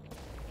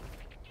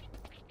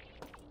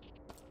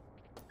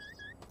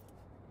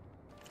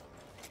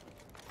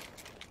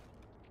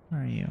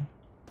 Where are you?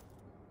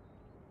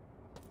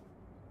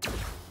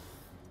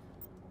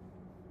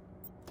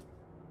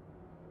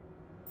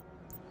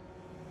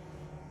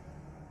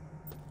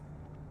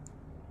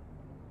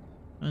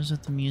 What is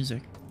with the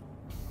music?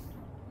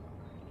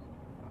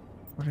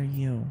 What are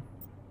you?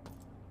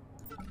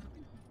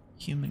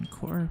 Human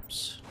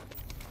corpse?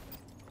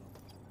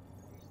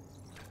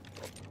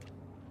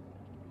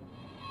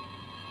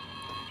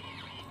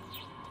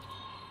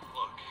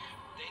 Look,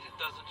 data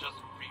doesn't just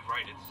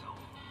rewrite itself.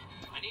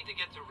 I need to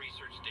get to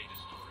research data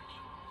storage.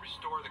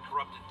 Restore the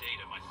corrupted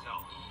data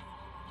myself.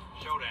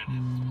 Shodan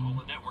has all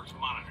the networks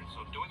monitored,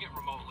 so doing it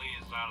remotely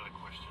is out of the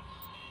question.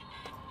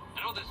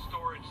 I know this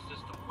storage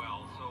system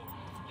well, so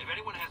if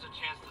anyone has a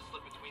chance to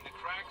slip between the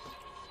cracks,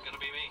 it's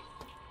gonna be me.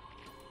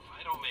 If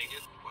I don't make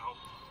it, well,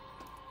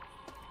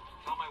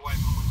 tell my wife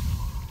how much I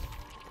love her.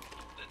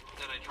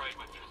 That I tried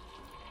my best.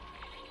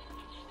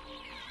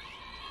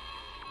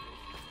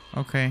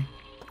 Okay.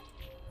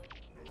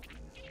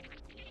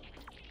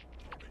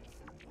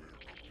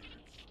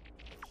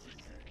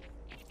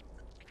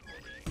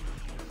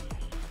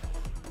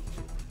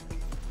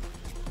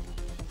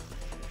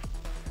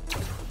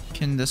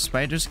 Can the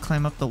spiders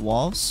climb up the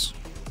walls?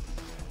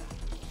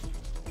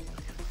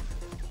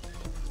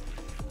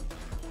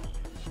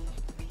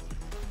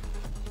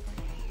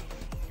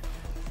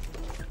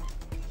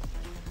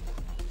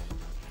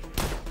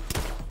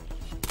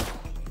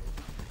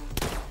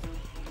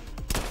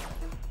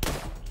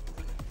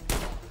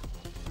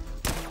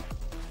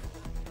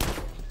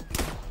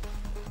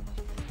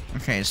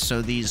 Okay,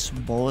 so these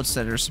bullets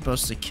that are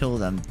supposed to kill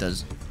them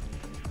does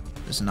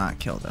not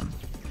kill them.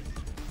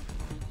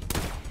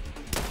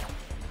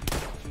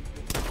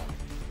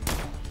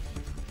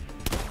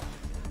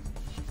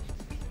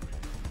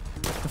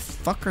 What the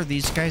fuck are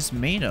these guys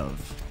made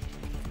of?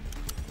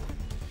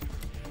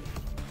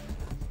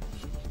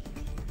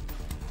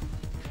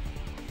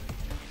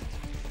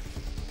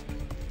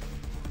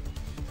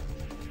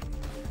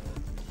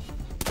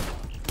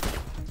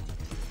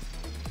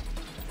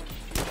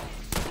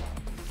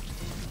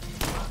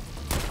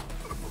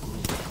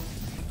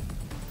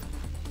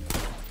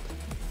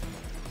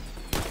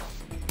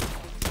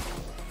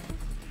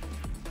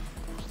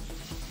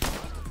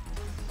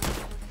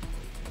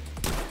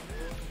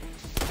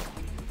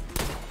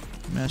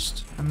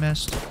 I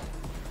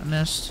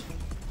missed.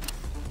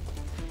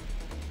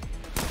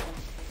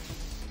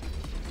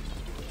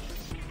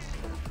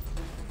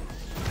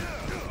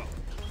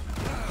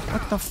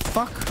 What the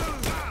fuck?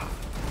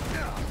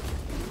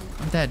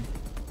 I'm dead.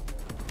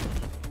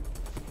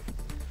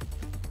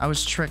 I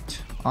was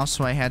tricked.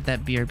 Also, I had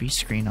that BRB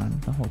screen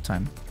on the whole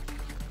time.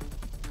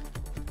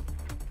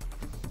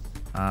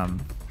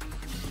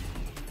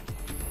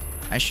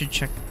 I should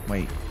check.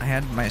 Wait, I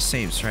had my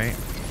saves, right?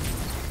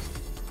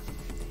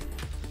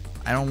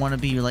 I don't want to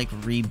be like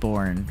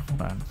reborn.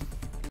 Hold on.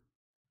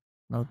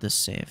 Load this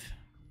save.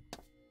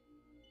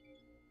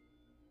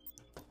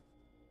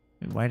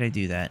 Wait, why'd I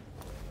do that?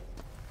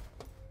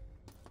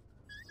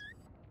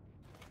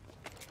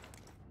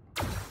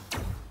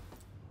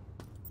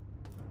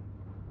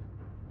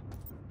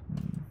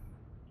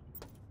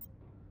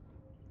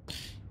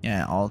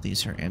 Yeah, all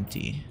these are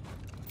empty.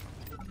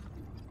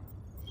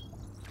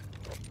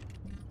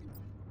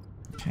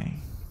 Okay.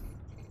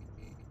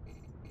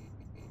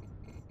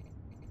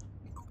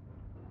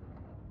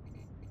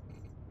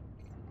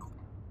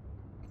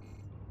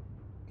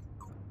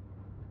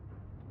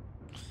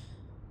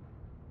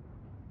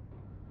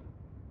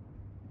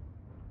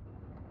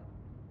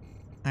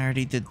 I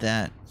already did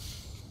that.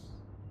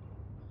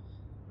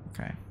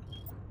 Okay.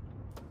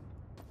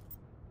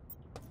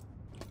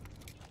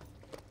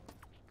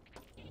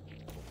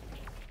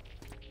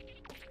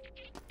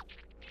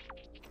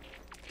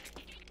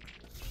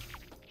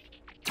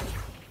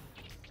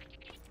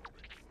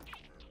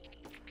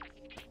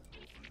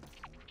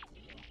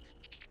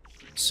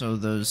 So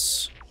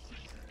those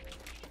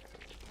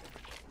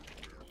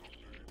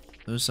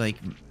like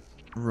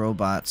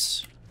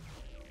robots,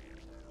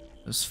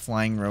 those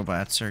flying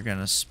robots are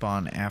gonna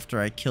spawn after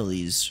I kill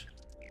these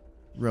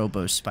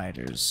robo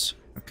spiders.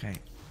 Okay.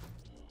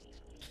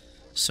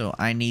 So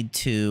I need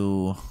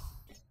to...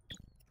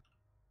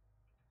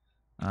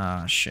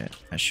 Ah, shit.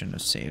 I shouldn't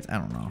have saved. I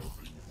don't know.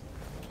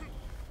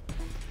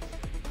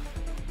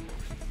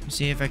 Let's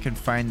see if I can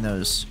find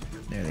those.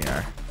 There they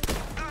are.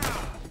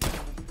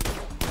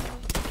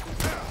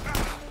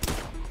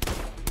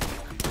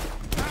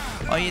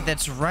 Oh yeah,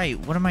 that's right.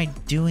 What am I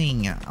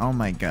doing? Oh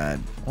my god.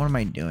 What am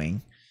I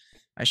doing?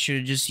 I should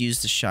have just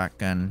used the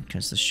shotgun,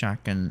 because the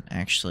shotgun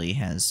actually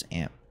has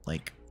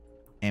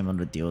ammo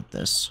to deal with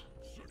this.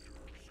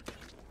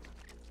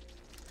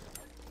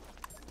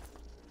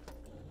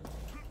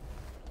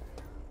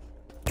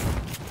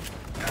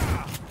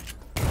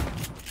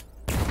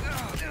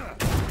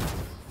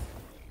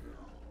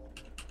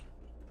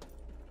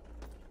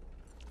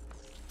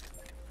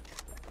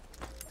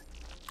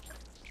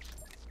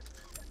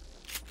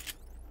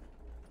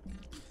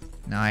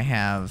 Now I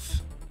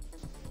have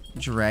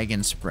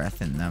Dragon's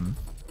Breath in them.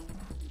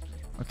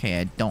 Okay,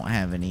 I don't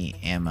have any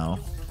ammo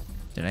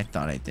that I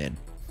thought I did.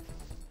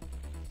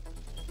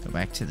 Go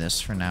back to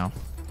this for now.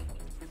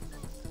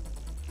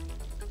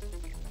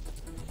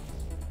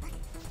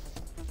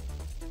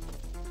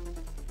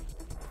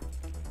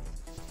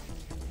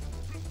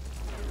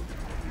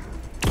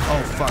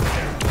 Oh, fuck.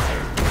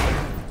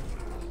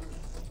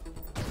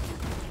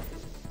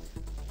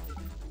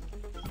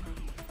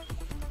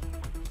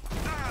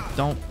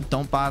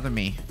 Don't bother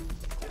me.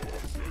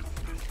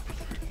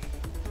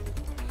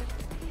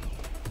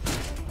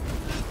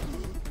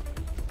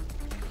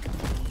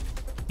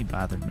 He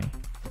bothered me.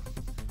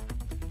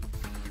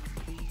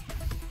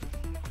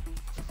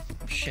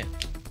 Oh, shit.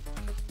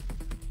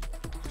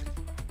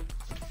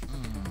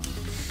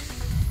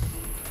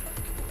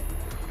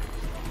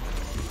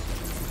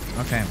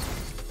 Okay.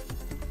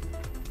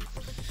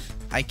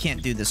 I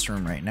can't do this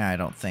room right now, I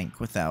don't think,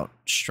 without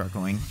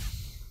struggling.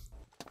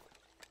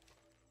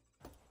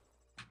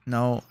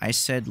 No, I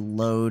said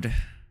load.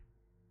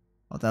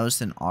 Oh, that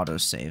was an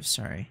autosave,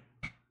 sorry.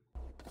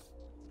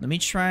 Let me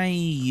try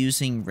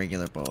using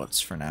regular bullets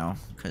for now,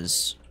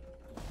 because...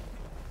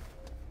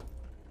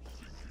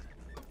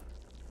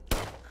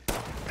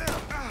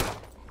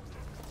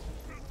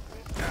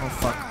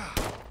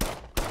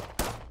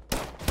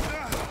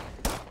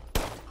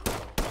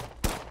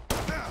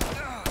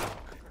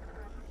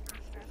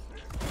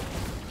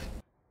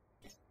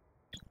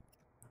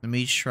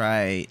 me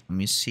try. Let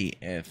me see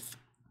if.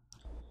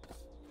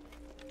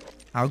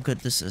 How good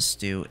does this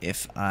do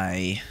if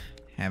I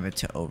have it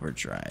to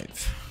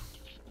overdrive?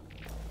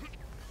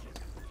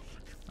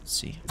 Let's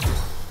see.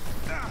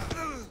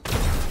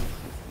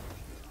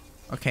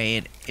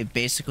 Okay, it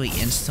basically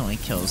instantly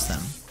kills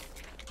them.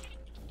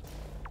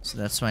 So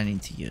that's what I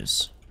need to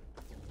use.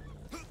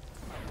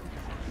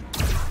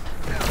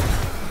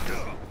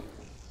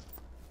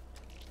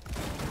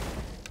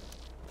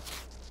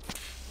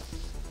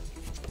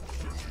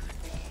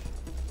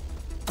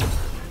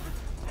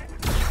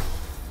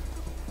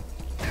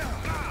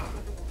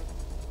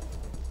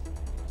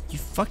 You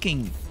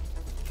fucking...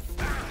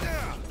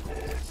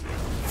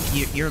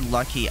 You're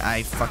lucky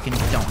I fucking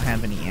don't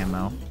have any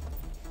ammo.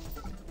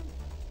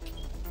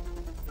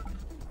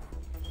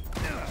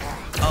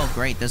 Oh,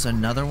 great. There's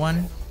another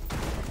one.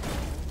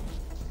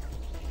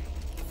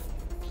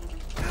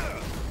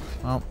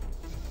 Well,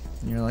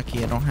 you're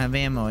lucky I don't have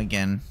ammo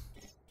again.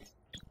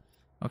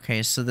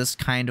 Okay, so this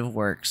kind of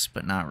works,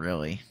 but not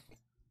really.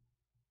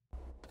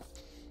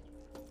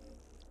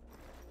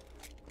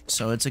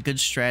 So it's a good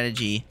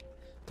strategy.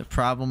 The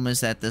problem is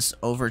that this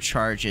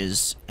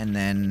overcharges, and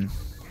then...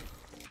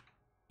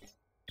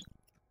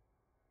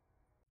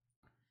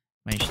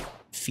 my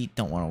feet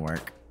don't want to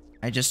work.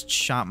 I just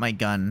shot my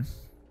gun.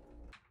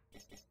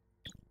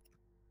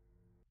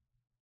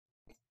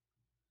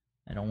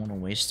 I don't want to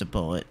waste a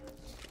bullet.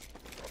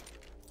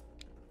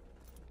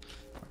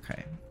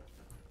 Okay.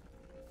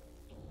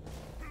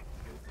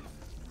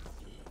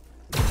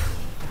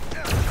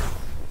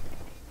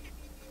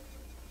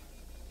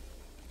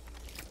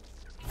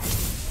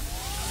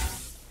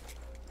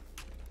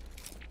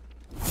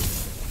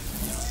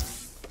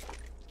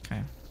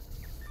 Okay.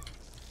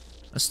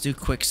 Let's do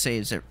quick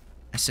saves.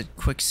 I said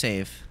quick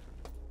save.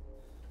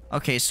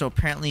 Okay, so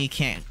apparently you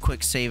can't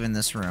quick save in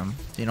this room.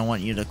 They don't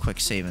want you to quick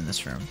save in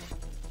this room.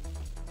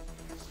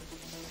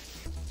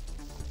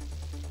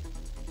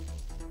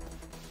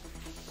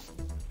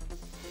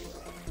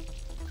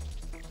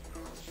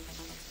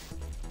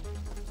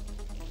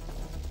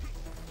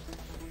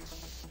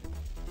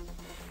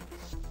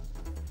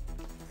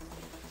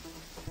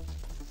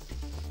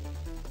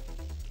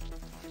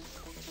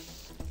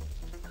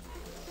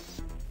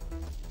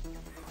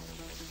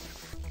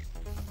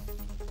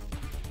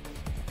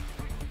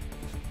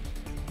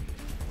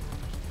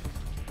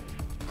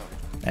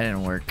 That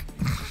didn't work.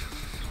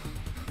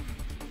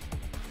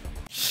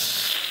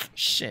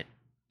 Shit.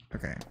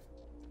 Okay.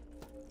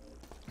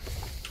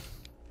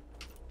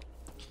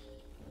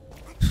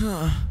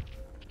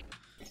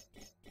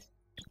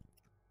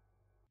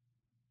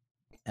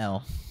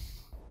 L.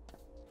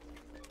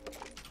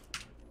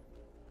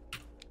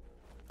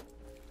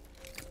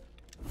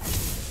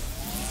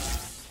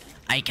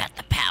 I got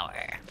the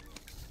power.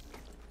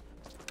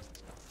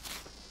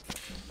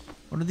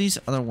 What do these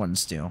other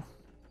ones do?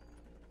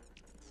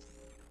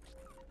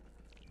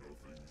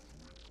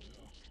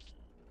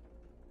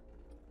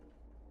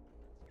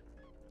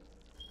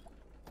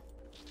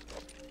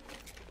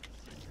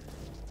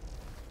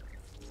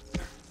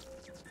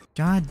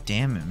 God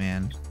damn it,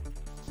 man.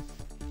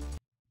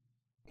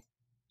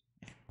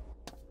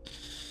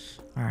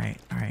 Alright.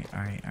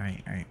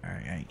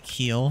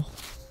 Heal.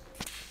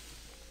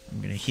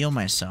 I'm gonna heal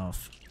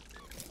myself.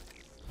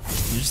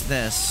 Use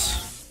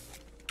this.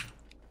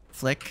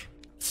 Flick.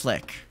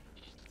 Flick.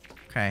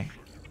 Okay.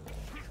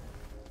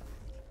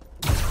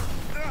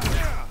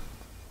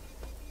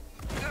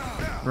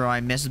 Bro,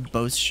 I missed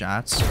both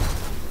shots.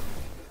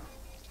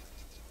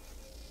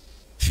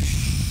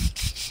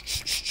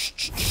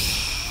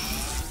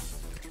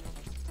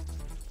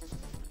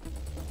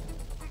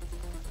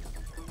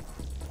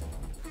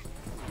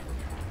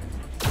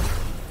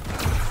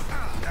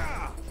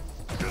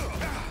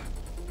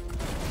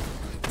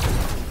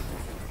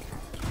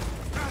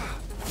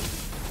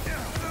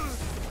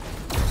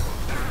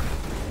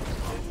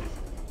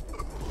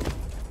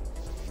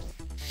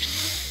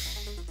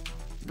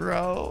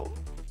 Bro.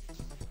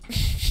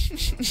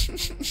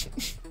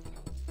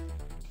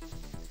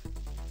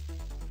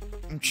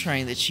 I'm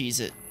trying to cheese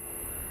it.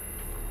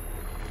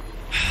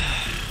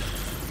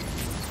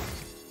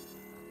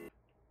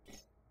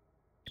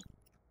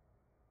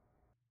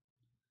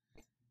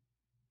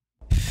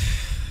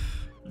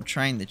 I'm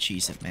trying to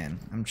cheese it, man.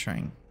 I'm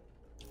trying.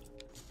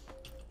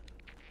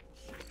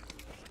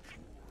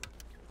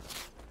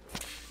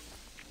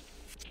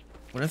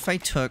 What if I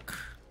took...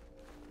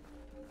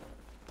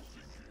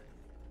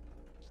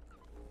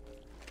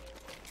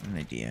 an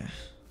idea.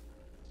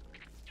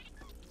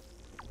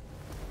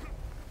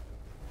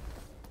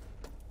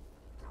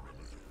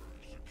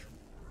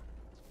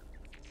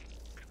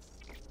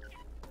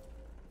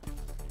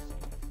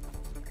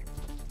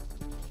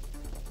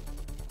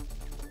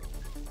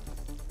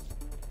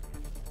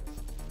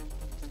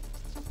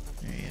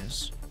 There he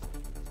is.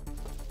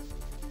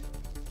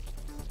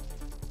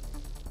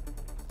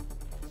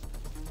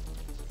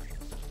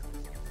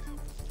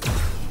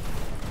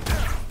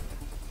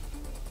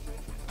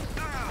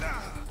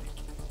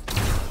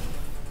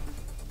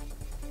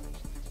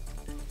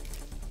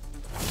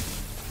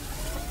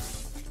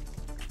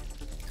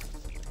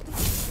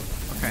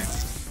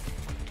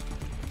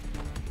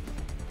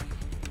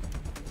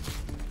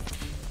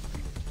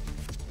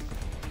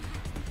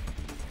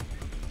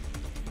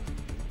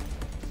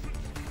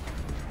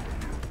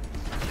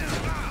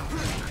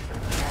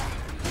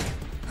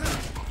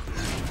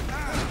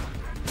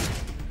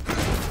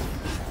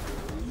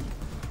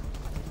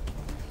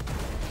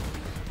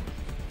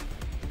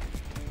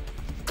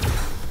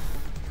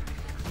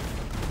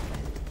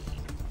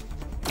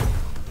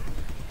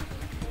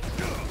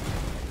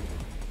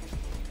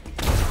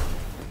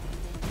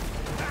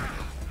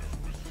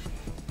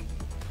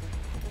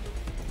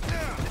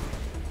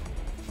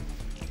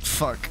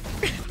 fuck.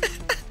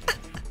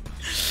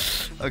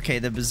 Okay,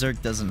 the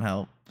berserk doesn't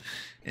help.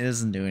 It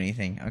doesn't do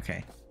anything.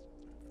 Okay.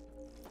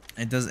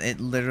 It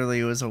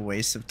literally was a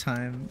waste of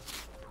time.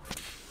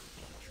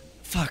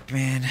 Fuck,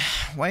 man.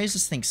 Why does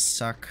this thing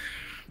suck?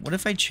 What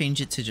if I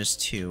change it to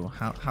just 2?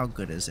 How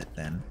good is it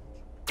then?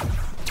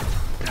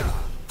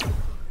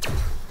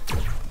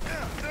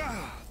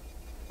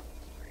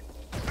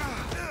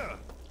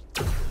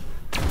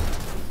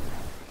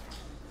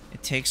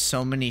 It takes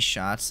so many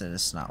shots that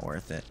it's not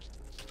worth it.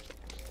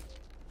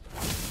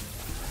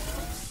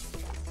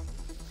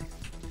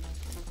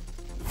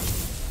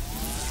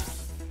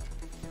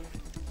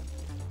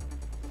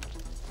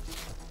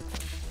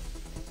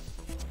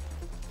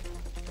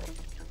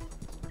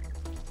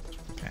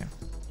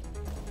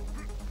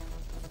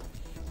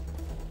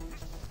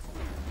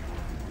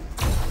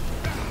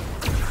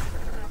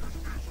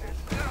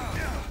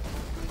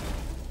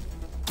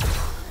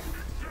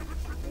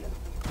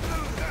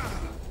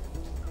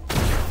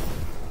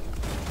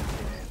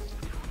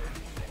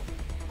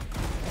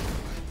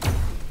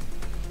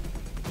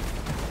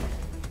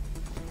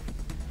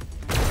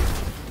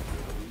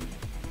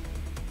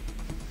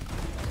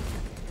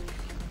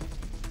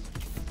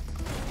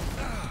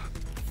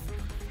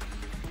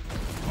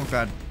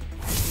 God.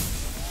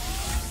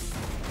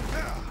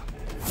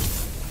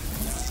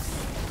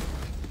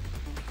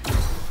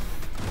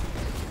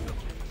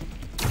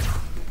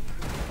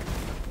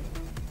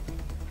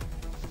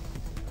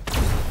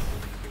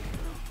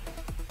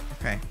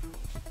 Okay.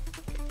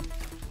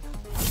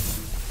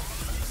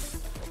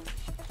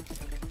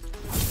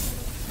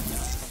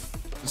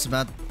 It's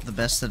about the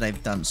best that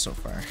I've done so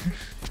far.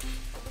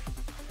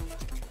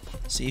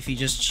 See, if you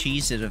just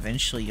cheese it,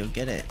 eventually you'll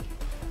get it.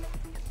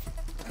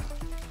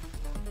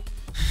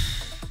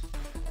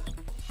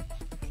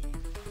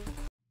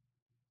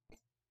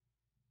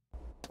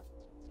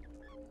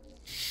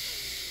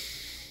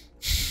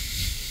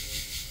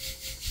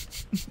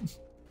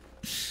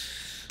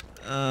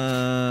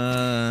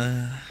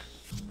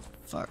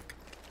 Fuck.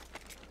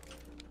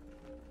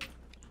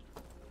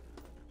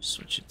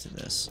 Switch it to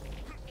this.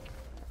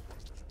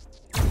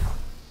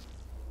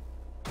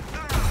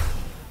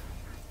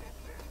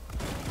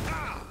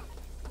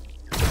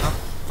 Stop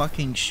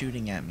fucking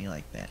shooting at me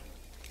like that,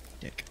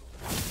 dick.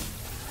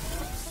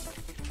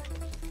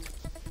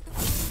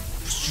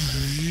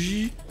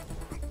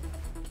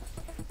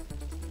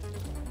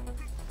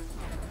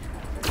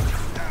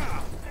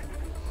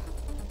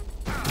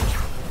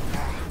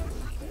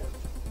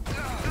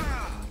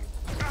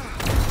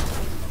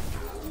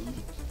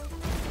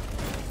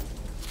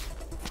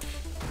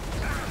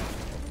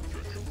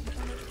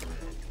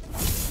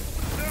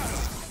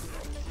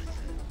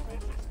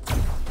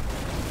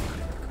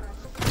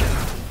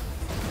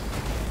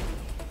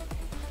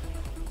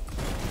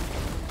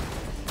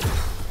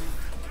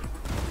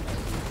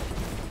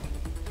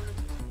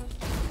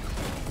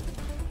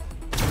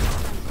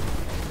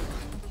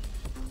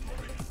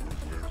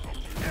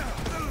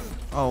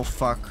 Oh,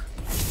 fuck.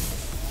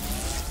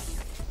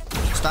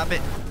 Stop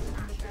it.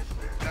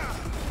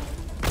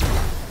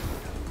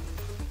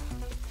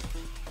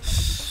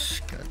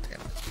 God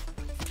damn it.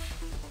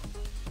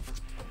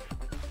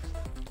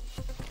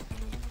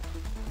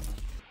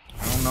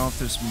 I don't know if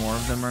there's more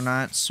of them or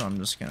not, so I'm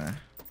just gonna...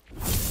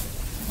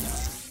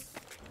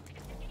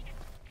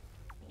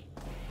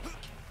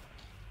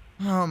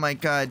 Oh my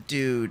god,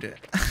 dude.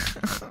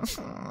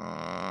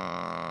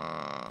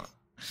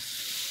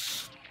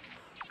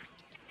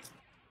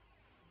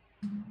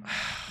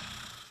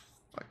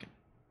 Fucking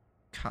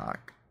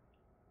cock.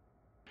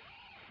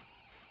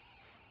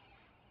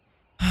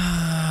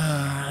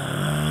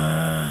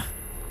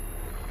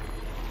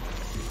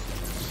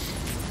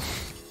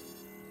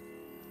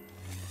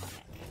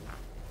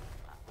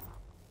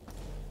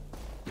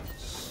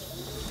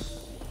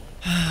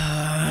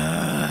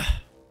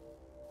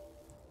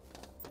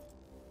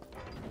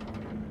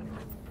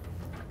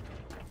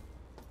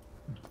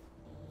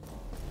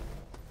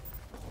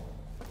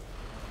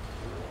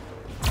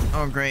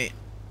 Oh, great.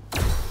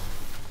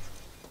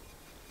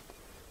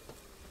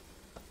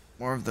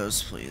 More of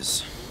those,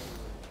 please.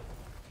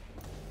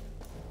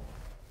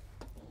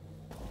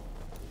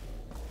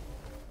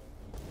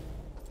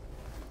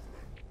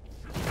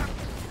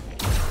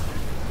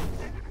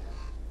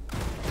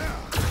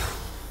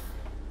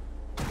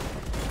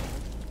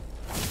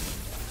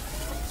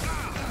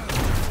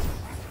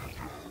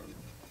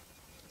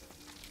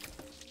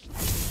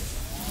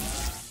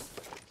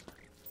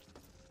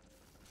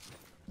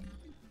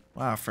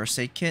 Wow, first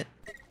aid kit?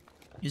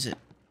 Use it.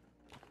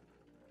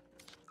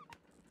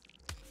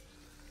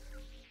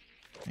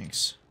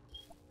 Thanks.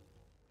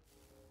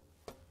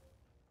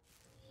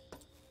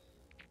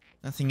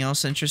 Nothing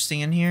else interesting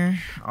in here?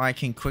 Oh, I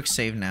can quick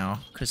save now,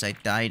 because I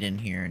died in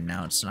here and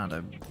now it's not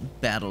a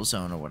battle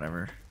zone or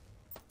whatever.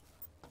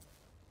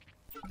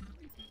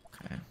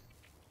 Okay.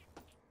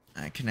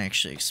 I can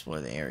actually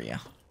explore the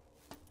area.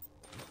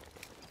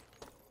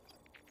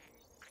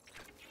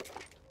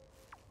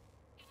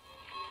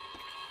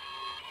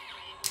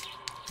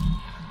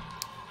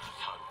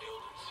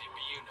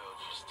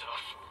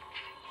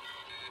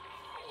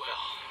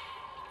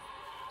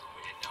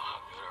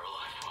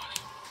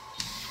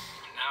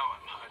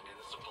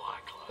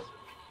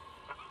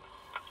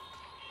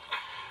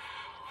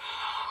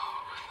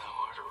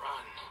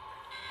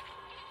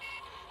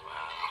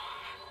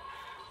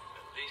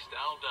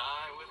 I'll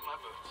die with my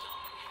boots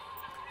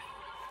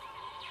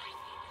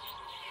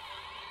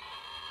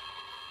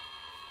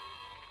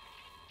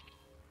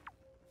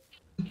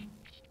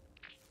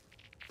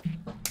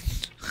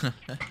on.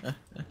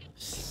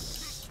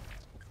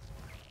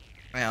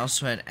 I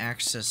also had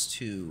access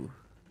to...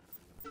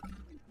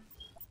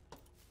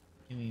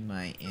 Give me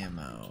my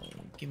ammo.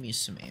 Give me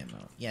some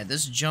ammo. Yeah,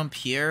 this jump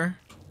here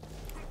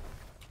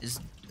is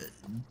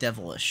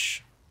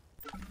devilish.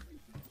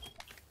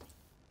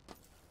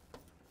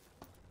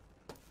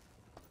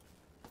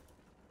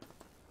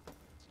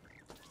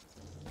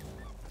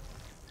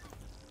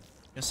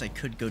 Guess I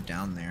could go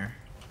down there.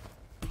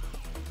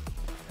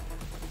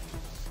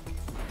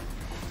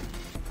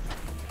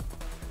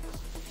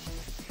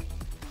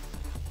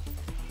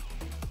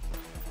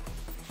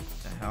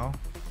 The hell?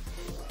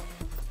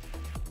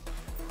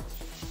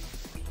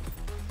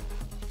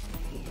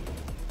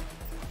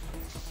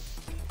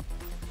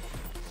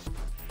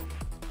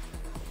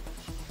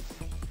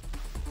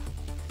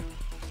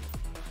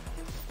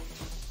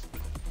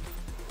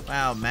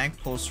 Wow, mag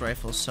pulse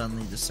rifle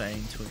suddenly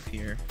deciding to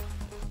appear.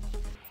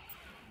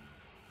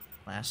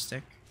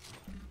 Plastic.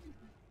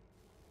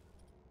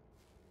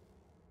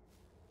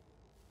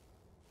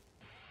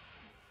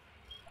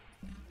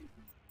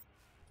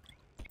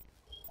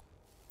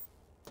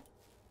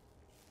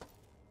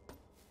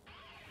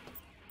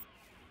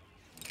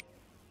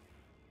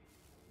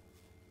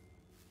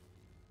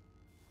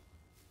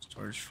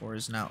 Storage 4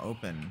 is now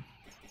open.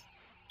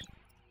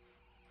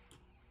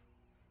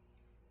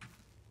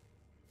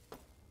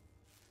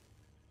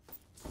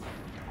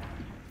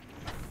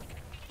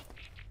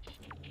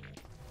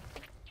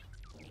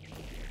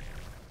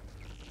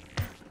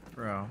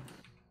 Bro.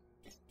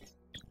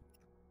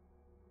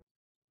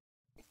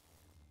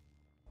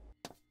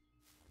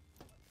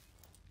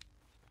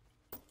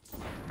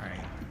 Alright.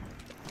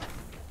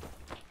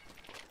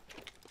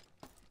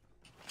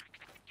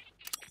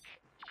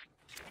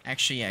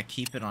 Actually, yeah,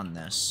 keep it on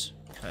this,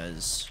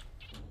 because...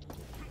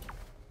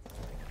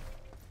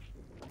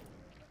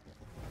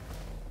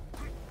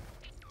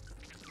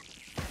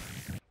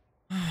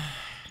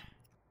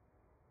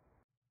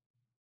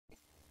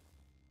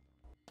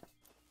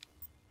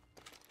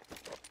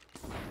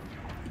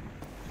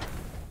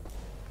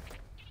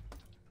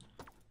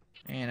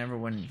 And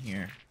everyone in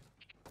here.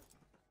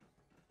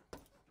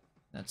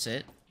 That's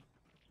it.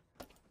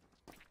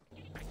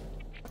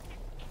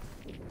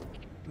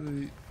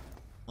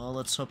 Well,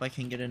 let's hope I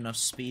can get enough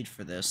speed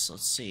for this.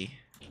 Let's see.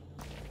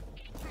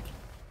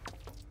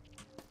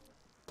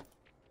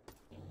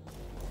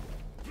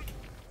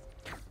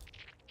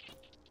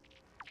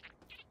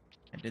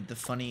 I did the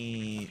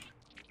funny...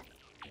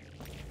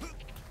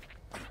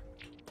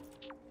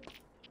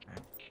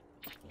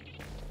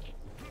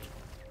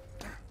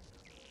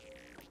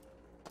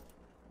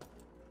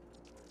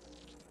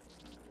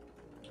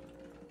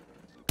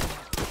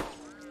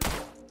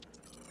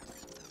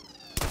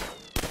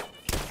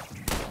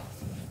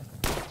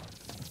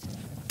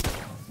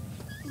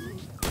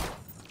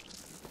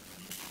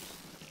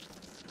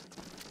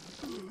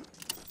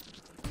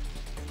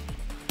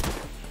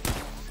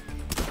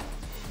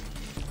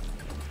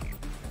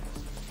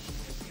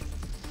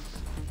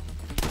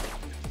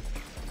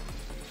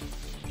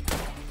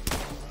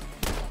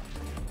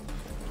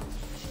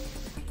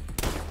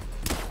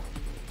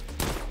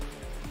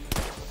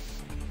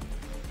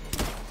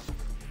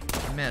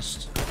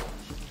 Missed.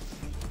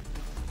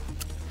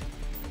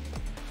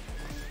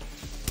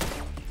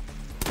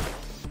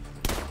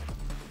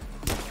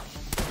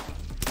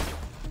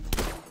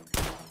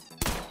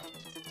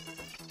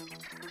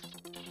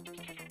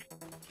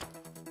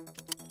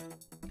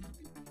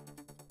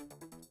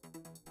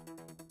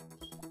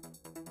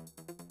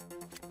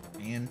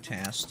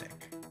 Fantastic.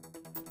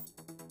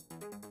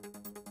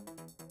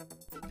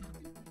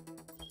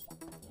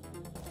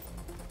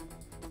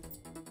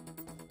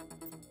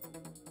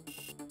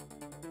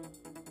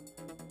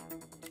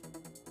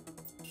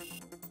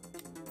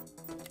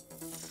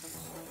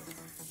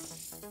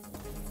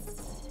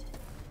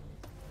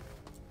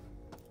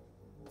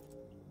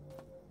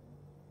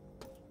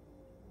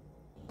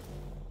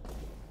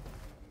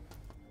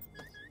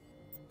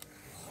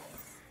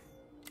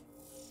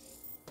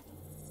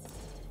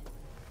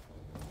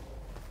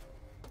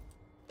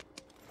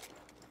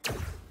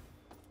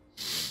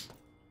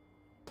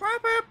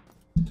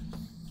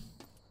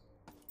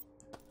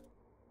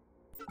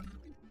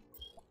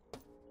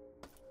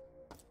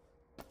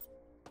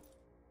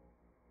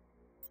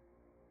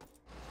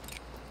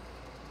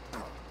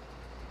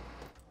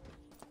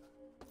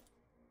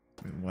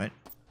 Wait, what?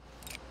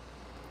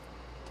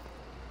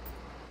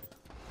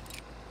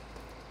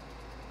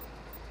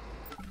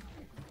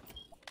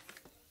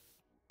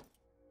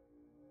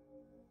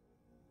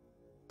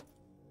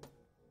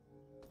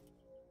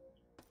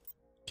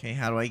 Okay,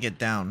 how do I get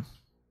down?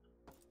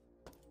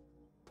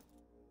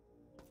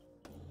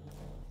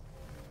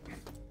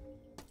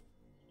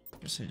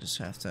 Guess I just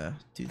have to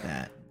do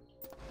that.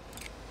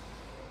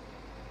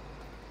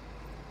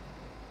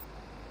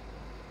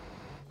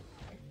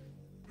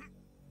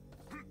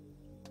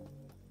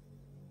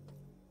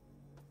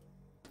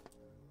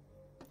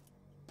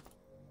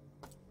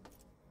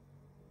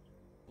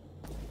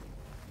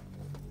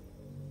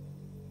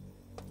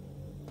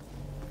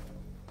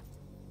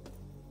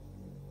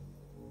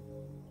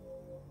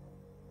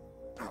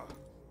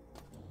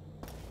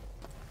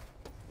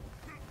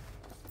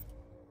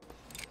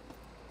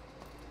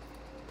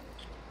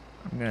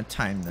 gonna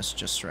time this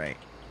just right.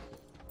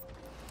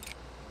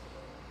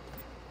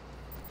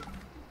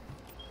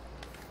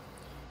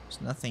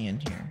 There's nothing in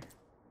here.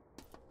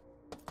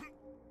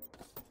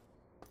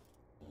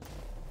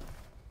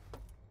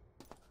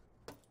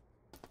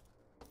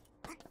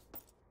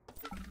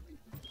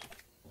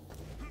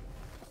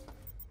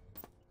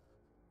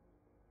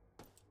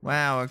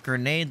 Wow, a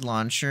grenade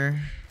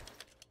launcher.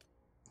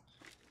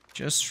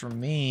 Just for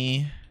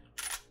me.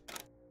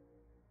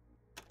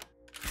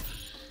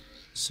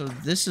 So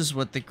this is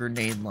what the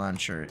grenade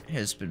launcher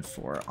has been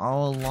for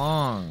all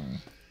along.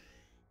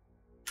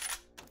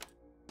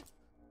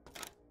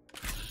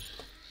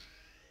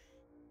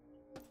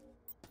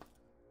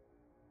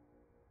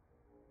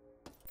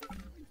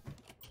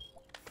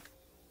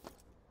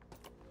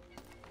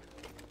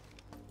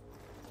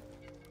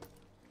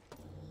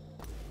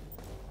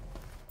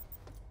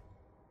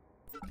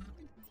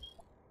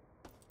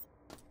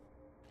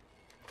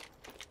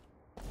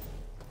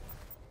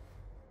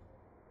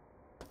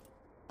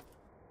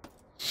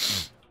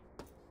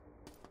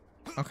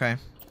 Okay,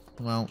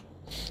 well.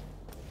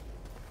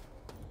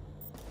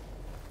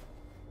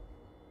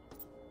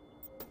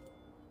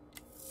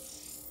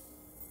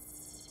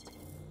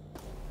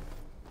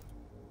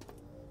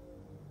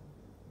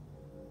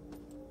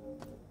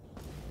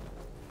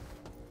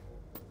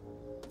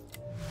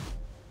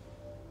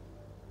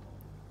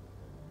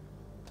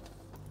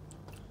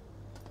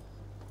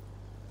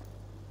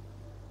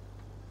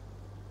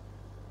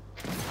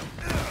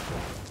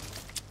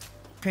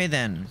 Okay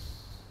then.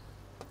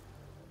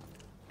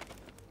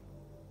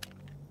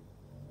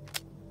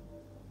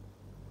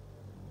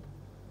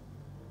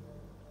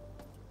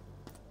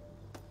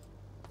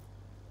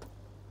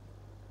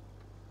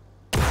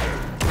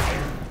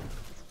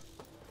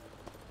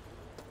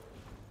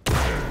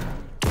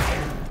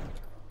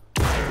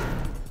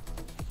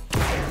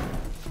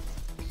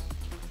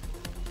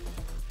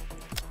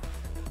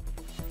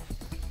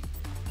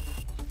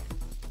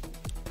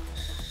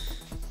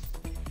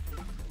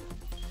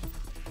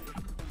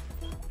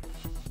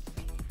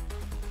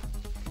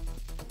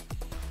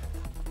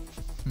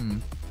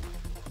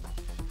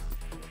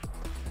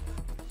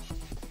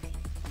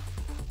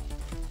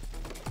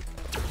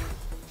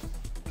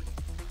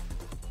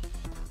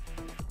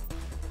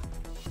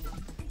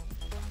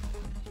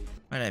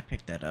 Why did I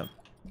pick that up?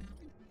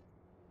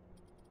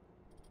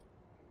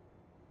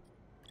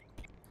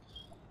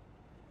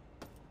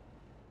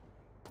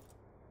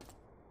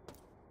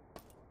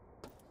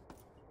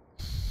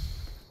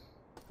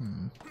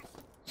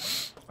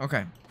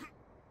 Okay.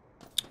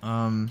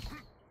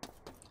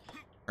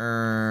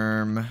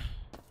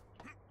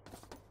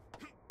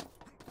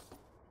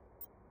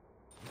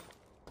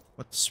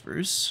 What the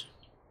spruce?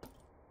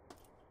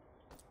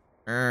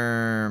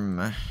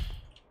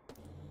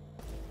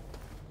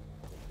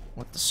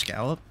 What the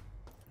scallop?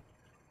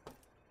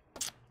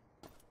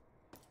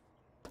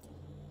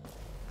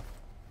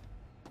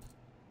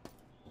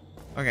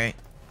 Okay,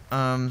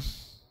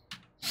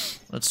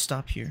 let's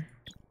stop here.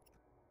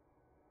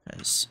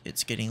 Because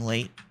it's getting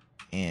late,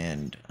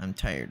 and I'm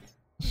tired.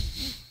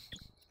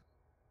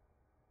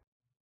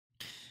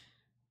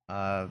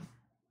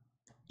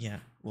 Yeah,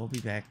 we'll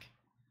be back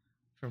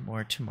for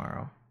more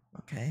tomorrow,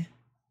 okay?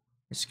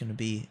 It's gonna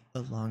be a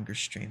longer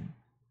stream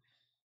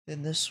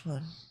than this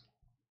one.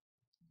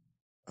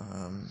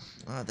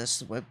 Oh, that's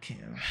the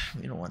webcam.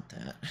 We don't want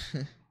that.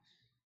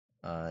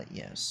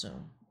 Yeah, so,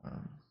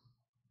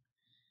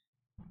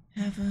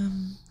 have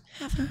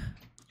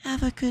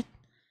a good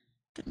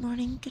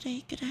morning, good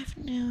day, good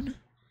afternoon,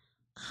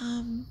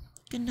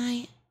 good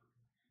night.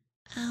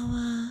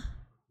 I'll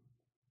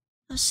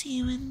see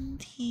you in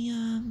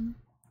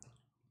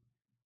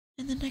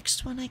the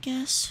next one, I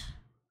guess.